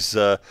into these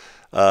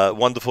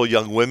wonderful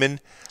young women,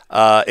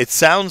 it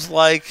sounds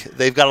like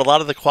they've got a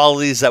lot of the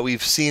qualities that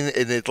we've seen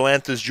in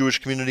Atlanta's Jewish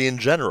community in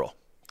general.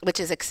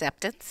 Which is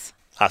acceptance.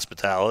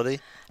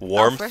 Hospitality,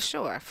 warmth.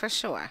 Oh, for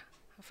sure.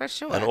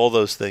 And all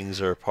those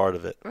things are part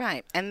of it.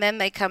 Right. And then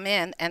they come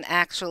in and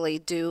actually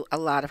do a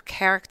lot of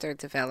character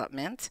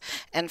development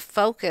and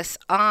focus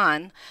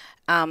on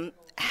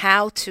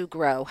how to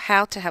grow,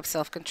 how to have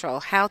self-control,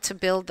 how to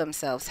build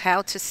themselves,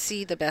 how to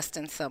see the best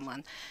in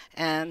someone.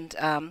 And,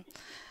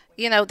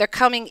 they're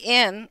coming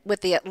in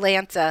with the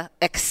Atlanta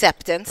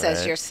acceptance,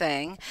 as you're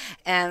saying,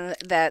 and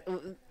that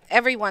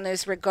everyone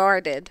is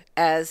regarded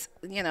as,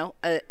 a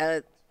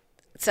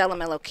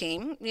Tselem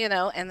Elokim,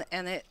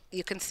 and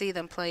you can see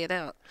them play it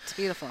out. It's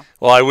beautiful.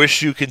 Well, I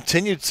wish you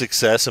continued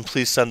success, and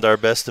please send our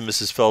best to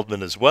Mrs.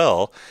 Feldman as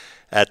well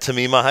at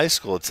Tamima High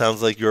School. It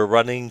sounds like you're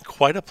running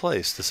quite a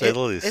place, to say the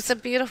least. It's a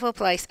beautiful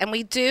place, and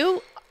we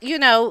do,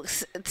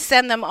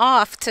 send them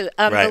off to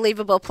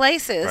unbelievable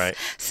places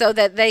so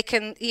that they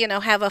can,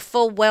 have a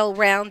full,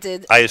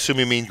 well-rounded. I assume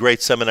you mean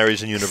great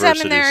seminaries and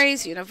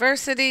universities.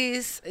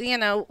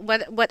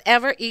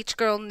 Whatever each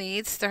girl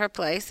needs to her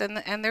place,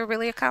 and they're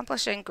really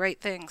accomplishing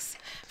great things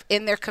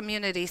in their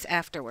communities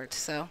afterwards.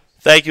 So.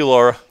 Thank you,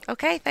 Laura.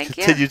 Okay, thank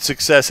you. Continued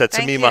success at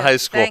Tamima High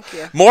School. Thank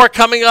you. More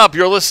coming up.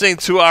 You're listening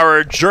to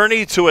our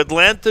journey to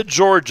Atlanta,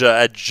 Georgia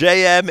at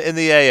JM in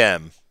the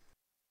AM.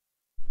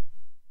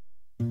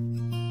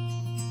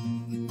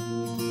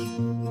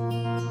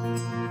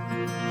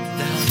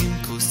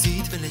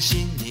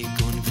 ולשים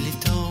ניגון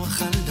ולפתוח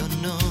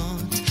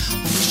חלונות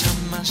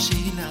ומשם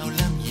משי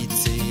לעולם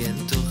יצא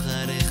אל תוך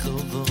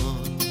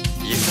הרחובות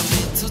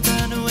יקבץ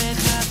אותנו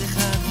אחד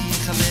אחד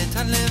יכבד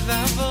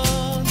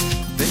הלבבות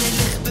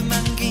ונלך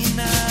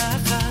במנגינה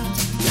אחת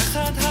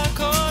יחד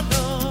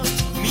הקולות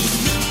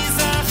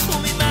ממזרח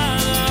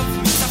וממערב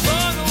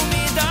מצפון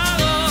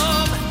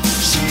ומדרום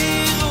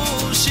שיר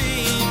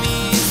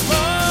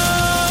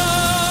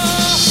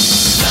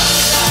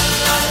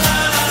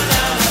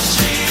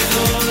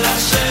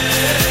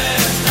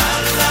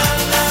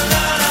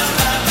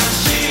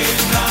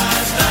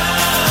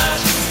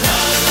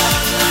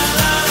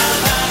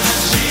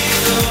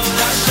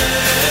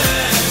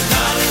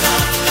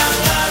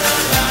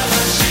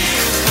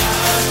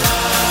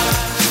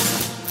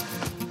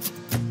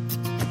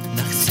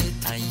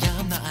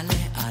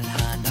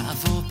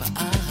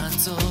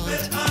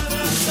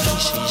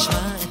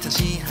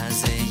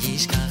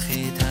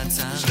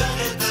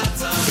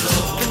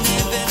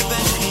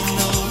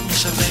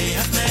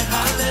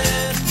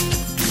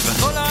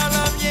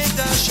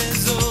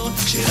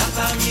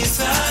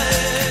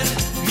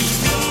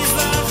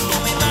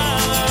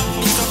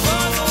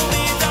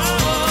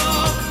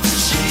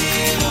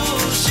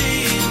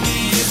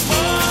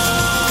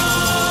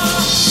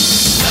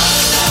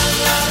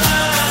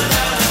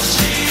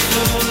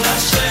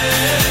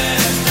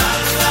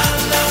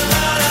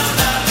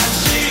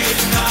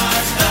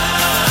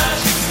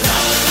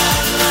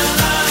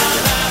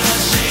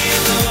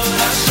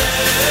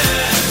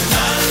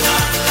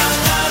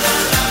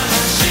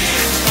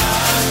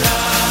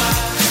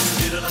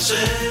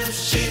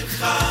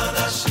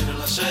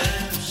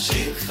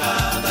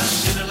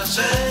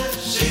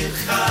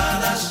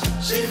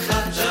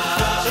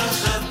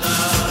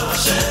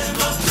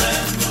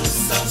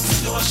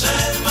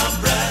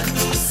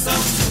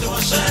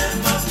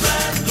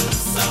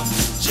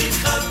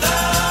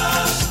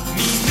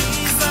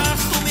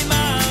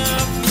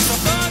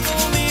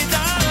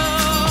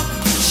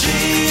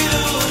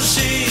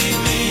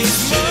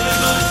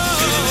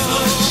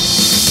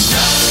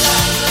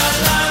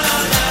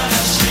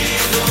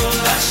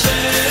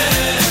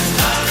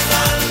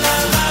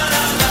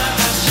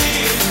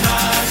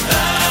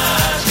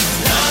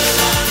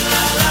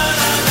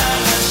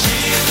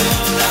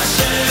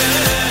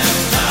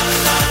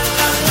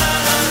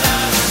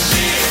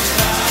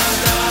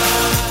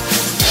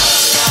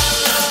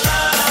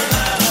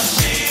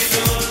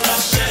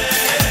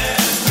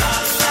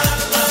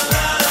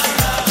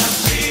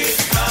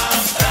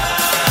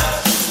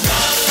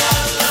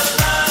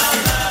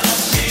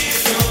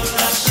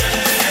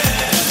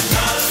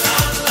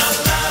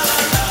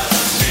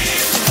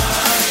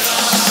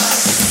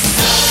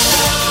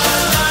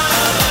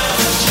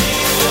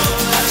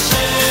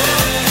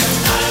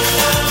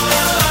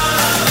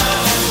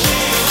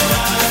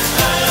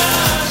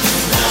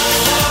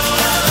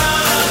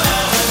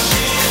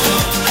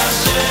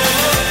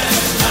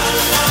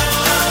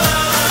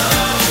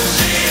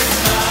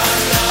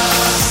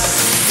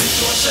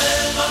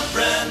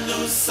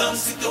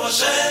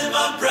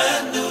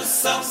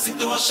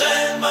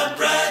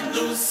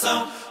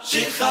JM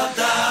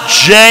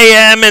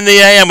in the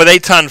AM with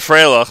Eitan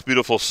Freilich.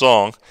 Beautiful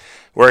song.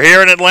 We're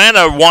here in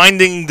Atlanta,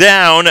 winding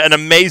down an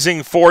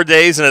amazing 4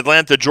 days in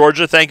Atlanta,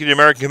 Georgia. Thank you to the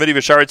American Committee of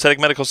Shaare Tzedek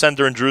Medical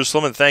Center in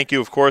Jerusalem, and thank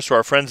you, of course, to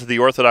our friends at the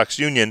Orthodox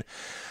Union.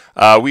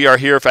 We are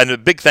here, and a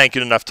big thank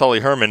you to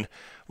Naftali Herman.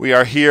 We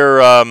are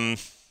here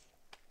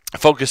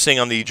focusing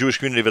on the Jewish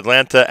community of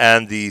Atlanta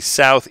and the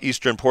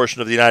southeastern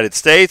portion of the United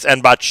States,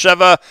 and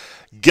Batsheva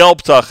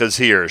Gelbtach is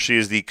here. She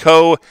is the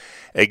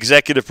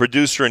co-executive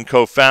producer and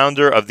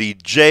co-founder of the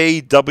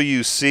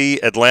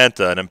JWC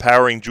Atlanta, an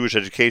empowering Jewish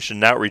education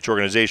and outreach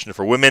organization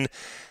for women.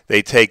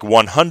 They take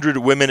 100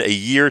 women a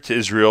year to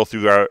Israel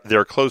through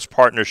their close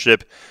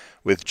partnership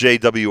with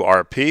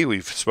JWRP.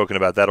 We've spoken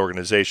about that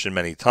organization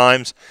many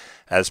times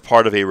as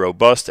part of a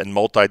robust and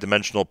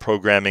multidimensional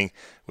programming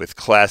with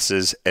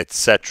classes,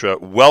 etc.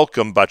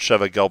 Welcome,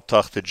 Batsheva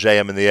Gelbtach, to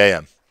JM in the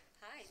AM.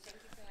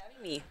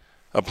 Me.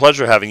 A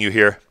pleasure having you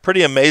here.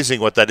 Pretty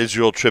amazing what that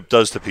Israel trip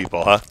does to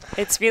people, huh?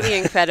 It's really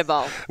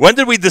incredible. When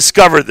did we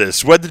discover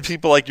this? When did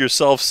people like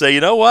yourself say,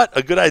 you know what,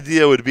 a good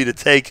idea would be to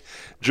take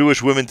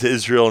Jewish women to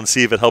Israel and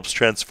see if it helps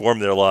transform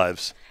their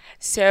lives?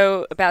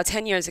 So about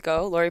 10 years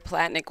ago, Lori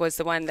Palatnik was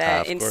the one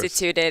that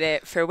instituted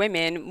it for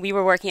women. We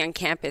were working on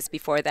campus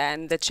before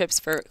then. The trips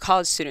for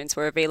college students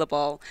were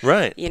available,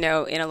 right? You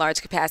know, in a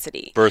large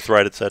capacity.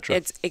 Birthright, etc.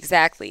 It's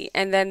exactly.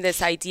 And then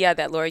this idea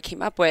that Lori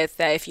came up with,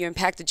 that if you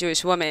impact a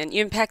Jewish woman,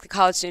 you impact the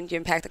college student, you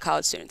impact the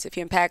college students. If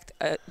you impact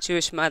a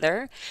Jewish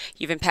mother,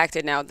 you've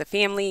impacted now the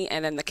family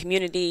and then the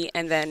community,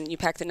 and then you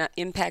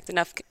impact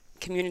enough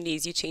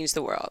communities, you change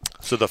the world.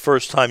 So the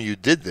first time you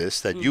did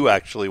this, that you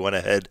actually went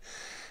ahead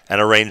and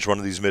arranged one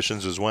of these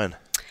missions, was when?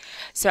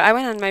 So I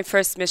went on my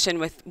first mission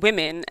with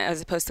women as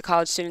opposed to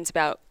college students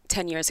about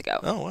 10 years ago.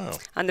 Oh, wow.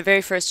 On the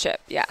very first trip,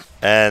 yeah.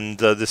 And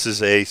this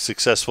is a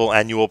successful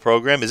annual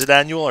program. Is it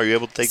annual? Are you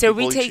able to take people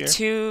each year? So we take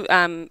two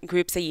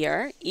groups a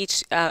year,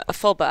 each a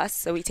full bus.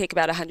 So we take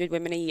about 100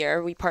 women a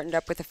year. We partnered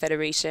up with a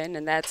federation,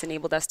 and that's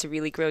enabled us to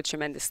really grow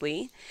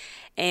tremendously.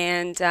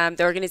 And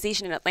the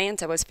organization in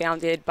Atlanta was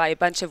founded by a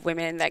bunch of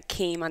women that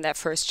came on that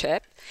first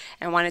trip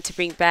and wanted to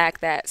bring back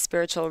that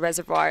spiritual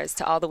reservoirs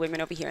to all the women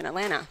over here in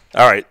Atlanta.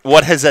 All right.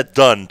 What has that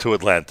done to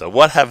Atlanta?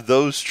 What have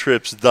those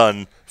trips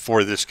done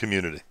for this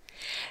community?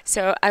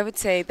 So I would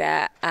say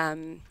that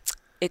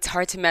it's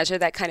hard to measure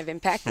that kind of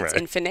impact. It's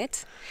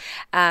infinite.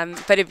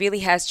 But it really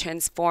has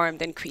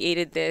transformed and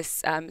created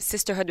this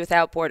sisterhood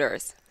without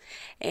borders.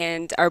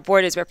 And our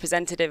board is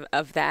representative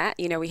of that.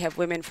 You know, we have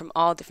women from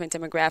all different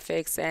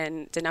demographics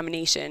and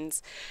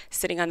denominations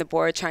sitting on the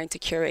board trying to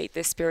curate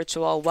this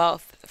spiritual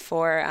wealth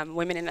for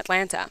women in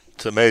Atlanta.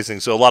 It's amazing.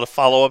 So a lot of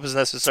follow-up is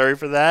necessary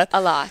for that?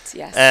 A lot,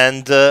 yes.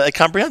 And a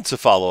comprehensive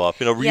follow-up,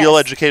 you know, real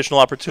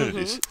educational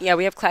opportunities. Mm-hmm. Yeah,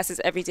 we have classes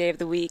every day of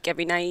the week,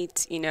 every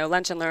night, you know,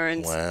 lunch and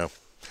learns. Wow.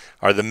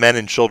 Are the men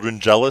and children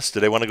jealous?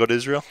 Do they want to go to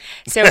Israel?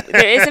 So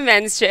there is a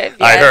men's trip.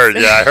 Yes.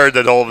 I heard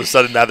that all of a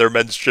sudden now there are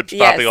men's trips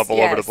popping up all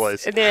over the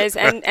place. There is,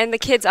 and the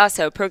kids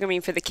also,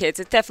 programming for the kids,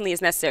 it definitely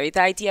is necessary.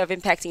 The idea of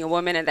impacting a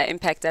woman and that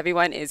impacts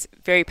everyone is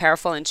very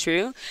powerful and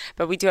true,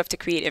 but we do have to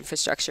create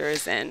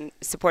infrastructures and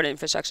support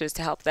infrastructures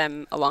to help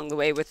them along the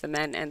way with the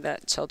men and the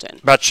children.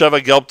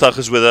 Batsheva Gelbtach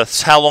is with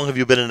us. How long have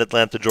you been in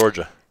Atlanta,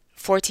 Georgia?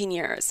 14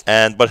 years.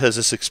 And what has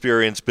this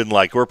experience been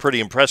like? We're pretty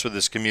impressed with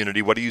this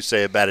community. What do you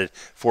say about it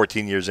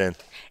 14 years in?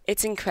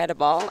 It's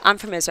incredible. I'm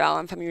from Israel.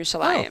 I'm from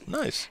Yerushalayim.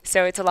 Oh, nice.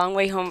 So it's a long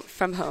way home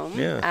from home.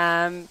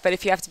 Yeah. But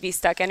if you have to be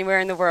stuck anywhere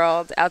in the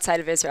world outside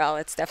of Israel,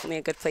 it's definitely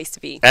a good place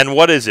to be. And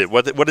what is it?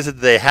 What is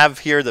it they have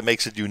here that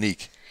makes it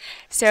unique?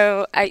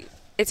 So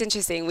it's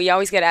interesting. We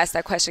always get asked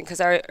that question because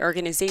our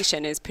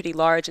organization is pretty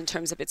large in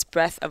terms of its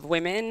breadth of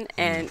women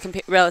and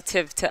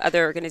relative to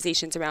other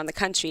organizations around the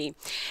country.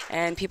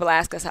 And people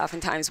ask us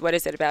oftentimes, what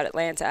is it about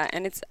Atlanta?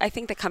 And it's, I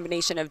think, the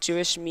combination of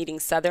Jewish meeting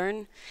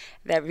Southern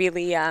that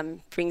really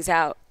brings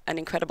out an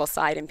incredible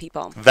side in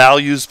people.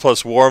 Values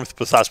plus warmth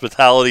plus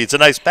hospitality. It's a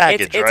nice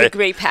package, right? It's a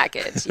great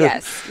package,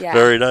 yes. Yeah.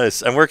 Very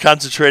nice. And we're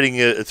concentrating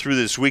through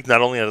this week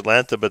not only on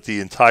Atlanta, but the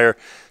entire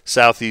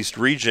southeast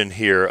region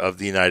here of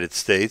the United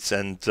States.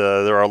 And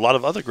there are a lot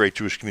of other great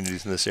Jewish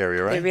communities in this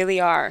area, right? There really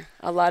are.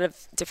 A lot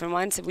of different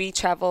ones. We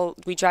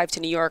drive to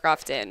New York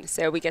often,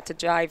 so we get to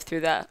drive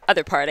through the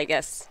other part, I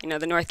guess, you know,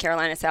 the North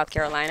Carolina, South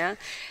Carolina.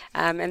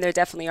 And there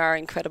definitely are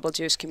incredible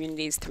Jewish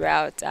communities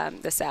throughout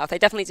the South. I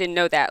definitely didn't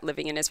know that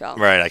living in Israel.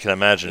 Right, I can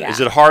imagine. Yeah. Is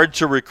it hard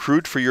to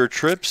recruit for your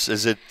trips?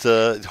 Is it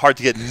hard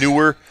to get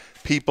newer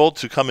people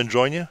to come and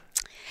join you?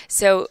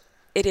 So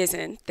it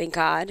isn't, thank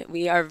God.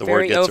 We are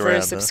very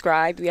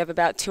oversubscribed. We have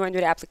about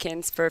 200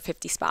 applicants for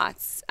 50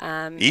 spots.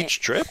 Each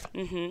trip?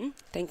 Mm-hmm.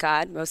 Thank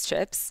God, most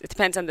trips. It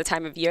depends on the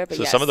time of year, but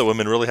so yes. some of the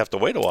women really have to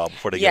wait a while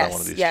before they get on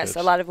one of these trips. Yes,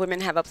 a lot of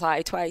women have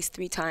applied twice,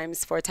 3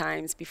 times, 4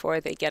 times before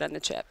they get on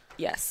the trip.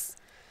 Yes.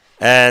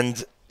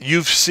 And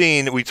you've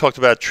seen, we talked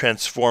about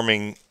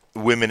transforming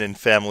women and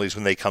families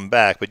when they come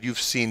back, but you've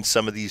seen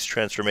some of these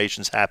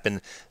transformations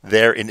happen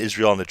there in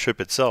Israel on the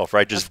trip itself,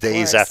 right? Just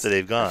days after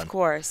they've gone. Of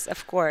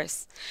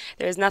course.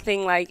 There's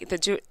nothing like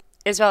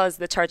Israel is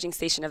the charging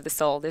station of the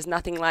soul. There's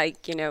nothing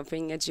like,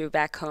 bringing a Jew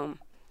back home.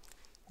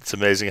 It's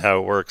amazing how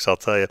it works, I'll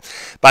tell you.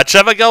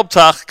 Batsheva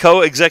Gelbtach,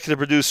 co-executive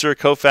producer,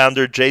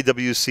 co-founder,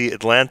 JWC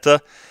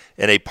Atlanta,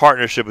 in a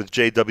partnership with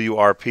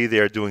JWRP. They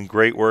are doing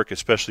great work,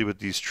 especially with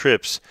these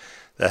trips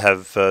that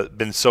have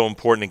been so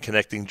important in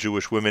connecting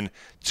Jewish women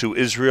to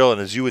Israel, and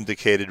as you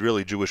indicated,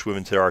 really Jewish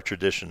women to our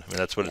tradition. I mean,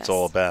 that's what it's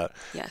all about.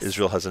 Yes.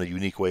 Israel has a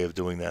unique way of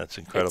doing that. It's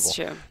incredible. It's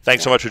true.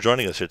 Thanks so much for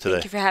joining us here today.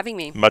 Thank you for having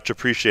me. Much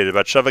appreciated.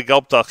 Batsheva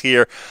Gelbtach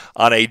here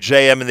on a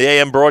JM in the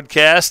AM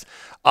broadcast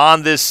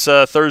on this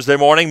Thursday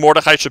morning.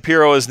 Mordechai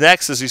Shapiro is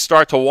next as we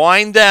start to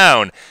wind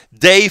down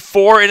day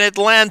 4 in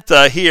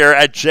Atlanta here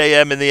at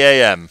JM in the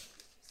AM.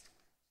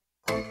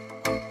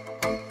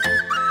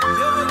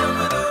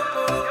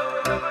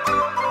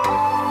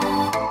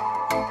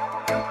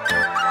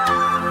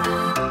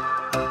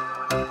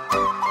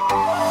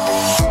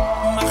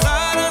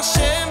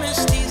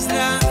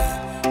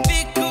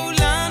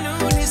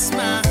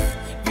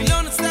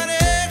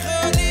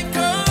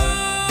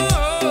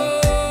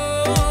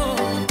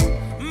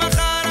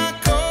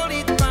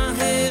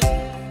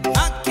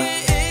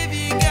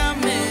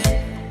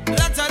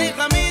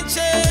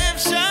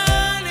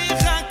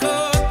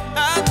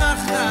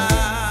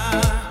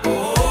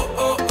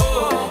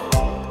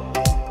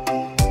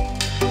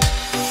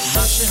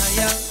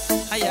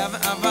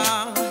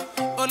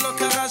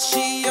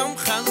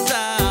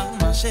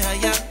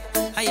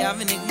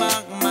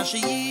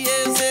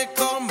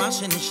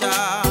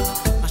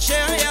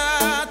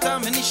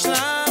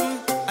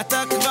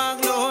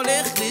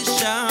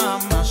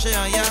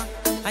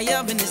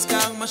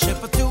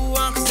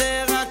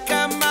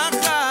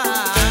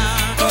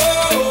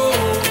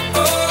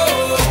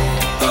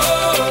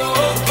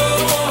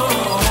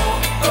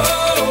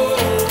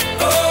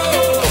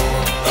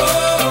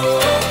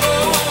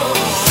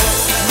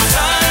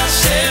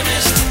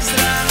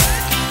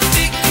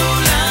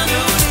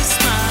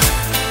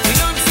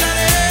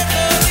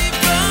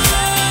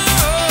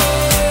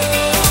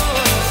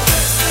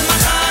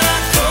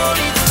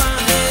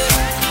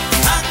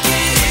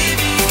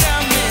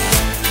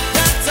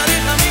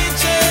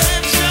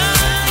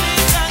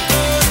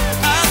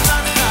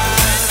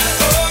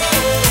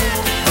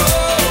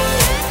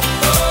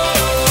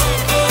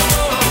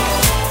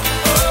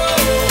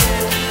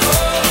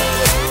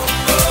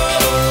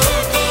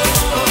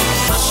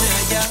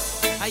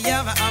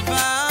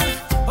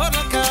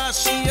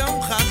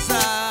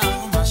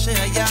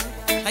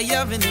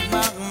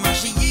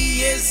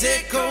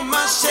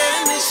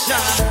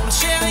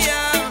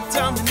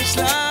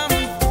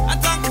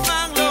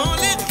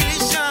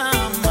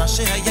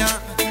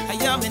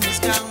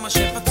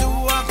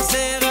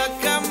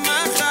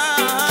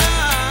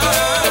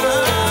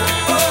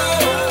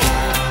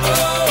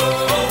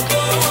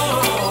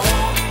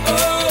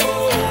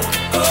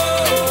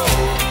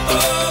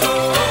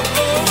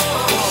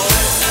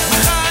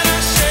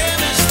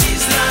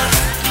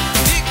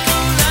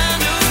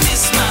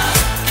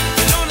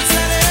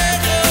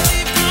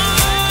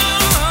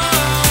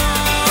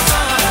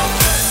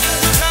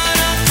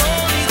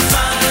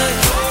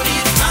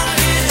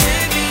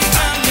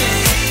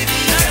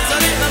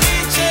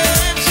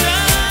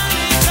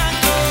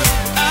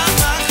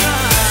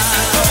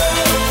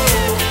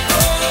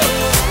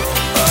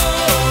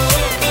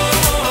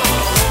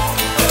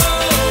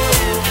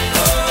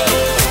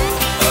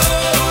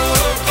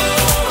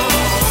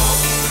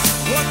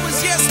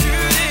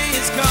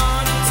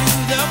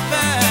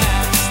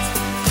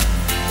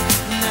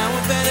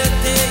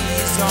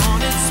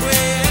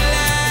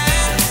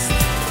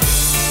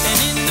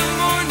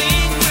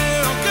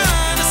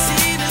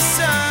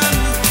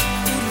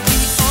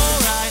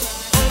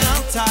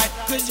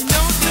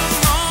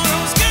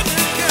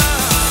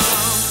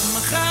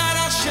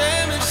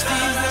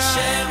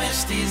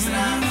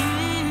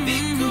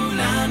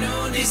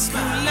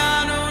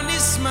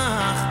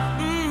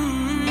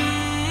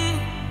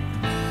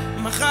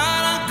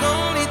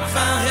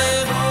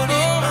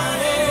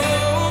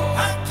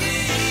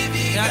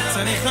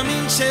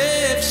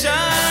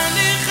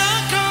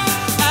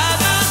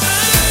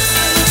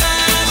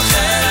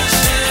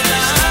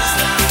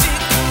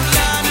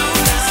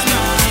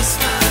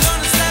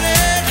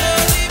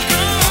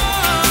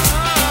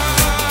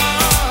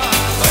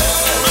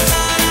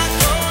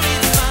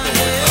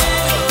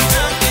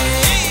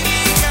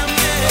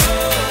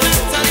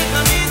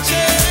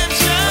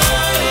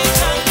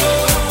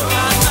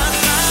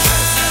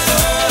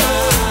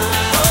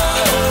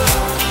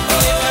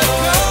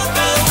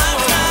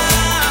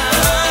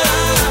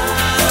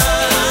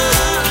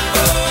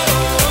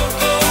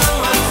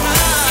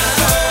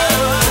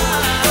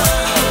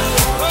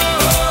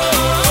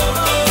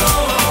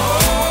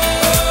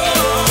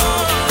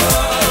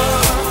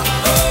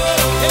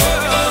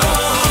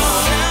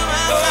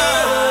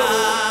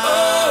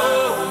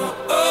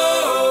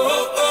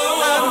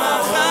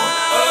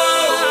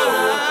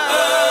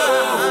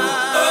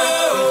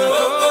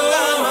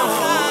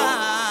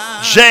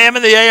 JM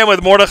in the AM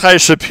with Mordechai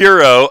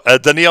Shapiro.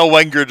 Danielle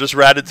Wenger just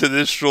ran into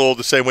this shul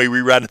the same way we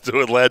ran into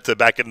Atlanta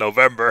back in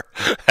November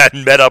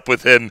and met up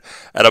with him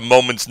at a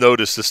moment's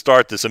notice to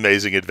start this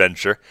amazing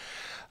adventure.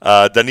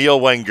 Daniel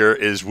Wenger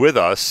is with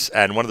us,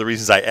 and one of the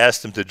reasons I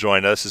asked him to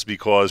join us is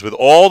because with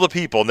all the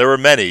people, and there were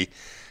many,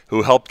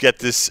 who helped get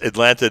this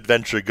Atlanta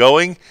adventure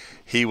going,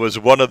 he was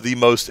one of the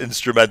most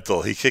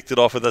instrumental. He kicked it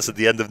off with us at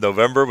the end of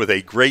November with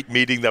a great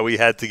meeting that we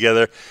had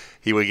together.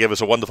 He would give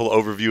us a wonderful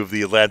overview of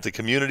the Atlanta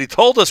community,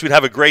 told us we'd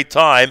have a great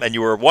time, and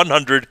you were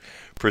 100%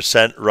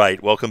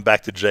 right. Welcome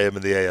back to JM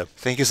and the AM.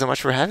 Thank you so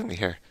much for having me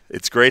here.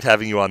 It's great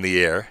having you on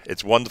the air.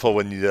 It's wonderful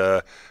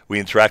when we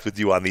interact with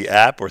you on the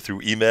app or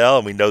through email,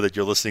 and we know that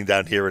you're listening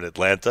down here in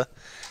Atlanta.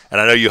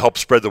 And I know you help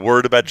spread the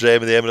word about JM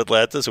and the AM in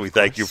Atlanta, so we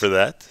thank you for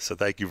that. So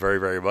thank you very,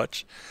 very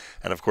much.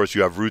 And, of course,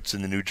 you have roots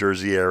in the New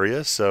Jersey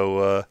area,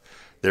 so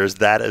there's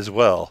that as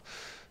well.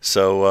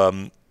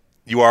 So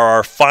you are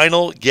our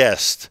final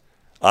guest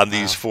on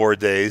these 4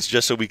 days,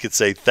 just so we could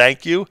say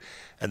thank you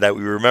and that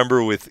we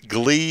remember with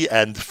glee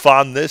and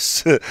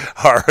fondness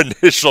our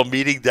initial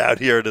meeting down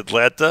here in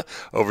Atlanta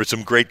over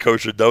some great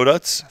kosher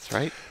donuts. That's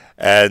right.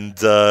 And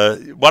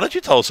why don't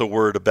you tell us a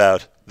word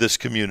about this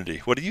community?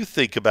 What do you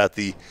think about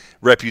the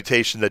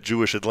reputation that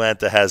Jewish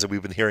Atlanta has that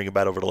we've been hearing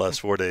about over the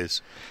last 4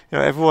 days? You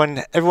know,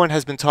 everyone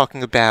has been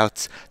talking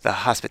about the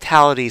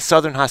hospitality,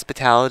 Southern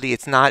hospitality.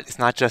 It's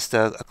not just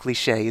a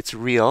cliche. It's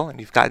real,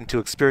 and you've gotten to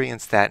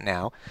experience that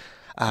now.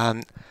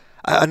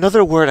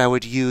 Another word I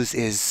would use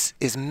is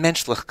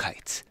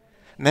menschlichkeit.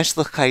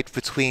 Menschlichkeit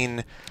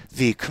between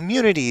the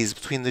communities,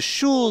 between the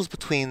shuls,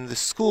 between the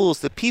schools,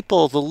 the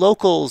people, the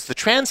locals, the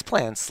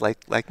transplants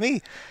like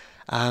me.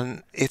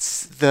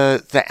 It's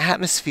the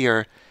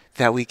atmosphere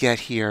that we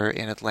get here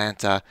in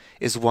Atlanta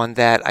is one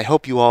that I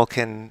hope you all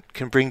can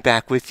bring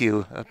back with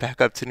you, back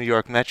up to New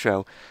York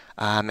Metro,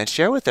 and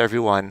share with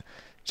everyone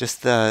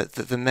just the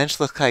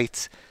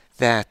menschlichkeit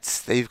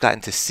that you've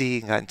gotten to see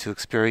and gotten to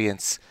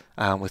experience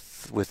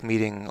with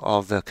meeting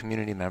all the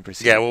community members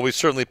here. Yeah, well, we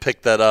certainly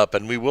picked that up,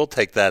 and we will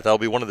take that. That'll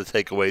be one of the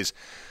takeaways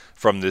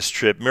from this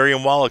trip.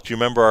 Miriam Wallach, do you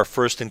remember our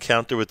first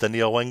encounter with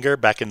Daniel Wenger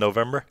back in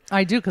November?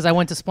 I do, because I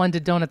went to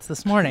Splendid Donuts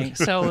this morning.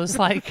 So it was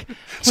like...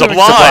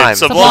 Sublime.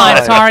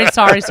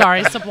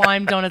 Sorry.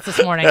 Sublime Donuts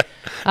this morning.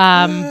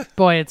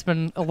 Boy, it's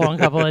been a long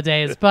couple of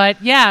days.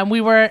 But yeah,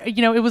 we were,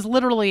 it was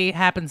literally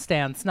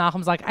happenstance.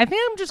 Nahum's like, I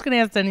think I'm just going to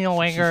ask Daniel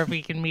Wenger if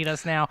he can meet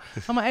us now.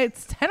 I'm like,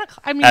 it's 10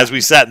 o'clock. I mean, as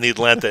we sat in the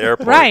Atlanta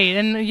airport. Right.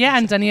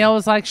 And Daniel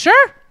was like,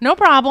 sure, no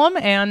problem.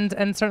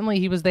 And certainly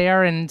he was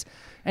there and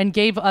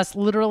gave us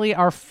literally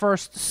our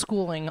first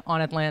schooling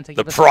on Atlanta.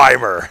 The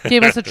primer.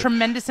 Gave us a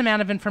tremendous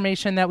amount of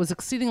information that was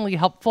exceedingly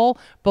helpful,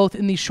 both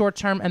in the short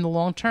term and the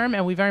long term,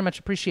 and we very much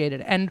appreciate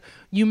it. And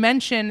you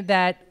mentioned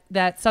that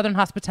Southern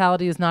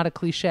hospitality is not a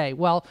cliche.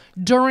 Well,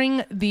 during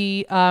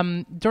this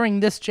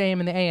JM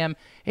and the AM,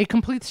 a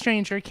complete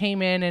stranger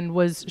came in and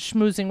was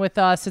schmoozing with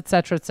us, et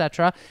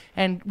cetera,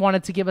 and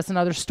wanted to give us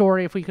another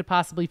story if we could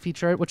possibly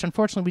feature it, which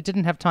unfortunately we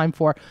didn't have time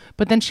for.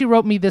 But then she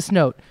wrote me this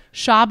note: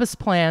 Shabbos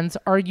plans,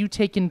 are you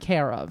taken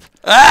care of?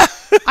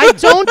 I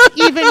don't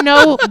even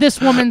know this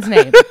woman's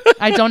name.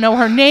 I don't know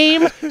her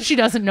name. She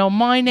doesn't know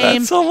my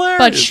name. That's hilarious.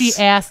 But she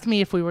asked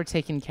me if we were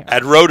taken care of.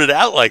 And wrote it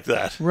out like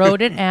that.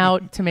 Wrote it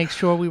out to make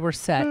sure we were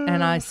set.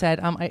 And I said,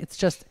 it's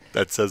just...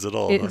 That says it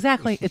all.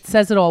 Exactly. It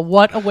says it all.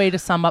 What a way to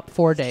sum up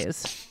 4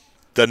 days.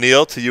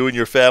 Daniel, to you and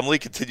your family,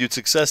 continued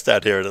success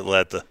down here in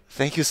Atlanta.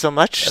 Thank you so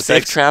much.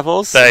 Safe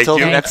travels. Thank Until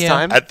you. next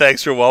time. And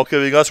thanks for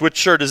welcoming us. Which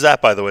shirt is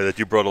that, by the way, that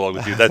you brought along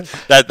with you?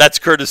 That's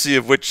courtesy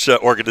of which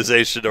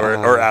organization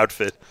or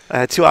outfit?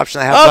 Two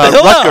options. I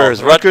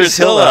have Rutgers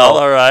Hillel.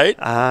 All right.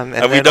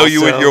 And we know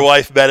you and your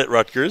wife met at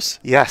Rutgers.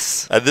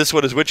 Yes. And this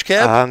one is which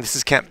camp? This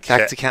is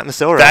back to Camp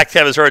Missouri. Back to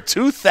Camp Missouri.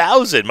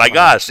 2000. My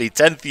gosh, the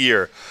 10th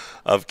year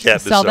of Camp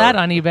Missouri. Sell that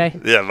on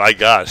eBay. Yeah, my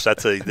gosh.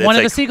 One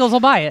of the Seagulls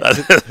will buy it.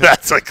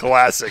 That's a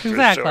classic.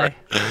 Exactly.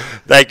 For sure.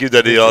 Thank you,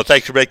 Daniel.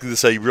 Thanks for making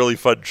this a really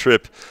fun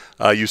trip.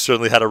 You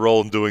certainly had a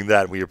role in doing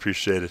that, and we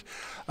appreciate it.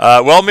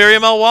 Well,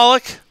 Miriam L.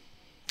 Wallach,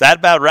 that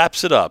about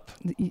wraps it up.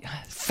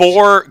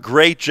 4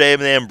 great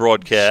JM&AM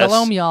broadcasts.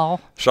 Shalom,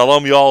 y'all.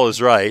 Shalom, y'all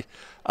is right.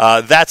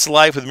 That's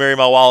Life with Miriam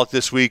L. Wallach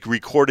this week,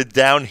 recorded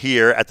down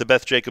here at the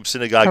Beth Jacobs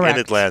Synagogue in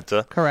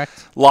Atlanta.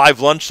 Correct. Live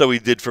lunch that we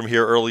did from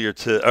here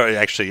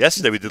actually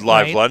yesterday we did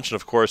live lunch, and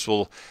of course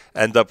we'll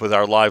end up with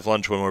our live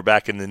lunch when we're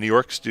back in the New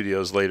York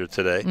studios later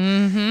today.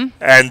 Mm-hmm.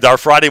 And our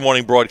Friday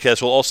morning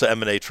broadcast will also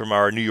emanate from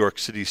our New York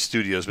City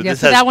studios. But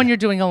so that one you're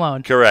doing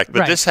alone. Correct.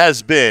 But this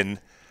has been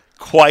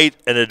quite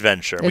an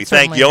adventure. We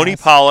thank Yoni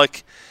has.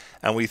 Pollack,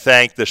 and we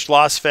thank the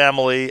Schloss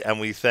family, and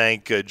we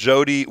thank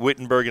Jody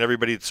Wittenberg and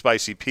everybody at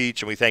Spicy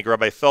Peach, and we thank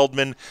Rabbi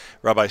Feldman,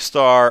 Rabbi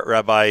Starr,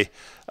 Rabbi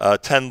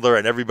Tendler,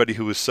 and everybody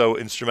who was so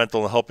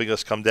instrumental in helping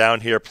us come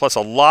down here, plus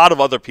a lot of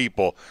other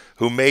people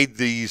who made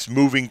these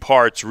moving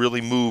parts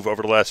really move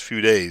over the last few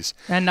days.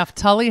 And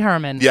Naftali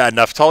Herman. Yeah,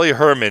 Naftali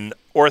Herman,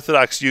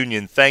 Orthodox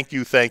Union, thank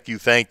you.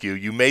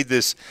 You made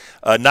this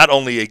not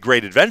only a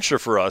great adventure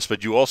for us,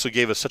 but you also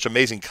gave us such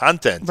amazing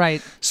content.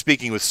 Right.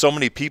 Speaking with so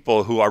many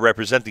people who are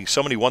representing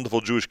so many wonderful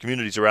Jewish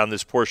communities around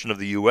this portion of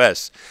the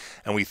U.S.,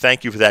 and we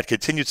thank you for that.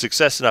 Continued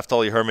success to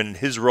Naftali Herman in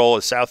his role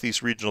as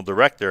Southeast Regional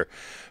Director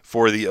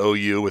for the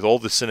OU. OU with all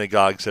the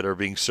synagogues that are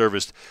being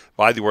serviced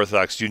by the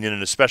Orthodox Union.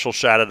 And a special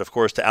shout-out, of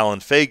course, to Alan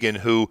Fagan,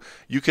 who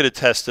you could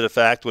attest to the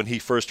fact when he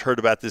first heard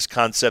about this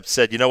concept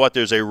said, you know what,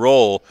 there's a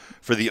role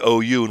for the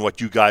OU in what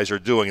you guys are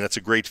doing. And that's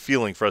a great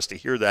feeling for us to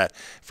hear that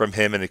from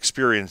him and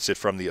experience it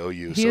from the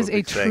OU. He is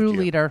a true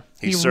leader.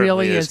 He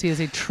really is. He is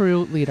a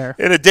true leader.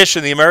 In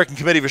addition, the American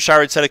Committee for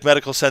Shaare Tzedek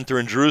Medical Center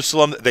in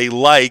Jerusalem, they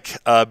like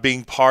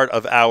being part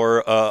of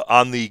our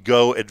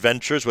on-the-go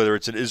adventures, whether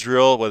it's in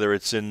Israel, whether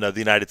it's in the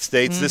United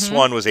States. Mm-hmm. This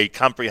one was a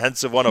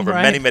comprehensive one over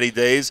many, many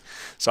days.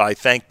 So I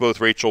thank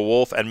both Rachel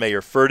Wolf and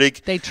Mayor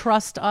Fertig. They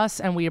trust us,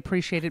 and we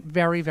appreciate it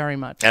very, very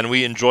much. And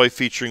we enjoy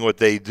featuring what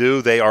they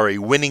do. They are a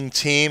winning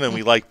team, and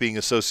we like being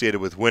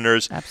associated with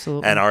winners.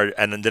 Absolutely.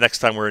 And the next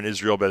time we're in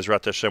Israel,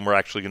 Bezrat Hashem, we're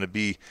actually going to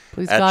be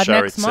Please at God,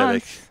 Shaare next Tzedek.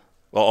 month.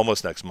 Well,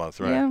 almost next month,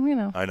 right? Yeah, you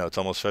know. I know, it's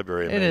almost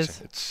February. It Amazing.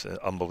 is. It's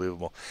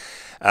unbelievable.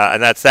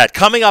 And that's that.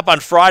 Coming up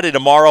on Friday,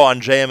 tomorrow on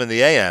JM and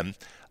the AM,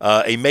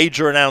 a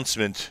major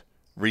announcement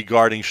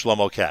regarding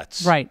Shlomo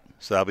Katz. Right.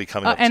 So that'll be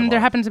coming up And tomorrow. there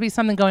happens to be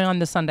something going on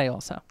this Sunday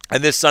also.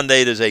 And this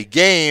Sunday, there's a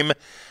game.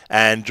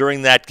 And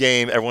during that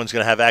game, everyone's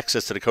going to have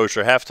access to the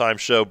Kosher Halftime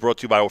Show, brought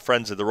to you by our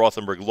friends at the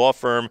Rothenberg Law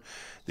Firm.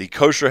 The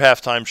Kosher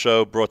Halftime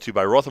Show, brought to you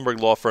by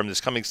Rothenberg Law Firm,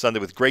 this coming Sunday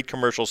with great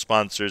commercial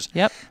sponsors.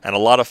 Yep. And a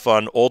lot of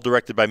fun, all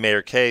directed by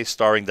Mayor Kay,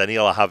 starring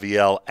Daniela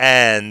Javiel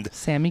and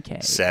Sammy Kay.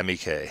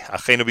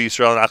 Achenu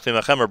b'Yisrael and Achim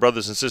Achem, our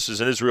brothers and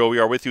sisters in Israel, we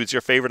are with you. It's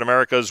your favorite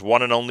America's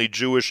one and only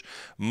Jewish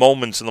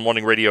Moments in the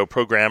Morning radio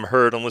program,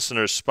 heard on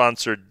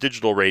listeners-sponsored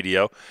digital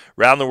radio,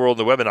 around the world on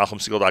the web at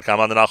NachumSegal.com,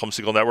 on the Nachum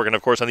Segal Network, and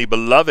of course on the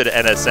beloved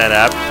NSN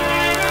app.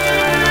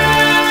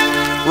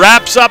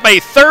 Wraps up a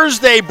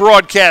Thursday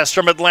broadcast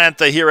from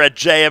Atlanta here at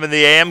JM and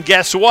the AM.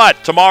 Guess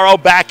what? Tomorrow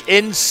back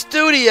in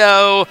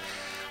studio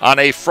on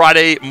a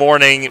Friday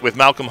morning with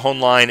Malcolm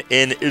Hoenlein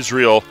in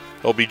Israel.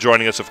 He'll be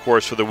joining us, of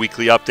course, for the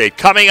weekly update.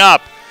 Coming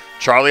up,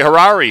 Charlie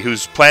Harari,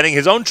 who's planning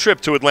his own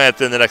trip to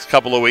Atlanta in the next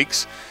couple of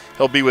weeks.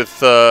 He'll be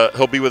with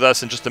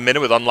us in just a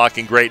minute with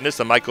Unlocking Greatness,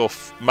 and Michael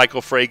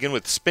Fragan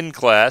with Spin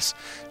Class.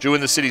 Jew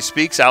in the City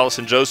Speaks,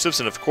 Allison Josephs,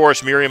 and of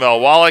course Miriam L.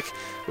 Wallach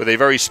with a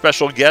very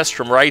special guest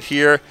from right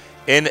here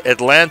in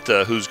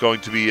Atlanta who's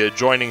going to be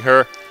joining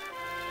her.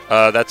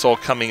 That's all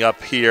coming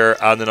up here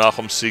on the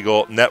Nachum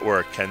Segal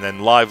Network. And then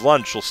live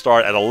lunch will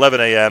start at 11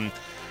 a.m.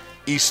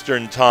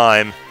 Eastern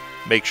Time.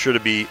 Make sure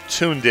to be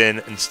tuned in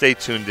and stay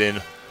tuned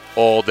in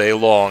all day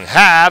long.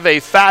 Have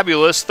a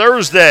fabulous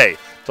Thursday.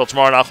 Till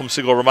tomorrow, Nachum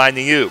Segal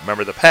reminding you,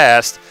 remember the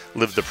past,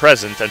 live the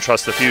present, and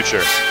trust the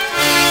future.